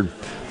standard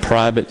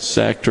private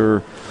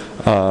sector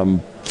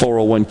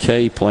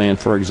 401k plan,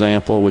 for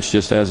example, which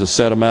just has a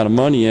set amount of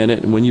money in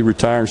it, and when you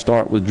retire and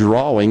start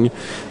withdrawing,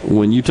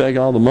 when you take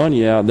all the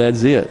money out,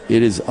 that's it.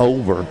 It is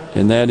over.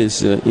 And that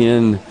is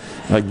in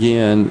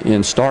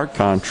stark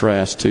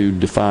contrast to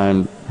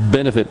defined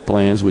benefit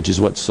plans, which is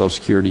what Social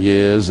Security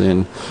is,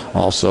 and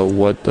also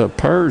what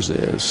PERS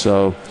is.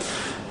 So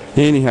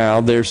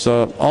anyhow, there's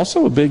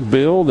also a big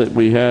bill that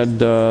we had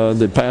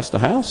that passed the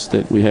House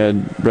that we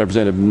had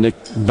Representative Nick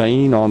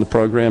Bain on the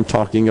program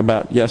talking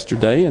about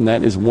yesterday, and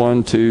that is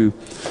one to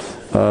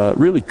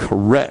really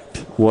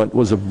correct what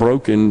was a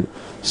broken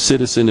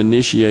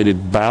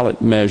citizen-initiated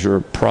ballot measure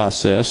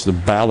process, the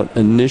ballot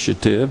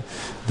initiative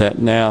that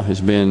now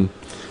has been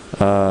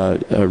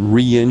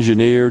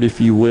re-engineered, if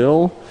you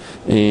will.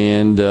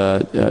 And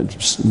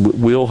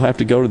we'll have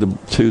to go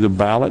to the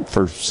ballot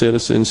for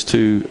citizens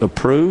to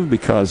approve,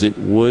 because it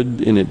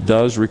would and it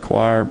does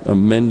require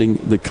amending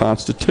the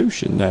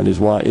Constitution. That is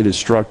why it is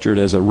structured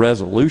as a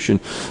resolution.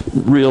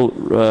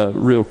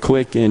 Real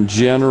quick, in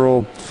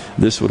general,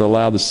 this would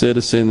allow the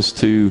citizens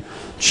to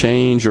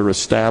change or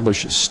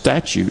establish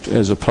statute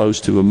as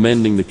opposed to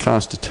amending the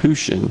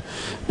Constitution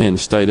in the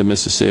state of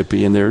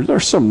Mississippi. And there are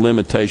some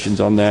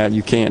limitations on that.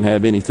 You can't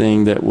have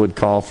anything that would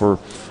call for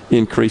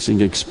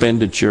increasing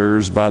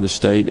expenditures by the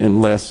state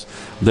unless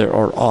there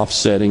are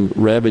offsetting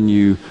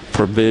revenue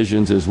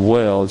provisions as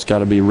well. It's got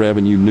to be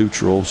revenue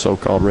neutral,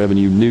 so-called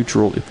revenue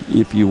neutral,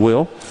 if you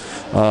will.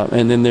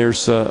 And then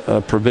there's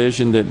a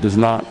provision that does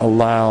not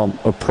allow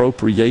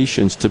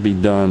appropriations to be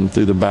done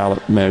through the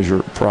ballot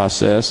measure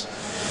process.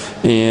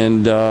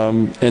 And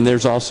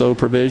there's also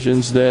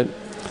provisions that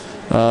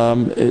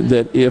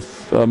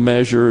if a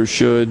measure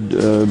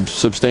should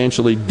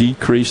substantially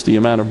decrease the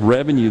amount of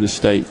revenue the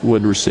state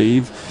would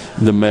receive,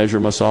 the measure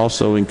must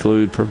also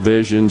include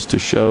provisions to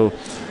show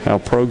how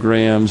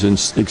programs and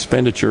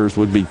expenditures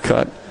would be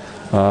cut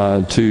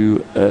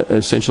to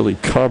essentially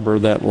cover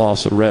that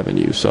loss of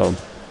revenue. So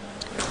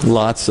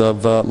lots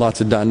of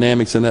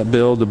dynamics in that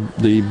bill.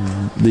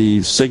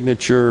 The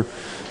signature.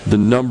 The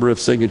number of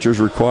signatures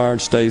required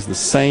stays the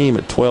same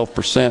at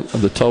 12%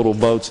 of the total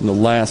votes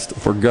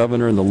for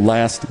governor in the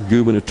last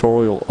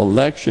gubernatorial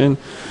election.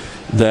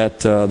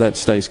 That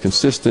stays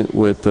consistent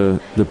with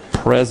the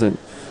present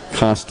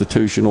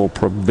constitutional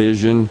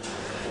provision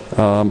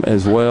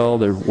as well.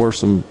 There were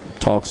some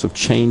talks of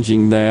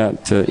changing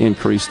that to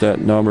increase that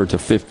number to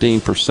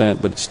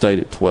 15%, but it stayed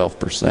at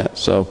 12%.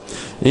 So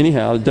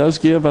anyhow, it does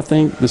give, I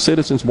think, the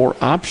citizens more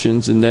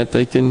options in that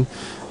they can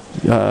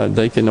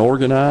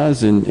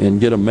organize and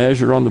get a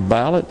measure on the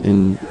ballot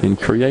and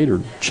create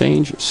or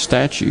change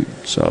statute.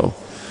 So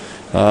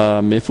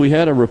if we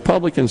had a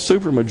Republican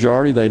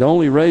supermajority, they'd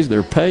only raise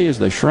their pay as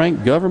they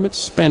shrank government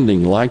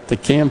spending, like the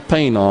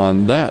campaign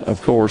on that,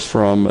 of course,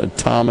 from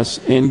Thomas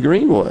in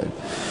Greenwood.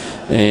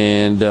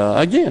 And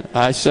again,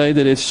 I say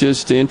that it's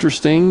just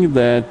interesting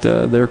that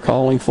they're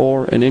calling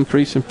for an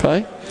increase in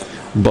pay,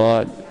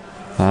 but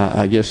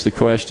I guess the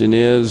question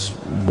is,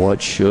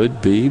 what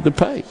should be the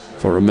pay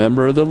for a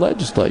member of the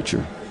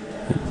legislature?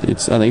 I think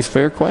it's a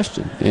fair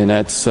question, and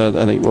that's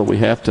I think what we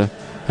have to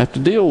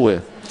deal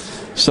with.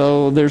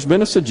 So there's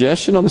been a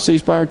suggestion on the C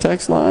Spire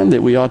text line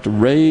that we ought to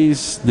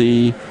raise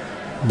the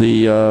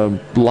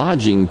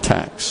lodging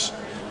tax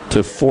to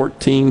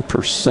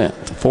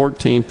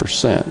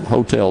 14%,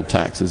 hotel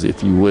taxes,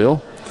 if you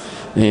will,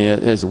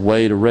 and as a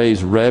way to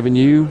raise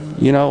revenue.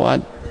 You know,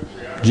 I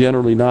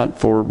generally not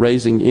for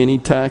raising any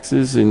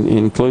taxes,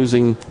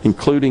 including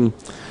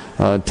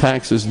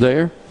taxes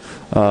there,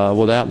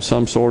 without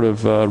some sort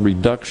of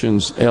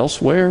reductions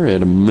elsewhere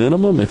at a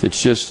minimum. If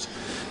it's just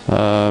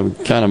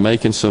kind of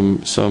making some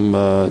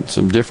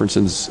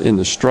differences in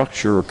the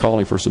structure, or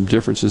calling for some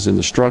differences in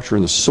the structure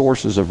and the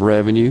sources of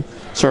revenue,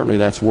 certainly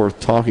that's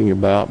worth talking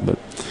about. But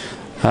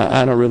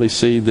I don't really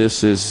see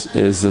this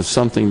as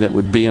something that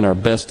would be in our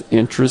best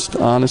interest,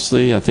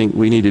 honestly. I think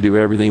we need to do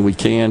everything we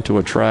can to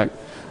attract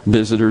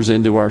visitors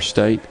into our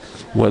state,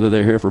 whether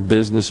they're here for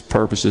business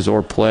purposes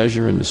or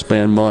pleasure, and to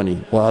spend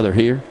money while they're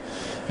here.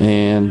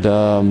 And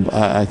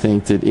I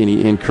think that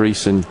any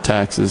increase in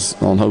taxes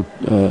on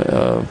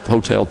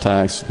hotel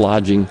tax,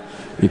 lodging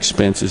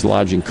expenses,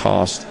 lodging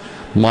costs,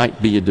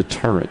 might be a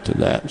deterrent to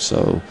that.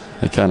 So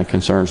it kind of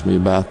concerns me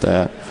about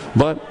that.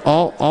 But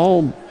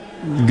all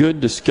good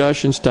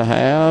discussions to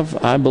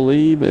have, I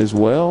believe, as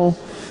well.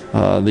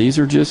 These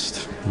are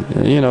just,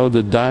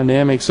 the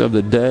dynamics of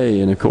the day.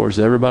 And, of course,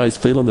 everybody's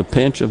feeling the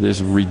pinch of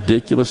this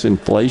ridiculous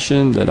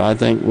inflation that I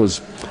think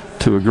was,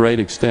 to a great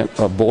extent,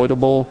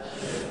 avoidable.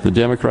 The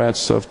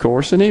Democrats, of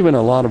course, and even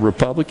a lot of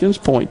Republicans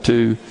point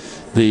to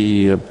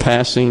the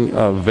passing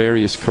of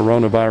various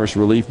coronavirus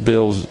relief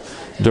bills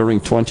during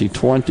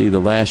 2020, the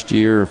last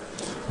year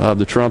of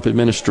the Trump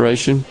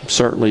administration.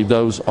 Certainly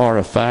those are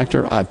a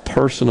factor. I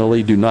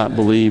personally do not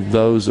believe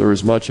those are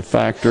as much a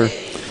factor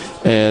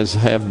as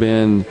has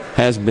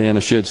been, I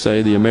should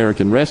say, the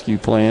American Rescue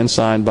Plan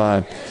signed by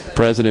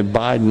President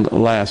Biden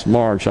last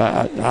March.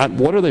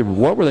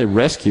 What were they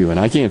rescuing?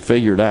 I can't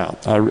figure it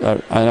out.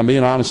 I'm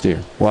being honest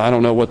here. Well, I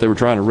don't know what they were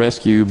trying to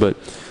rescue, but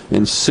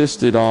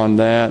insisted on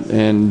that.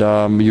 And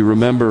you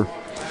remember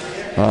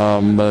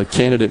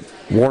candidate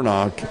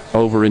Warnock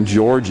over in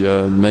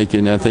Georgia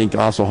making, I think,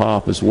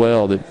 Ossoff as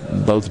well,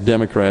 that both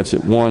Democrats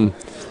that won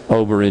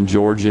over in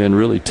Georgia and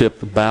really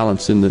tipped the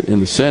balance in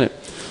the Senate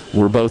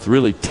were both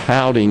really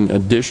touting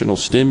additional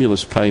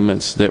stimulus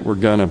payments that were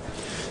going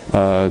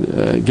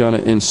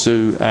to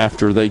ensue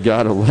after they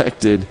got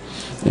elected,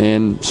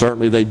 and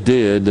certainly they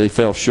did. They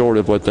fell short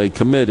of what they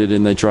committed,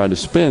 and they tried to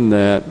spend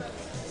that,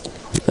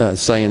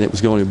 saying it was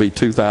going to be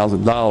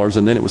 $2,000,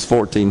 and then it was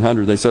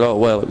 $1,400. They said, oh,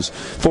 well, it was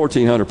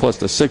 $1,400 plus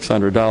the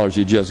 $600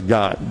 you just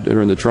got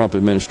during the Trump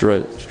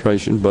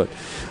administration. But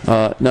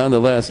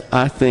nonetheless,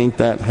 I think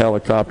that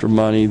helicopter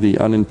money, the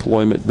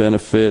unemployment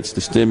benefits,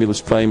 the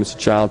stimulus payments, the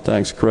child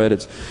tax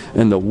credits,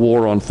 and the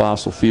war on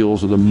fossil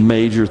fuels are the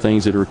major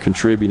things that are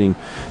contributing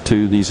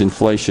to these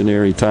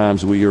inflationary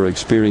times we are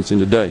experiencing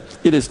today.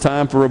 It is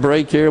time for a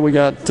break here. We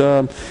got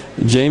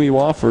Jamie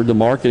Wofford, the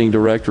marketing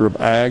director of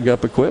Ag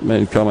Up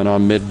Equipment, coming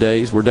on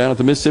Middays. We're down at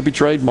the Mississippi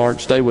Trademart.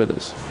 Stay with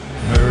us.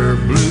 Her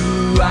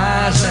blue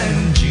eyes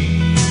and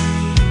jeans,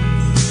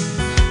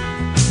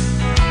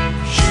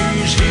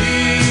 she's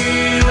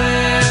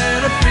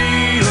healing a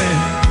feeling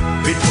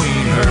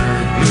between her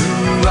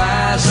blue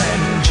eyes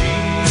and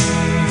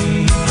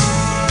jeans.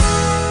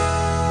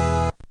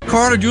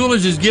 Carter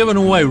Jewelers is giving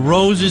away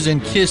roses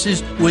and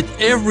kisses with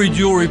every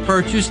jewelry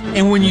purchase,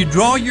 and when you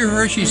draw your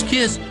Hershey's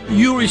Kiss,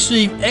 you'll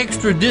receive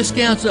extra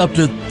discounts up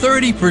to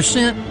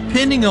 30%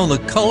 depending on the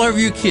color of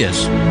your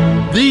kiss.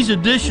 These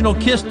additional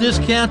Kiss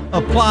discounts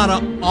apply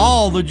to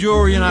all the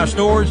jewelry in our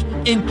stores,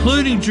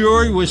 including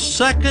jewelry with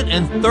second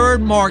and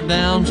third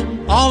markdowns,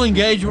 all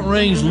engagement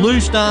rings,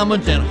 loose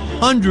diamonds, and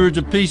hundreds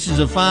of pieces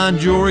of fine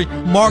jewelry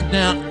marked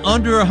down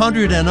under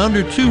 $100 and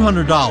under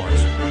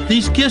 $200.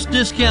 These Kiss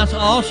discounts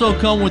also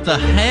come with a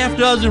half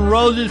dozen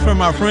roses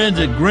from our friends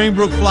at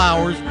Greenbrook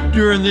Flowers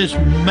during this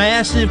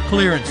massive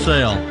clearance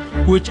sale,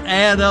 which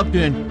add up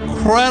to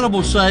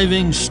incredible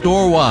savings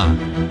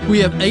store-wide. We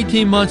have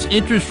 18 months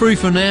interest-free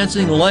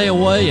financing,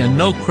 layaway, and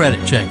no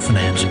credit check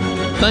financing.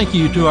 Thank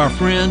you to our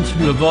friends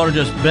who have voted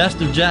us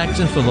Best of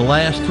Jackson for the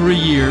last 3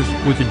 years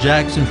with the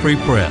Jackson Free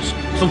Press.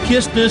 So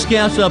Kiss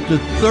discounts up to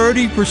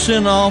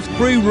 30% off,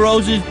 free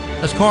roses.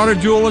 That's Carter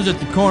Jewelers at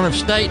the corner of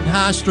State and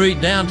High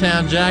Street,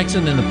 downtown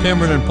Jackson, and the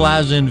Pemberton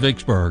Plaza in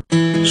Vicksburg.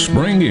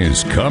 Spring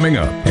is coming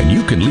up, and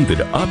you can leave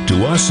it up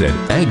to us at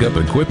Ag Up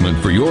Equipment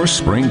for your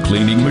spring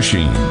cleaning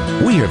machine.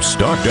 We have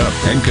stocked up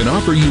and can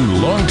offer you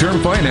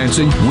long-term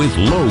financing with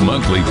low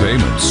monthly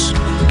payments.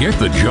 Get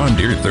the John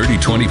Deere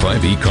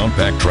 3025E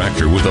compact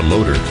tractor with a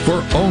loader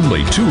for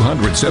only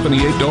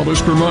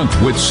 $278 per month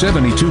with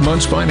 72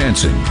 months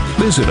financing.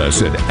 Visit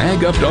us at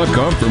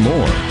agup.com for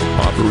more.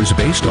 Offer is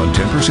based on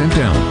 10%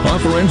 down.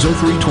 Offer ends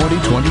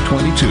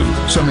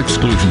 03/20/2022. Some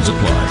exclusions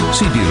apply.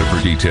 See dealer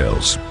for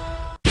details.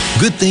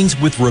 Good Things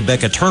with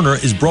Rebecca Turner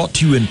is brought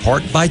to you in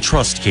part by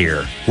Trust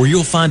Care, where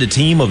you'll find a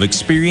team of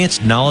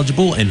experienced,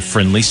 knowledgeable, and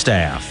friendly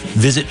staff.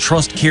 Visit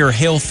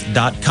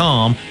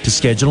trustcarehealth.com to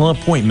schedule an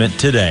appointment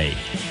today.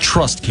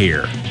 Trust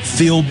Care.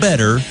 Feel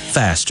better,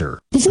 faster.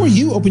 Before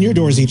you open your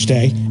doors each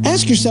day,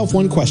 ask yourself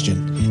one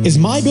question. Is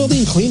my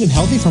building clean and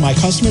healthy for my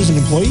customers and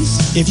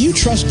employees? If you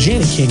trust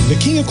Jani King, the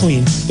king of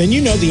clean, then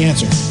you know the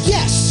answer.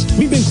 Yes!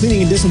 We've been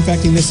cleaning and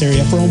disinfecting this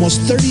area for almost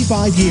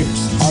 35 years.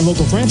 Our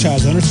local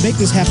franchise owners make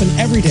this happen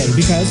every day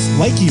because,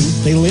 like you,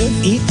 they live,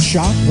 eat,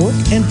 shop, work,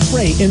 and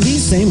pray in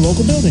these same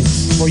local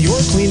buildings. For your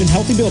clean and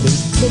healthy building,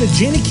 go to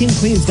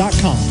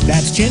JannyKingCleans.com.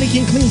 That's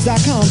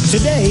JannyKingCleans.com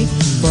today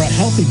for a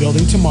healthy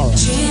building tomorrow.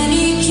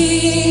 Jani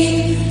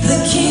King,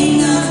 the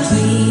king of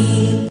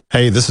clean.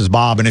 Hey, this is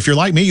Bob, and if you're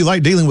like me, you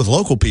like dealing with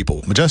local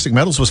people. Majestic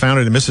Metals was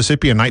founded in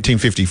Mississippi in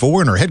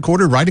 1954 and are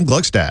headquartered right in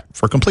Gluckstadt.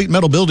 For complete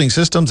metal building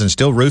systems and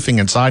steel roofing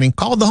and siding,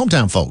 call the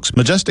hometown folks.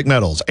 Majestic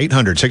Metals,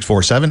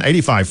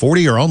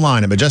 800-647-8540 or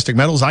online at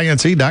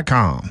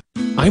majesticmetalsinc.com.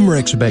 I'm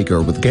Rex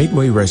Baker with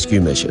Gateway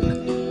Rescue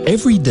Mission.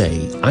 Every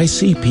day, I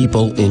see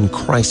people in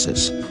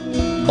crisis.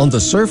 On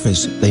the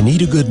surface, they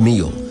need a good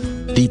meal.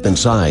 Deep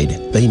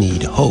inside, they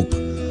need hope.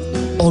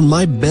 On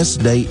my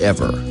best day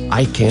ever,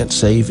 I can't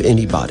save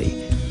anybody.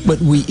 But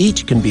we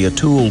each can be a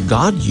tool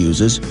God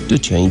uses to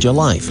change a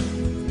life.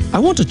 I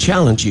want to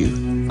challenge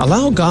you.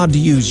 Allow God to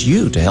use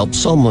you to help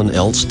someone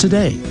else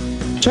today.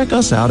 Check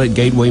us out at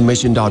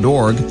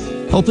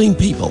gatewaymission.org, helping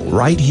people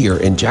right here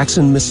in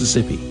Jackson,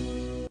 Mississippi.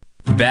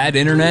 Bad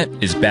internet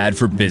is bad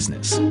for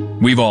business.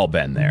 We've all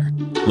been there.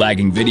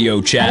 Lagging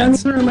video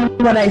chats,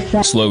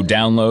 slow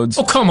downloads.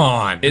 Oh, come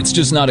on. It's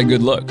just not a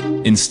good look.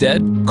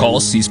 Instead, call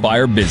C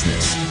Spire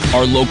Business.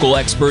 Our local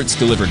experts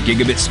deliver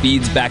gigabit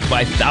speeds backed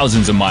by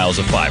thousands of miles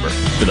of fiber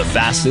for the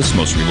fastest,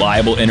 most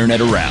reliable internet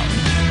around.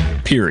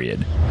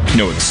 Period.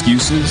 No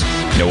excuses,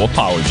 no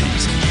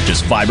apologies.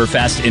 Just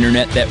fiber-fast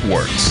internet that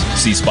works.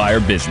 C Spire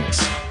Business.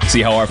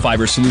 See how our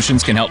fiber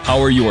solutions can help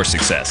power your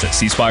success at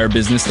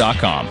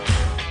cspirebusiness.com.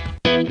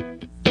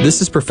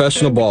 This is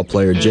professional ball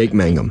player Jake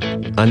Mangum.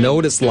 I know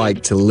what it's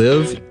like to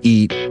live,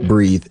 eat,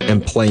 breathe,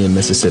 and play in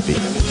Mississippi.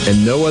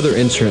 And no other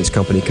insurance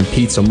company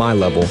competes on my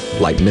level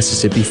like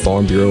Mississippi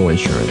Farm Bureau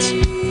Insurance.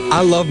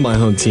 I love my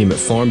home team at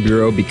Farm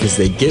Bureau because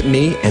they get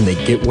me and they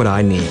get what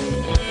I need.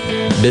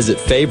 Visit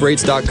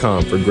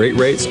favrates.com for great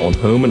rates on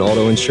home and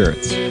auto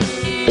insurance.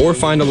 Or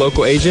find a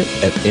local agent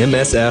at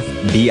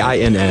msfbins.com.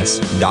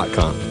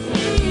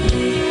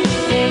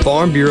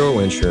 Farm Bureau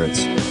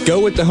Insurance. Go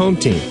with the home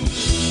team.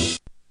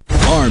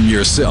 Arm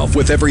yourself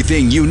with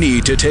everything you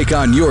need to take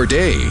on your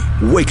day.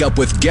 Wake up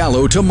with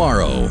Gallo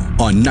tomorrow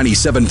on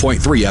 97.3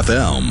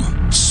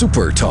 FM.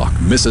 Super Talk,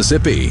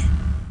 Mississippi.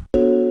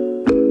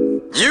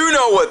 You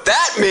know what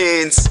that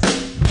means.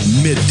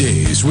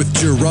 Middays with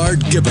Gerard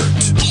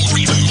Gibert.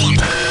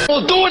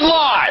 We'll do it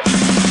live.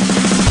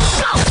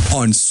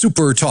 On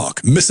Super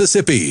Talk,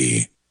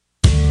 Mississippi.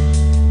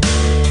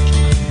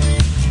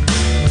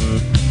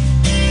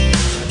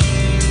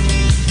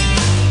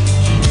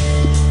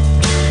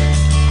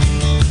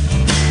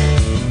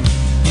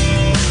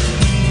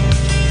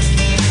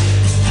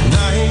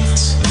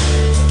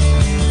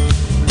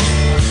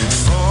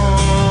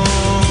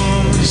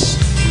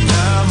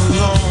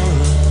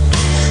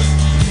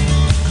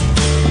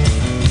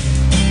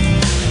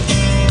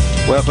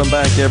 Welcome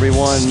back,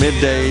 everyone.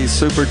 Middays,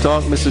 Super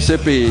Talk,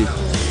 Mississippi.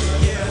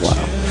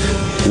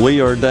 Wow.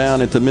 We are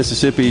down at the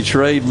Mississippi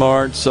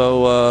Trademart.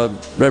 So,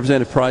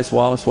 Representative Price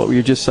Wallace, what were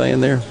you just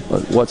saying there?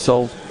 What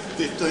sold?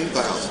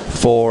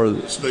 $15,000 for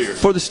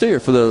the steer,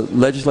 for the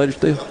legislative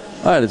steer.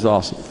 That is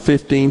awesome.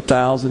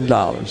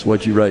 $15,000.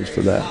 What'd you raise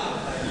for that?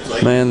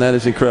 Man, that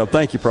is incredible.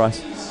 Thank you,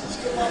 Price.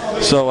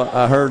 So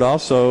I heard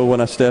also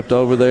when I stepped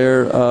over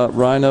there,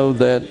 Rhino,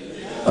 that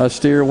a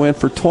steer went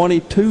for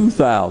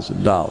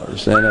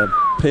 $22,000 and a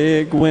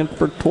pig went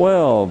for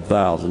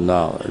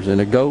 $12,000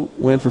 and a goat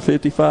went for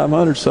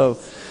 $5,500. So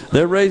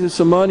they're raising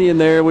some money in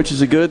there, which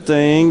is a good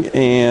thing.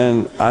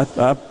 And I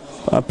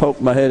poked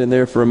my head in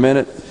there for a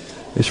minute.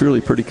 It's really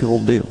a pretty cool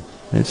deal.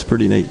 It's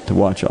pretty neat to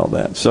watch all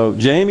that. So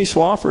Jamie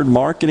Swafford,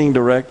 Marketing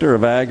Director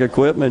of Ag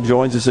Equipment,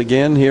 joins us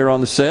again here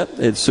on the set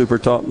at Super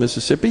Talk,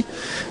 Mississippi.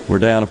 We're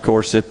down, of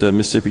course, at the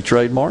Mississippi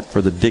Trademart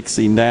for the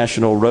Dixie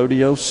National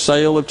Rodeo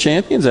Sale of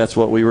Champions. That's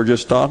what we were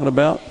just talking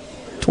about.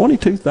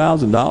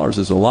 $22,000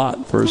 is a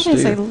lot for a steer.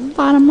 That is a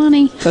lot of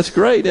money. That's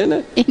great, isn't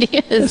it? It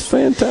is. It's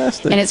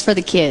fantastic. And it's for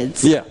the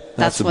kids. Yeah.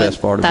 That's the best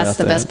part about that. That's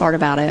the best part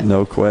about it.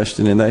 No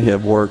question. And they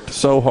have worked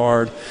so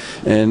hard.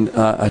 And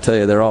I tell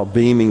you, they're all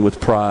beaming with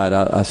pride.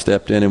 I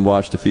stepped in and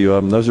watched a few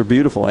of them. Those are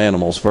beautiful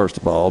animals, first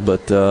of all.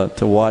 But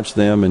to watch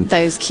them. And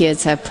those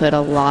kids have put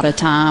a lot of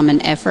time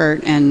and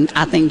effort. And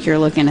I think you're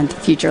looking at the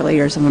future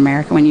leaders of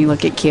America when you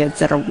look at kids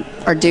that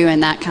are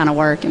doing that kind of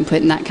work and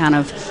putting that kind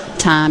of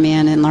time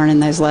in and learning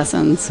those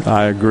lessons.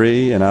 I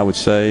agree. And I would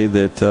say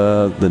that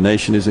the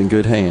nation is in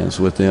good hands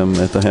with them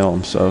at the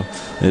helm. So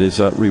it is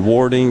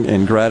rewarding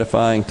and gratifying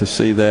to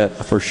see that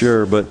for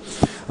sure. But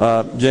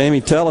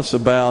Jamie, tell us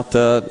about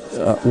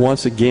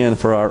once again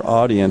for our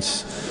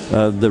audience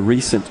the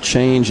recent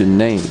change in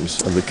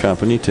names of the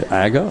company to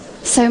AGA.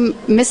 So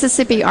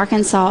Mississippi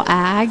Arkansas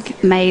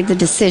Ag made the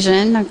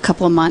decision a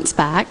couple of months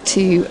back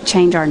to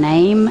change our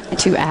name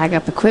to Ag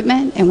Up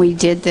Equipment, and we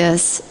did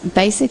this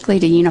basically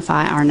to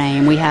unify our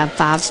name. We have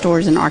 5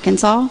 stores in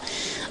Arkansas,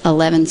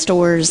 11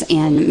 stores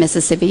in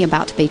Mississippi,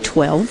 about to be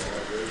 12.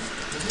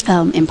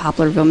 In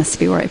Poplarville,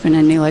 Mississippi, we're opening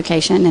a new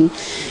location, and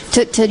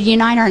to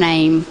unite our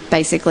name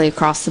basically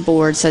across the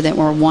board so that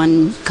we're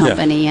one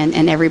company,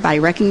 and everybody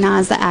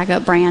recognized the Ag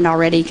Up brand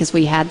already because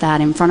we had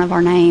that in front of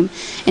our name,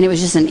 and it was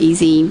just an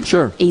easy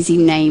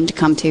name to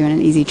come to and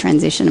an easy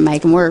transition to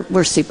make, and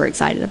we're super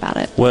excited about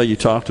it. Well, you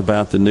talked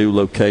about the new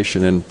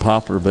location in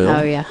Poplarville.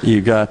 Oh yeah.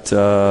 You got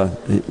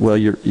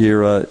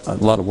you're a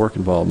lot of work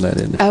involved in that,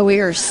 isn't it? Oh,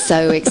 we are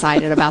so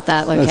excited about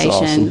that location.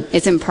 That's awesome.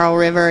 It's in Pearl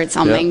River. It's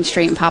on Main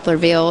Street in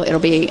Poplarville. It'll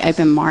be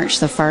open March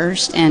the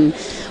 1st, and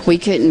we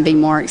couldn't be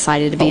more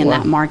excited to be in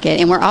that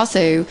market. And we're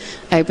also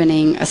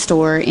opening a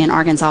store in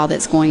Arkansas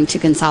that's going to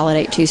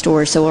consolidate 2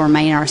 stores, so we'll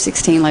remain our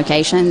 16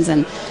 locations,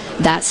 and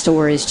that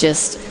store is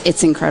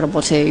it's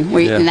incredible too.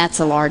 And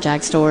that's a large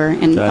ag store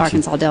in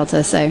Arkansas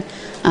Delta, so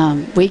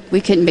we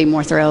couldn't be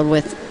more thrilled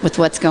with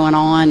what's going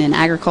on in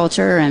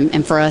agriculture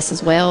and for us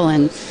as well.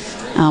 And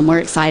we're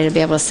excited to be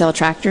able to sell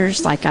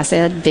tractors, like I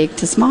said, big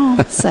to small.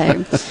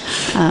 So,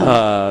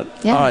 All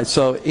right.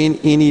 So,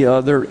 any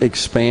other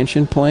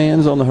expansion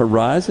plans on the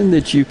horizon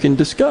that you can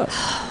discuss?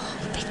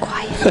 Be quiet.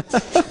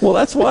 quiet. Well,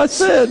 that's why I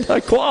said I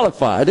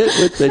qualified it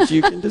that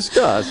you can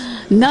discuss.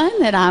 None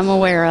that I'm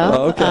aware of.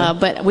 Oh, okay.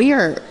 But we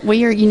are,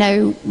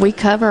 we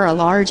cover a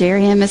large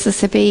area in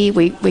Mississippi.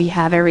 We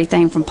have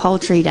everything from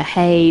poultry to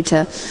hay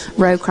to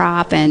row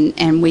crop,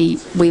 and we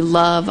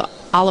love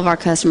all of our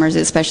customers,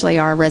 especially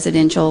our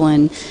residential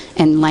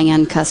and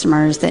land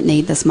customers that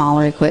need the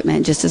smaller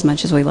equipment just as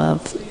much as we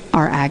love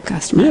our ag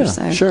customers.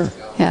 Yeah, sure.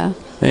 Yeah.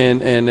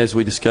 And as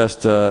we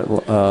discussed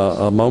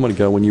a moment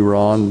ago when you were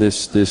on,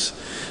 this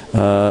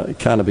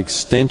kind of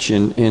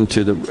extension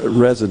into the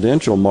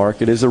residential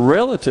market is a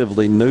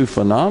relatively new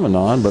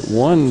phenomenon, but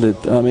one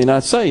that, I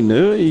say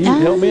new. You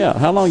help me out.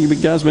 How long have you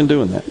guys been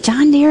doing that?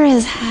 John Deere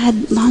has had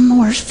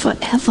lawnmowers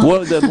forever.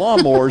 Well, the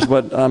lawnmowers,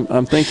 but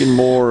I'm thinking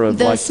more of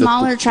the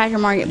smaller tractor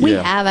market. We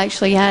have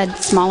actually had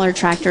smaller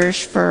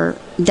tractors for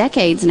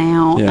decades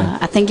now. Yeah.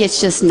 I think it's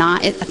just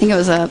not. I think it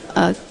was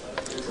a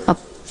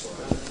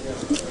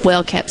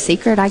well-kept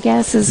secret, I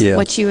guess, is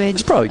what you would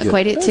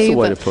equate it to. That's the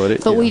way to put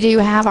it. But we do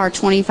have our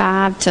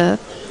 25 to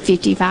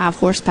 55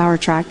 horsepower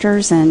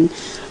tractors, and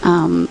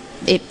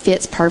it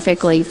fits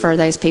perfectly for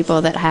those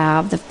people that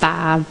have the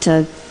 5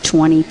 to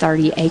 20,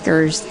 30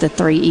 acres, the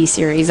 3E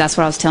series. That's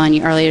what I was telling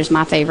you earlier is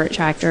my favorite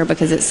tractor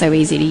because it's so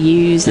easy to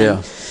use.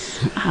 And,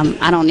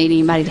 I don't need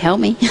anybody to help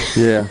me.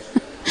 Yeah.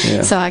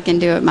 So I can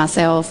do it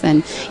myself,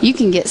 and you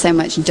can get so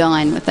much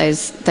done with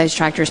those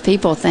tractors.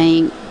 People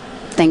think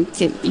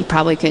that you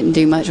probably couldn't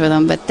do much with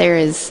them, but they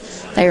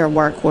are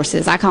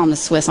workhorses. I call them the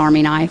Swiss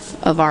Army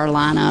knife of our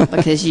lineup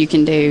because you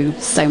can do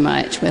so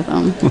much with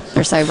them.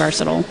 They're so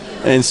versatile.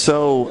 And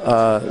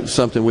so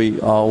something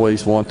we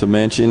always want to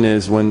mention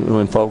is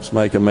when folks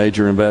make a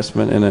major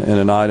investment in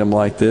an item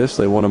like this,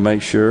 they want to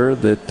make sure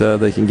that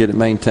they can get it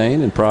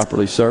maintained and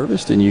properly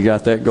serviced, and you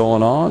got that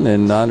going on,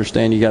 and I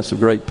understand you got some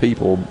great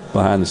people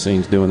behind the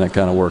scenes doing that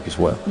kind of work as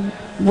well.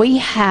 We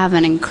have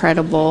an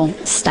incredible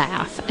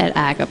staff at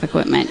Ag Up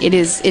Equipment. It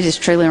is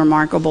truly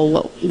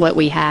remarkable what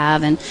we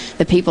have, and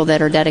the people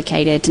that are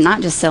dedicated to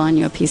not just selling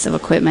you a piece of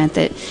equipment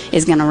that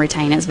is going to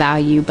retain its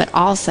value, but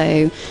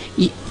also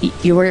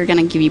we're going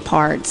to give you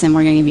parts, and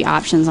we're going to give you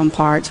options on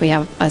parts. We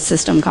have a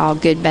system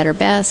called Good, Better,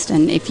 Best,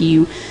 and if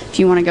you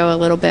want to go a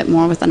little bit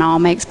more with an all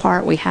makes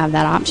part, we have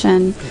that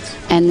option.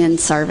 And then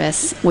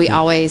service.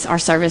 Our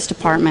service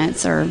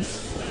departments are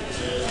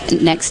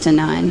next to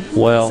none.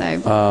 Well,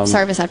 so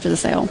service after the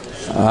sale.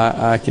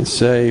 I can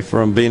say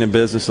from being in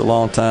business a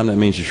long time, that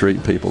means you're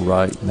treating people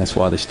right, and that's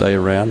why they stay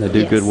around. They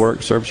do good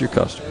work, service your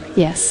customers.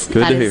 Yes,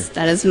 good to hear.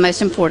 That is the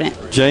most important.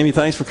 Jamie,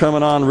 thanks for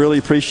coming on. Really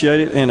appreciate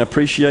it, and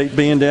appreciate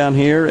being down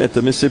here at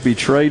the Mississippi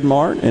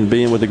Trademart and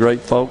being with the great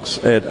folks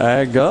at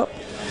Ag Up.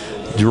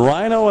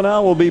 Rhino and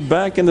I will be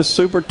back in the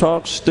Super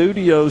Talk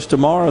studios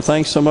tomorrow.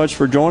 Thanks so much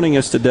for joining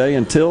us today.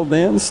 Until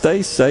then,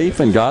 stay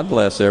safe and God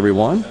bless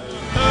everyone.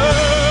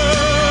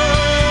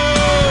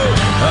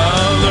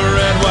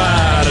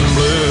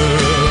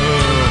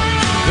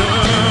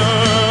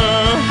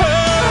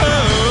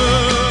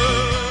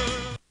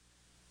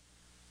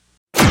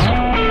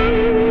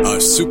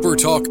 Super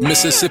Talk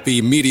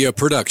Mississippi Media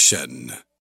Production.